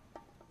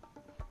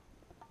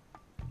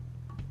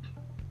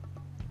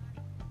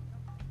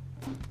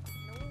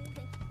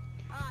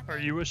 Are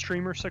you a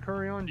streamer,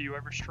 Sakurion? Do you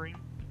ever stream?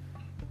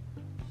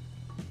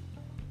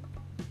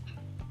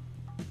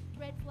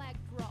 Red flag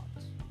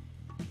dropped.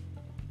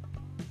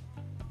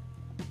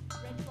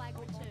 Red flag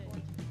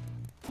returned.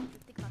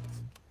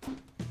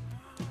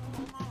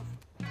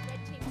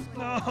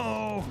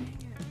 No!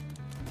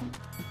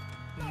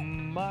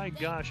 My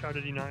gosh, how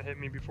did he not hit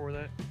me before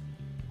that?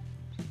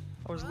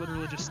 I was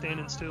literally just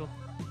standing still.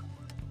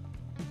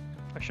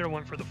 I should have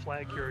went for the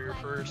flag carrier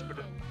first,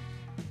 but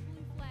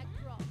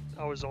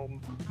I was all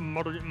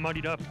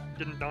muddied up.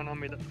 Didn't dawn on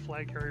me that the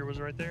flag carrier was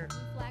right there.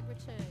 Flag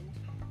returned.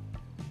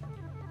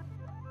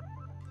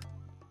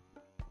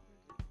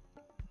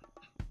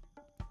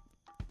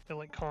 They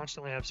like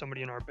constantly have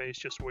somebody in our base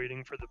just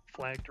waiting for the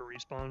flag to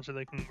respawn so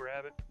they can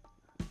grab it.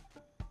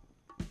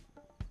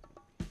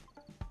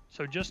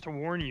 So just to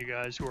warn you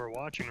guys who are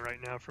watching right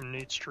now from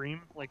Nate's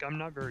stream, like I'm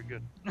not very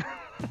good.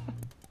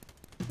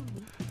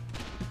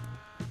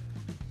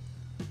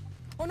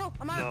 Oh no,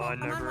 I'm out No, I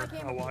of I'm out of my never.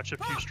 game. I watch a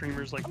few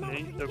streamers like I'm out of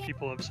Nate, my though game.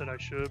 people have said I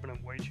should, but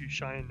I'm way too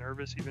shy and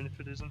nervous, even if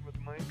it isn't with a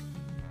mic.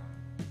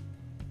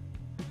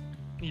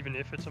 Even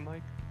if it's a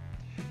mic.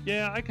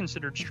 Yeah, I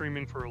considered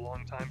streaming for a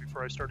long time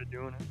before I started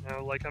doing it.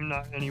 Now, like, I'm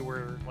not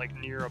anywhere like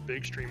near a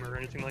big streamer or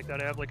anything like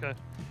that. I have like a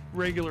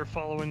regular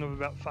following of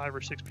about 5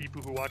 or 6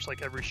 people who watch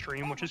like every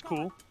stream, which is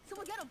cool.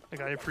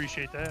 Like, I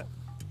appreciate that.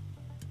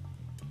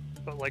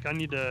 But like, I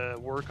need to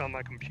work on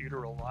my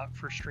computer a lot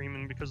for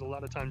streaming because a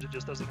lot of times it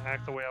just doesn't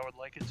act the way I would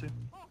like it to.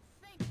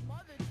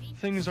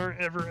 Things aren't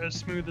ever as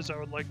smooth as I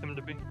would like them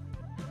to be.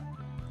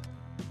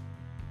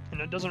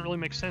 And it doesn't really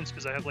make sense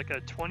because I have like a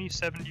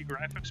 2070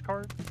 graphics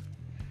card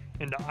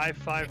and an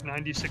i5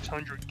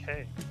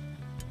 9600K.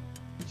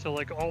 So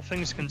like, all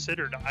things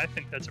considered, I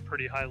think that's a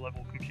pretty high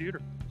level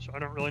computer. So I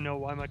don't really know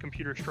why my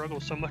computer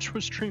struggles so much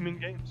with streaming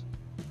games.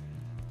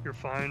 You're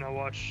fine, I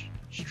watch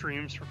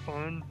streams for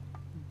fun.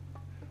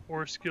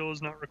 Or skill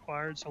is not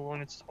required so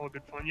long it's all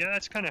good fun. Yeah,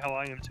 that's kind of how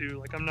I am too.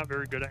 Like, I'm not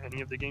very good at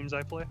any of the games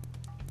I play.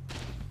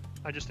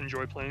 I just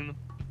enjoy playing them.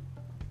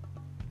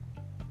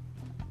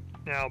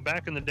 Now,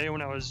 back in the day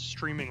when I was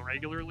streaming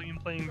regularly and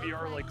playing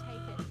VR like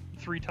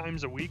 3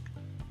 times a week,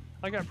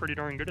 I got pretty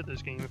darn good at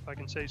this game, if I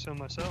can say so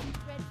myself.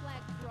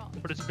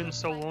 But it's been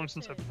so long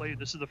since I've played.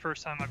 This is the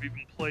first time I've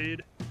even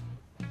played.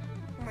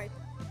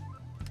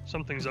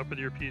 Something's up with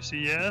your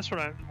PC. Yeah, that's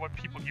what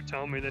people keep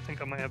telling me. They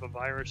think I might have a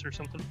virus or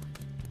something.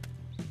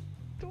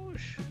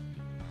 Gosh.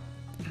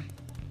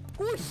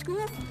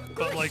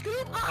 But like,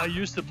 I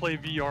used to play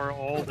VR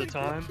all the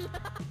time,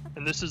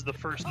 and this is the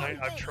first night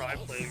I've tried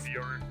playing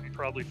VR in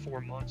probably 4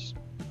 months.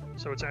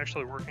 So it's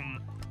actually working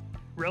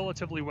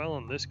relatively well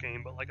in this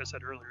game, but like I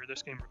said earlier,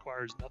 this game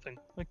requires nothing.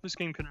 Like, this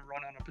game can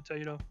run on a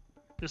potato.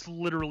 This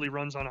literally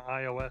runs on an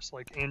iOS,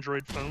 like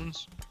Android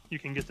phones. You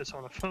can get this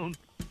on a phone.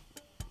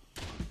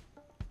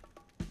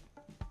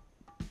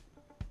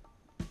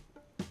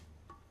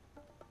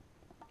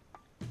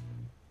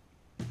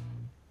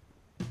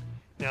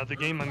 Now, the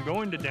game I'm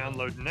going to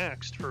download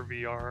next for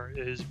VR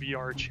is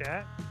VR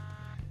Chat,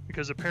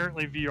 because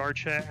apparently VR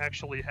Chat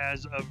actually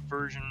has a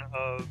version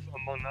of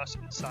Among Us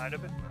inside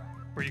of it,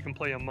 where you can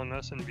play Among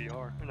Us in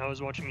VR. And I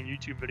was watching a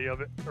YouTube video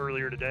of it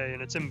earlier today,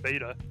 and it's in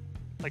beta.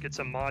 Like, it's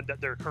a mod that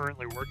they're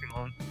currently working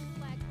on.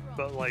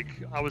 But like,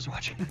 I was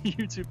watching a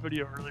YouTube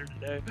video earlier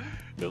today.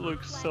 It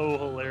looked so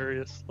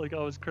hilarious. Like, I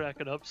was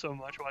cracking up so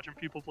much watching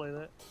people play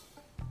that.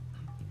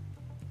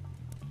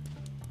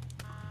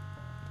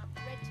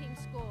 Red team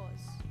scores.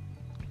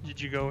 Did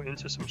you go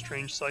into some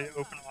strange site,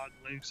 open odd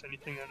links,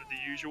 anything out of the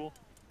usual?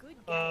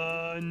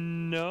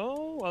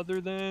 No, other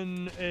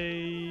than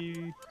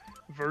a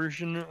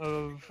version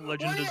of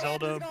Legend of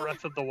Zelda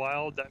Breath of the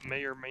Wild that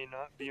may or may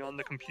not be on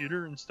the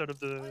computer instead of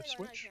the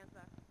Switch.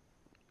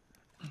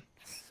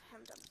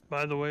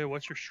 By the way,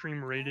 what's your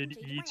stream rated?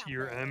 E, T,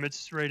 or M?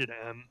 It's rated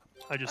M.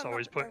 I just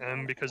always put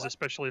M because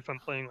especially if I'm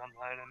playing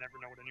online, I never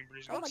know what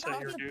anybody's going to say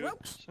or do.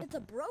 So. It's a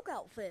broke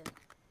outfit.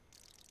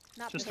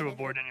 Just to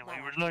avoid any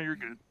language. No, you're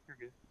good. You're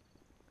good.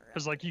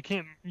 Because like, you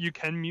can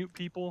mute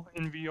people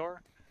in VR,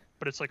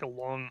 but it's like a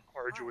long,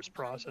 arduous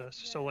process.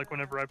 So like,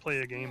 whenever I play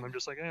a game, I'm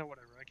just like,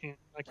 whatever.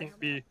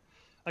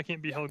 I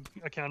can't be held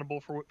accountable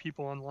for what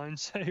people online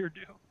say or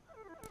do.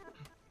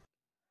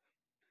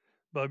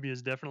 Bubby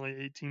is definitely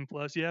 18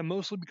 plus. Yeah,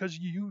 mostly because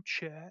you,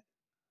 chat.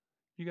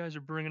 You guys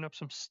are bringing up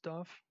some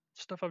stuff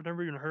I've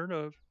never even heard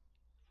of.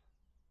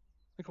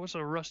 Like, what's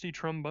a rusty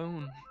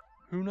trombone?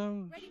 Who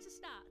knows? Ready to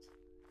start.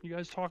 You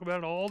guys talk about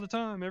it all the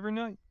time, every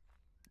night.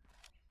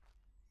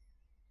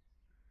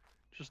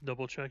 Just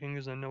double checking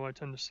because I know I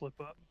tend to slip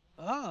up.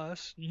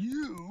 Us?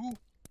 You?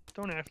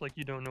 Don't act like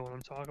you don't know what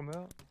I'm talking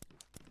about.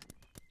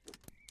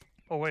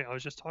 Oh wait, I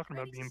was just talking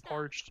about being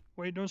parched.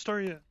 Wait, don't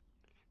start yet.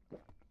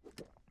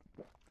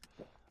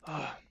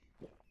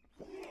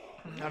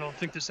 I don't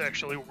think this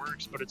actually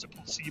works, but it's a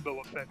placebo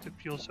effect. It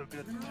feels so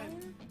good.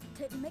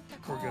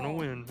 We're gonna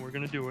win. We're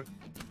gonna do it.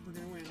 We're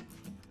gonna win.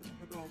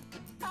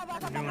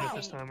 We're doing it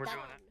this time. We're doing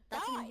it.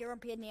 That's in your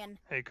opinion.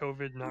 Hey,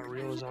 COVID not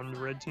real is on the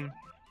red team.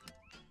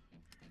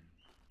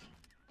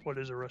 What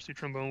is a rusty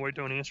trombone? Wait,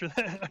 don't answer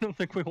that. I don't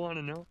think we want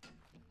to know.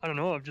 I don't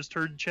know. I've just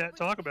heard chat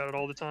talk about it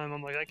all the time.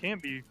 I'm like, I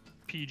can't be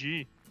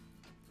PG.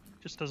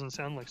 Just doesn't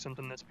sound like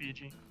something that's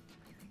PG.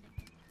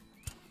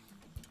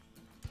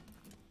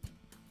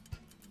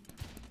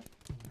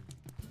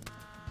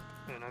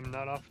 And I'm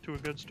not off to a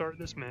good start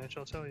this match,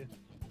 I'll tell you.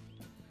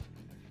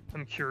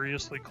 I'm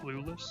curiously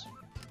clueless.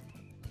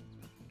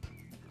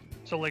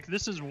 So like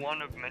this is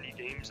one of many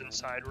games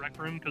inside Rec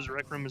Room, because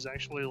Rec Room is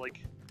actually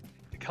like,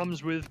 it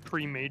comes with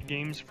pre-made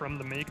games from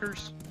the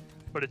makers,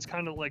 but it's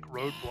kind of like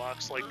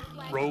Roadblocks, like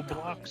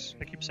Roblox.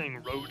 I keep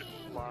saying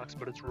Roadblocks,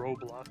 but it's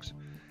Roblox,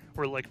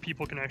 where like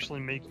people can actually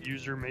make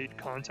user-made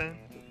content.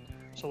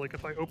 So like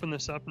if I open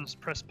this up and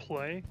press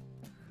play,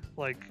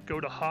 like go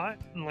to hot,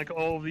 and like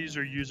all of these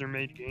are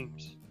user-made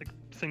games, like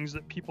things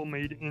that people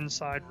made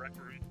inside Rec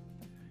Room,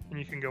 and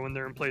you can go in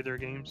there and play their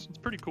games. It's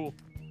pretty cool.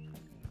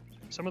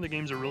 Some of the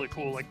games are really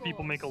cool, like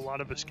people make a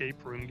lot of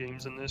escape room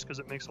games in this because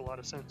it makes a lot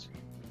of sense.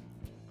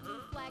 Blue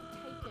flag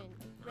taken.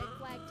 Red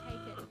flag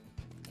taken.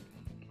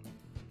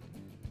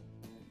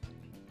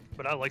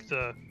 But I like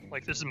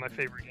this is my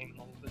favorite game in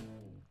the whole thing.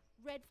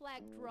 Red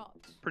flag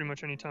dropped. Pretty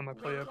much anytime I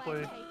play, Red I flag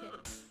play taken.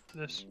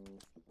 this.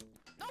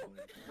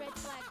 Red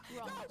flag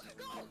dropped.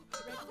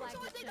 Red flag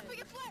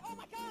returned. Oh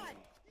my god!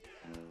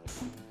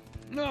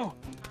 No!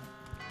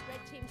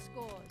 Red team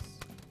scores.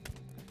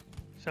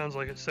 Sounds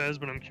like it says,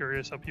 but I'm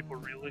curious how people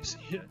really see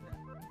it.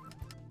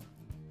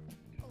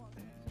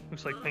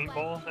 Looks like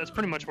paintball. That's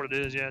pretty much what it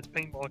is, yeah, it's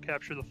paintball,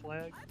 capture the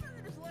flag.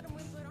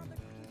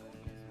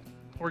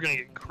 We're gonna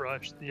get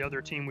crushed. The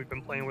other team we've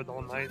been playing with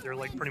all night, they're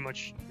like pretty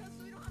much,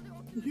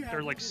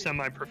 they're like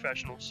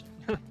semi-professionals.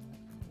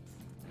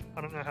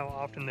 I don't know how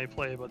often they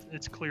play, but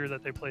it's clear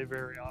that they play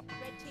very often.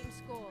 Red team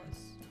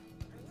scores.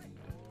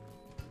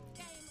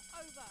 Game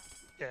over.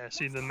 Yeah,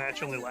 see, the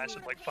match only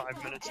lasted like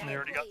 5 minutes and they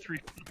already got three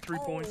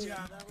points.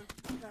 Yeah,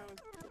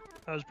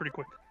 That was pretty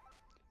quick.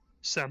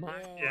 Semi.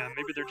 Yeah,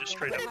 maybe they're just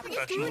straight up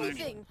professional.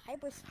 Anything.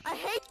 I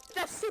hate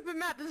that stupid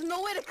map. There's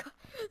nowhere to go.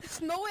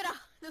 There's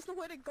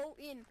nowhere to go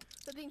in.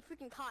 They're being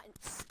freaking caught. And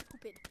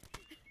stupid.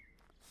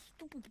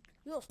 Stupid.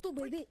 You're a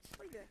stupid bitch.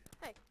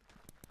 Hey.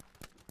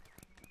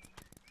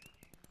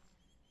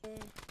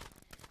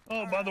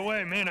 Oh, by the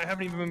way, man, I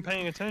haven't even been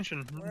paying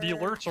attention. The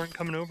alerts aren't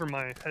coming over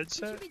my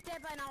headset.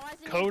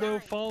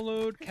 Kodo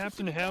followed,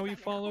 Captain Howie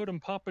followed,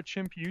 and Papa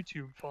Chimp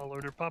YouTube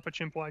followed, or Papa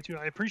Chimp Y2.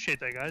 I appreciate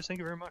that, guys. Thank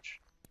you very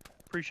much.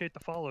 Appreciate the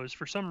follows.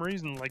 For some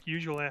reason, like,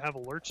 usually I have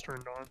alerts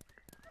turned on.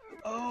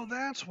 Oh,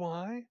 that's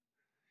why.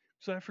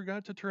 So I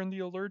forgot to turn the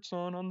alerts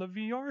on the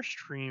VR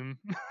stream.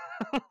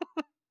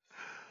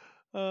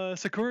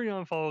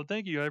 Sakurion followed.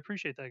 Thank you. I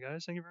appreciate that,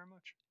 guys. Thank you very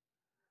much.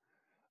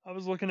 I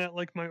was looking at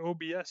like my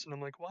OBS and I'm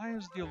like, why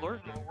is the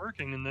alert not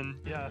working? And then,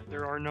 yeah,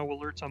 there are no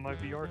alerts on my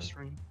VR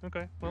stream.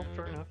 Okay, well,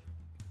 fair enough.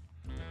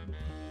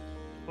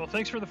 Well,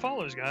 thanks for the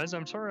follows, guys.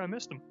 I'm sorry I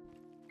missed them.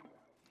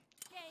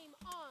 Game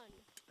on.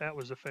 That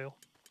was a fail.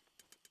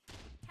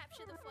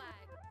 Capture the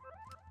flag.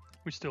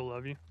 We still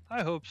love you.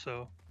 I hope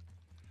so.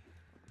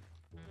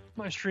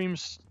 My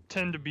streams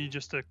tend to be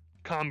just a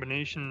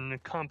combination and a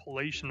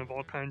compilation of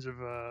all kinds of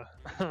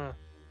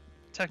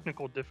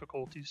technical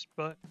difficulties,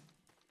 but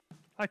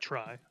I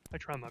try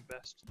my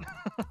best.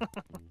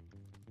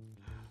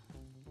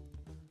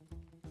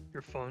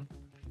 You're fun.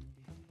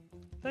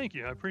 Thank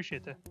you, I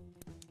appreciate that.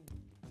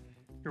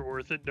 You're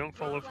worth it. Don't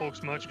follow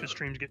folks much because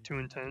streams get too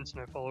intense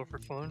and I follow for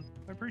fun.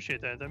 I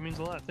appreciate that, that means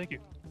a lot, thank you.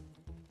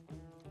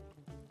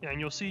 Yeah, and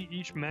you'll see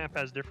each map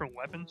has different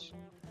weapons.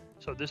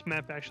 So this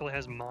map actually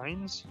has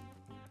mines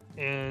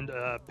and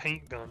a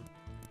paint gun.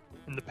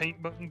 And the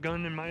paint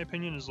gun, in my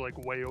opinion, is like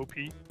way OP.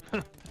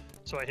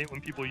 So I hate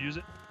when people use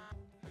it.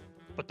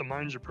 But the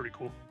mines are pretty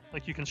cool.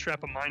 Like you can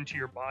strap a mine to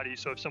your body,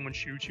 so if someone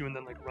shoots you and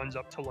then like runs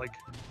up to like,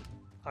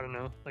 I don't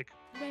know, like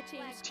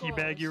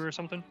teabag you or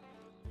something,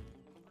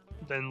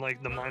 then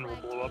like the mine will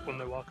blow up when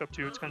they walk up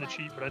to you. It's kind of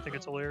cheap, but I think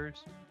it's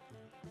hilarious.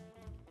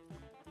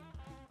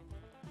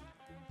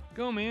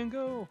 Go, man,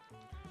 go!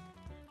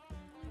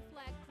 Blue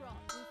flag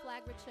dropped. Blue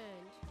flag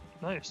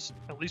returned. Nice.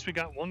 At least we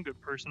got one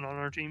good person on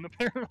our team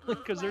apparently,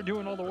 because they're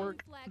doing all the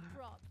work. Blue flag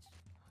dropped.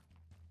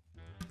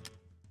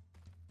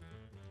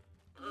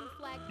 Blue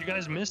flag You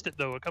guys missed it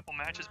though. A couple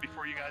matches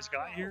before you guys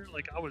got here,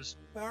 like I was.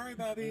 Sorry,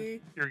 Bubby.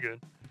 You're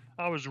good.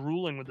 I was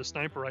ruling with the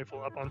sniper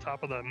rifle up on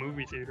top of that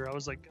movie theater. I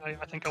was like, I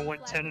think I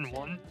went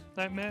 10-1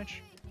 that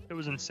match. It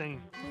was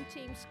insane. Blue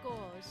team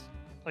scores.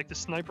 Like the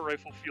sniper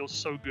rifle feels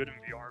so good in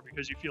VR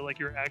because you feel like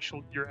you're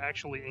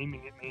actually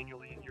aiming it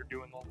manually and you're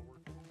doing all the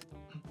work.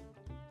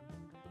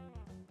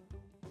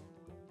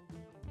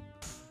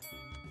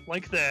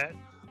 Like that.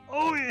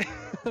 Oh yeah.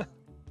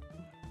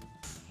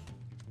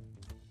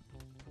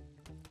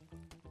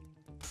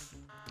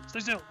 Stay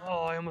still.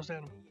 Oh, I almost had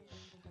him.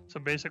 So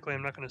basically,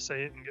 I'm not gonna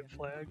say it and get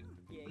flagged.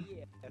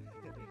 Yeah.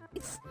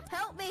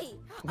 Help me!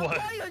 What? I'm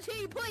part of your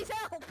team. Please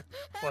help!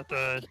 What,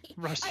 the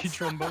rusty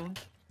trombone?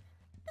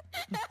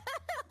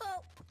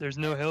 There's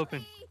no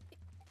helping.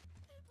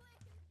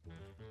 I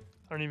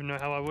don't even know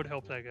how I would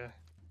help that guy.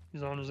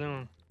 He's on his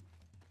own.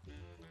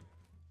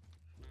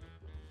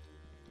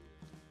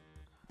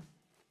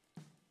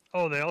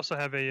 Oh, they also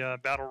have a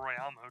battle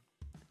royale mode.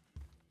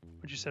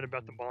 What you said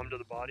about the bomb to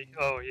the body?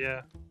 Oh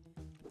yeah.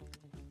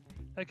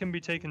 That can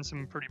be taken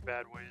some pretty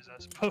bad ways, I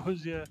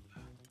suppose. Yeah.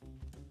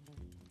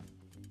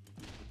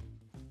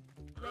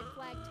 Red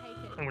flag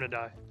taken. I'm gonna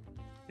die.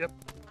 Yep.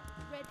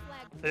 Red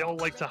flag They all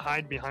dropped. like to Red hide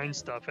flag behind returned.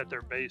 stuff at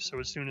their base, so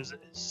as soon as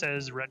it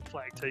says red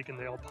flag taken,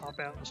 they all pop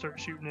out and start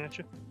shooting at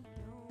you.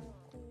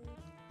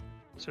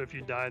 So if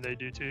you die, they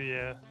do too,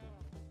 yeah.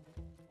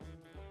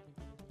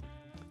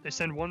 They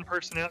send one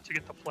person out to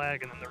get the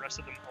flag, and then the rest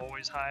of them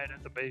always hide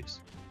at the base.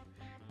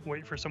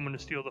 Wait for someone to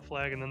steal the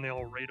flag, and then they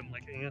all raid them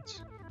like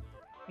ants.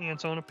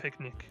 Ants on a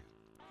picnic.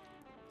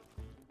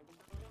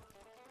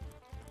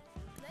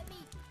 Let me.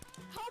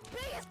 How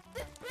big is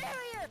this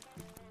barrier?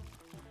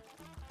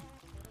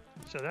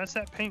 So that's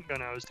that paint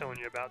gun I was telling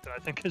you about that I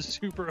think is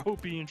super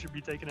OP and should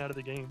be taken out of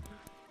the game.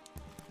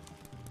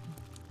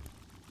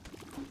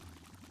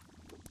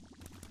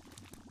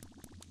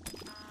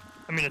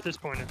 I mean, at this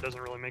point, it doesn't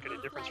really make any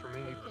difference for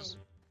me, 'cause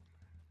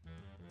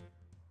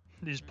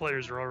these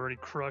players are already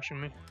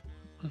crushing me.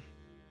 Let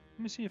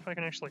me see if I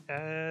can actually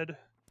add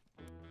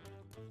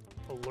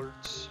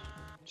alerts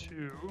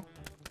to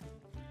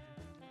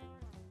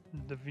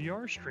the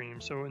VR stream.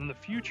 So in the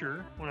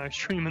future, when I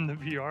stream in the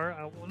VR,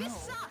 I will know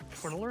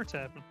when alerts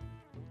happen.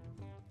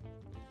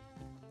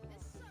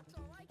 This sucks,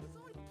 alright? Can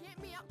someone get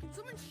me out? Can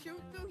someone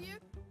shoot through here?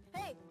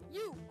 Hey,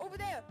 you, over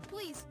there,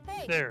 please.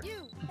 Hey, There.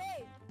 you,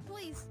 hey,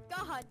 please.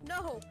 God,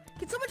 no.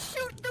 Can someone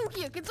shoot through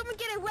here? Can someone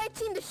get a red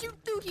team to shoot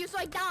through here so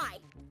I die?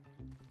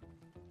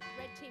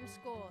 Red team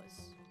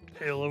scores.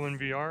 Halo in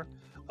VR.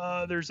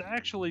 There's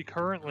actually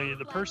currently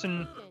the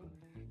person.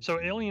 So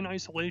Alien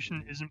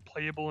Isolation isn't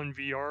playable in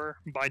VR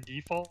by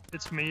default.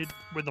 It's made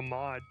with a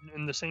mod,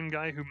 and the same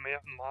guy who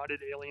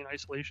modded Alien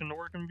Isolation to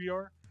work in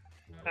VR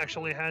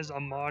actually has a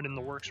mod in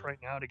the works right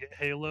now to get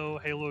Halo,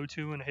 Halo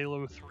 2, and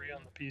Halo 3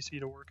 on the PC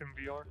to work in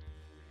VR.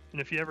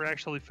 And if he ever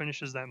actually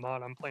finishes that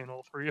mod, I'm playing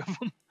all three of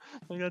them.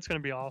 Like, that's gonna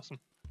be awesome.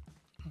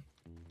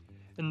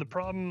 And the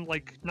problem,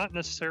 like, not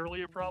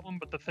necessarily a problem,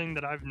 but the thing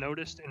that I've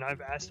noticed, and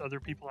I've asked other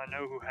people I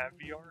know who have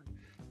VR,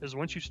 is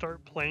once you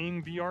start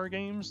playing VR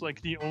games,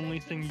 like, the only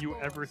thing you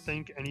ever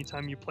think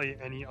anytime you play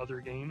any other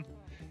game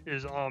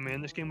is, oh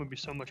man, this game would be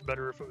so much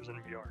better if it was in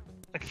VR.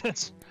 Like,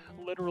 that's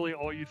literally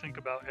all you think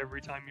about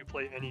every time you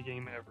play any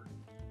game ever.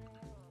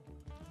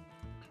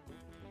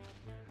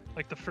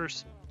 Like, the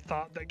first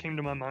thought that came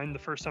to my mind the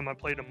first time I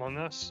played Among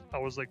Us, I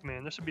was like,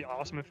 man, this would be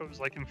awesome if it was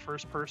like in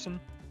first person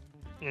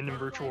and in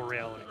virtual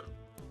reality.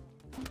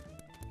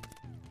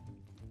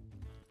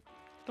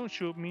 Don't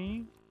shoot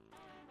me.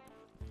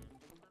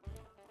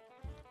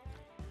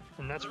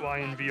 And that's why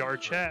in VR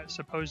chat,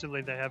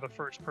 supposedly they have a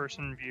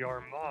first-person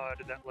VR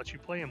mod that lets you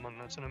play Among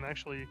Us, and I'm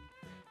actually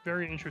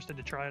very interested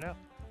to try it out.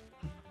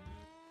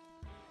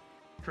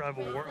 Drive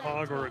a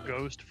warthog or a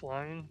ghost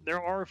flying.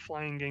 There are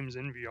flying games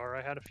in VR.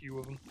 I had a few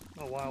of them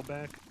a while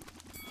back.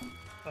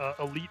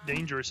 Elite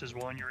Dangerous is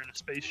one. You're in a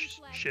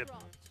spaceship,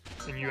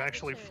 and you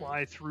actually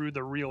fly through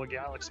the real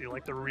galaxy,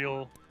 like the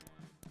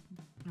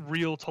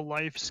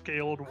real-to-life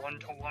scaled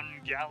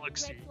one-to-one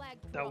galaxy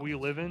that we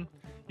live in.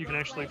 You can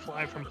actually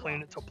fly from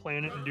planet to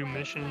planet and do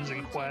missions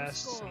and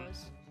quests and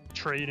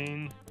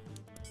trading,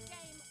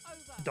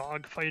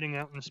 dog fighting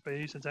out in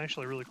space. It's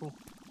actually really cool.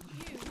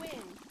 You win.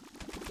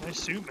 Nice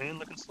suit, man,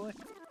 looking slick.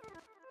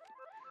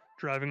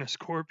 Driving a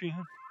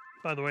Scorpion.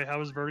 By the way, how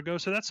was Vertigo?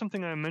 So that's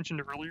something I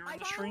mentioned earlier in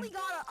the stream.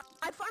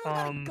 I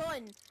finally got a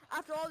gun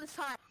after all this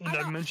time. And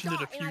I've mentioned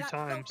it a few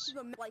times.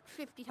 Like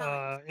 50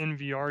 times. In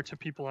VR to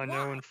people I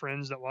know and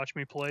friends that watch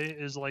me play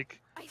is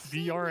like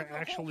VR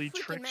actually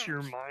tricks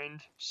your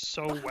mind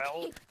so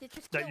well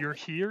that you're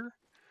here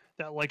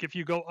that like if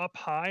you go up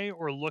high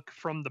or look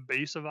from the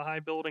base of a high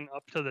building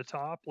up to the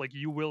top, like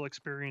you will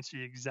experience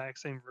the exact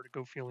same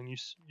vertigo feeling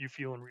you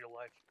feel in real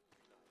life.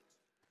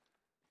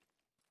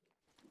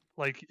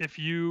 Like if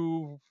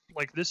you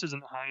like this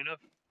isn't high enough,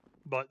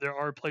 but there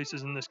are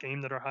places in this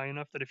game that are high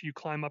enough that if you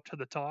climb up to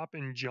the top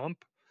and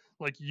jump,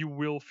 like you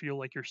will feel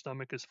like your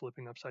stomach is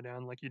flipping upside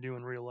down like you do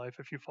in real life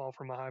if you fall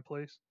from a high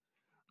place.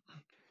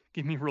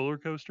 Give me Roller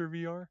Coaster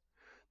VR.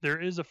 There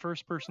is a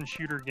first-person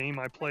shooter game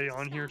I play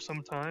on here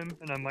sometime,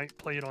 and I might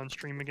play it on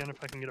stream again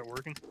if I can get it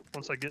working,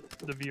 once I get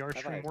the VR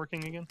stream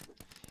working again.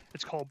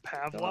 It's called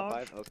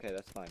Pavlov. Okay,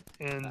 that's fine.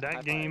 And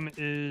that game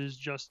is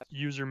just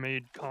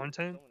user-made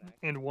content,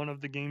 and one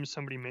of the games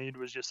somebody made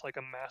was just like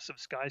a massive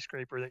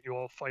skyscraper that you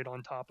all fight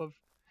on top of.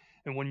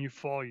 And when you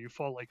fall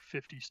like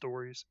 50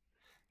 stories.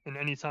 And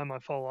anytime I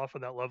fall off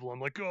of that level, I'm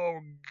like, oh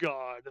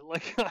god,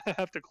 like I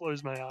have to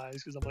close my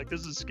eyes because I'm like,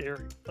 this is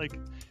scary. Like,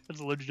 it's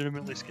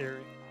legitimately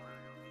scary.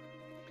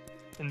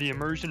 And the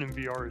immersion in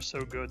VR is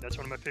so good. That's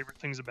one of my favorite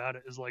things about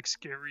it is like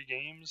scary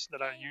games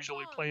that I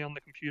usually play on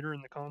the computer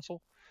and the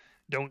console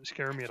don't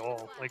scare me at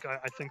all. Like, I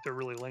think they're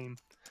really lame.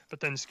 But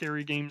then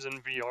scary games in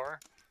VR,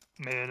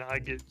 man, I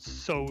get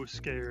so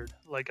scared.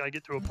 Like, I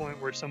get to a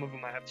point where some of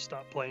them I have to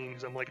stop playing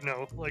because I'm like,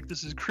 no, like,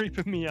 this is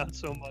creeping me out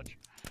so much.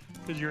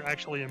 Because you're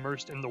actually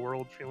immersed in the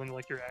world, feeling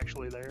like you're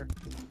actually there.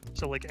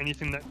 So, like,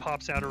 anything that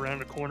pops out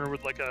around a corner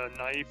with, like, a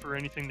knife or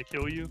anything to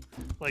kill you,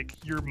 like,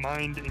 your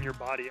mind and your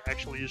body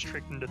actually is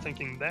tricked into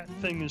thinking that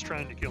thing is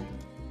trying to kill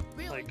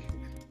me. Like,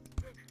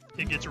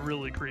 it gets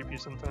really creepy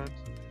sometimes.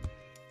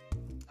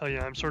 Oh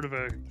yeah, I'm sort of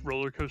a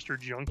roller coaster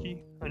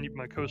junkie. I need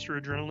my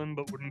coaster adrenaline,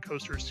 but wooden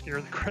coasters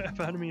scare the crap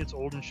out of me. It's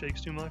old and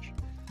shakes too much.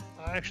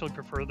 I actually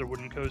prefer the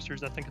wooden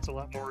coasters. I think it's a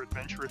lot more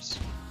adventurous.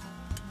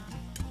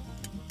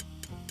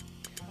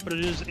 But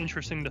it is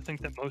interesting to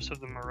think that most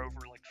of them are over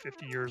like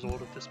 50 years old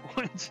at this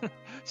point.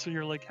 So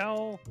you're like,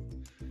 how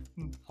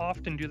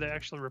often do they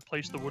actually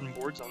replace the wooden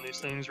boards on these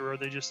things, or are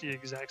they just the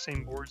exact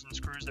same boards and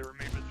screws that were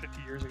made with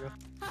 50 years ago?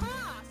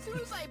 Haha!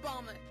 Suicide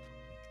bomber!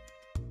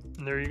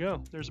 And there you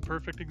go. There's a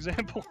perfect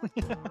example.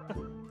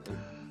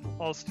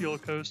 I'll steal a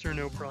coaster,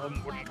 no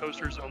problem. Wooden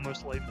coasters,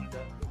 almost life and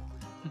death.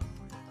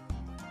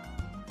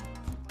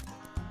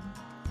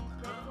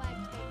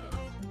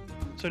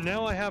 So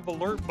now I have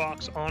alert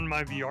box on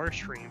my VR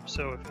stream,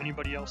 so if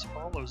anybody else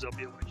follows, they'll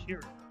be able to hear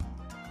it.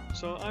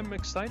 So I'm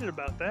excited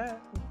about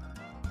that.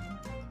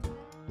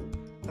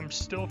 I'm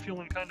still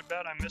feeling kind of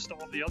bad I missed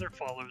all the other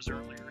follows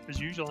earlier,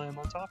 because usually I'm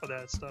on top of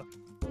that stuff.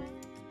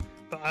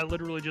 But I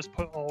literally just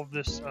put all of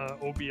this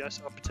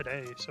OBS up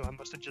today, so I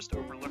must have just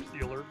overlooked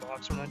the alert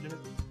box when I did it.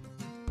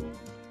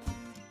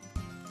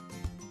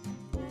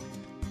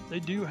 They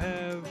do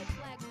have...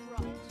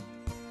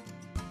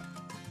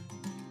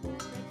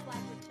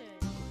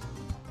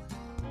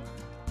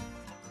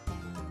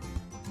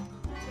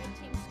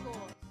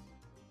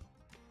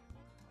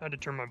 I had to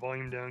turn my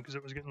volume down because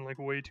it was getting like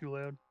way too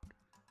loud.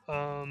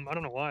 I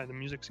don't know why, the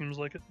music seems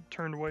like it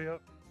turned way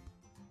up.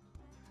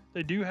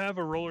 They do have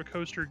a roller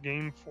coaster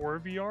game for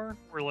VR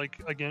where,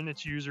 like, again,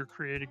 it's user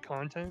created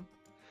content.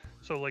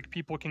 So like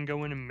people can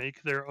go in and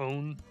make their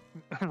own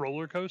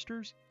roller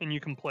coasters and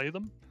you can play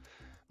them.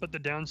 But the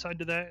downside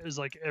to that is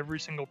like every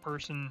single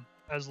person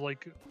has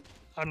like,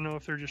 I don't know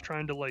if they're just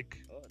trying to like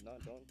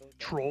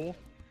troll,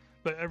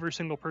 but every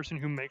single person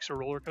who makes a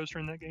roller coaster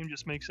in that game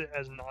just makes it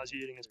as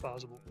nauseating as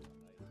possible.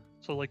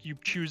 So like you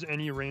choose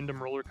any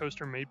random roller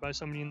coaster made by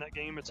somebody in that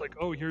game, it's like,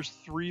 oh, here's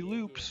 3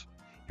 loops.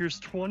 Here's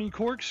 20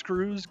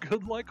 corkscrews.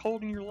 Good luck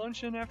holding your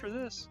lunch in after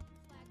this.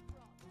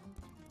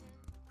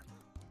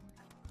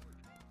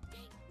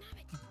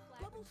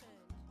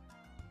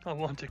 I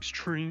want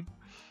extreme.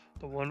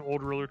 The one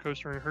old roller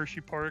coaster in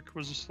Hershey Park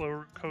was a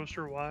slow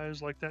coaster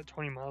wise, like that,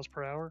 20 miles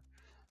per hour.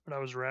 But I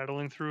was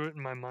rattling through it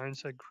and my mind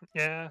said,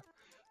 yeah,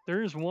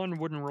 there is one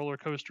wooden roller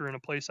coaster in a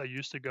place I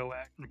used to go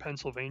at in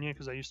Pennsylvania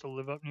because I used to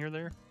live up near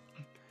there.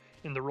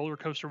 And the roller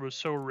coaster was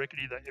so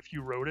rickety that if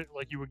you rode it,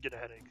 like, you would get a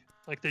headache.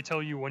 Like, they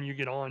tell you when you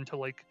get on to,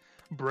 like,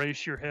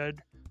 brace your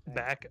head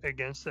back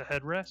against the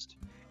headrest.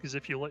 Because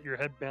if you let your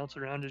head bounce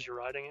around as you're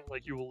riding it,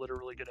 like, you will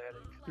literally get a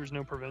headache. There's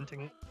no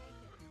preventing it.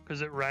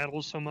 Because it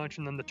rattles so much,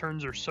 and then the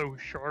turns are so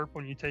sharp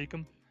when you take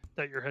them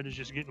that your head is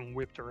just getting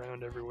whipped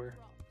around everywhere.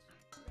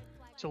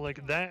 So,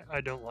 like, that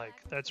I don't like.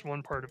 That's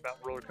one part about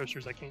roller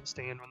coasters I can't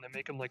stand, when they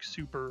make them, like,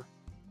 super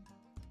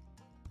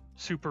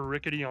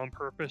rickety on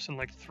purpose and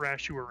like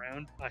thrash you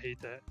around. I hate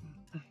that.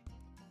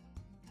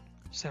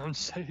 Sounds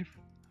safe.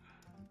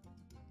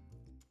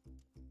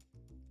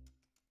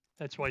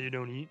 That's why you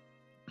don't eat.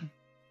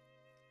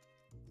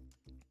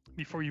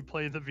 Before you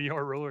play the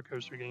VR roller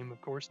coaster game, of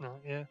course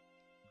not, yeah.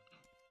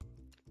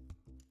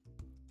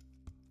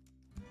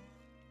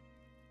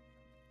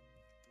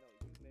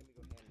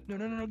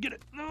 No, get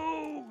it!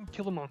 No!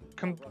 Kill them all.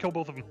 Come, kill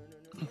both of them.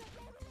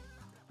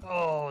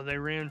 Oh, they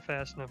ran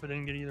fast enough. I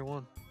didn't get either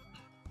one.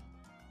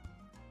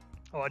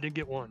 Oh, I did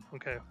get one.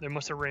 Okay, they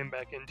must have ran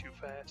back in too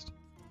fast.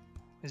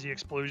 Because the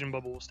explosion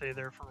bubble will stay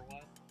there for a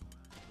while.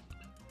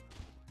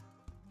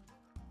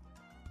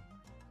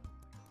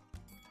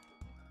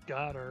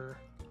 Got her.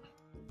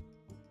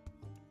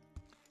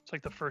 It's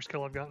like the first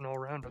kill I've gotten all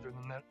around other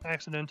than that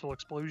accidental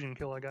explosion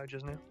kill I got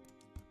just now.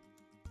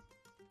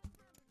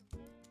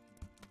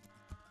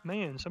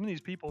 Man, some of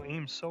these people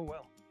aim so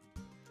well.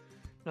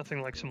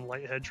 Nothing like some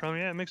light head trauma.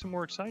 Yeah, it makes it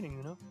more exciting,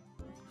 you know?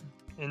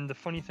 And the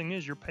funny thing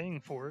is, you're paying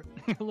for it.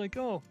 You're like,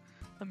 oh,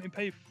 let me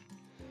pay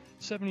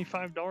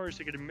 $75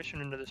 to get admission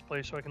into this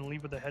place so I can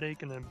leave with a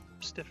headache and a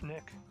stiff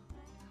neck.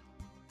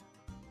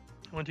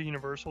 I went to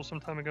Universal some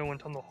time ago,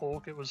 went on the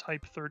Hulk. It was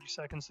hype 30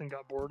 seconds, then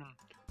got bored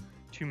and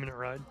 2-minute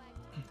ride.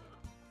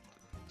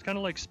 It's kind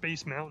of like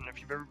Space Mountain.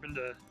 If you've ever been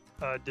to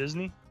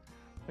Disney,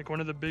 like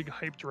one of the big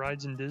hyped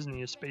rides in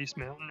Disney is Space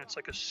Mountain. It's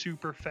like a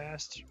super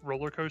fast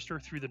roller coaster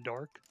through the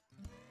dark.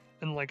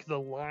 And like the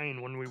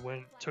line when we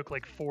went took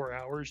like 4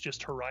 hours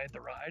just to ride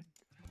the ride.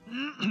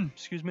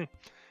 Excuse me.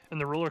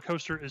 And the roller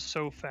coaster is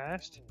so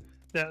fast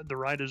that the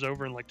ride is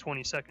over in like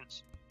 20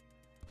 seconds.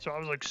 So I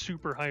was like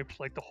super hyped,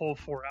 like the whole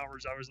 4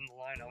 hours I was in the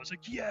line. I was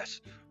like, yes,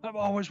 I've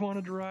always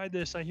wanted to ride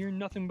this. I hear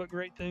nothing but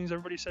great things.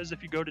 Everybody says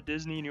if you go to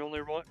Disney and you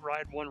only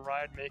ride one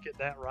ride, make it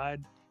that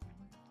ride.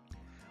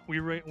 We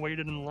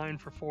waited in the line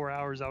for 4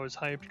 hours. I was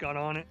hyped, got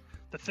on it.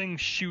 The thing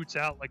shoots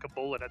out like a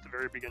bullet at the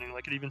very beginning.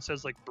 Like it even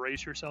says like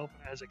brace yourself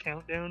as a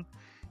countdown.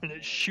 And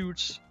it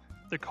shoots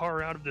the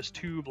car out of this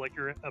tube like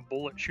you're a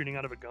bullet shooting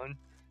out of a gun.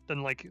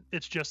 Then like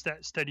it's just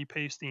that steady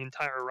pace the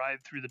entire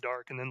ride through the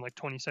dark. And then like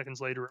 20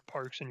 seconds later it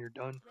parks and you're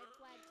done.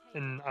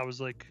 And I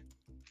was like,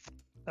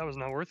 that was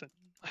not worth it.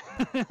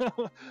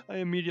 I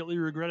immediately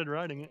regretted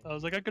riding it. I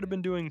was like, I could have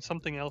been doing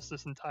something else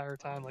this entire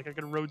time. Like, I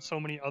could have rode so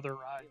many other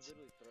rides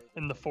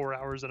in the 4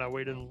 hours that I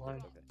waited in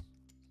line.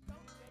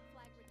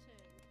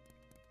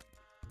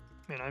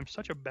 Man, I'm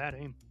such a bad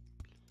aim.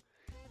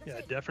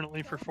 Yeah,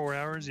 definitely for 4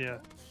 hours, yeah.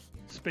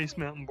 Space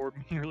Mountain bored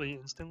me nearly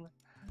instantly.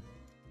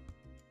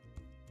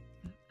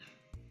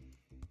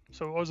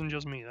 So it wasn't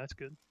just me, that's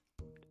good.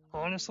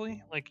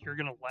 Honestly, like, you're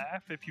gonna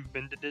laugh if you've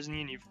been to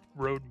Disney and you've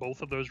rode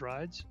both of those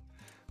rides.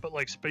 But,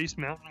 like, Space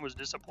Mountain was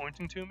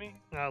disappointing to me,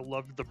 and I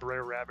loved the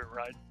Brer Rabbit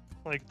ride.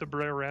 Like, the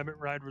Brer Rabbit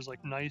ride was,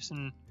 like, nice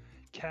and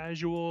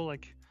casual.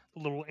 Like,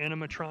 the little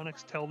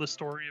animatronics tell the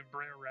story of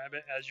Brer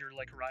Rabbit as you're,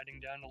 like, riding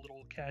down a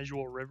little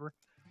casual river.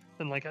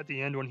 And, like, at the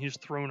end, when he's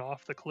thrown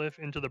off the cliff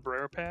into the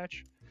Brer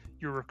Patch,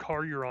 your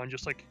car you're on,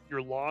 just, like,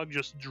 your log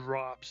just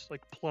drops,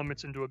 like,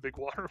 plummets into a big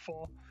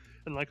waterfall.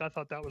 And, like, I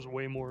thought that was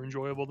way more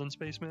enjoyable than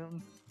Space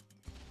Mountain.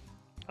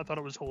 I thought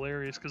it was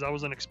hilarious because I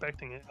wasn't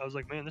expecting it. I was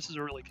like, man, this is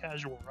a really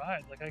casual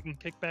ride. Like, I can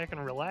kick back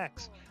and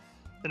relax.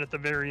 And at the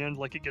very end,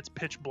 like, it gets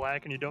pitch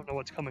black and you don't know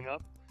what's coming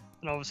up.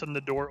 And all of a sudden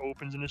the door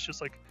opens and it's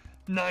just like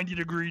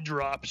 90-degree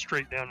drop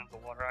straight down into the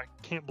water. I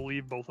can't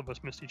believe both of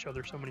us missed each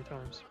other so many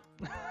times.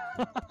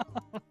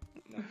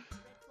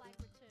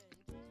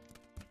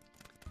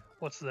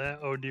 What's that?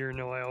 Oh dear,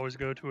 no, I always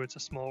go to It's a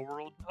Small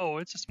World. Oh,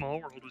 It's a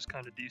Small World was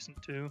kind of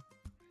decent too.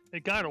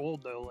 It got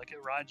old though, like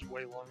it rides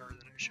way longer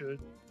than it should.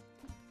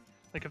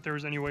 Like if there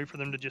was any way for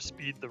them to just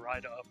speed the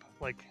ride up,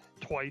 like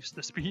twice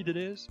the speed it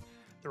is,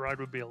 the ride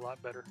would be a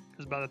lot better.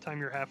 Because by the time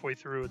you're halfway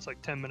through, it's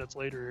like 10 minutes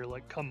later, you're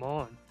like, come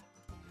on.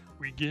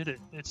 We get it.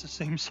 It's the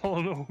same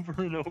song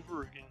over and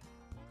over again.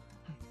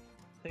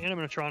 The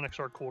animatronics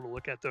are cool to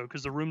look at though,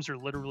 because the rooms are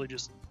literally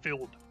just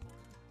filled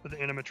with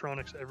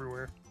animatronics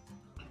everywhere.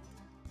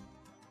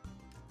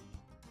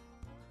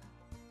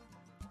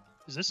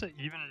 Is this an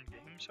even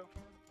game so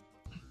far?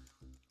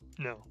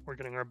 No, we're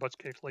getting our butts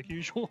kicked like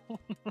usual.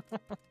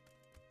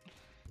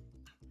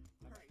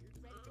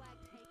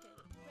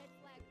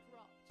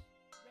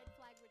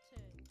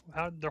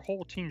 How did their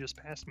whole team just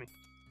passed me?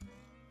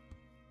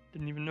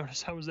 Didn't even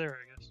notice I was there,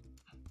 I guess.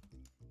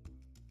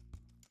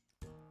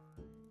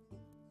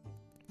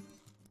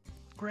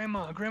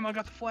 Grandma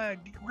got the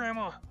flag.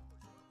 Grandma.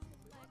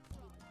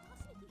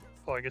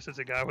 Oh, I guess it's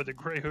a guy with a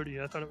gray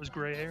hoodie. I thought it was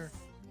gray hair.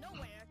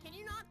 Nowhere. Can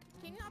you not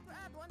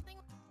add one thing?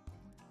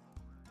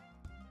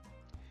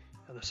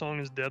 Yeah, the song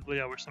is deadly.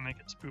 I wish they make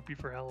it spoopy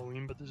for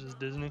Halloween, but this is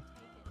Disney.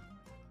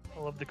 I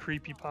love the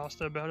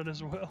creepypasta about it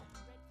as well.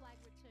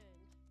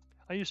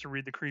 I used to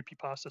read the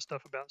creepypasta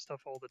stuff about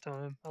stuff all the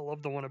time. I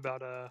love the one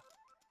about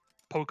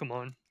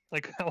Pokemon.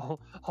 Like how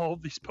all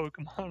of these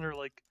Pokemon are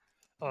like,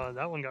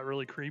 that one got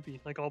really creepy.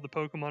 Like all the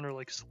Pokemon are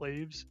like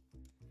slaves.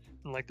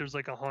 And like there's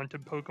like a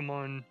haunted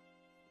Pokemon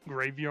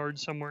graveyard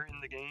somewhere in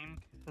the game.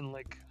 And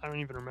like, I don't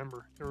even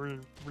remember. There were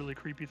really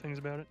creepy things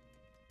about it.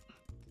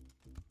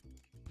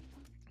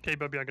 Okay,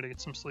 Bubby, I gotta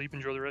get some sleep.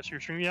 Enjoy the rest of your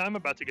stream. Yeah, I'm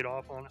about to get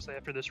off, honestly,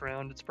 after this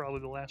round. It's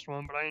probably the last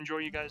one, but I enjoy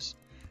you guys.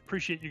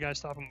 Appreciate you guys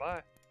stopping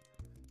by.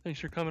 Thanks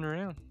for coming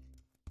around.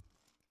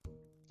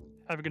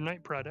 Have a good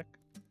night, Pradek.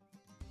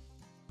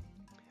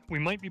 We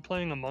might be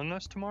playing Among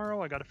Us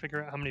tomorrow. I gotta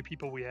figure out how many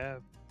people we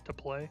have to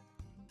play.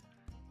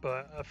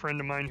 But a friend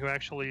of mine who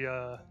actually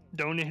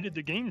donated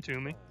the game to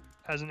me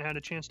hasn't had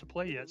a chance to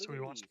play yet, so he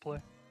wants to play.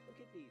 Look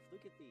at these,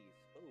 look at these.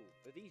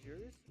 Oh, are these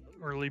yours?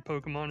 Oh. Early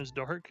Pokemon is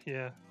dark,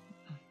 yeah.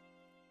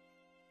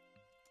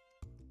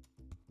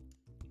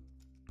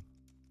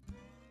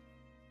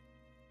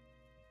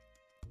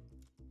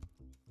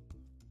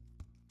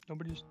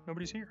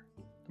 Nobody's here.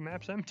 The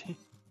map's empty.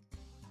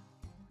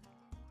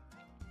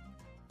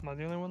 Am I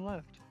the only one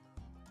left?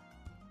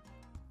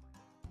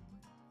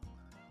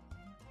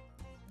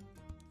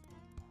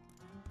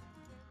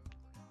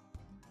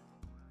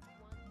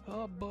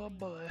 Oh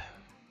boy.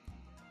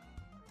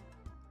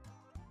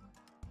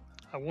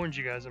 I warned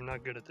you guys I'm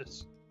not good at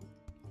this.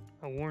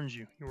 I warned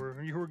you.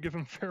 You were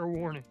given fair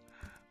warning.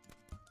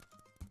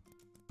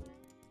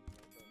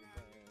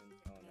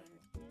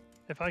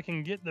 If I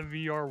can get the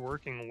VR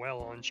working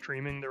well on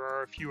streaming, there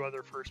are a few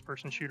other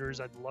first-person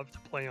shooters I'd love to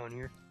play on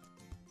here.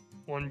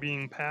 One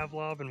being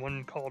Pavlov and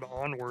one called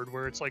Onward,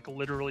 where it's like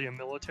literally a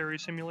military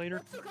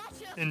simulator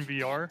in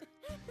VR,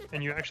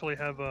 and you actually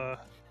have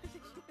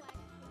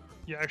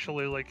you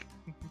actually like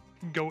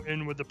go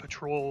in with a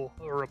patrol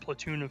or a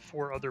platoon of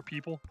 4 other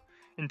people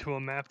into a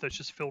map that's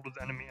just filled with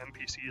enemy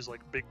NPCs, like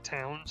big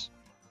towns,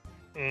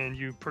 and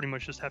you pretty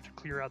much just have to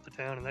clear out the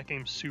town, and that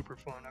game's super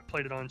fun. I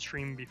played it on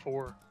stream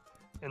before.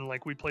 And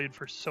like we played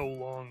for so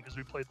long because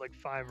we played like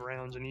 5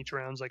 rounds and each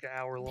round's like an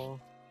hour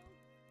long.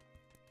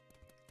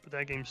 But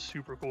that game's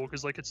super cool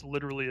because like it's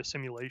literally a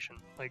simulation.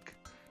 Like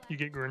you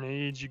get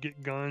grenades, you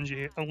get guns,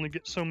 you only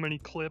get so many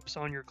clips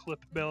on your clip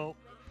belt.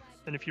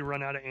 And if you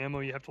run out of ammo,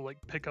 you have to like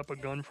pick up a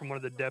gun from one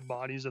of the dead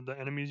bodies of the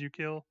enemies you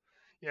kill.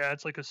 Yeah,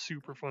 it's like a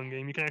super fun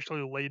game. You can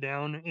actually lay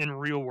down in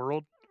real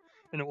world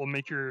and it will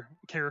make your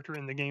character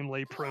in the game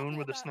lay prone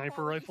with a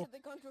sniper rifle.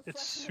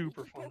 It's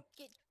super fun.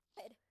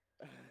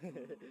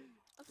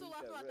 I'm still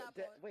laughing at that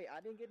part. Wait, I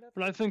didn't get nothing.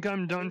 But I think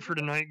I'm done for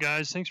tonight,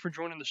 guys. Thanks for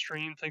joining the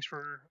stream. Thanks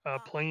for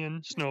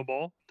playing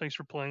Snowball. Thanks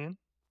for playing.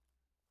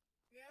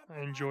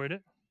 I enjoyed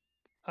it.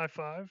 High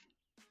five.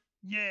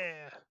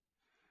 Yeah.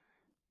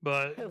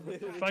 But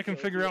if I can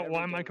figure out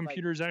why my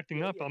computer is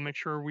acting up, I'll make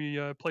sure we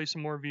play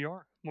some more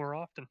VR more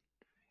often.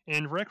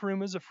 And Rec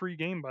Room is a free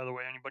game, by the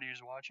way, anybody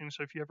who's watching.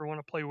 So if you ever want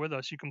to play with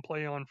us, you can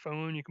play on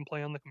phone, you can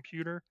play on the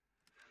computer.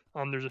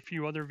 There's a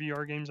few other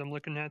VR games I'm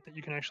looking at that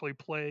you can actually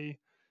play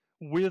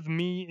with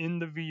me in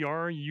the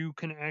VR. You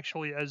can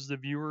actually, as the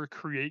viewer,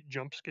 create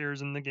jump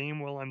scares in the game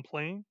while I'm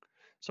playing.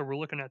 So we're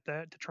looking at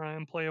that to try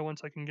and play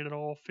once I can get it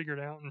all figured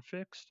out and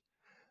fixed.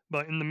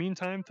 But in the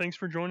meantime, thanks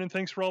for joining.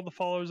 Thanks for all the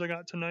follows I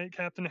got tonight.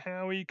 Captain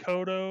Howie,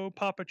 Kodo,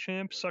 Papa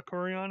Chimp,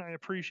 Sakurion. I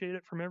appreciate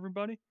it from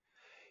everybody.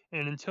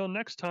 And until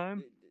next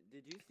time,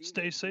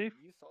 stay safe.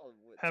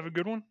 Have a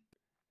good one.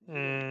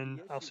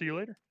 And I'll see you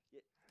later.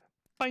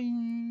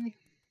 Bye.